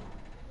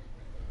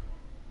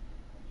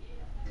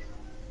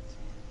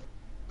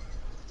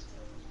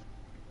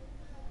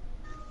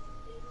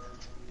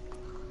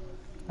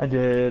 I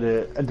did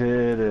it. I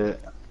did it.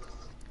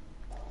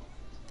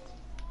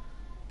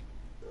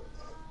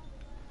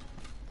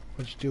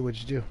 What'd you do?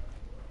 What'd you do?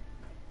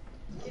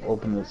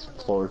 Open this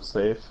floor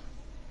safe.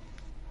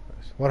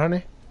 What,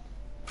 honey?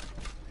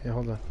 Yeah,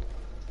 hold on.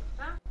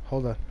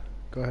 Hold on.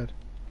 Go ahead.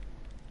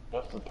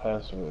 What's the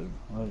password?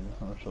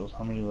 It shows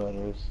how many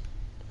letters.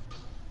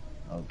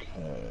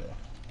 Okay.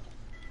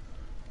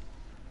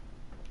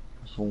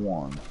 It's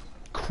one.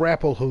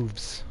 Crapple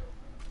hooves.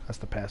 That's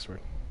the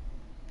password.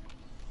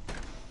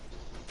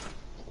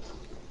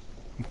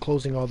 I'm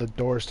closing all the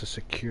doors to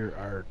secure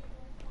our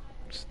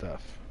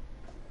stuff.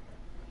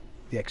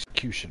 The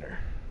executioner.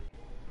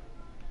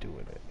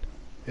 Doing it.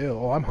 Ew,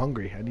 oh, I'm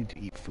hungry. I need to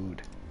eat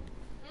food.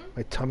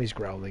 My tummy's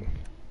growling.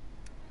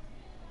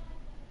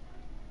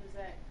 Was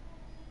that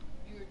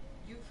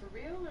you for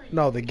real or you?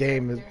 No, the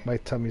game is. My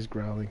tummy's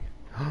growling.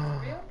 For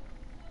real?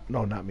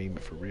 No, not me,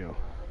 but for real. I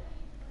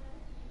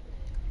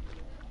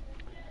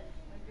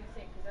was gonna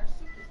say, 'cause our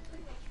soup is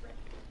pretty much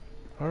ready.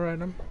 All right,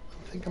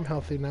 I think I'm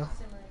healthy now.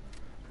 Simmering.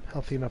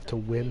 Healthy enough to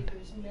win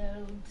Flavors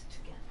meld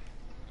together.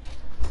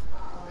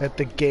 at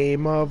the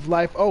game of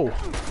life. Oh.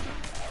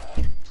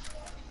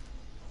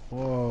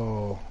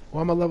 Whoa.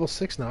 Well, I'm a level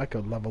 6 now. I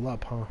could level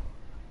up, huh?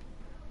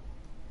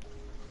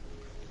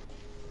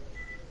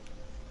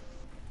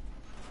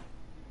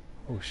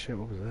 Oh shit,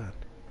 what was that?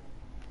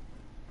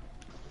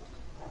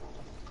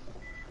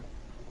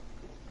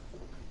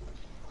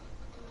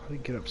 How do you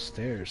get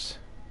upstairs?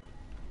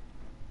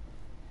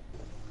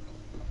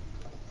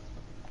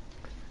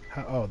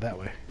 How, oh, that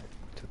way.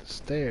 To the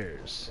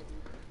stairs.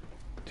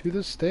 To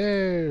the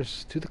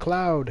stairs. To the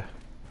cloud.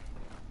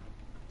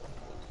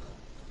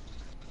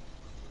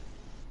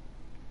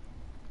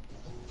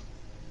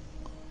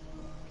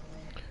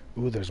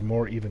 Ooh, there's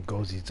more even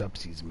goesies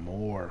upsies.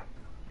 More.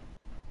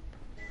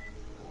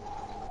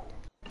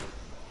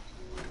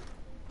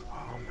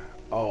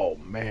 Oh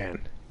man, you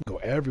can go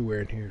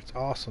everywhere in here. It's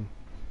awesome.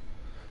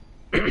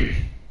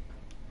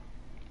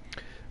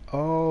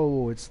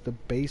 Oh, it's the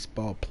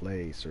baseball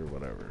place or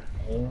whatever.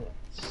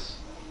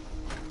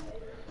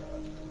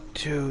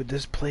 Dude,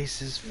 this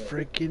place is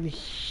freaking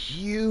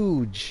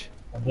huge.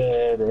 I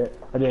did it.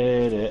 I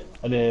did it.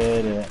 I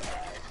did it.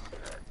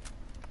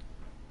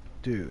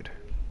 Dude,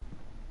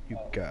 you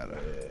gotta.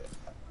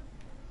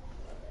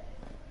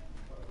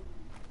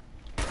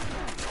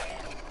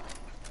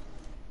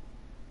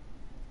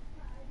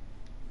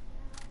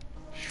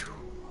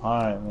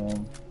 Alright,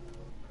 man.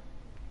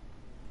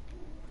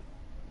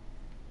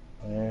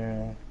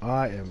 There.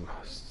 I am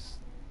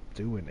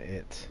doing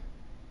it.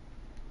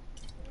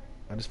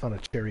 I just found a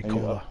cherry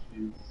cola.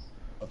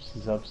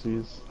 Upsies,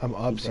 upsies. I'm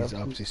upsies,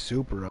 upsies,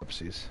 super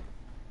upsies.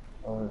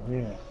 Over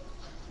here.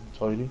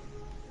 Toity.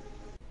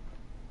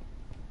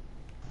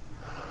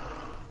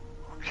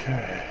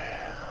 Okay.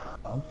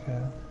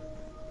 Okay.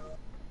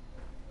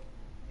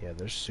 Yeah,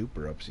 there's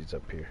super upsies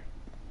up here.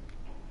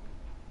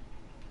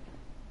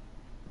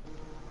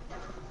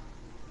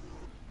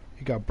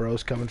 You got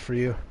bros coming for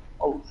you.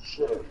 Oh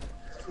shit.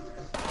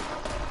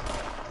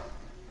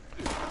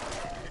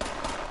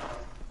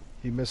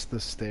 You missed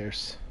the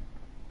stairs.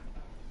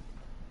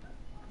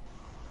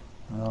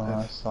 No,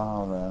 I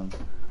saw them.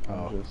 Oh.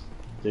 I'm just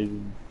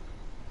digging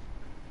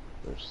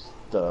their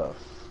stuff.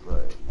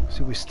 Right.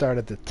 See, we start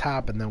at the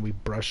top and then we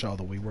brush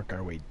we work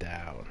our way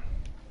down.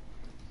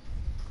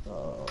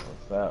 Oh,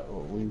 is that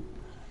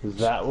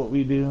what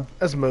we do?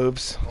 That's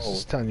moves. Oh.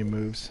 Just telling you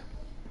moves.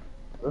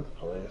 This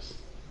place.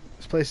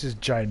 This place is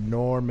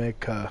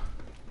ginormica.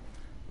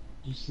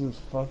 You see this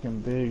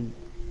fucking big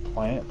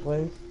plant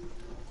place?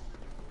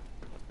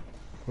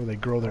 Where they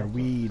grow their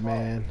weed,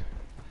 man.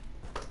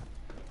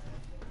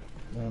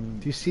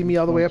 Do you see me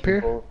all the way up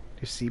here? Do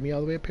you see me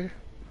all the way up here?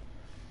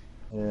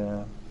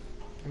 Yeah.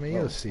 I mean,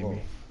 you'll see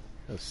me.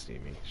 You'll see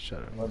me.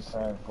 Shut up. Let's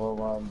have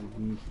full-on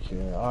disease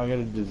cure. Oh, I got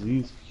a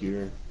disease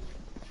cure.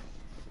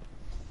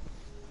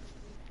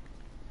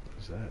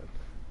 What's that?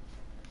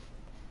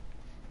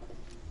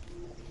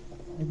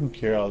 You can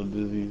cure all the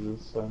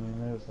diseases, so I mean,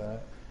 there's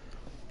that.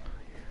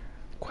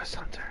 Quest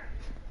Hunter.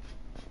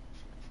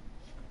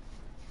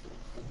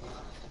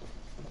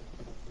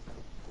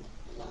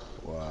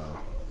 Wow.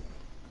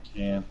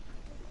 Can.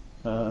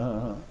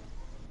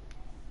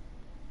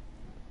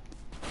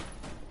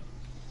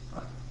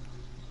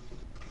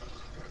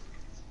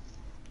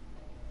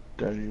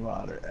 Dirty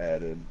water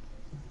added.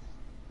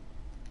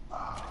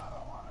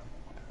 Oh,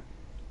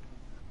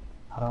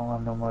 I don't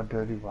want no more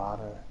dirty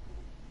water.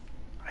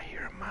 I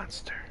hear a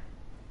monster.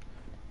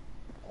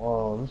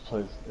 Whoa, this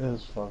place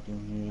is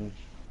fucking huge.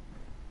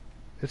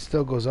 It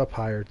still goes up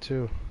higher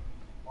too.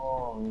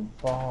 Holy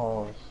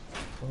balls.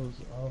 Goes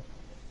up.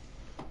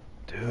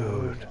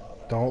 Dude,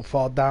 don't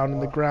fall down in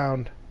the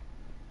ground.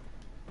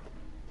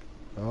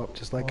 Oh,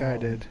 just like I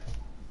did.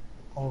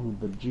 Holy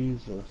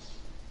bejesus.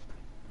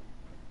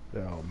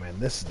 Oh man,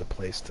 this is the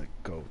place to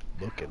go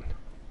looking.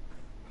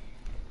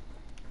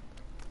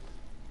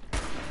 I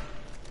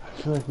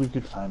feel like we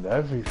could find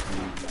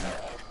everything.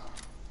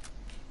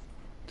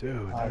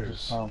 Dude, I there's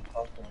just found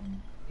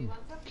fucking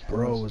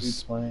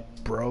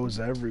bros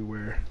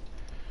everywhere.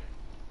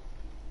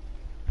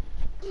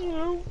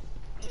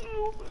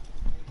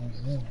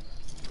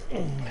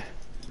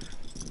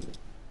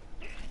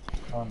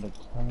 Found a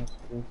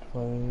chemistry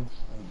place.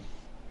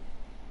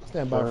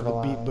 Stand by for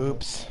the beat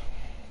boops.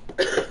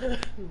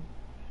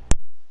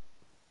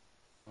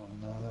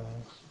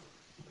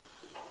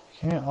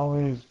 Can't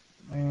always,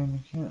 man, you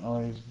can't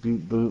always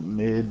beat boot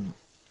mid.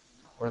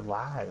 We're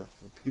live.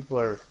 The people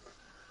are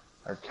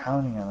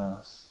counting on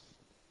us.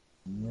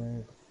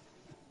 You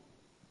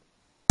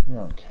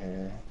don't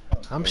care.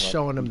 I'm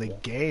showing them the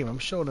game. I'm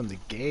showing them the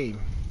game.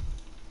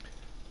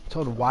 I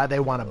told them why they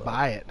want to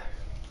buy it.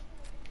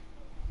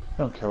 I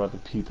don't care about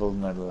the people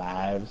and their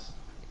lives.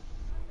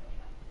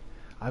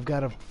 I've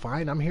got to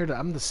find.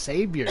 I'm the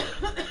savior.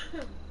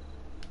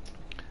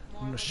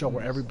 I'm gonna show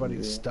where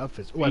everybody's stuff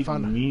is. Oh, I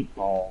found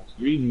meatballs.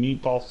 You're eating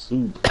meatball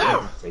soup.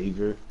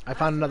 Savior. I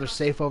found another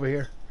safe over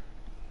here.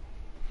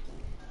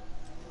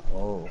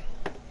 Oh.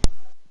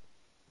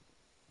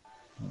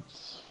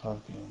 It's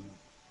fucking.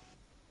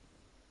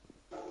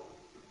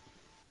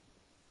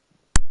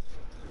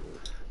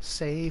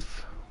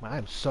 Safe.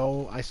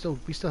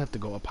 We still have to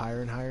go up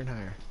higher and higher and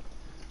higher.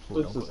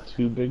 This is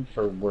too big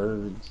for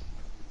words.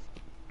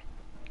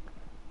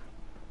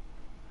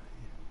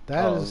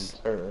 That is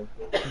a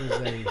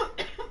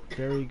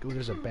very good.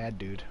 There's a bad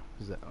dude.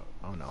 Is that?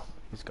 Oh no,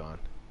 he's gone.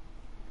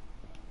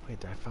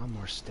 Wait, I found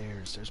more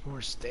stairs. There's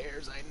more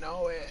stairs. I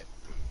know it.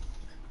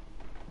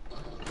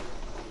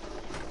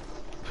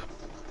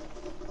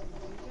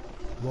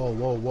 Whoa,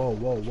 whoa, whoa,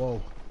 whoa,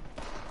 whoa.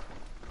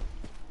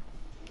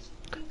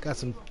 Got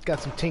some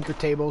tinker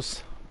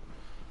tables.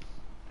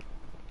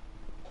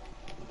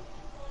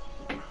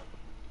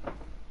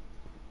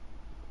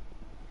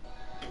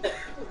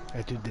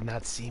 That dude did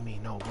not see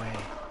me. No way.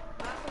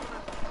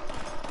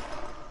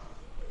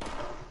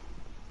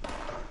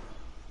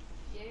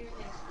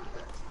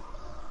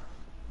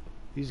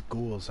 These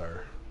ghouls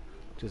are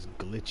just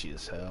glitchy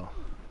as hell.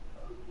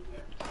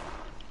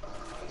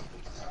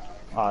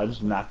 Oh, I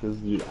just knocked this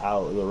dude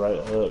out with a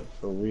right hook,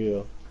 for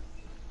real.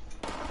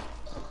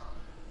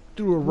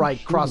 Threw a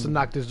right cross and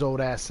knocked his old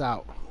ass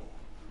out.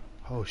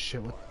 Oh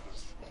shit,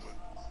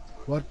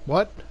 what?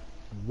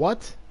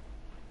 What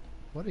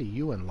are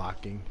you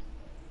unlocking?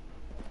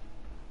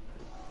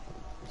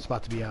 It's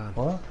about to be on.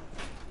 What?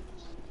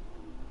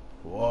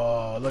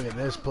 Whoa, look at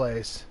this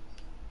place.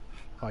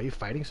 Oh, are you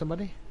fighting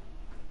somebody?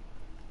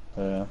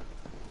 Yeah.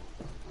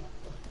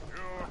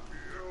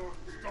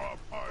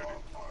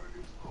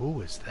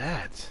 Who is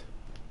that?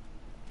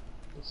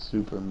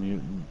 Super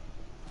mutant.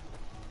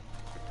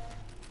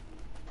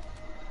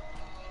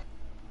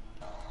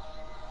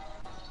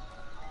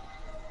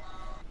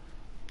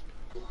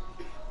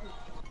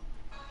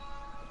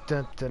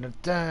 Dun, dun, dun,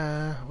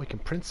 dun. We can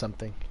print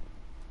something.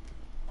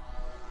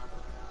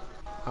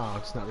 Oh,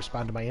 it's not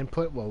responding to my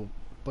input? Well,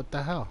 what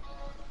the hell?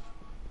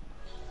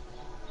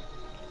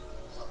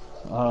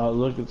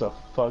 Look, it's a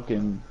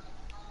fucking...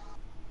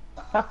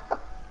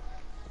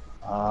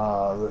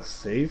 the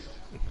safe?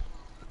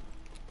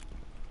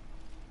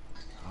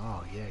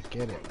 Oh, yeah,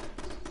 get it.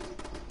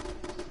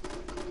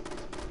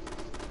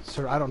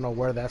 Sir, I don't know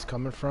where that's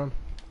coming from.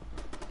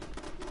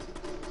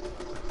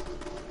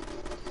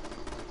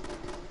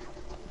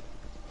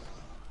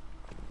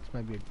 This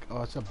might be...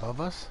 Oh, it's above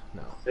us?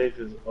 No. Safe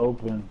is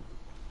open.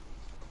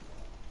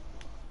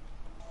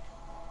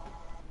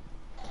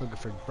 Looking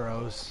for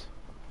bros.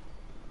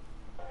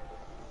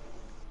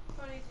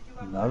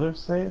 Another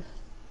safe?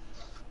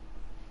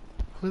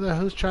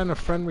 Who's trying to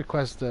friend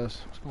request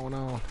us? What's going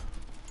on?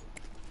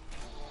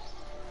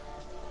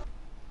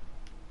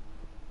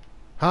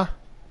 Huh?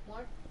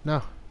 More?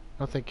 No.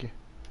 No, thank you.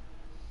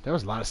 There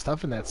was a lot of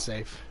stuff in that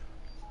safe.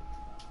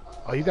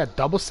 Oh, you got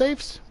double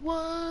safes?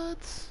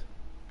 What?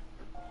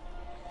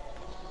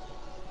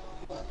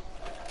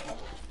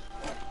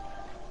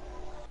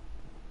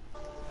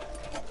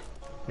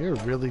 You're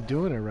really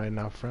doing it right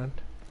now, friend.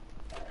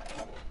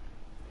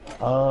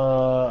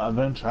 I've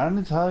been trying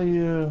to tell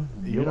you.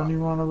 You don't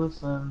even want to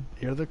listen.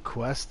 You're the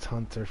quest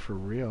hunter for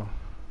real.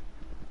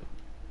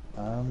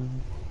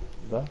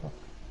 That.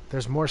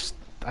 There's more.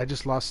 I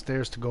just lost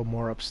stairs to go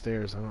more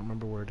upstairs. I don't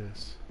remember where it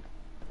is.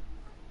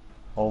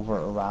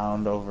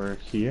 Around over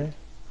here.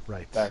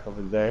 Right. Back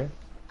over there.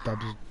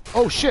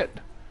 Oh shit!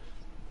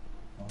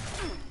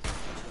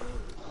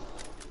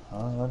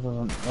 That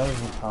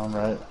doesn't sound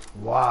right.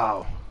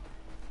 Wow.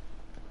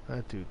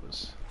 That dude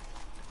was...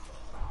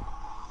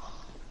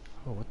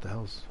 Oh, what the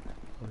hell's...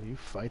 Oh, you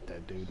fight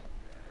that dude.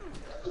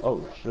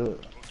 Oh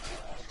shit.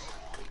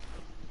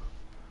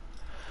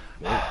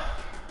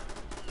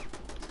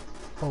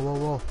 Whoa, whoa,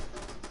 whoa.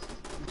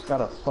 He's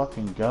got a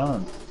fucking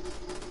gun.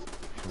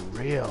 For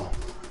real.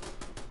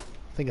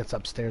 I think it's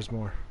upstairs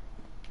more.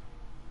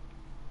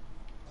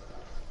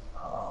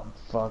 Oh, I'm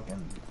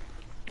fucking...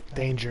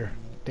 Danger.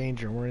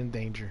 Danger. We're in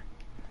danger.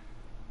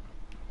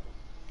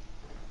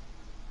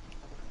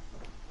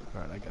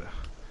 Alright,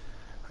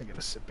 I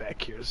gotta sit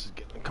back here. This is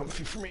getting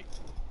comfy for me.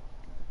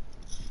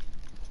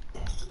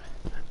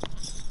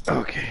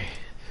 Okay.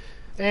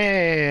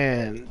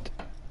 And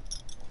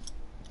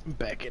I'm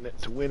back in it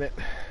to win it.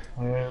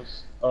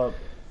 Here's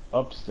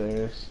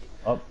upstairs,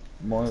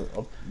 more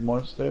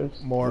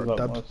stairs. More Who's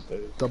up more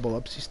stairs? double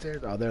upsy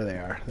stairs. Oh, there they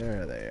are.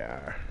 There they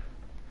are.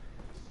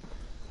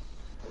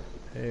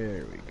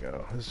 There we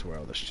go. This is where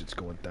all this shit's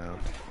going down.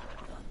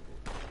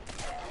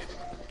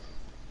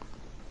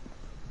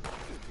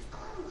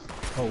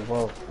 Oh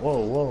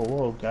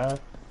whoa, guy.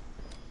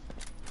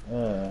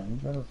 Yeah, you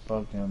better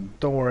fucking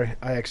Don't worry,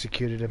 I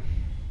executed him.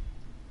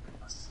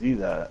 see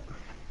that.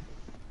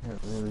 Yeah,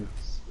 really.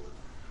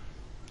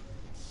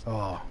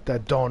 Oh,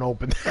 that don't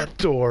open that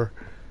door.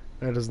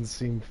 That doesn't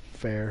seem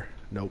fair.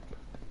 Nope.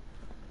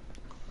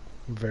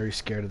 I'm very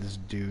scared of this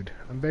dude.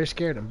 I'm very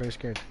scared. I'm very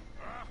scared.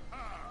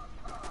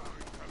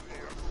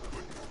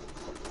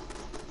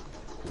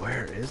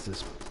 Where is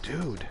this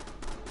dude?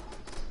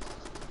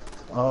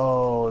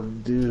 Oh,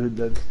 dude,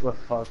 that's the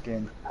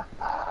fucking.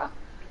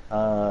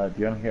 Do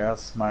you want to hear how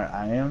smart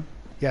I am?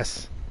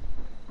 Yes.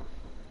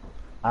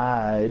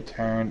 I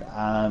turned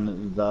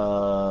on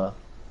the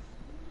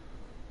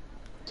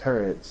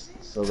turrets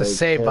so To they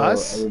save kill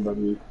us?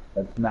 everybody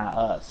that's not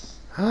us.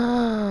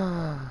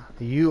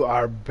 You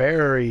are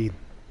very,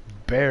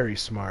 very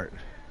smart.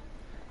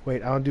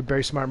 Wait, I want to do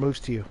very smart moves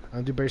to you.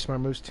 I'm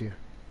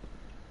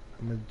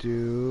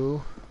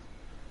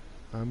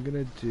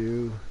gonna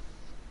do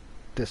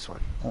this one.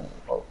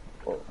 Oh.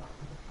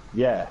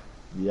 Yeah.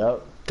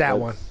 Yep. That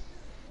one.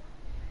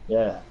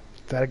 Yeah.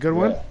 Is that a good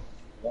one?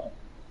 Yeah.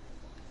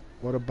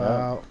 What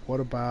about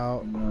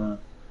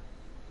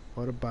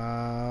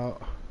Uh,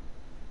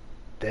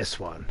 this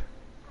one?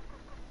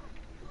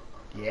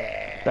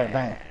 Yeah. bang,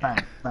 bang, bang,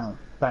 bang, bang.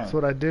 That's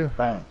what I do.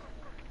 Bang.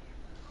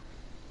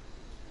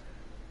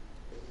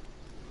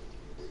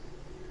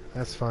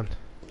 That's fun.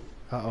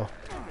 Uh-oh.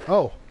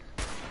 Oh!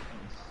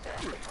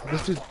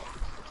 This dude...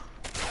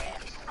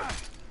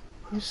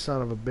 You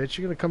son of a bitch.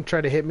 You're gonna come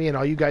try to hit me and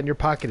all you got in your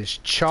pocket is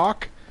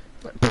chalk?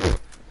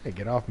 Hey,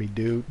 get off me,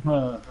 dude.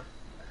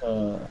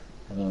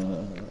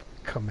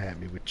 Come at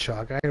me with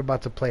chalk. I ain't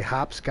about to play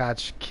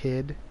hopscotch,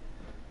 kid.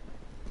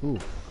 Ooh.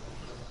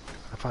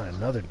 I found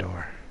another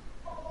door.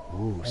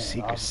 Ooh,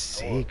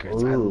 secrets.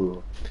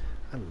 Ooh.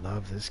 I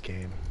love this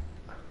game.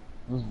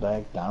 Who's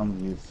back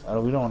downsies?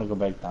 We don't want to go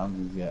back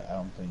downsies yet, I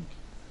don't think.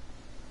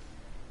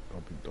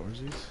 Open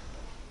doorsies?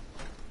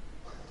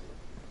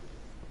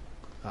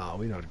 Oh,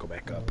 we know how to go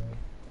back up.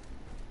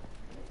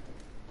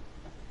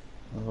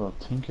 There's a little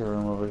tinker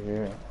room over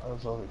here. Oh,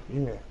 it's over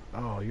here.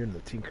 Oh, you're in the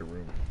tinker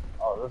room.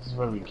 Oh, this is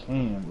where we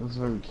came. This is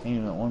where we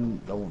came at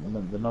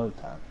another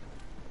time.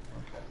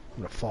 I'm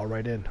gonna fall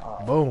right in.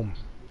 Oh. Boom.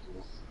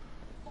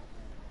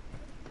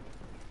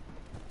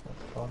 What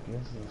the fuck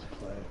is this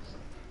place?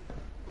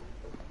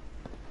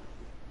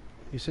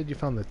 You said you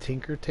found the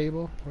tinker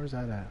table? Where's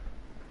that at?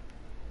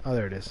 Oh,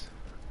 there it is.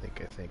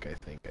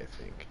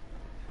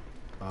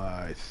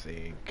 I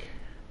think.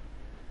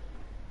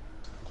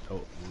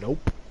 Oh,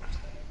 nope.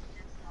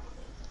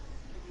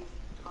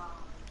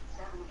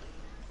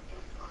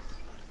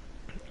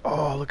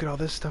 Oh, look at all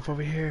this stuff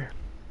over here.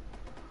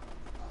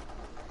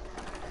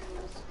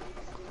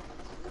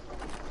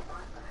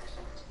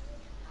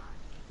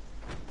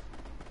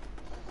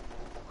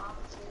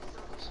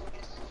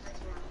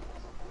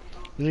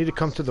 You need to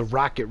come to the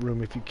rocket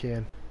room if you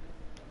can.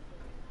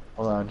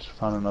 Hold on, I just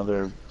found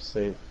another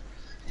safe.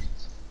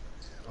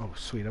 Oh,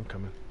 sweet, I'm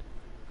coming.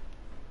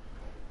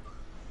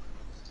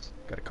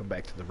 Gotta come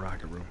back to the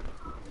rocket room.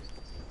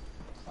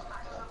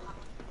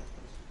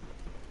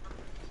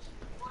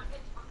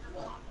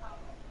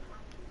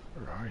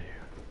 Where are you?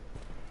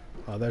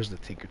 Oh, there's the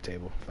tinker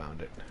table.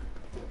 Found it.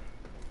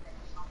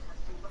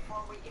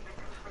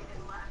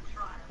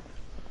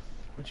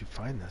 Where'd you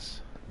find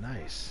this?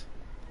 Nice.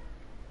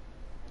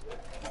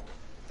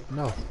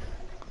 No.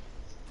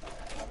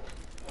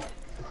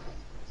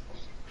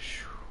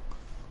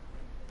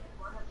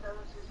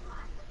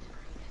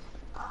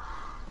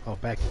 Oh,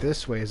 back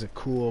this way is a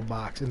cool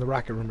box in the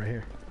rocket room right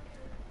here.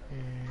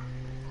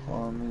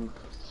 Well, let me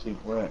see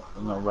where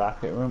in the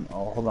rocket room.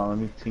 Oh, hold on, let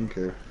me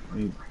tinker.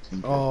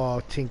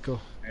 Oh, Tinkle.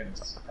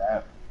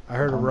 I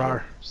heard a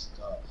rar.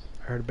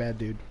 I heard a bad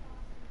dude.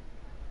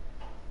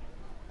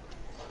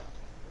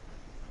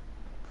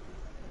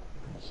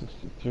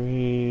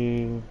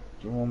 63.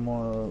 Do one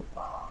more.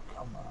 Oh,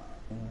 come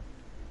on.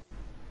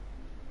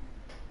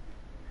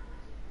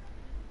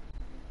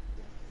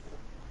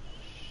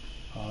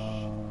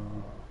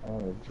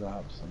 to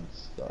drop some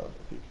stuff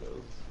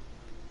because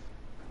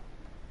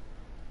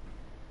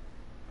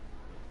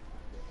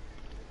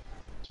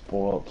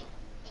spoiled.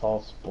 It's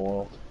all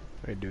spoiled.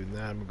 While you're doing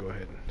that, I'm gonna go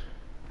ahead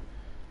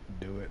and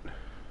do it.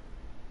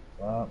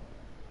 Drop.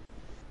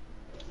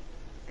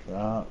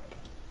 Drop.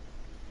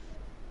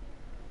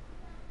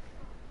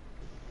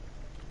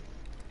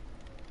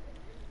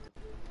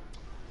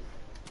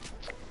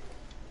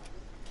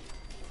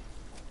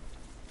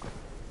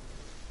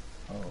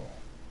 Oh.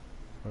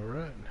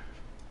 Alright.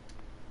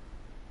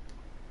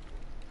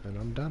 And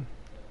I'm done.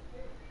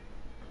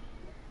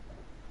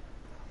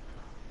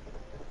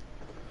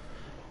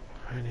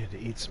 I need to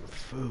eat some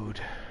food.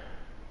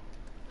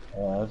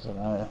 Yeah,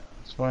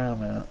 that's where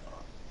I'm at.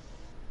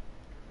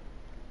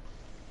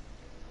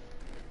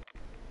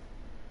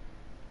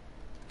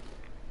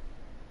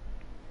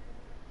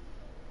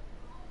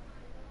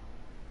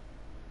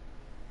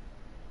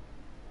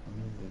 I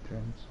need to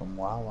drink some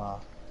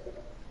Wawa.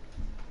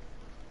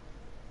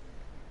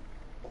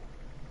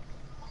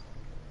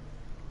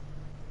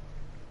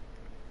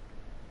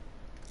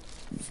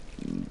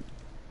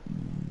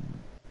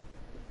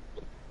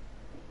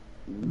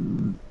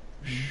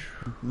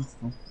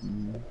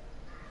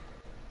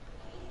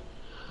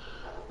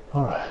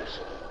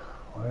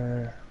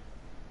 Alright.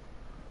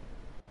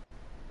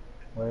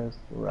 Where's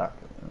the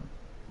rocket room?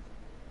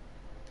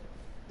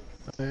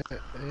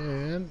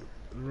 And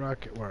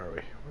rocket, where are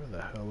we? Where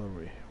the hell are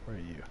we? Where are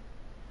you?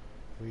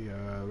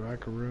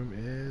 Rocket room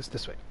is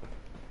this way.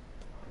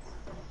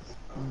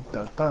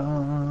 Da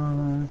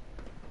 -da.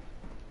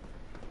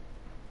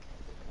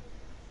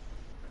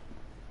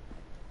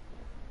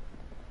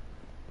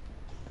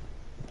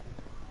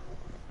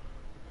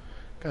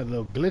 Got a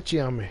little glitchy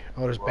on me.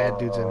 Oh, there's bad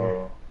dudes in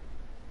here.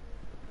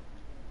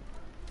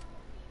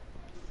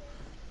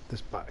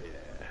 This bot,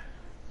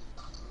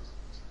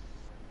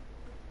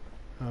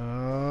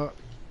 yeah.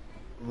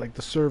 Like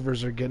the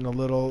servers are getting a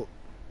little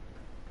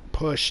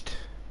pushed.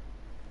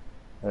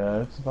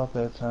 Yeah, it's about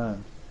that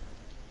time.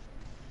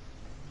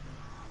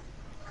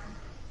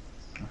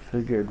 I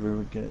figured we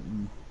were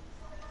getting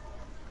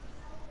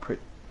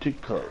pretty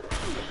close.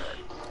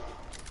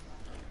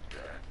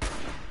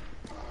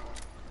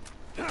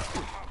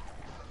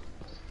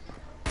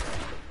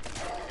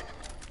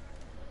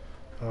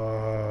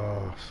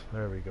 Oh,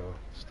 there we go.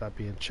 Stop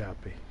being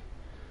choppy.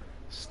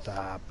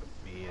 Stop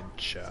being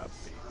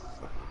choppy.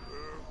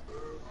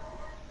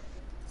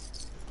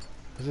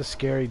 There's a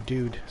scary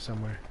dude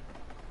somewhere.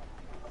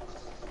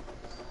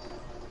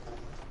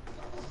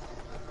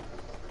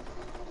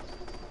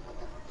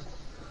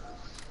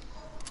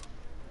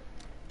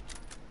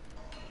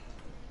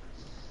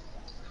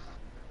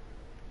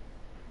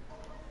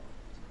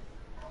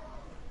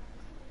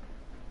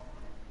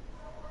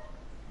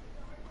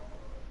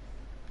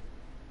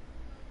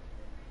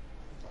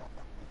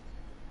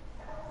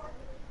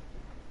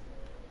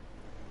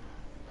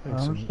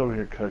 I'm just over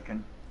here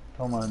cooking.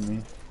 Don't mind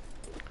me.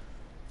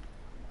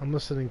 I'm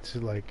listening to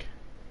like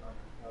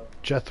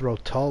Jethro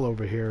Tull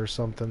over here or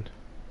something.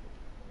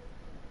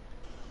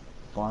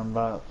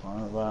 Farmbot,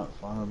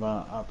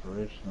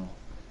 operational.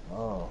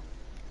 Oh.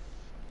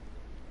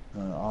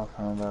 All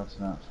farmbots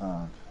not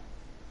found.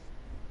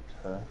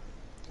 Okay.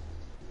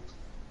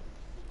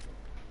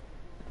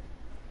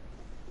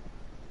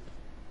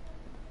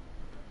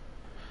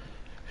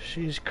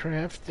 She's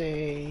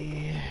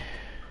crafty.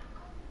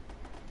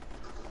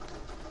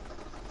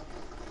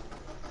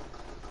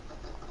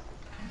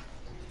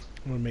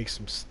 I'm gonna make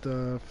some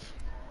stuff.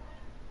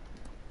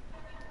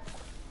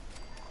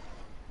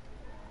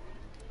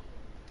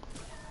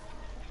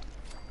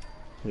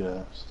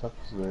 Yeah, stuff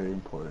is very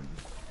important.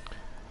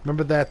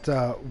 Remember that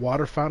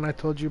water fountain I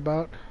told you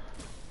about?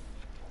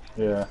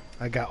 Yeah.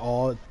 I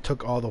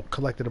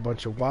collected a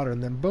bunch of water,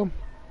 and then boom,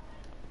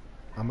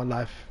 I'm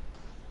alive.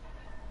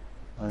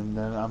 And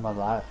then I'm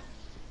alive.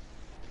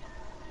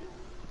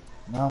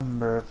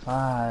 Number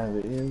 5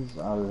 is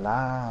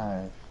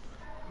alive.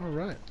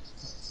 Alright.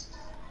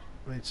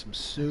 Made some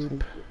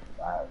soup.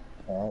 5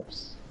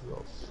 caps.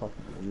 Little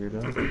fucking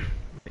weirdo.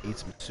 Eat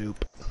some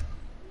soup.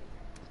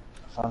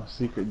 Found a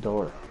secret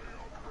door.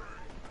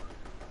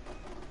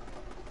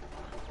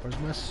 Where's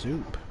my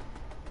soup?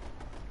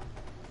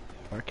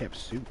 I kept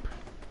soup.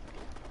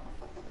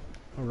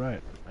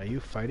 Alright. Are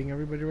you fighting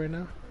everybody right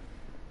now?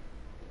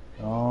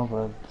 Oh,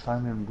 but I'm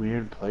finding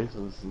weird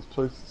places. This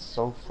place is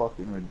so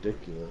fucking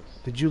ridiculous.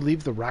 Did you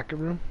leave the rocket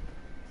room?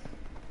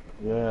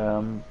 Yeah,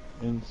 I'm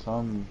in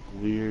some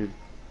weird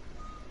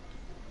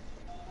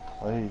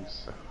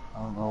place.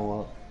 I don't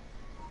know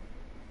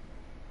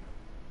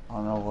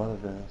what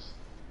it is.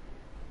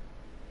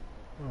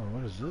 Oh,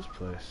 what is this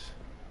place?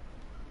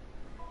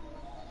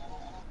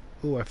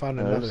 Ooh, I found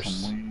There's another.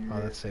 some Oh,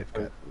 weird that safe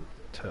got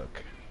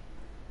took.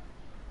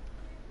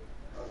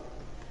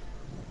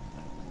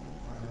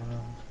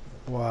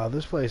 Wow,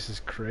 this place is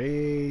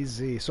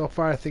crazy. So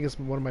far, I think it's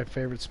one of my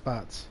favorite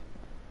spots.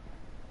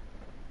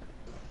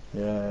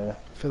 Yeah.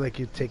 I feel like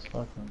you'd take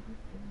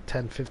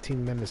 10-15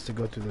 minutes to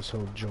go through this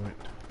whole joint.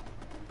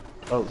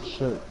 Oh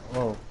shit.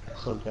 Oh,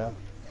 so yeah.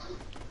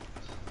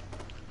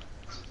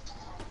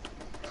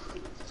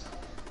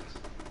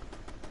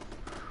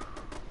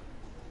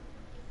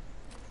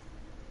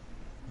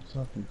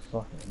 Something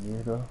fucking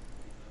weirdo.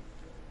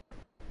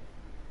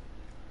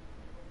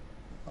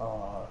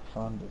 Oh, I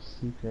found a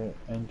secret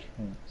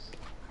entrance.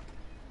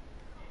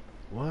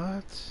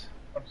 What?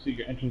 A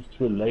secret entrance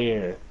to a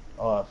lair.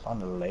 Oh, I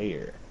found a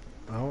lair.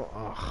 Oh,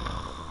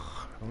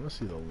 I want to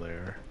see the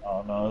lair.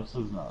 Oh no, this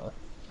is not.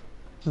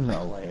 This is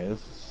not a lair.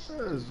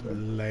 That is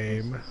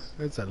lame.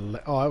 It's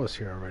a oh, I was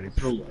here already. It's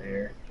a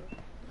lair.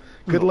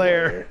 Good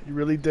lair. You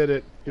really did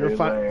it. You're Great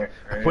fine. lair.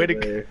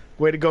 Great lair.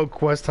 Way to go,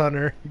 Quest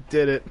Hunter. You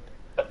did it.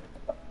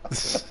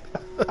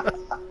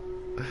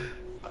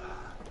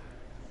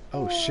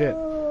 Oh shit.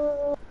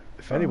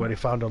 If anybody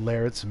found a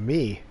lair, it's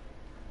me.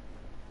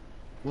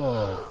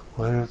 Whoa.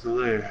 Where's the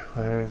lair?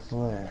 Where's the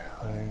lair?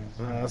 Where's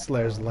the lair? This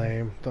lair's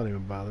lame. Don't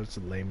even bother. It's a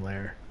lame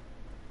lair.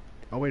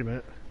 Oh, wait a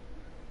minute.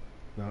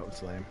 No,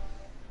 it's lame.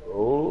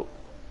 Oh,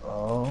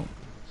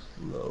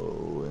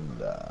 slowing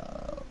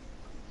down.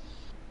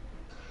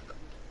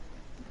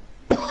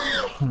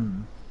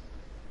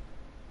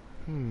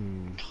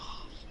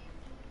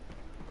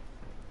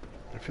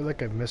 I feel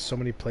like I've missed so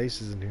many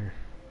places in here.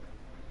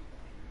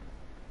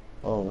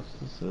 Oh,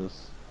 what's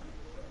this?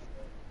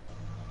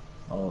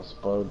 Oh,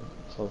 spoiled.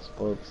 It's all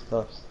spoiled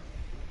stuffs.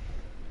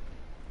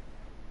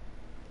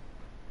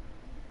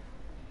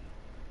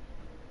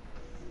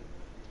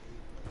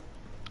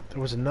 There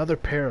was another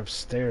pair of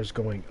stairs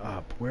going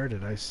up. Where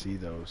did I see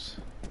those?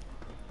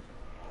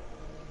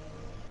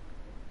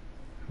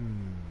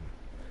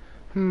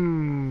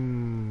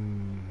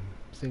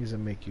 Things that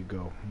make you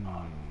go,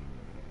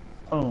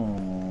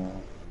 Oh.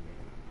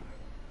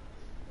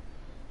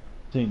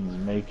 Things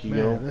make you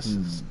go. Man, this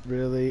is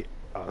really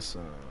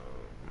awesome.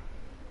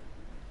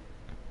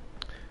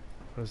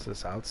 What is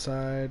this,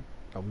 outside?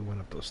 Oh, we went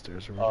up those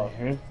stairs already.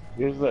 Oh,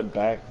 here's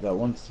that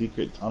one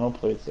secret tunnel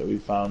place that we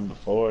found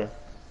before.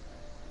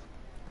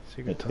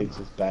 Secret It tunnel. takes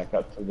us back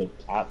up to the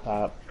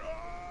top.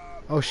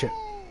 Oh shit.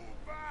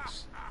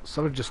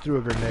 Someone just threw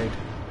a grenade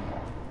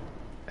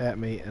at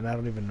me, and I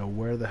don't even know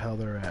where the hell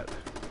they're at.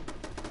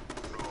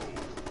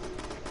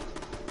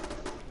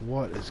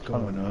 What is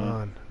going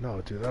on? No,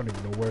 dude, I don't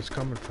even know where it's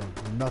coming from.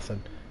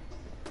 Nothing.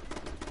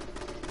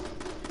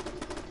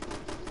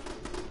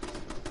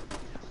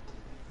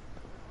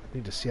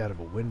 Need to see out of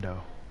a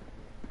window.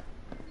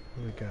 What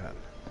do we got?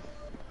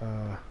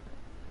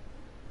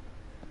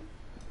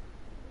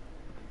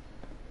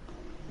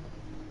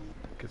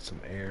 Get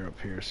some air up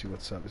here. See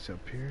what's up. Is it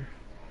up here?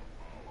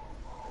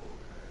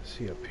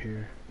 See up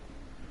here.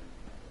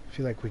 I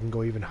feel like we can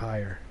go even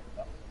higher.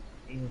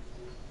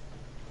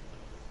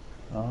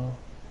 Oh,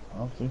 I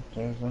don't think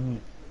there's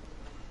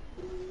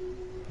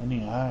any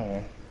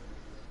higher.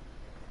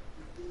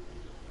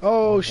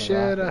 Oh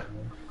shit!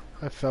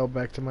 I fell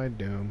back to my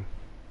doom.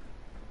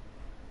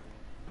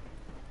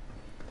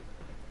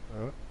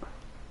 Oh.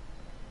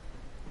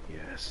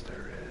 Yes,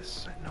 there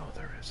is. I know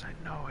there is. I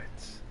know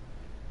it.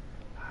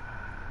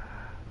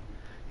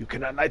 You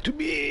cannot lie to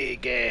me,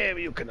 game.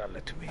 You cannot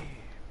lie to me.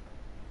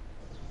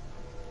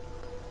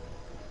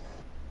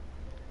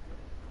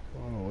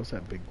 Oh, what's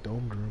that big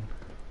domed room?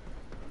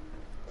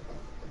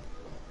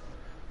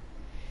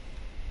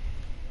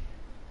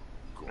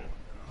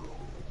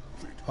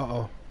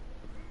 Uh-oh.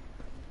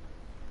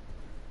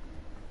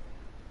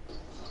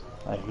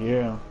 I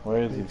hear him.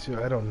 Where is Me he?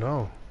 too. I don't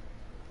know.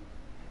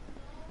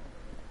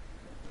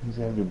 He's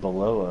gonna be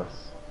below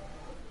us.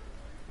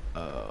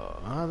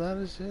 That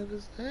is it.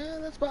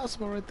 That's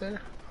possible right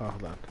there. Oh,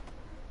 hold on.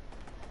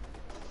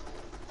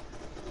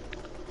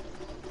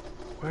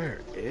 Where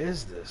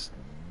is this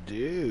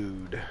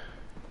dude?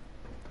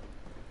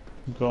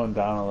 I'm going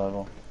down a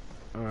level.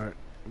 Alright,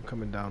 I'm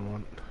coming down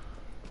one.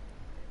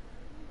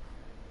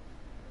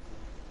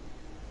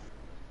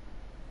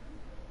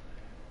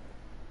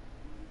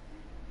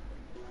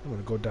 I'm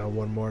gonna go down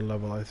one more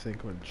level, I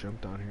think. I'm gonna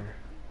jump down here.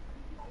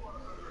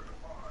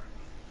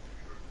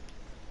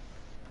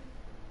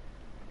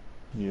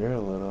 You're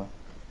a little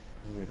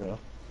weirdo.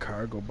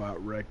 Cargo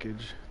bot wreckage.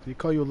 Did he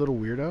call you a little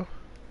weirdo?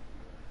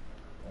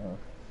 Oh.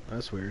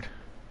 That's weird.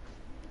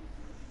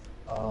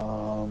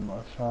 I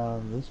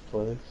found this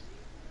place.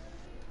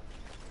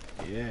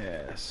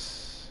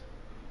 Yes.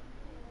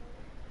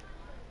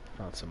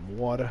 Found some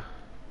water.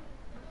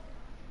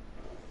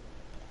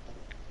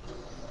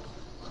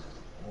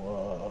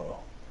 Whoa.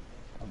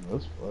 Found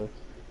this place.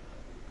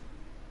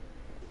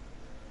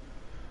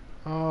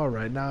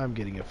 Alright, now I'm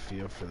getting a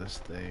feel for this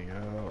thing.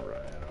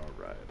 Alright.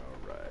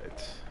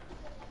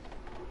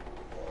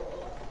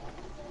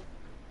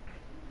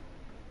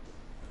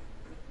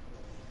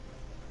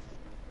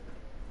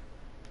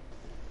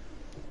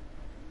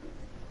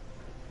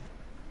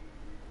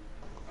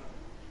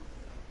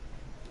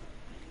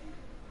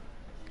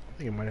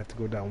 I think I might have to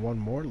go down one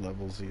more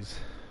levelsies.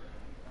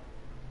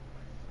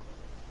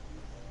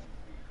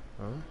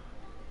 Huh?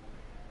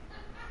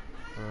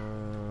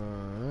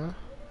 I'm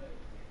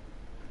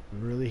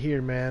really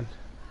here, man.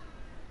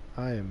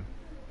 I am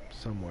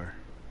somewhere.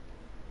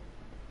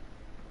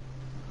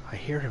 I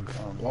hear him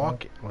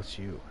walking. What's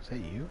you? Is that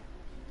you?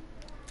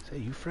 Is that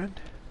you, friend?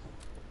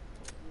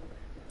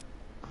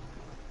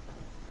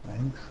 I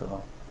think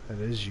so. That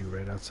is you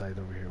right outside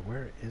over here.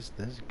 Where is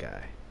this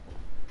guy?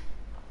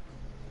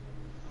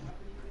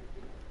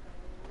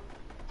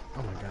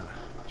 Oh my god.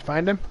 Did you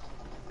find him?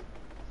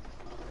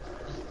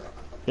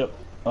 Yep.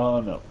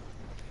 Oh no.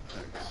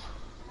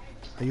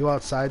 Are you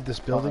outside this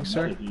building,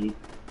 sir? You.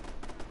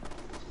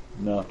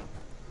 No.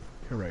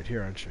 You're right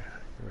here, aren't you?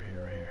 You're right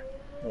here, right here.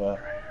 Yeah. You're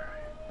right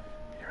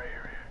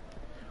here,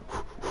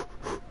 right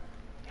here.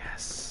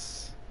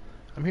 Yes.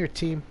 I'm here,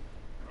 team.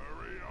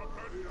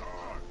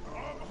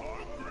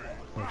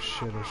 Oh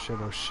shit, oh shit,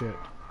 oh shit.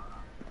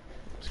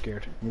 I'm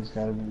scared. He's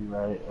gotta be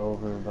right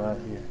over by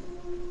here.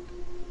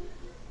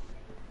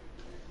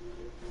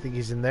 Think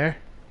he's in there?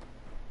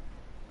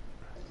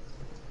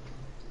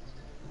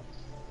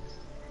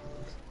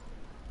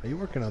 Are you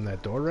working on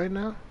that door right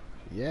now?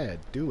 Yeah,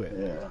 do it.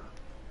 Yeah.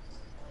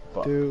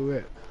 Fuck. Do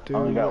it. Do I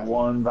only got it.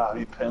 one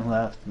bobby pin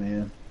left,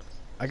 man.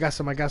 I got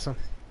some, I got some.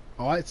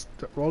 Oh, it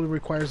only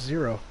requires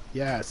 0.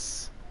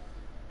 Yes.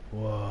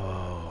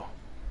 Whoa.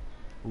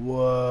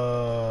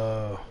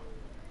 Whoa.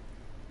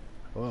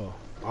 Whoa.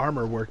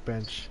 Armor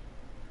workbench.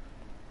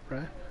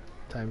 Right?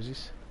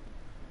 Timesies.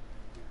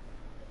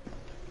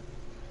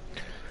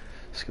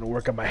 Just gonna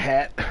work on my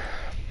hat.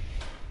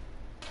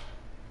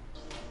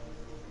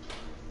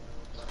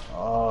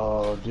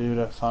 Oh, dude,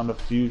 I found a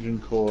fusion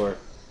core.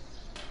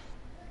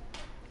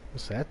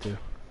 What's that do?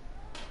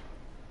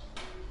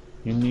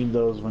 You need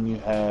those when you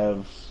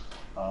have,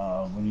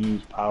 when you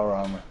use power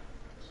armor.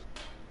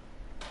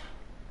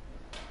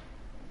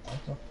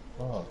 What the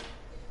fuck?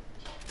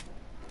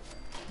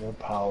 Is there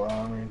power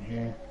armor in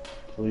here?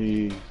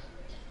 Please.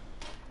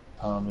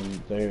 Tell me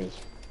that there's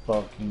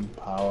fucking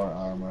power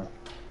armor.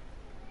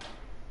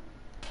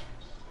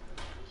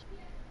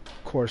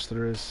 Of course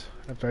there is.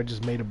 After I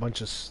just made a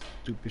bunch of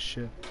stupid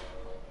shit.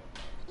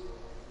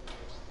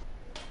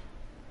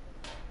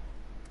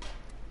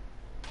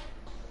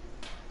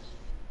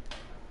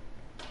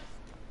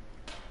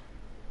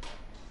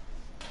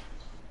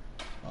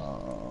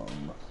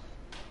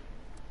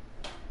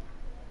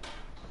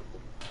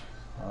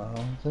 I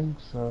don't think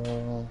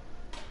so.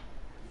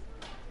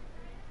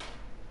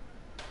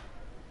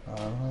 I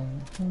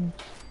don't think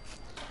so.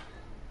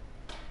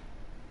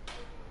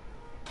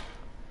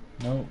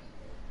 Nope.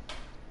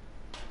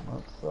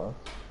 That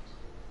sucks.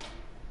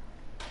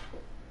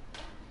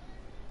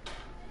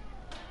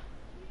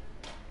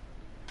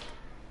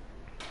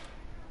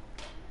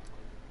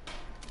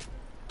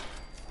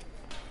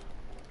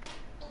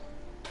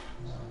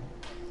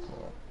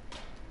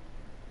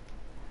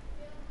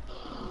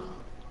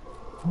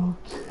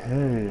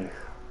 Okay.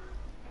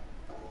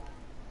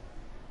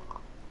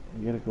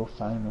 We gotta go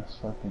find this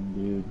fucking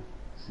dude.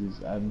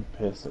 I'm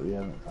pissed that we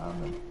haven't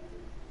found him.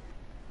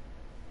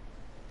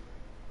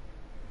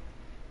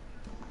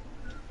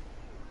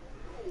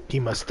 He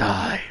must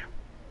die.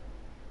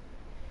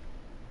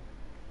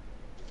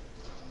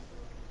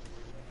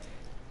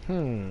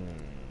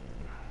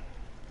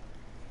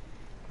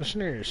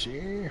 Listen here,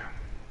 see?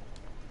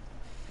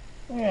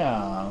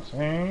 Yeah,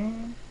 see?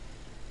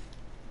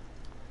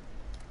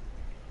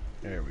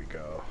 There we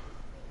go.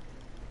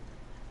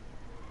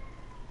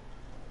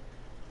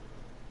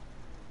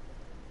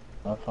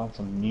 I found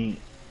some meat.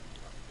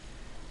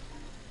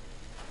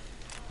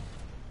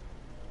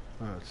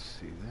 Let's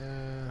see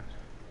that.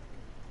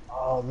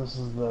 Oh, this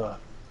is the...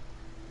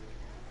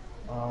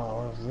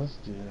 Oh, what does this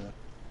do?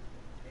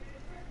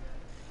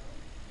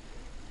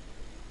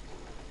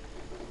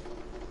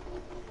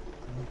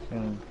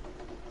 Okay.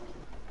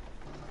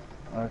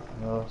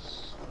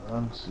 Arcos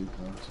run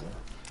sequencer.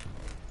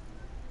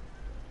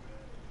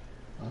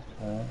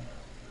 Okay.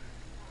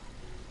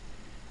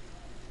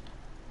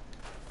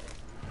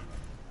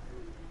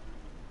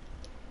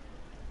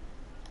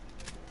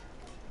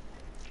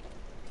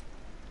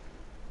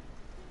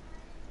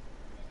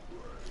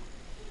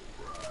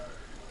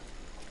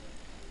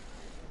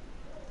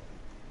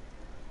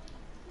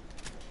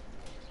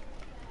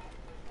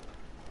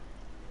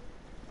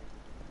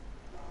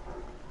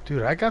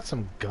 Dude, I got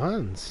some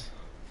guns.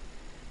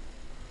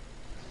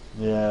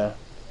 Yeah.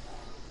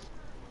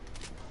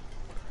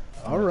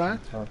 Alright.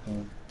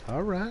 Fucking...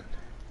 Alright.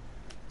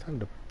 Time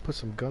to put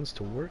some guns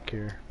to work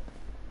here.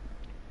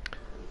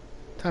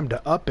 Time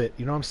to up it.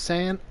 You know what I'm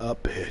saying?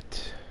 Up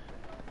it.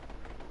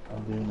 I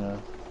do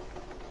know.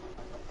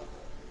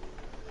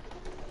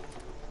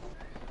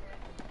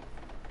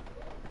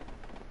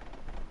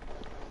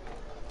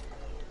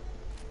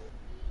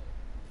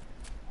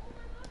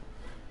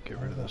 Get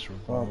rid of this Fuck,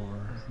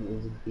 revolver.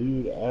 where's the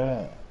dude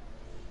at?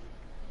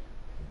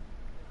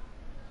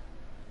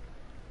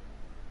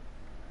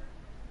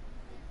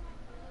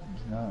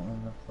 He's not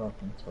in the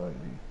fucking toilet.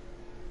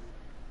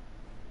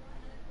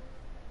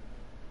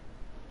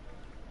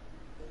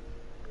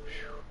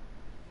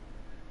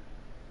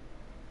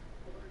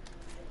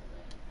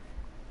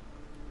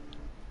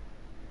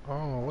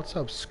 Oh, what's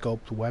up,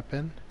 scoped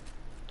weapon?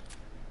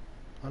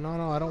 Oh, no,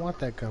 no, I don't want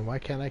that gun. Why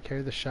can't I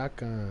carry the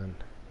shotgun?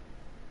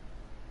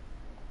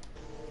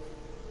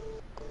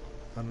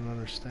 I don't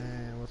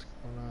understand what's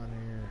going on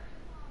here.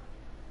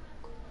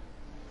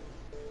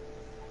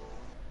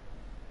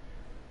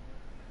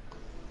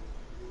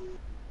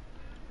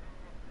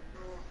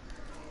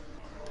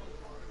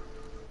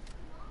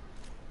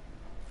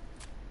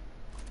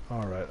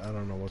 Alright, I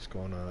don't know what's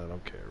going on. I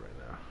don't care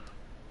right now.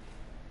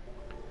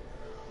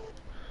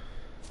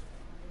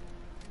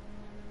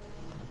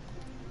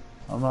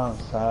 I'm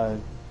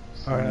outside.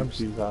 Alright,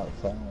 She's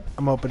outside.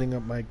 I'm opening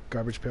up my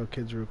Garbage Pail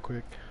Kids real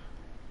quick.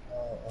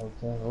 Okay,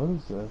 what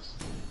is this?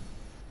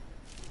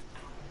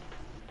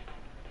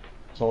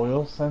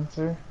 Soil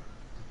sensor?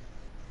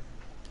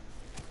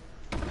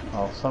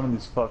 Oh,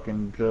 somebody's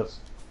fucking just...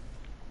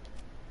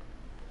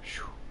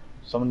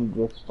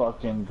 Somebody just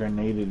fucking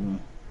grenaded me.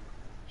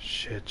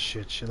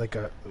 Shit. Like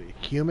a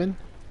human?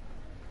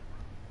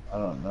 I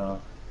don't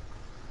know.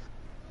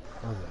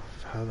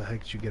 How the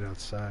heck did you get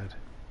outside?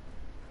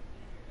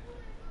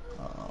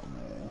 Oh,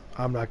 man.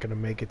 I'm not gonna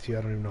make it to you.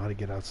 I don't even know how to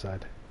get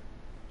outside.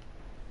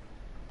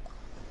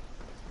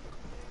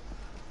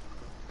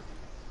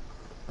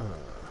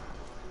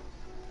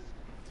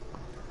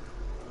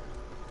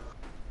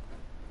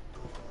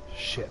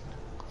 Shit.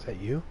 Is that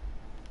you?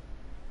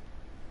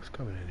 What's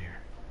coming in here?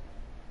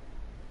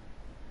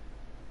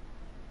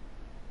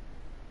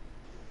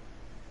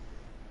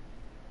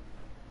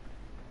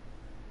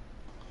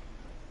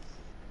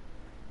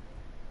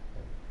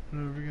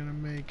 Never gonna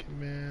make it,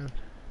 man.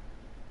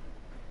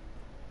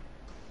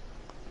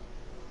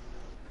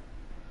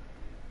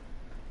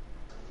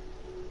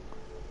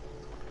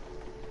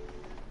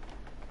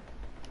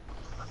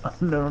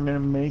 I'm never gonna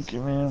make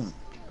it, man.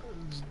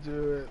 Let's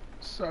do it.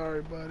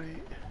 Sorry, buddy.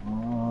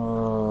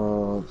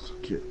 Oh, it's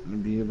getting to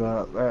be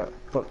about that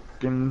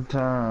fucking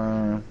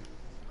time.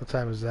 What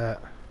time is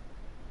that?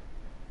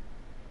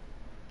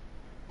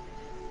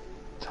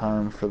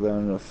 Time for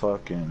them to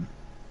fucking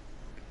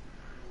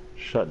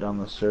shut down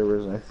the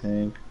servers, I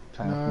think.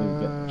 Time for me to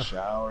get in the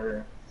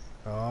shower.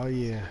 Oh,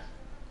 yeah.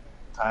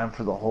 Time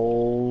for the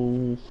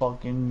whole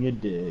fucking you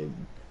dig.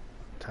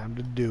 Time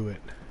to do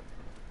it.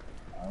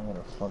 I'm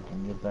gonna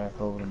fucking get back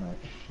over to my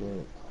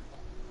shit.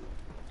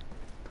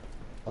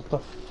 What the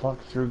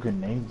fuck threw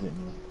grenades at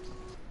me?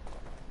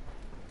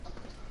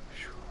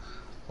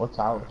 What's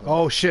out here?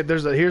 Oh shit,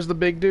 here's the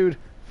big dude.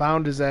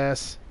 Found his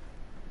ass.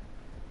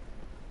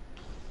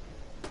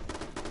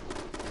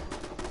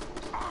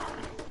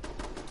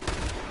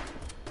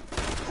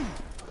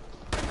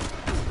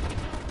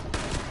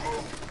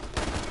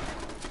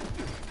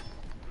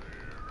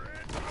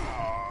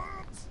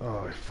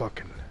 Oh, he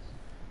fucking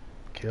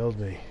killed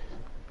me.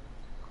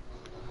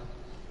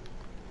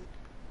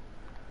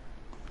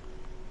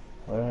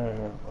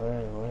 Where?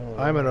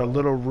 I'm in a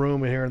little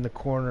room here in the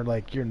corner,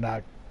 like you're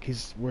not.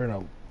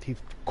 He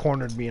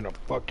cornered me in a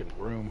fucking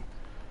room.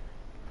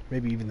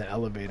 Maybe even the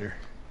elevator.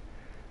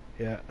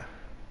 Yeah.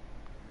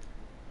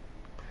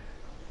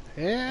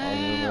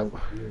 Yeah.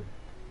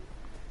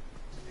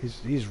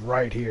 He's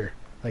right here.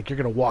 Like you're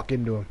gonna walk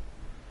into him.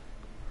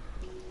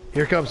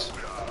 Here it comes.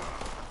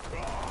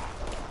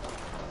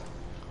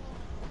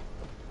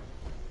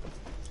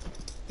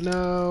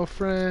 No,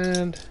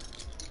 friend.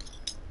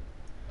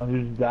 Oh, did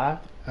you die?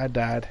 I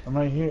died. I'm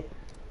right here.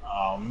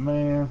 Oh,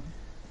 man.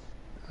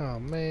 Oh,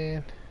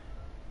 man.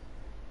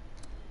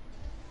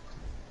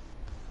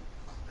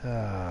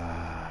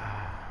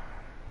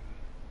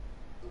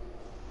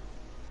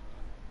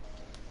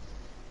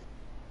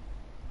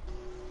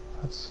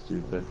 That's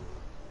stupid.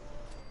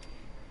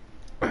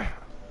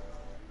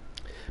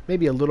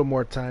 Maybe a little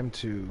more time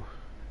to...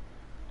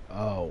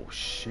 Oh,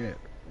 shit.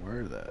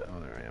 Where the... Oh,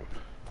 there I am.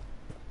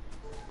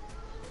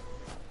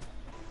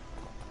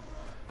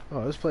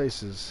 Oh, this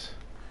place is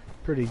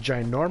pretty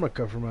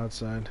ginormica from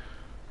outside.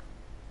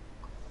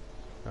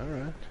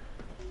 Alright.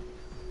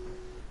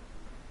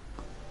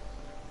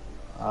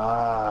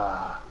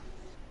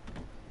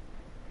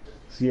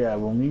 So yeah,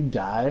 when we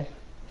die,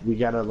 we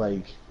gotta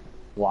like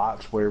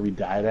watch where we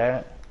died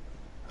at.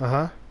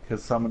 Uh-huh.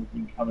 Because someone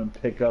can come and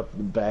pick up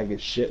the bag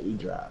of shit we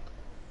dropped.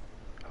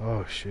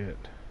 Oh, shit.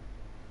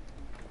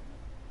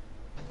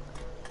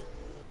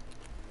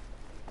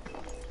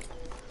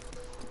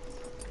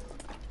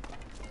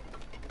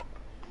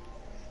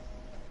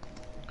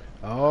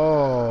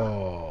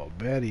 Oh,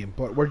 very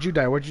important. Where'd you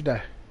die? Where'd you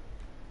die?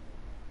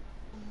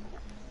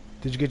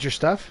 Did you get your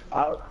stuff?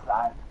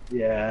 Outside.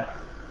 Yeah.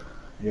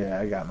 Yeah,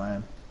 I got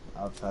mine.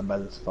 Outside by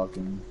this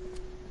fucking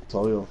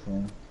soil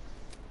thing.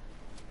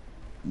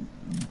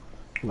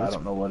 I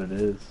don't know what it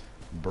is.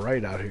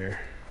 Bright out here.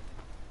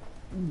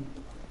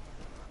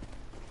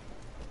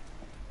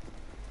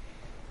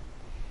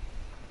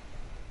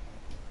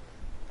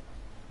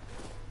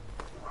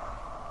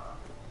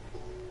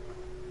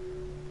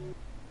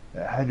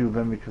 It had to have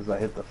been because I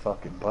hit the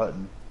fucking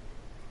button.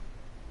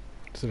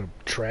 Is it a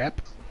trap?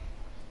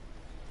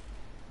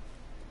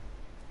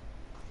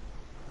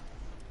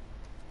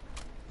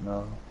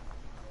 No.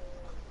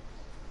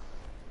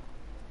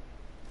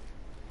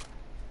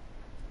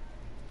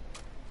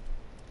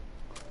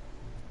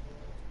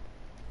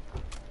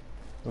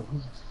 But who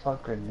the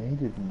fuck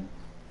grenaded me?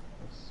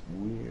 That's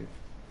weird.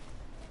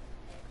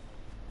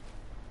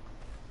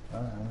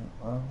 Alright,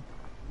 well.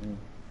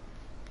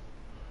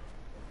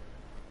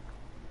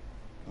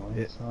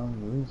 Win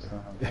some, lose some,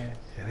 I guess.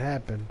 It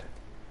happened.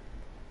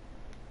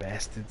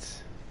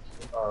 Bastards.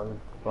 Oh,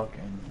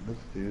 fucking this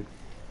dude.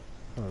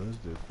 Oh, this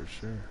dude for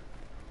sure.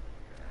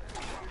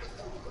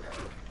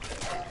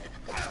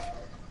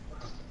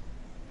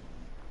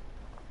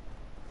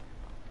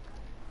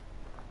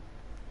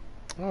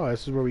 Oh,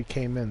 this is where we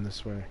came in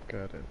this way.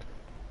 Got it.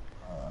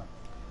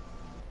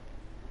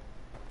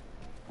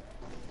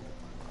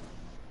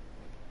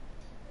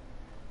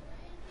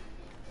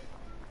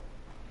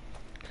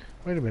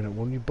 Wait a minute,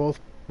 when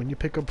you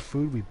pick up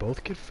food, we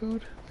both get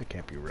food? That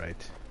can't be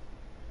right.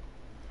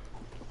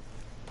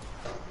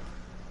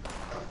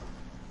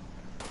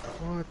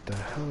 What the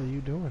hell are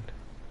you doing?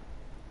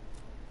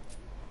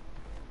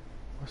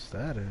 What's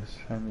that is?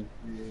 Trying to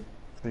see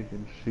if we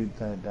can shoot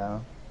that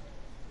down.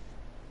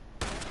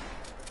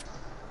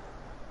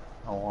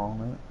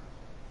 Along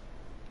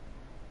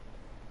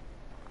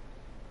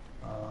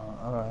it.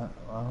 Alright,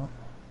 well.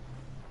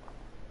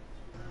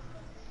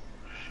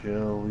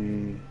 Shall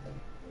we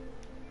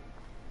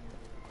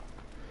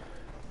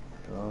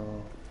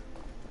go?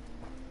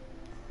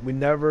 We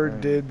never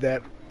did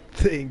that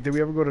thing. Did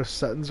we ever go to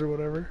Sutton's or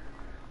whatever?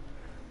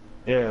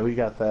 Yeah, we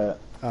got that.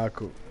 Ah,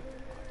 cool.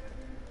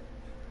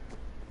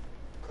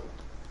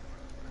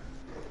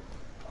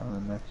 On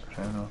the next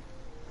channel.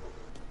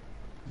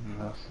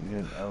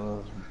 Investigate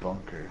Ella's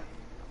bunker.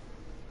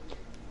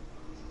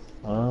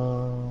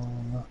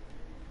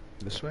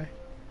 This way?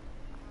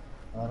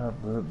 Let's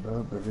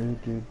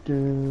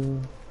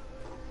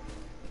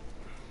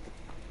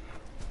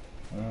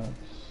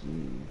see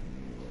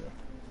here.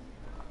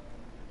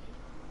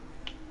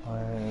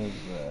 Where is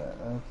that?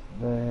 That's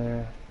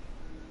there.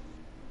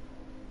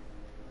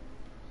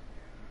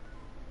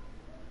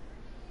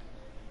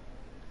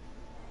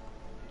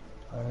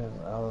 Where is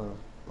Ella's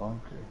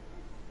bunker?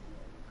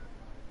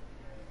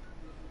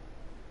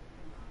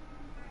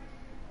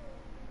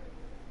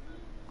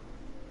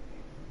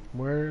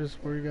 Where's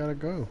where you gotta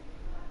go?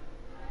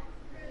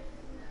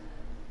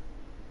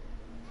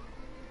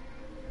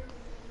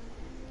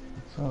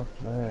 It's up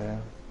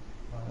there.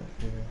 Right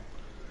here.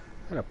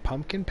 Is that a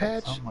pumpkin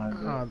patch?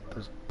 Oh,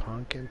 there's a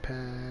pumpkin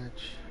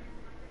patch.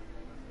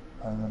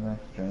 And the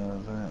next channel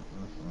is that.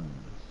 This one.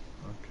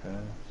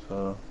 Okay,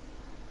 so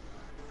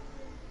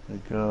we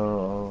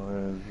go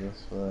over this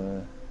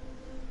way.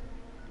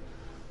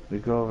 We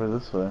go over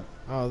this way.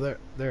 Oh, there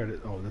it is.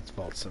 Oh, that's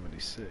Vault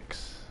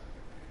 76.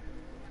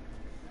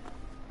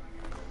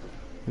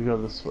 We go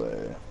this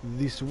way.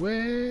 This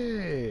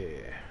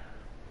way.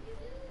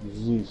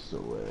 This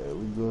way.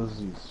 We go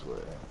this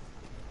way.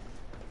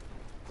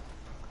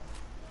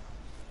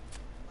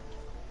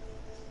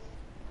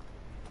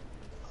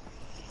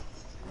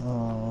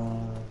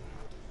 Oh,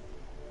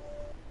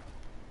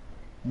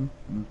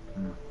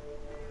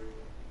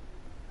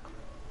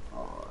 I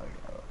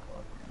gotta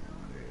fucking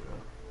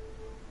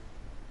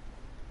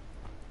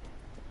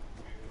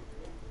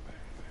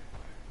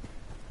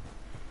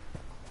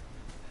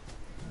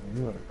do.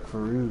 You are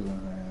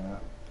cruising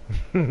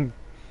there.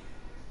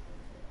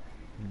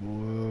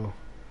 Whoa.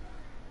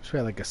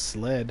 Try like a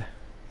sled.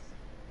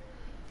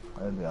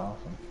 That'd be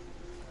awesome.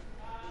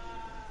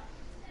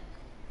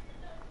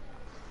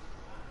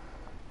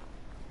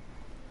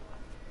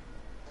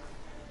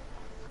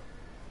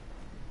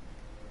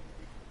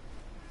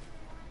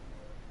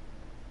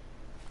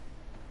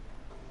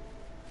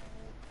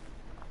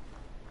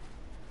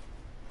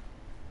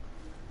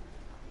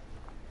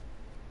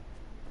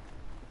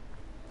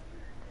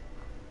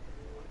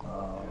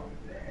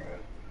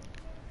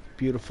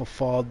 Beautiful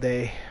fall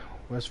day,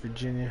 West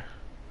Virginia.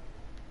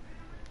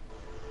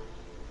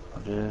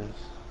 It is.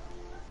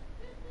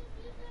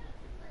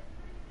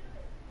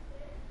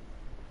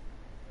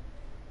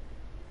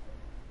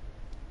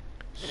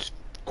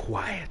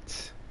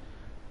 Quiet.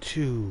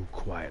 Too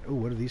quiet. Oh,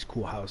 what are these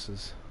cool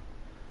houses?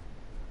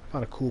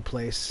 Found a cool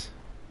place.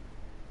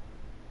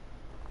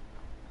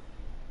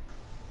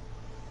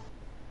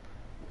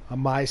 A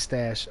my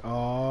stash.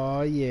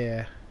 Oh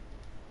yeah.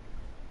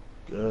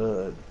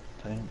 Good.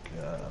 Thank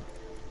God.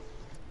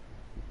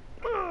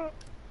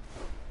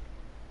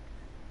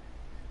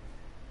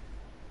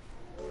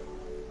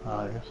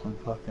 Ah, here's some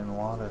fucking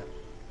water.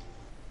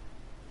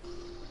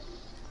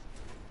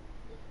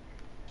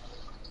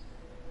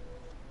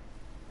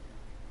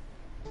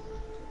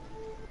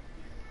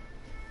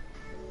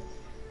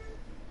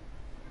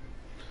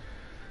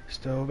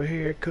 Just over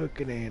here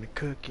cooking and a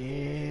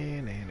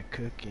cooking and a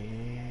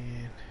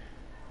cooking.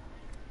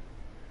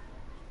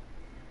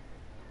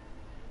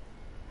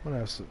 What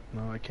else?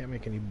 No, I can't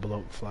make any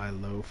bloatfly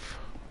loaf.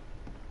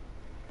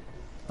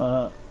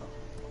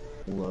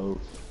 Loaf.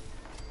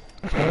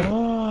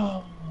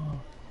 Oh.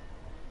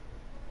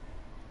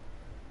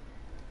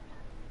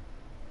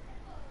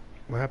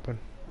 What happened?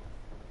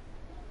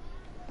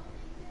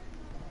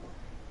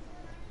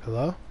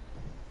 Hello?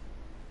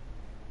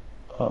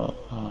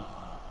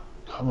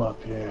 Come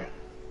up here.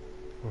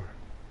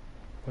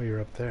 Oh, you're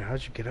up there.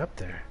 How'd you get up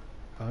there?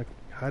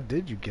 How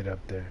did you get up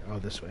there? Oh,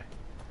 this way.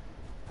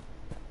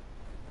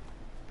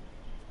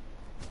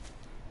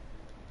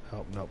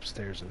 Oh, nope,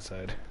 stairs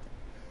inside.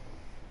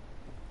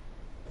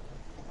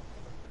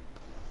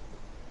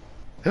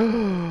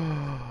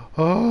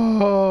 Oh,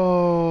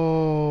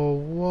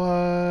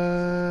 what?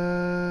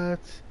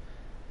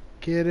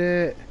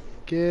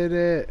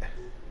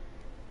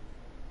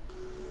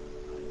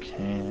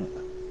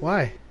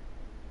 Why?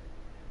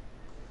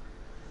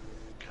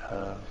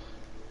 Cause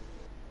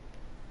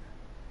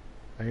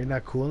Are you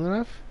not cool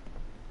enough?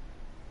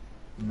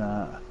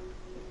 nah.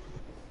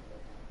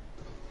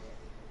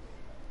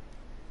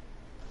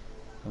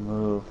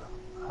 Remove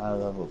high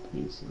level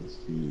pieces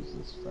to use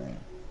this frame.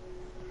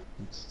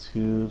 It's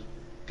too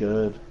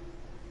good.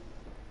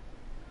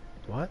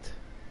 What?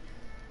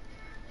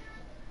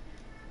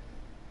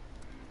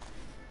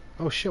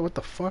 Oh shit, what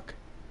the fuck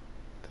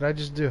did I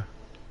just do?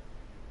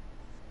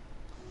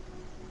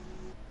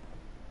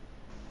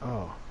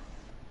 Oh.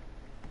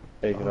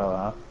 Take it all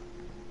off.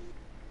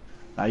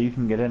 Now you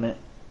can get in it.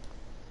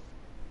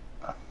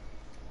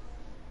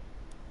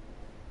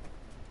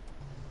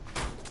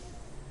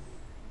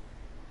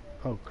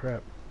 Oh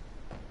crap.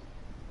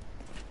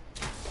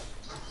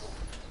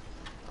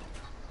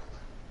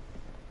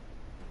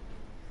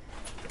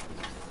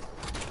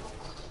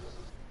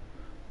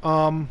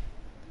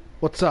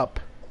 What's up?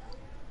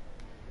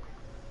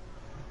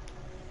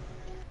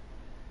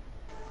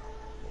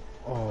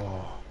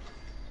 Oh.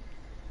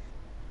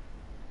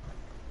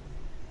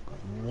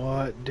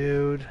 What,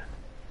 dude?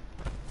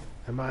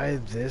 Am I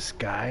this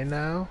guy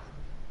now?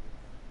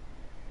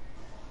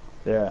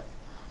 Yeah,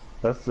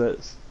 that's the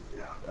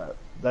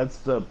that's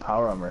the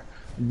power armor.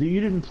 You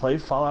didn't play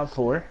Fallout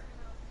 4?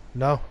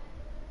 No.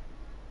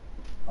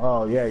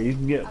 Oh yeah, you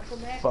can get I'll go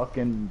back.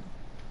 fucking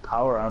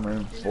power armor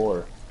in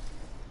 4.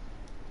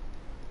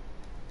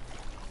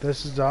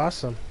 This is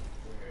awesome.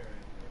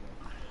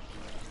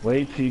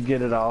 Wait till you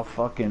get it all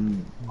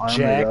fucking armored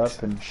Jacked.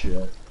 up and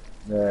shit.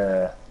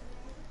 Yeah.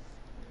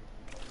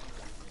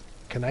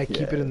 Can I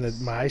keep it in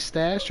Yes. my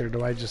stash, or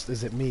do I just,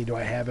 is it me? Do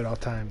I have it all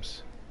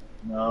times?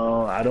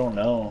 No, I don't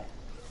know.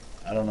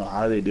 I don't know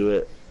how they do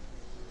it.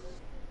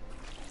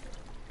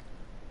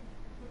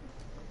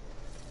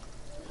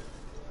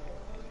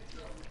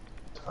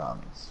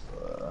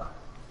 Transfer.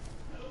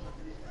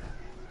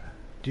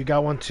 Do you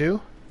got one too?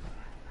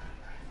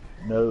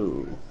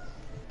 No.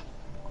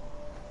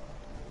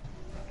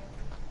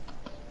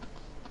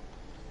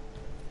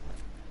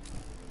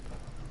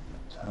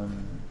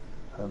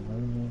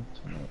 Permanent.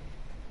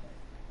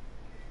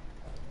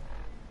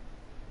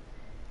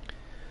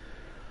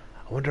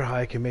 I wonder how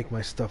I can make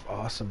my stuff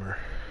awesomer.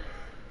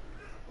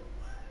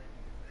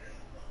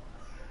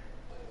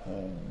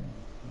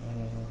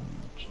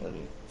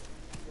 Cherry.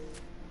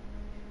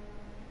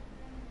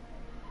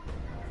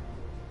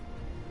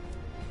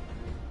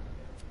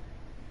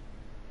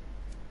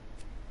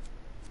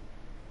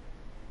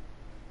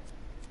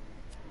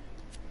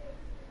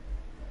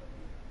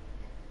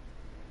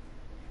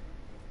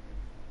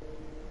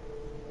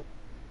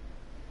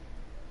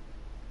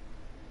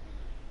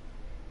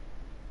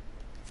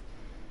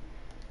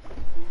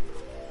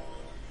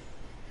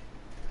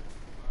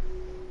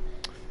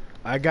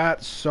 I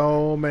got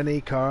so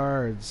many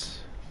cards.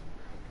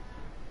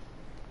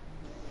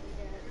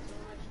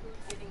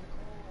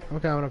 I'm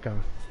coming, I'm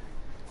coming.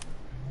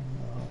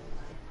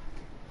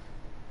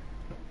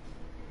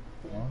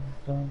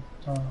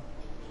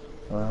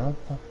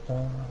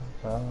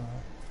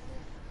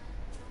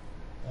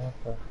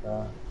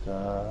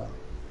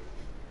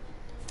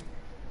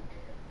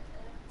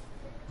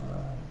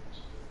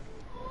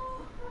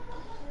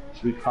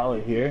 Should we call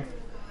it here?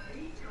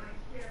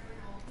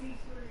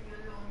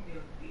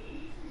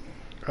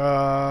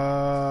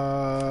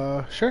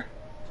 Sure.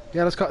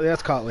 Yeah, let's call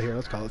it here.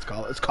 Let's call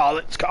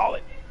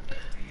it.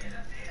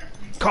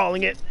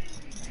 Calling it.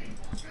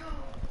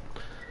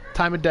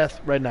 Time of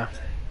death right now.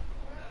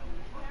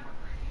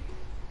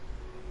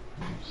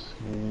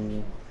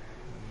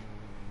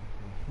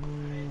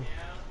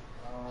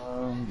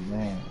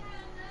 Man.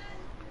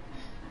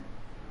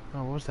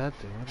 Oh, what does that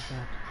do? What is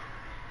that?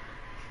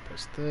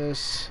 Press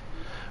this.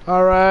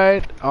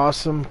 Alright,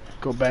 awesome.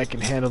 Go back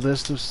and handle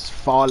this. This is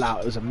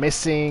Fallout. It was a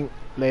missing.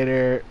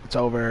 Later, it's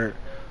over.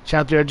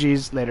 Chapter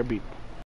RGs, later beat.